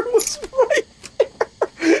motherfucker was right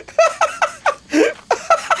there.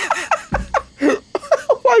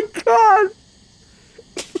 Oh my god.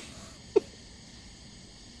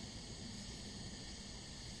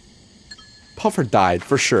 Puffer died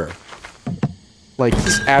for sure. Like,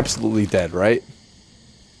 he's absolutely dead, right?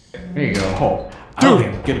 There you go.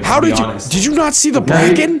 Dude, how did you? Did you not see the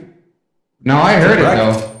Bracken? No, I heard it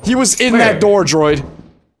though. He was in that door, Droid.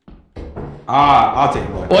 I'll take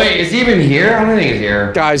it. Wait, is he even here? I don't think he's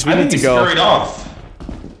here. Guys, we need to go. Scurried off.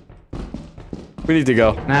 We need to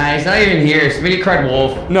go. Nah, he's not even here. Smitty cried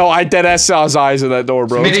wolf. No, I deadass saw his eyes in that door,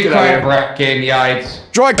 bro. Smitty cried Bracken, yikes.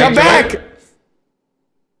 Droid, come back!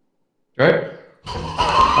 Droid?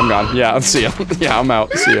 I'm gone. Yeah, I'll see ya. Yeah, I'm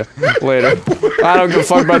out. See ya. Later. I don't give a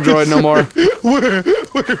fuck about Droid no more. Where is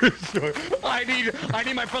Droid? I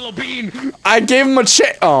need my fellow bean. I gave him a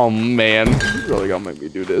chance. Oh, man. You really gonna make me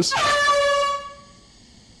do this.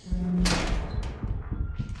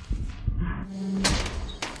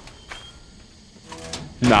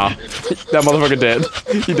 Nah. That motherfucker dead.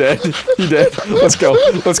 He dead. He dead. Let's go.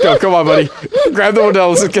 Let's go. Come on, buddy. Grab the Modelo.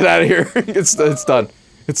 Let's get out of here. It's done.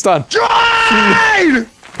 It's done.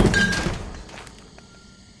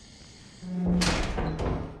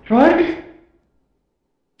 Droid?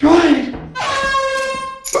 Droid!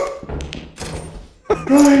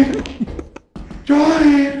 Droid!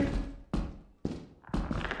 Droid!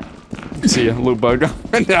 See ya, loot bug.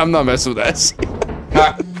 I'm not messing with this.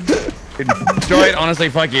 Droid, honestly,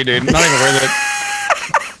 fuck you, dude. Not even worth it.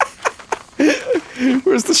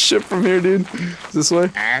 Where's the ship from here, dude? Is this way?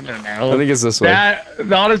 I don't know. I think it's this way.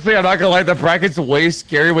 Honestly, I'm not gonna lie. The bracket's way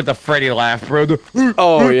scary with the Freddy laugh, bro.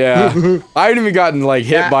 Oh yeah. I haven't even gotten like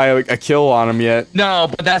hit by a kill on him yet. No,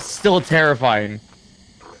 but that's still terrifying.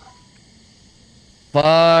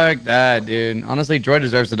 Fuck that, dude. Honestly, Droid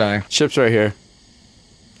deserves to die. Chips right here.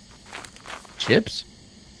 Chips?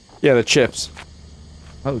 Yeah, the chips.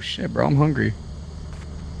 Oh shit, bro. I'm hungry.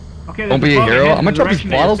 Okay, don't be a hero. I'm gonna drop these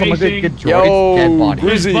bottles. I'm gonna get Droid's dead body.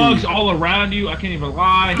 There's bugs all around you. I can't even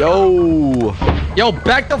lie. Yo,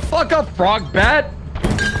 back the fuck up, frog bat.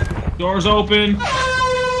 Doors open.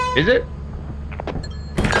 Is it?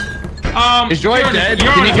 Is Droid you're dead?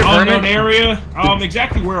 You're Can in you an confirm unknown it? area.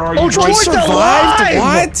 Exactly where are you? Oh, Droid survived?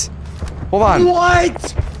 What? Hold on.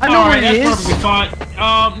 What? I know where that's he is. perfectly fine.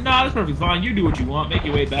 No, that's perfectly fine. You do what you want. Make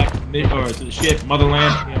your way back to the ship,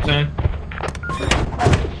 motherland. You know what I'm saying?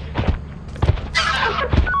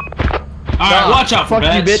 Alright, watch out for Fuck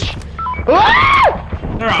bats. you, bitch.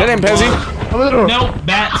 Ah! They're out Get in, for Pezzy. blood. No,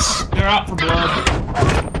 bats. They're out for blood.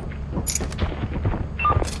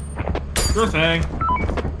 Sure thing.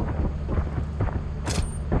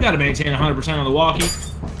 You gotta maintain 100% on the walkie.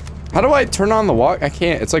 How do I turn on the walk? I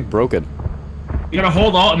can't. It's like broken. You gotta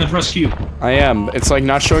hold Alt and then press Q. I am. It's like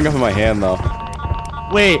not showing up in my hand though.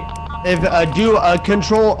 Wait, if do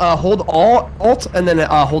control hold Alt and then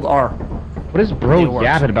hold R. What is bro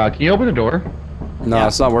yapping about? Can you open the door? No,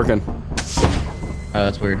 it's not working. Oh,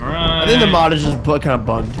 that's weird. Right. I think the mod is just kind of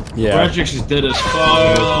bugged. Yeah. Projects is dead as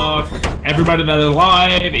fuck. Everybody that is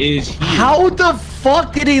alive is here. How the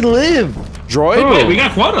fuck did he live? Droid? Wait, we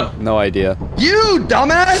got quota. No idea. You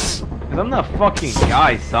dumbass! Cause I'm the fucking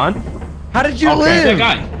guy, son. How did you He's live? that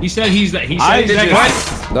guy. He said he's that. He said he's that guy.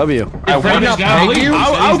 W. I Freddy not peg you?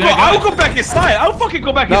 I'll go back inside. I'll fucking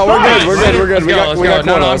go back No, inside. we're good. We got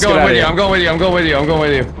No, quota. I'm Let's get going out of with you. here. I'm going with you. I'm going with you. I'm going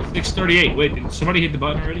with you. 6:38. Wait, did somebody hit the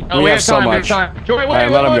button already? Oh, We we have have so time. We have much. time. Joy, wait,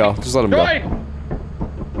 Alright, let him go. Just let him go.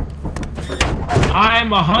 I'm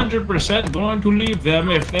 100% going to leave them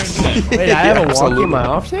if they're dead. Wait, I have a walkie Absolutely. in my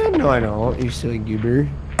offset? No, I don't. You silly goober.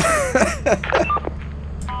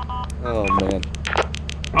 Oh man.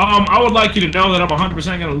 I would like you to know that I'm 100%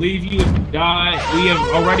 going to leave you if you die. We have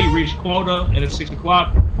already reached quota, and it's 6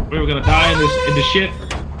 o'clock. We're going to die in this shit.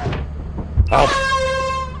 Help.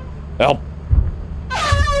 Help.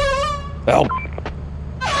 Help.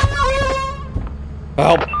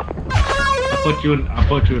 Help. I'll put you in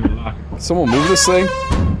the locker. Someone move this thing?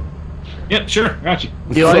 Yep, sure. Got you.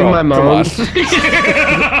 Do you like my mom?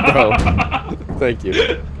 Bro. Thank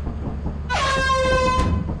you.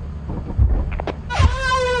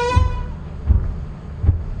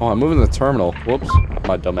 Oh, I'm moving the terminal. Whoops.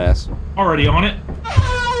 My dumbass. Already on it.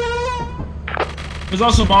 There's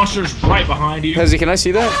also monsters right behind you. Pezzy, can I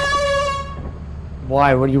see that?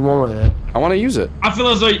 Why? What do you want with it? I want to use it. I feel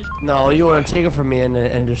as though... No, you want to take it from me and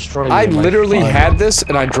destroy me. I with my literally fun. had this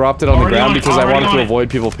and I dropped it on the Already ground on it, because I already wanted on to it. avoid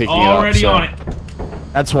people picking Already it up. on it.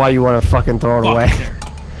 That's why you want to fucking throw it away.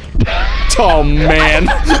 Oh man.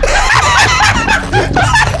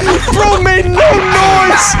 Bro made no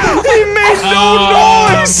noise! He made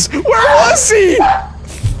no noise! Where was he?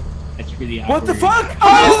 That's really What the fuck?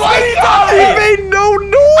 Oh my god! He made no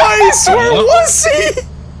noise! Where was he?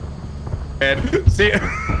 See,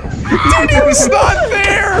 Dude, he was not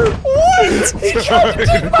there! What? He tried to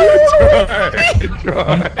take my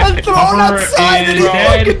I'm thrown outside and he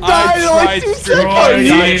fucking died in like 2 seconds! Are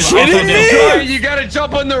you kidding me? you gotta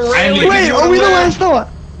jump on the railing. Wait, are we the last one?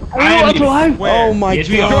 Are we alive? Oh my Yes,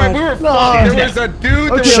 we are. god. We were fucked. There was a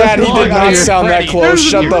dude. Okay, Chad, he let's did go. not sound that close.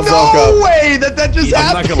 Shut the fuck No up. way that just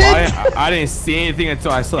I'm not happened! gonna lie, I didn't see anything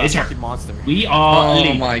until I saw that It's her. fucking monster. We are Oh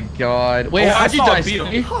leaving. my god. Wait, Oh, how'd you I saw die, a beetle.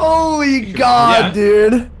 Stevie? Holy god, Yeah.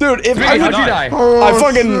 dude! Dude, if How'd you I, die? I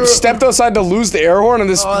fucking stepped outside to lose the air horn and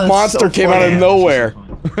this Oh, that's monster so came out of funny. nowhere.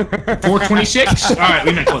 426. All right,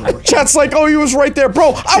 we met quota. Chat's like, oh, he was right there. Bro,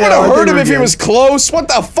 I would I have think heard him we're if he good. was close. What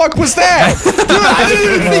the fuck was that? I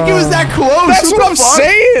didn't even think it was that close! That's what I'm the fuck?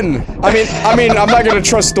 saying. I mean, I'm not gonna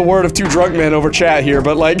trust the word of 2 drunk men over chat here,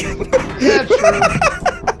 but like. Yeah, true.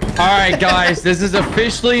 Alright, guys, this is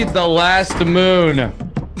officially the last moon.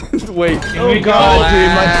 Wait. Oh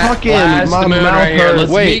god, dude, my moon mouth right here. hurts.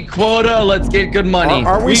 Let's Wait. meet quota. Let's get good money.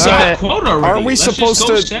 Aren't we We supposed? got quota already. Aren't we Let's just supposed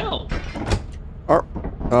go to- sell.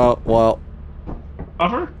 Well,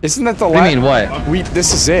 Puffer? Isn't that the What do you mean, what?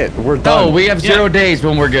 This is it. We're done. No, we have 0 days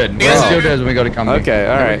when we're good. We have 0 days when we go to company. Okay,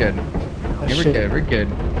 all right. We're good. Yeah, we're good. We're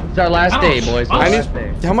good. It's our last day, boys.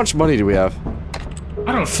 How much money do we have?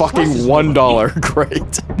 I don't know. Fucking $1.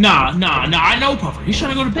 Great. Nah. I know Puffer. He's trying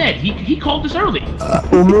to go to bed. He called this early.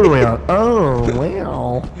 Oh,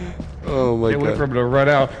 wow. Oh my God. Wait for him god. to run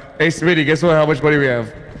out. Hey, Smitty, guess what? How much money we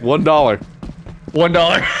have? $1.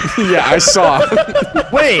 $1. Yeah, I saw.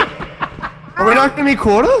 Wait. Are we not gonna be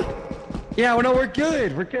quota? Yeah, well, no, we're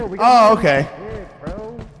good. We're good. Oh, okay.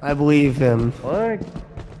 I believe him. What?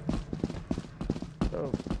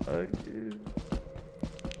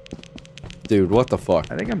 Dude, what the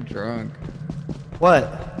fuck? I think I'm drunk.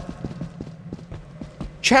 What?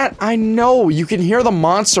 Chat, I know you can hear the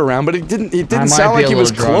monster around, but it didn't sound like he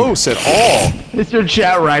was close at all. Is your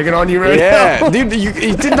chat ragging on you right now? Yeah, dude,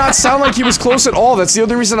 it did not sound like he was close at all. That's the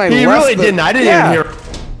only reason I left. He really didn't. I didn't even hear.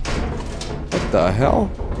 What the hell?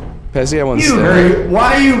 Pezzy, I want to stay.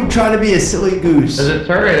 Why are you trying to be a silly goose? There's a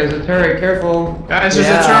turret, careful. Guys, there's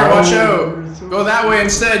a turret, watch out. Go that way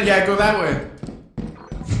instead, yeah, go that way.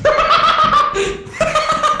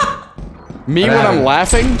 Me when I'm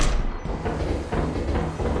laughing?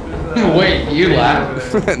 Wait, you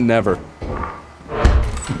laugh? Never.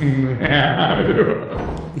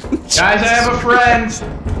 Guys, I have a friend.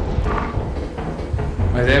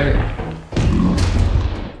 My David.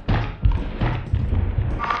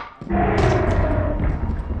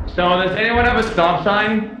 So, does anyone have a stop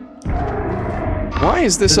sign? Why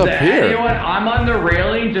is this up here? Anyone? I'm on the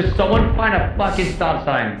railing. Just someone find a fucking stop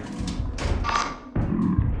sign.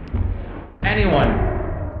 Anyone.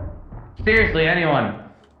 Seriously, anyone.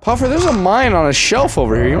 Puffer, there's a mine on a shelf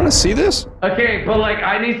over here. You want to see this? Okay, but like,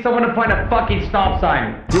 I need someone to find a fucking stop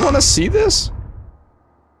sign. Do you want to see this?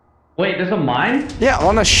 Wait, there's a mine? Yeah,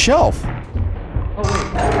 on a shelf. Oh,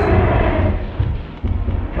 wait.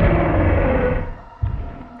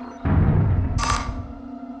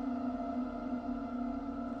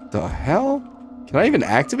 The hell? Can I even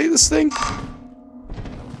activate this thing? I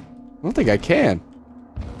don't think I can.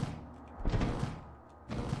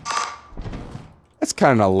 That's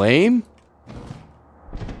kind of lame.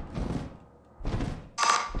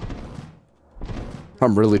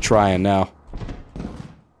 I'm really trying now.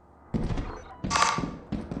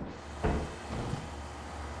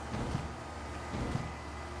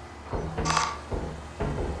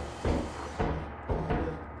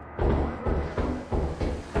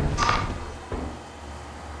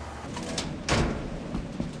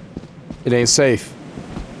 It ain't safe.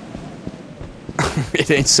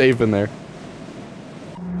 It ain't safe in there.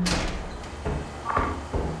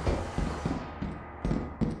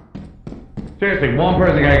 Seriously, one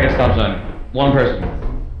person gotta get a stop sign. One person.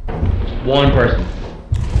 Just one person.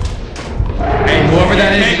 Hey, whoever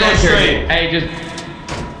that is, go straight. Hey, just.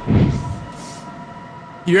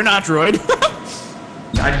 You're not droid.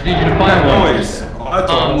 I just need you to find one.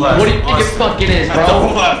 What do you think it fucking is, bro?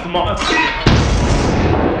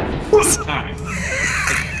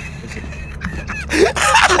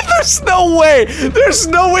 There's no way! There's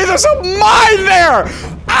no way there's a mine there!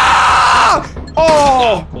 Ah!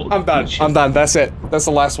 Oh! I'm done. I'm done. That's it. That's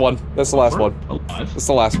the last one. That's the last one. That's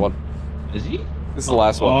the last one. Is he? This is the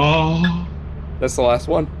last one. Oh. That's the last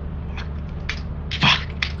one.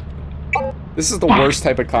 This is the worst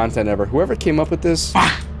type of content ever. Whoever came up with this,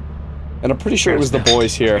 and I'm pretty sure it was the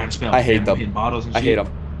boys here. I hate them. I hate them.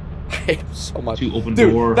 I hate them so much. Open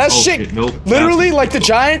Dude, door. that shit, literally like the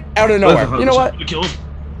giant out of nowhere. You know what?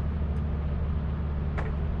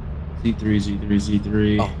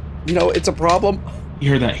 Z3. Oh, you know, it's a problem.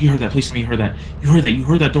 You heard that. You heard that. Please tell me you heard that. You heard that. You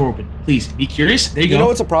heard that door open. Please, be curious. There you go. You know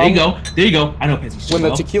what's a problem? There you go. There you go. I know, Pezzy. When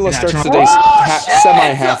the tequila starts to taste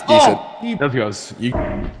semi-half decent. That goes. You.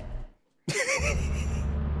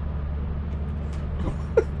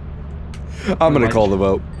 I'm gonna call the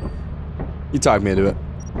vote. You talked me into it.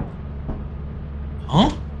 Huh?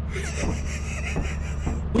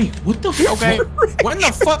 Wait, what the fuck? Okay, when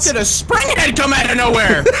the fuck did a spring head come out of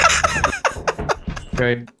nowhere?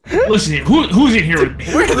 Okay. Listen, who's in here with me?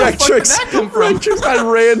 Where the fuck did that come from? I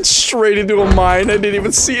ran straight into a mine. I didn't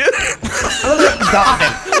even see it.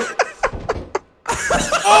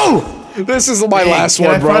 Oh! This is my last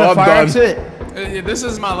one, bro. I'm done. This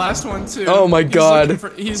is my last one too. Oh my god.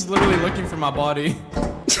 He's literally looking for my body.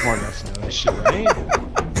 More nuts know that shit, right?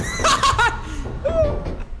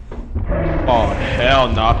 Oh hell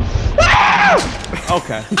no.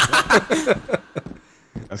 Okay.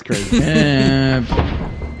 That's crazy.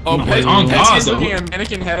 Oh, Pezzy's looking at a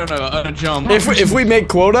mannequin head on a jump. If we make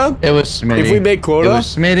quota, it was Smitty. If we make quota, it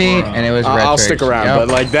was Smitty and it was Red I'll Church. stick around. But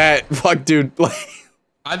like that, fuck, dude. Like,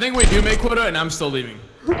 I think we do make quota, and I'm still leaving.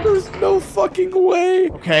 There's no fucking way.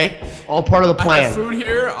 Okay, all part of the I plan. have food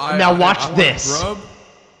here. Now watch this.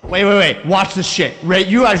 Wait. Watch this shit.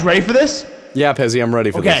 You guys ready for this? Yeah, Pezzy, I'm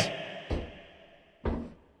ready for this. Okay.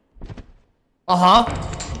 Uh-huh.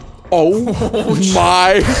 Oh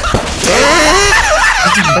my.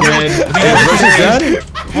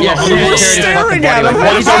 Yeah, we're staring at him.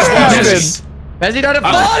 What just happened? Pezzy done a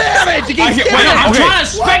fall damage! He keeps Wait, I'm trying to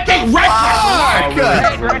spectate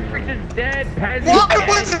Retrick is dead, Pezzy. Why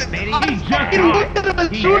was it?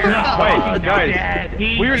 He just died.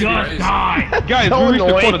 He just died. Guys, we reached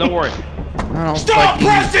the quota, don't worry. Stop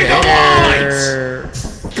pressing the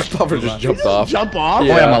lights! Puffer just jumped off. Jump off?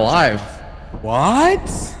 Yeah. Boy, I'm alive. What?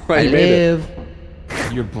 I live.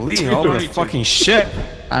 You're bleeding all over the fucking shit.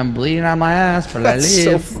 I'm bleeding on my ass, but I live.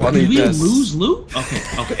 So funny. Did we lose loot? Okay,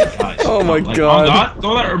 guys. Oh my god.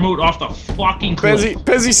 Throw that remote off the fucking cliff.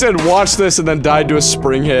 Pezzy said watch this and then died to a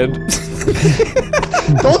spring head.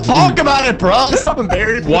 Don't talk about it, bro. Stop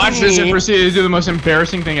embarrassing me. Watch this and proceed to do the most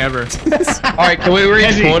embarrassing thing ever. Alright, can we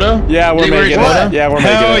reach quota? Yeah, we're making it. Yeah, we're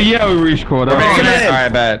making it. Hell yeah, we reached quota.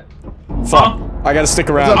 Alright, bet. Fuck. I gotta stick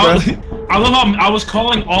around. I love how I was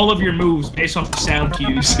calling all of your moves based off the sound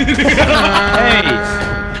cues. Hey!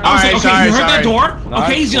 I was like, okay, you heard that door?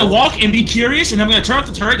 Okay, he's gonna walk and be curious, and I'm gonna turn off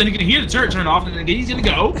the turret, then you're gonna hear the turret turn off, and then he's gonna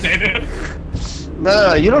go.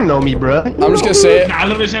 No, you don't know me, bro. I'm just gonna say it. I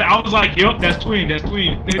literally said, I was like, yup, that's tween.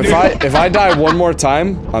 If I die one more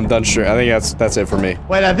time, I'm done sure. I think that's it for me.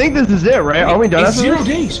 Wait, I think this is it, right? Are we done? It's 0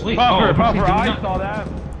 days. Wait, Puffer, I saw that.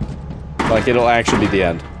 Like it'll actually be the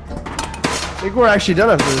end. I think we're actually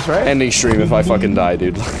done after this, right? Ending stream if I fucking die,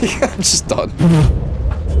 dude. Like, I'm just done.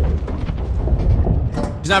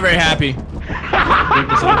 He's not very happy.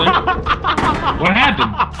 What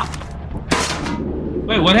happened?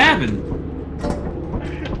 Wait, what happened?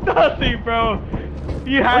 Nothing, bro.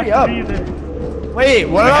 You have to be this. Wait,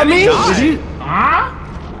 what about me? Did you? Huh?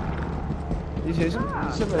 Did you say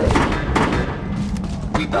something?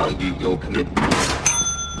 We value your commitment.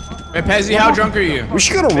 Hey, Pezzy, how drunk are you? We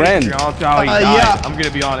should go to Ren. Yeah, I'm gonna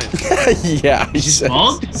be honest. Yeah, he says.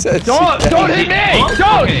 Don't hit me!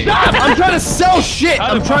 Don't stop! I'm trying to sell shit.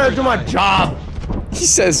 I'm trying to do my job. He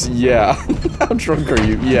says, yeah. How drunk are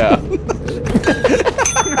you? Yeah.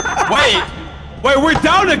 Wait, we're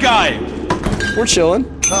down a guy. We're chilling.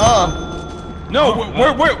 No,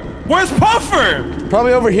 where's Puffer?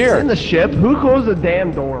 Probably over here. In the ship. Who closed the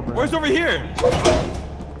damn door, bro? Where's over here?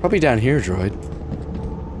 Probably down here, droid.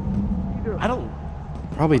 I don't.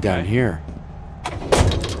 Probably down here.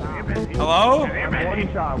 Hello?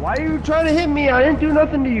 Why are you trying to hit me? I didn't do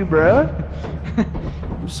nothing to you, bro.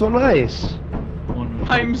 I'm so nice.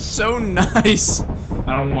 I'm so nice.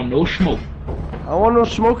 I don't want no smoke. I don't want no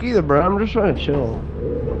smoke either, bro. I'm just trying to chill.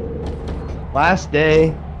 Last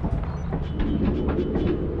day.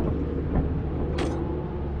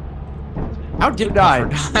 How did Puffer die?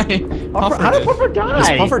 How did Puffer die?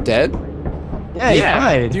 Is Puffer dead? Yeah, he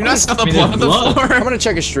died. Do you not smell the blood on the floor? I'm gonna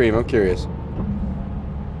check his stream. I'm curious.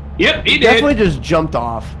 Yep, he did. Definitely just jumped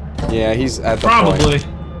off. Yeah, he's at the Probably. point.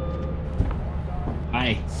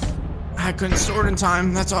 I couldn't sword in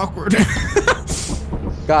time. That's awkward.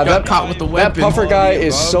 God, Got caught with the that weapon. Puffer guy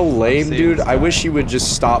is so lame, dude. I wish he would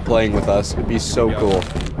just stop playing with us. It'd be so cool.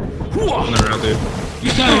 You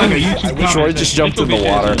sound like a YouTube I wish Roy just jumped in the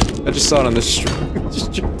water. I just saw it on the stream.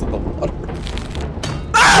 Just jumped in the water.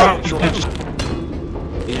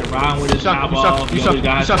 Yeah, Ron with his top off. You suck. No!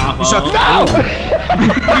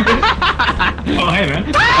 Oh, hey, man.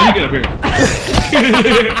 How'd you get up here?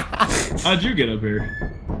 How'd you get up here?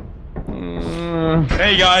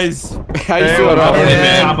 Hey guys. How you feeling, Robert?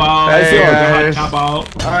 Top out. How you feeling? Top out.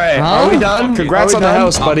 Alright, are we done? Congrats on the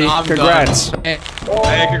house, buddy. Congrats. Hey,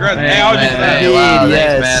 congrats. Hey, how was Wow,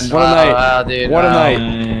 yes. thanks, man. What a night. Wow, dude. What a Wow. night.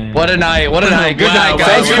 What a night. What a night. Good night,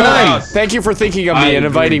 guys. Thank you. Thank you for thinking of me and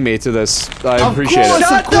inviting me to this. I appreciate it.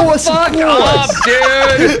 Shut the fuck up,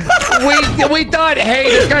 dude. We thought, hey,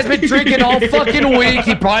 this guy's been drinking all fucking week.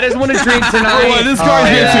 He probably doesn't want to drink tonight. Oh, this guy's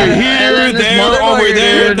been here, there, over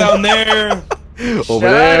there, down there. Over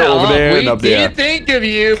there, and up there. We didn't think of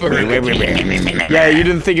you. Yeah, you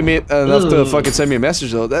didn't think of me enough to fucking send me a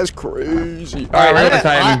message though. That's crazy. All right,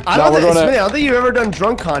 I don't think you've ever done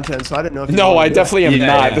drunk content, so I didn't know if you No, I wanted to do definitely am that.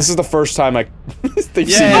 not. This is the first time I. They've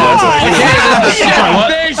seen me.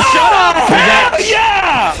 Shut up!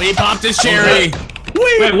 Yeah! We popped his cherry.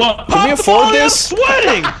 Wait, what? Can we afford this?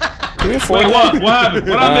 Sweating. Can we afford Wait, that? what happened?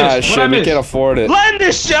 What I missed? Shit, What I we missed? can't afford it. Land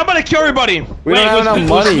this shit. I'm gonna kill everybody. We don't have enough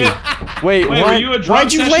money. Wait, wait, were you a drunk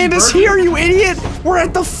why'd you session land us virgin? here, you idiot? We're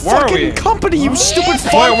at the we? fucking company, you stupid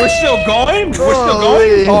fuck. Wait, we're still going? We're still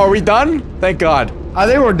going? Oh, are we done? Thank God. I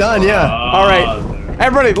think we're done. Yeah. All right,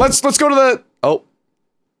 everybody, let's go to the. Oh.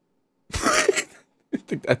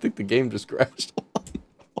 I think the game just crashed.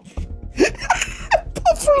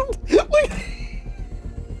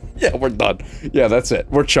 Yeah, we're done. Yeah, that's it.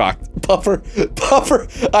 We're chalked. Puffer.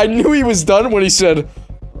 I knew he was done when he said,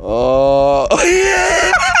 all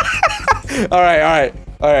right.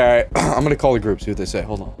 I'm gonna call the group, see what they say.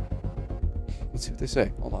 Hold on. Let's see what they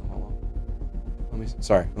say. Hold on. Let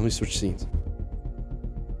me switch scenes.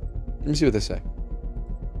 Let me see what they say.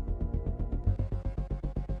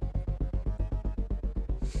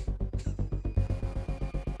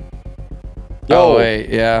 Yo. Oh, wait,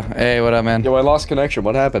 yeah. Hey, what up, man? Yo, I lost connection.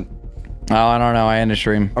 What happened? Oh, I don't know. I ended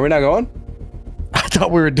stream. Are we not going? I thought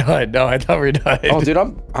we were done. No, I thought we were done. Oh, dude,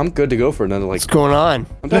 I'm good to go for another, like... What's going on?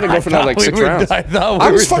 I'm good to go for another, like, 6 rounds.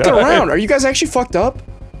 I was fucking around. Are you guys actually fucked up?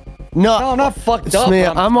 No, I'm not fucked up.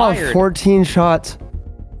 I'm on 14 shots.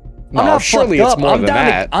 No, I'm not surely fucked it's up. more than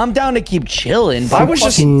that. I'm down to keep chilling, but I I'm was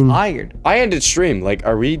just tired. I ended stream. Like,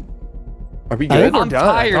 are we good? I'm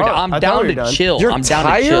tired. I'm down to chill. You're I'm down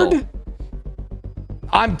tired? to chill.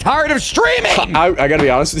 I'm tired of streaming! I gotta be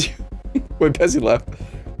honest with you. Wait, Pezzy left.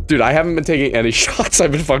 Dude, I haven't been taking any shots.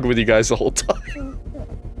 I've been fucking with you guys the whole time.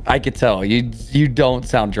 I could tell. You don't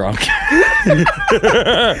sound drunk.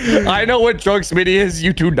 I know what drunk Smitty is.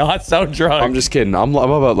 You do not sound drunk. I'm just kidding. I'm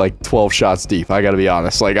about like 12 shots deep. I gotta be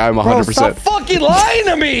honest. Like, I'm 100%. Bro, stop fucking lying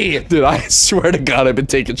to me! Dude, I swear to God, I've been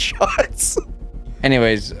taking shots.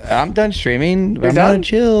 Anyways, I'm done streaming. You're I'm done? down to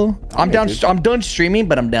chill. I'm down. Dude. I'm done streaming,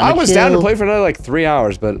 but I'm down to chill. I was down to play for another like 3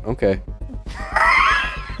 hours, but okay.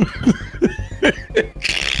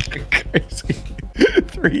 Crazy.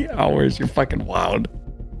 3 hours. You're fucking wild.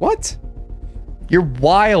 What? You're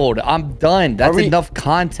wild. I'm done. That's enough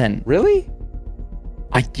content. Really?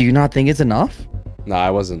 Do you not think it's enough? No,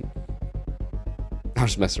 I wasn't. I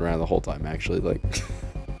was messing around the whole time, actually. Like.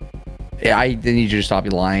 Yeah, I need you to stop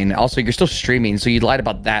lying. Also, you're still streaming, so you lied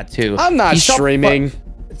about that too. I'm not streaming.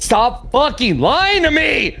 Stop fucking lying to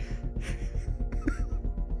me!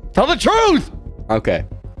 Tell the truth! Okay.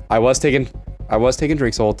 I was taking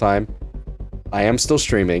drinks the whole time. I am still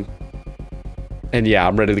streaming. And yeah,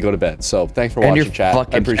 I'm ready to go to bed. So thanks for watching, chat. I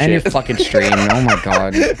appreciate it. And your fucking stream. Oh my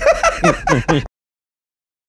god.